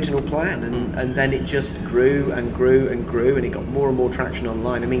was the original plan, and then it just grew and grew and grew, and it got more and more traction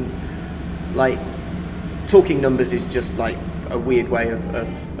online. I mean, like, talking numbers is just like a weird way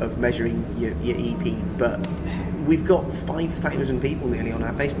of measuring your EP, but we've got 5,000 people nearly on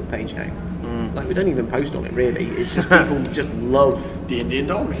our Facebook page now. Like, we don't even post on it really. It's just people just love D&D and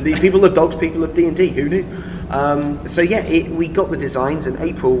dogs. People love dogs. People love D&D. Who knew? So yeah, we got the designs, and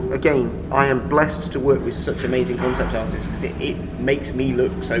April, again, I am blessed to work with such amazing concept artists because it makes me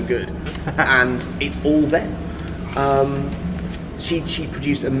look so good, and it's all them. She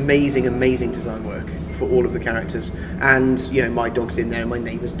produced amazing design work for all of the characters, and you know, my dog's in there, and my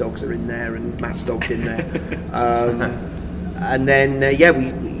neighbour's dogs are in there, and Matt's dog's in there, and then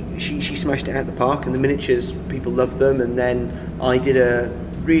she smashed it out the park, and the miniatures, people loved them, and then I did a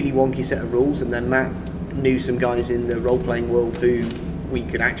really wonky set of rules, and then Matt knew some guys in the role-playing world who we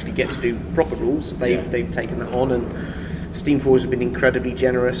could actually get to do proper rules. They've taken that on, and Steamforge has been incredibly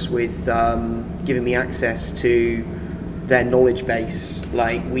generous with giving me access to their knowledge base.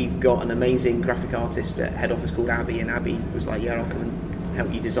 Like, we've got an amazing graphic artist at head office called Abby, and Abby was like, yeah, I'll come and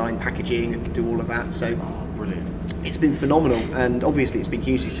help you design packaging and do all of that. So Brilliant. It's been phenomenal, and obviously it's been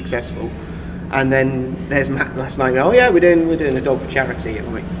hugely successful. And then there's Matt last night, oh yeah, we're doing a dog for charity, and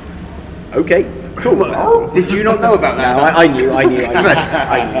I'm like, okay, cool. Did you not know about that? No, I knew. I mean, it is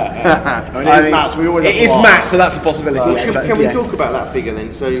Matt, so we always it is Matt, so that's a possibility. Can we talk about that figure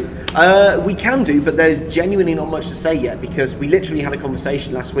then? So we can do, but there's genuinely not much to say yet, because we literally had a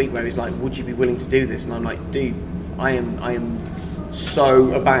conversation last week where he's like, would you be willing to do this? And I'm like, dude, I am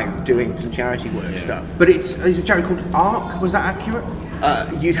so about doing some charity work stuff. But it's a charity called ARC, was that accurate?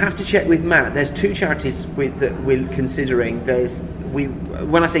 You'd have to check with Matt. There's two charities that we're considering.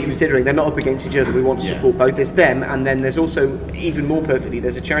 When I say considering, they're not up against each other. We want to support both. There's them, and then there's also, even more perfectly,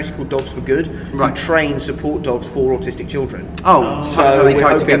 there's a charity called Dogs for Good, who train support dogs for autistic children. So we're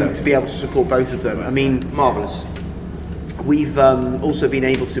hoping to be able to support both of them. I mean, marvellous. We've also been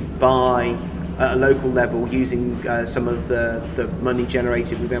able to buy at a local level, using some of the money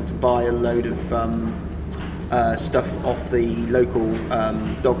generated, we've been able to buy a load of stuff off the local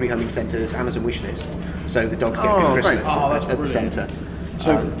dog rehoming centre's Amazon wish list, so the dogs get a good Christmas at the centre.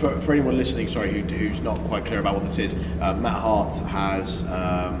 So for anyone listening, who's not quite clear about what this is, Matt Hart has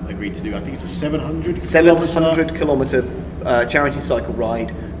agreed to do, I think it's a 700 kilometre charity cycle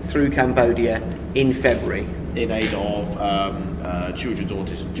ride through Cambodia in February. In aid of children's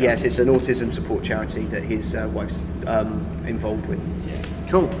autism charity. Yes, it's an autism support charity that his wife's involved with. Yeah.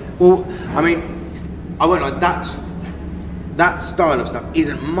 Cool. Well, I mean, I won't lie, that style of stuff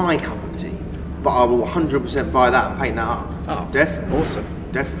isn't my cup of tea, but I will 100% buy that and paint that up. Oh, definitely. Awesome.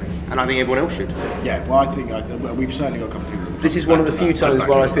 Definitely. And I think everyone else should. Yeah, well, I think we've certainly got company. This is one of the few times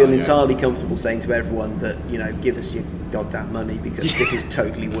where I feel entirely comfortable saying to everyone that, you know, give us your goddamn money, because this is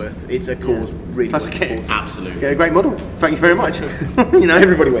totally it's a cause really worth supporting. Absolutely. Okay, great model. Thank you very much. You know,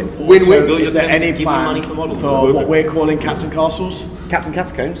 everybody wins. Win-win. Is there any plan money for what we're calling Cats and Castles? Cats and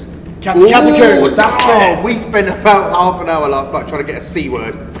Catacombs? Catacombs. That's it. We spent about half an hour last night trying to get a C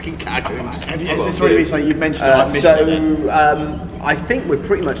word. Fucking catacombs. Has this already been something you've mentioned? I think we're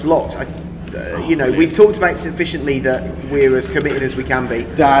pretty much locked. You know, we've talked about sufficiently that we're as committed as we can be.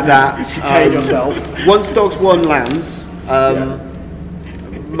 Dad, that you should tell yourself. Once Dogs 1 lands,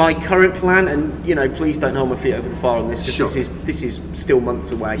 my current plan, and you know, please don't hold my feet over the fire on this, because this is still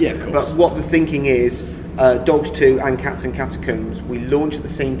months away. Yeah, of course. But what the thinking is, Dogs 2 and Cats and Catacombs, we launch at the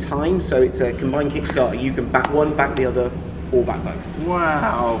same time, so it's a combined Kickstarter. You can back one, back the other, or back both.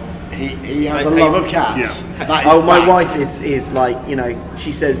 Wow. He has a love of cats. Yeah. My wife is like, you know,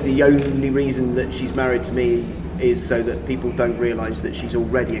 she says the only reason that she's married to me is so that people don't realise that she's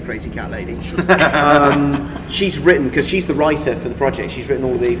already a crazy cat lady. She's written, because she's the writer for the project, she's written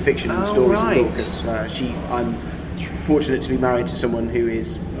all the fiction and stories and books. I'm fortunate to be married to someone who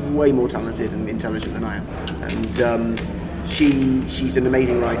is way more talented and intelligent than I am. And she's an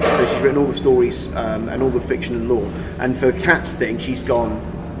amazing writer, so she's written all the stories and all the fiction and lore. And for the cats thing, she's gone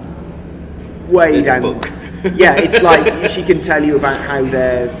way down. Yeah, it's like she can tell you about how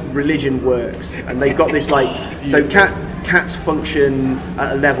their religion works, and they've got this like, so cats function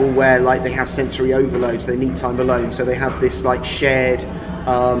at a level where like they have sensory overloads, they need time alone, so they have this like shared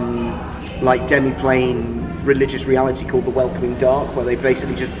like demi-plane religious reality called the Welcoming Dark, where they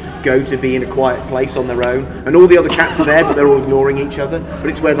basically just go to be in a quiet place on their own, and all the other cats are there, but they're all ignoring each other. But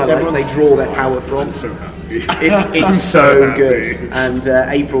it's where they draw their power from. So happy. It's so happy. good. And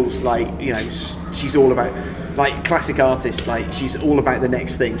April's like, she's all about, like, classic artist, like, she's all about the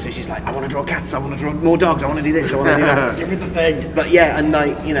next thing. So she's like, I want to draw cats, I want to draw more dogs, I want to do this, I want to do that. Give me the thing. But yeah, and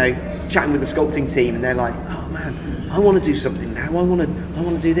like, chatting with the sculpting team, and they're like, oh man, I want to do something now. I want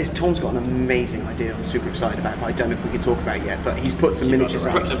to do this. Tom's got an amazing idea. I'm super excited about it, but I don't know if we can talk about it yet. But he's put some miniatures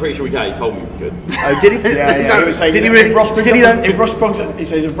out. I'm pretty sure we can. He told me we could. Oh, did he? Yeah. He was saying, did he really? Did he though? If Russ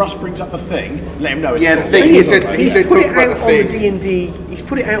brings up the thing, let him know. It's Yeah, cool. the thing He's he put it talk about out the on the thing. D&D. He's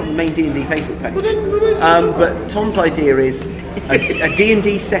put it out on the main D&D Facebook page. But Tom's idea is a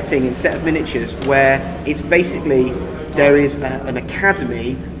D&D setting and set of miniatures where it's basically there is an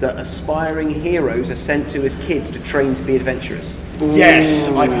academy that aspiring heroes are sent to as kids to train to be adventurers. Yes,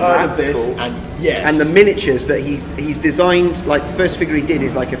 I've heard of that's this, cool. and yes. And the miniatures that he's designed, like the first figure he did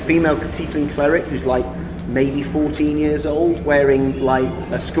is like a female tiefling cleric who's like maybe 14 years old, wearing like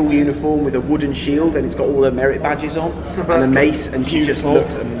a school uniform with a wooden shield, and it's got all her merit badges on and a mace, and she just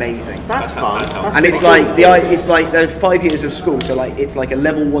looks amazing. That's fun. And it's like it's like there are 5 years of school, so like it's like a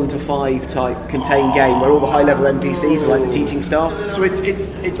level 1 to 5 type contained game where all the high level NPCs are like the teaching staff. So it's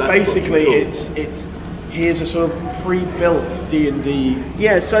basically cool. it's here's a sort of pre-built D&D.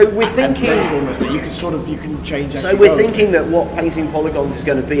 Yeah, so we're thinking. That you can change. So we're thinking that what Painting Polygons is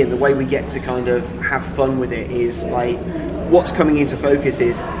going to be, and the way we get to kind of have fun with it, is like what's coming into focus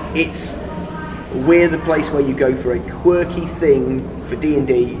is we're the place where you go for a quirky thing for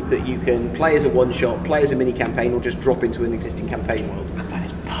D&D that you can play as a one-shot, play as a mini campaign, or just drop into an existing campaign world. That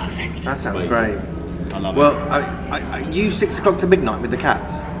is perfect. That sounds great. I love Well, I use 6 o'clock to midnight with the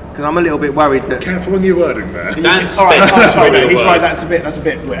cats because I'm a little bit worried that. Careful on your wording there. That's All right, sorry, he's word. right. That's a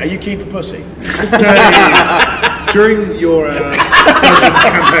bit. Are you keep a pussy? During your Dungeons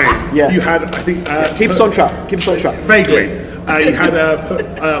campaign, Yes. you had, I think, Keep us on track. Keep us on track. vaguely. You had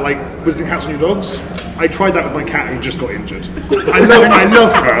like visiting cats on your dogs. I tried that with my cat and just got injured. I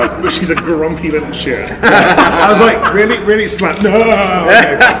love her, but she's a grumpy little shit. I was like, really slap? No.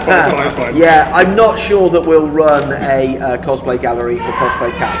 Okay, fine. Yeah, I'm not sure that we'll run a cosplay gallery for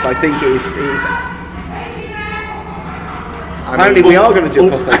cosplay cats. I think it is. Apparently, we are going to do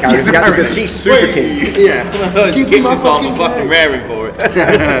a cosplay gallery for cats because she's super keen. Yeah. Keeps us on fucking raring for it.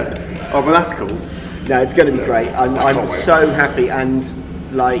 Oh, but that's cool. No, it's going to be great. I'm wait. so happy, and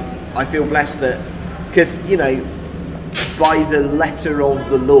like I feel blessed that because by the letter of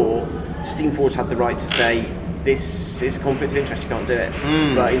the law, Steamforge had the right to say this is a conflict of interest, you can't do it.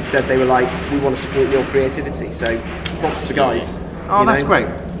 But instead they were like, we want to support your creativity. So props to the guys. Oh, that's great.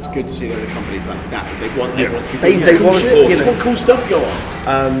 It's good to see that the companies like that. They want everyone to be They doing want cool to, shit. They want cool stuff to go on.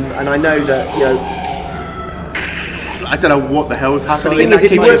 And I know that I don't know what the hell's happening. the thing is,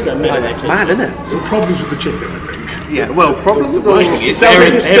 if you work, it's mad, isn't it? Some problems with the chicken, I think. Yeah, well, problems or It's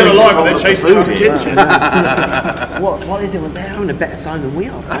still alive, but they're chasing after kitchen. What is it? Well, they're having a better time than we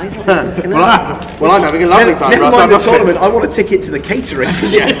are, guys. Well, I'm having a lovely time. Never Russ, I mind the must tournament. I want a ticket to the catering.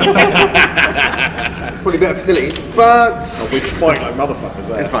 Probably better facilities, but We fight like motherfuckers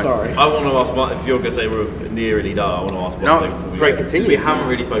there. It's fine. Sorry. I want to ask one, if you're going to say we're nearly done, I want to ask one No, thing. before we Drake, go. continue. We haven't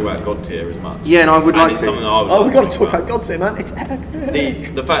really spoken about God tier as much. yeah, and I would And like it's to. something that I would Oh, like we've got to speak talk about God's man. It's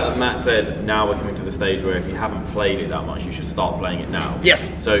The fact that Matt said now we're coming to the stage where if you haven't played it that much, you should start playing it now.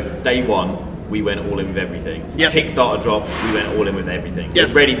 Yes. So day one, we went all in with everything. Yes. Kickstarter dropped, we went all in with everything.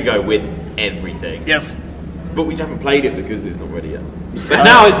 Yes. We're ready to go with everything. yes. But we just haven't played it because it's not ready yet. But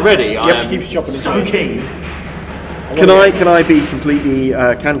now it's ready. I am Keeps chopping his so head. keen. Can I be completely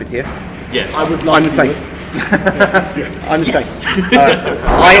candid here? Yes. I would like I'm the to- same. I'm the same.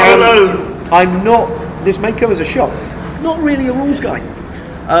 I'm not. This may come as a shock. Not really a rules guy.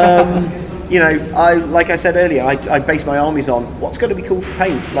 Like I said earlier, I base my armies on what's going to be cool to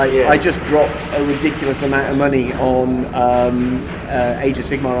paint. I just dropped a ridiculous amount of money on Age of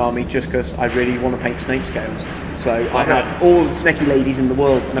Sigmar army just because I really want to paint snake scales. So I have all the snaky ladies in the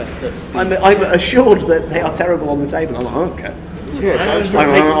world, and I'm assured that they are terrible on the table. I'm like, I don't care.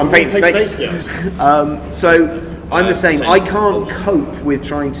 I'm painting snakes. So I'm the same. I can't cope with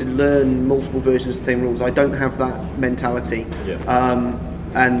trying to learn multiple versions of the same rules. I don't have that mentality.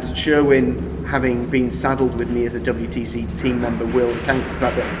 And Sherwin, having been saddled with me as a WTC team member, will account for the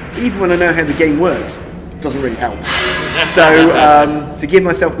fact that even when I know how the game works, it doesn't really help. So to give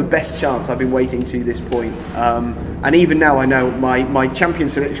myself the best chance, I've been waiting to this point. And even now I know my champion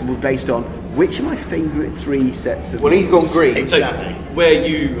selection will be based on which are my favourite 3 sets of Well, he's gone rules. green. So, where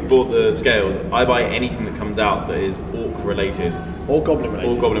you bought the scales, I buy anything that comes out that is orc related Or goblin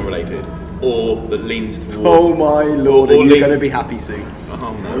related. or goblin related. or that leans towards. Oh my lord, or you're leans- going to be happy soon.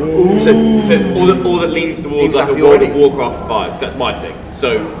 Oh no. So or that leans towards Seems like like a you World already- of Warcraft vibes. That's my thing.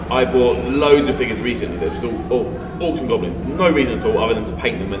 So I bought loads of figures recently. They're just all orcs and goblins. No reason at all other than to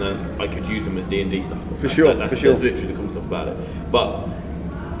paint them, and then I could use them as D&D stuff. For sure, That's for sure. literally the cool stuff about it. But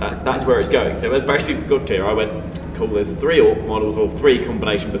that's where it's going. So as basically got to here, I went, cool, there's 3 orc models, or 3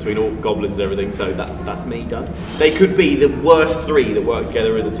 combination between orc, goblins, everything, so that's me done. They could be the worst 3 that work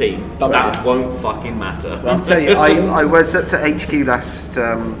together as a team. That won't fucking matter. Well, I'll tell you, I was up to HQ last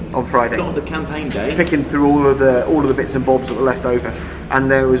on Friday, Not the campaign day. picking through all of the bits and bobs that were left over, and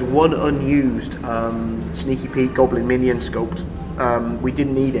there was one unused Sneaky Pete Goblin minion sculpt. We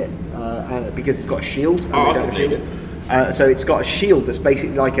didn't need it because it's got a shield. And Oh, they I don't could have need shields. So it's got a shield that's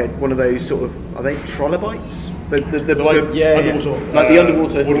basically like one of those sort of, are they trilobites? Underwater. Like the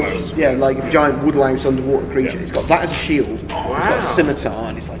underwater, woodlouse. yeah, like a giant woodlouse underwater creature. It's got that as a shield. It's got a scimitar,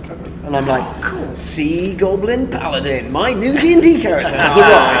 and it's like, and I'm like, Sea Goblin Paladin, my new D&D character has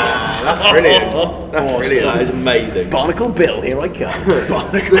arrived. That's brilliant. That's brilliant. That is amazing. Barnacle Bill, here I come.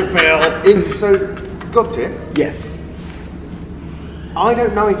 So, got it. Yes. I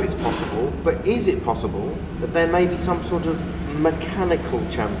don't know if it's possible, but is it possible that there may be some sort of mechanical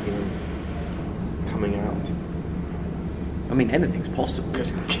champion coming out? I mean, anything's possible.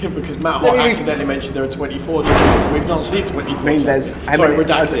 Because Matt Hott accidentally mentioned there are 24 champions. We've not seen 24 I mean, there's Sorry,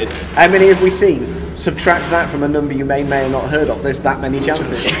 redacted. How many have we seen? Subtract that from a number you may have not heard of. There's that many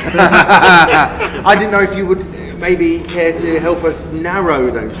chances. I didn't know if you would maybe care to help us narrow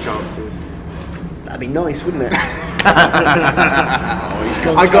those chances. That'd be nice, wouldn't it?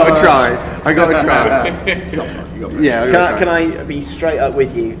 I got to try. Yeah. Can I be straight up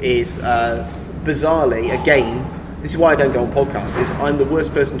with you? Is bizarrely, again, this is why I don't go on podcasts, is I'm the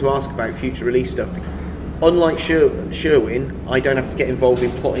worst person to ask about future release stuff. Unlike Sherwin, I don't have to get involved in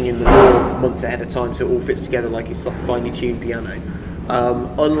plotting in the lore months ahead of time so it all fits together like it's a finely tuned piano.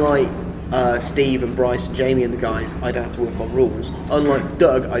 Unlike Steve and Bryce and Jamie and the guys, I don't have to work on rules. Unlike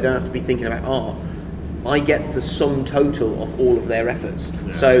Doug, I don't have to be thinking about art. I get the sum total of all of their efforts.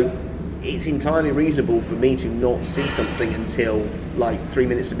 Yeah. So it's entirely reasonable for me to not see something until like 3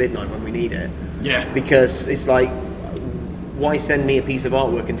 minutes to midnight when we need it. Yeah. Because it's like, why send me a piece of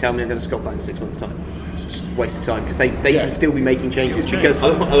artwork and tell me I'm going to sculpt that in 6 months' time? It's just a waste of time because they can still be making changes. Because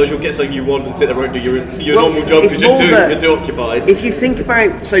otherwise you'll get something you want and sit there and do your normal job because you're too occupied. If you think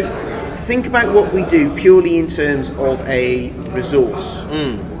about what we do purely in terms of a resource.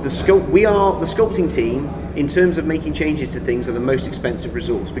 The sculpting team, in terms of making changes to things, are the most expensive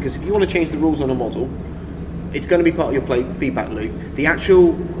resource, because if you want to change the rules on a model, it's going to be part of your feedback loop. The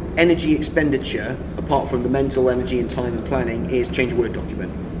actual energy expenditure, apart from the mental energy and time and planning, is change a Word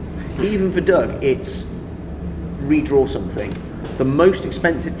document. Even for Doug, it's redraw something. The most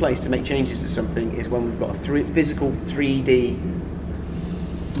expensive place to make changes to something is when we've got a physical 3D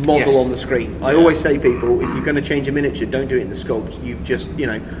model on the screen. I always say people, if you're going to change a miniature, don't do it in the sculpt. You've just,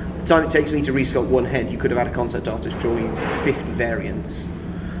 the time it takes me to resculpt one head, you could have had a concept artist draw you 50 variants.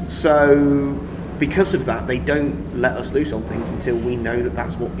 So because of that, they don't let us loose on things until we know that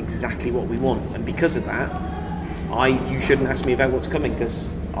that's exactly what we want. And because of that, you shouldn't ask me about what's coming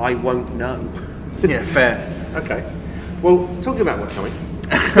because I won't know. Yeah, fair. Okay. Well, talking about what's coming.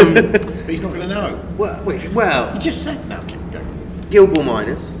 But he's not going to know. Well, You just said no. Guild Ball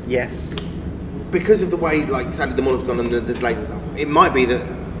Miners. Yes. Because of the way, sadly, the model's gone and the delays and stuff, it might be that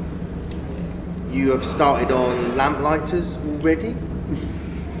you have started on Lamplighters already.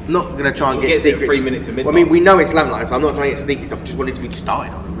 Not going to try and get secret. 3 minutes to midnight. Well, I mean, we know it's Lamplighters, so I'm not trying to get sneaky stuff. Just wanted to be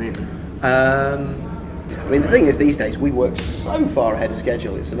started on it, really. I mean, the thing is, these days we work so far ahead of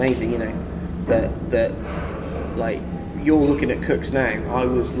schedule. It's amazing, that like you're looking at Cooks now. I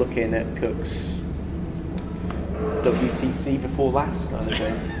was looking at Cooks WTC before last kind of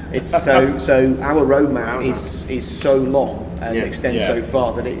thing. It's so our roadmap is so long and extends so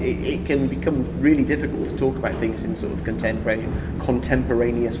far that it can become really difficult to talk about things in sort of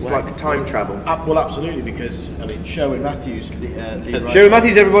contemporaneous way. It's like time travel. Well, absolutely, because Sherwin Matthews, Sherwin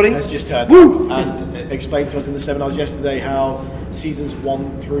Matthews, everybody, has just had and explained to us in the seminars yesterday how seasons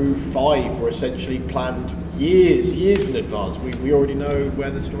 1 through 5 were essentially planned years in advance. We already know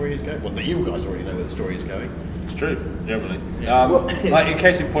where the story is going. Well, that you guys already know where the story is going. It's true, generally. Like in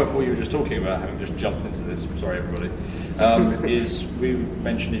case in point for what you were just talking about, having just jumped into this, sorry everybody, is we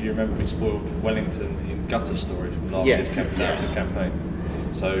mentioned, if you remember, we spoiled Wellington in Gutter Story from last year's campaign.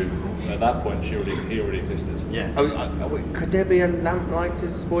 So at that point, he already existed. Yeah. Could there be a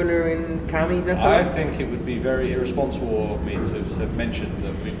Lamplighters spoiler in Cammy's episode? I think it would be very irresponsible of me to have mentioned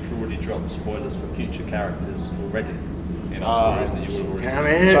that we've already dropped spoilers for future characters already in picking up stories that you would have already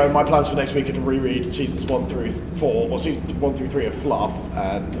Damn seen. it. So my plans for next week are to reread seasons 1 through 4, or seasons 1 through 3 of Fluff,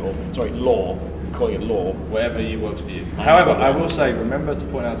 Law, calling it Law. Wherever you works for you. However, I will say, remember to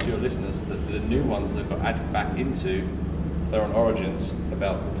point out to your listeners that the new ones that got added back into Theron Origins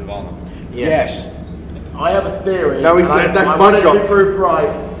about Divana. Yes. I have a theory. No, that's mic drops. Proof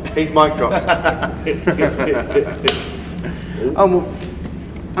right. He's mic drops. Well,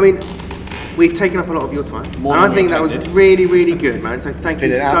 I mean, we've taken up a lot of your time, More and than I think we that was intended. really, really good, man. So It's thank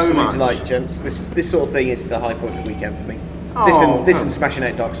been you an so absolute much. delight, gents. This sort of thing is the high point of the weekend for me. Oh, This and smashing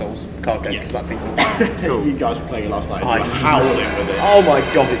out Dark Souls card game because that thing's awesome. You guys were playing it last night. I- You were howling with it. Oh my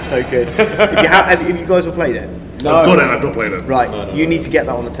god, it's so good. If you guys all played it, I've got it, I've not played it. right? You need to get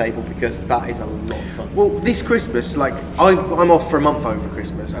that on the table because that is a lot of fun. Well, this Christmas, like I'm off for a month over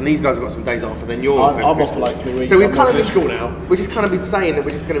Christmas, and these guys have got some days off, and then you're off. I'm over off for Christmas. like 3 weeks. So we've I'm kind of not been in school now. We've just kind of been saying that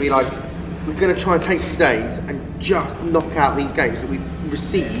we're just going to be like, we're going to try and take some days and just knock out these games that we've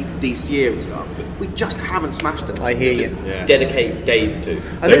received this year and stuff. We just haven't smashed them. I hear you. Dedicate days to.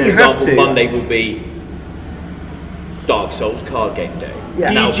 I think you have to. Monday will be Dark Souls card game day.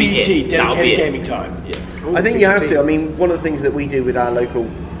 Yeah. That'll be DGT, it. That'll be dedicated it. gaming time. Yeah. I think you have to. I mean, one of the things that we do with our local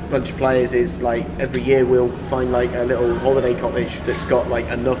bunch of players is like every year we'll find like a little holiday cottage that's got like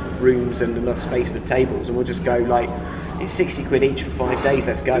enough rooms and enough space for tables, and we'll just go like, it's 60 quid each for 5 days.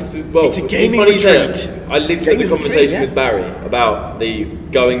 Let's go. Well, It's a gaming funny you say retreat. that. I literally had Gaming a conversation retreat, yeah. with Barry about the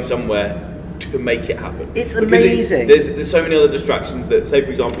going somewhere to make it happen. It's Because amazing. There's so many other distractions that, say for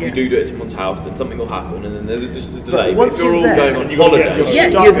example, Yeah. you do it at someone's house, then something will happen, and then there's just a delay. But once if you're all you're there- going on You gotta get holiday, your Yeah,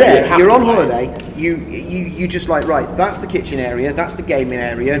 stuff you're you there. have You're to on play. holiday. You just like, right. That's the kitchen area. That's the gaming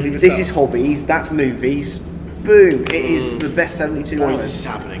area. Leave us This out. is hobbies. That's movies. Boom! It is the best 72 Boys, this is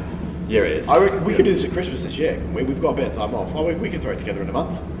hours. happening. yeah, it is. I reckon we could do this at Christmas this year. We've got a bit of time off. We could throw it together in a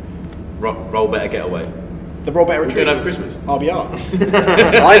month. Roll better, get away. The Roll Better We're Retreat. going over Christmas.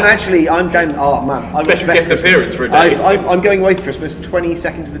 RBR. I'm down. Oh man, I've got Special the best guest Christmas. appearance for a day. I'm going away for Christmas,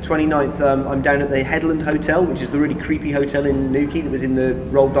 22nd to the 29th. I'm down at the Headland Hotel, which is the really creepy hotel in Newquay that was in the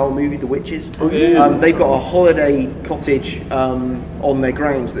Roald Dahl movie, The Witches. They've got a holiday cottage on their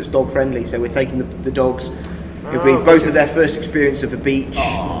grounds that's dog friendly, so we're taking the dogs. It'll be both of their first experience of the beach,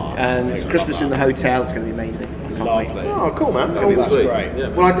 and it's Christmas in the hotel. It's going to be amazing. I can't wait. Lovely. Oh, cool, man. That's Sweet. great. Yeah.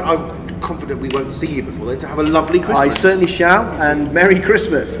 Well, I'm confident we won't see you before then. So have a lovely Christmas. I certainly shall, and Merry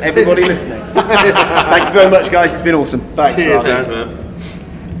Christmas, everybody listening. Thank you very much, guys. It's been awesome. Thanks, Thanks, man. man.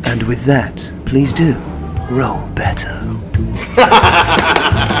 And with that, please do roll better.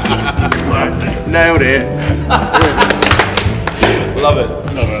 Nailed it. Love it.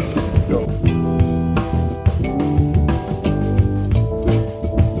 Love it.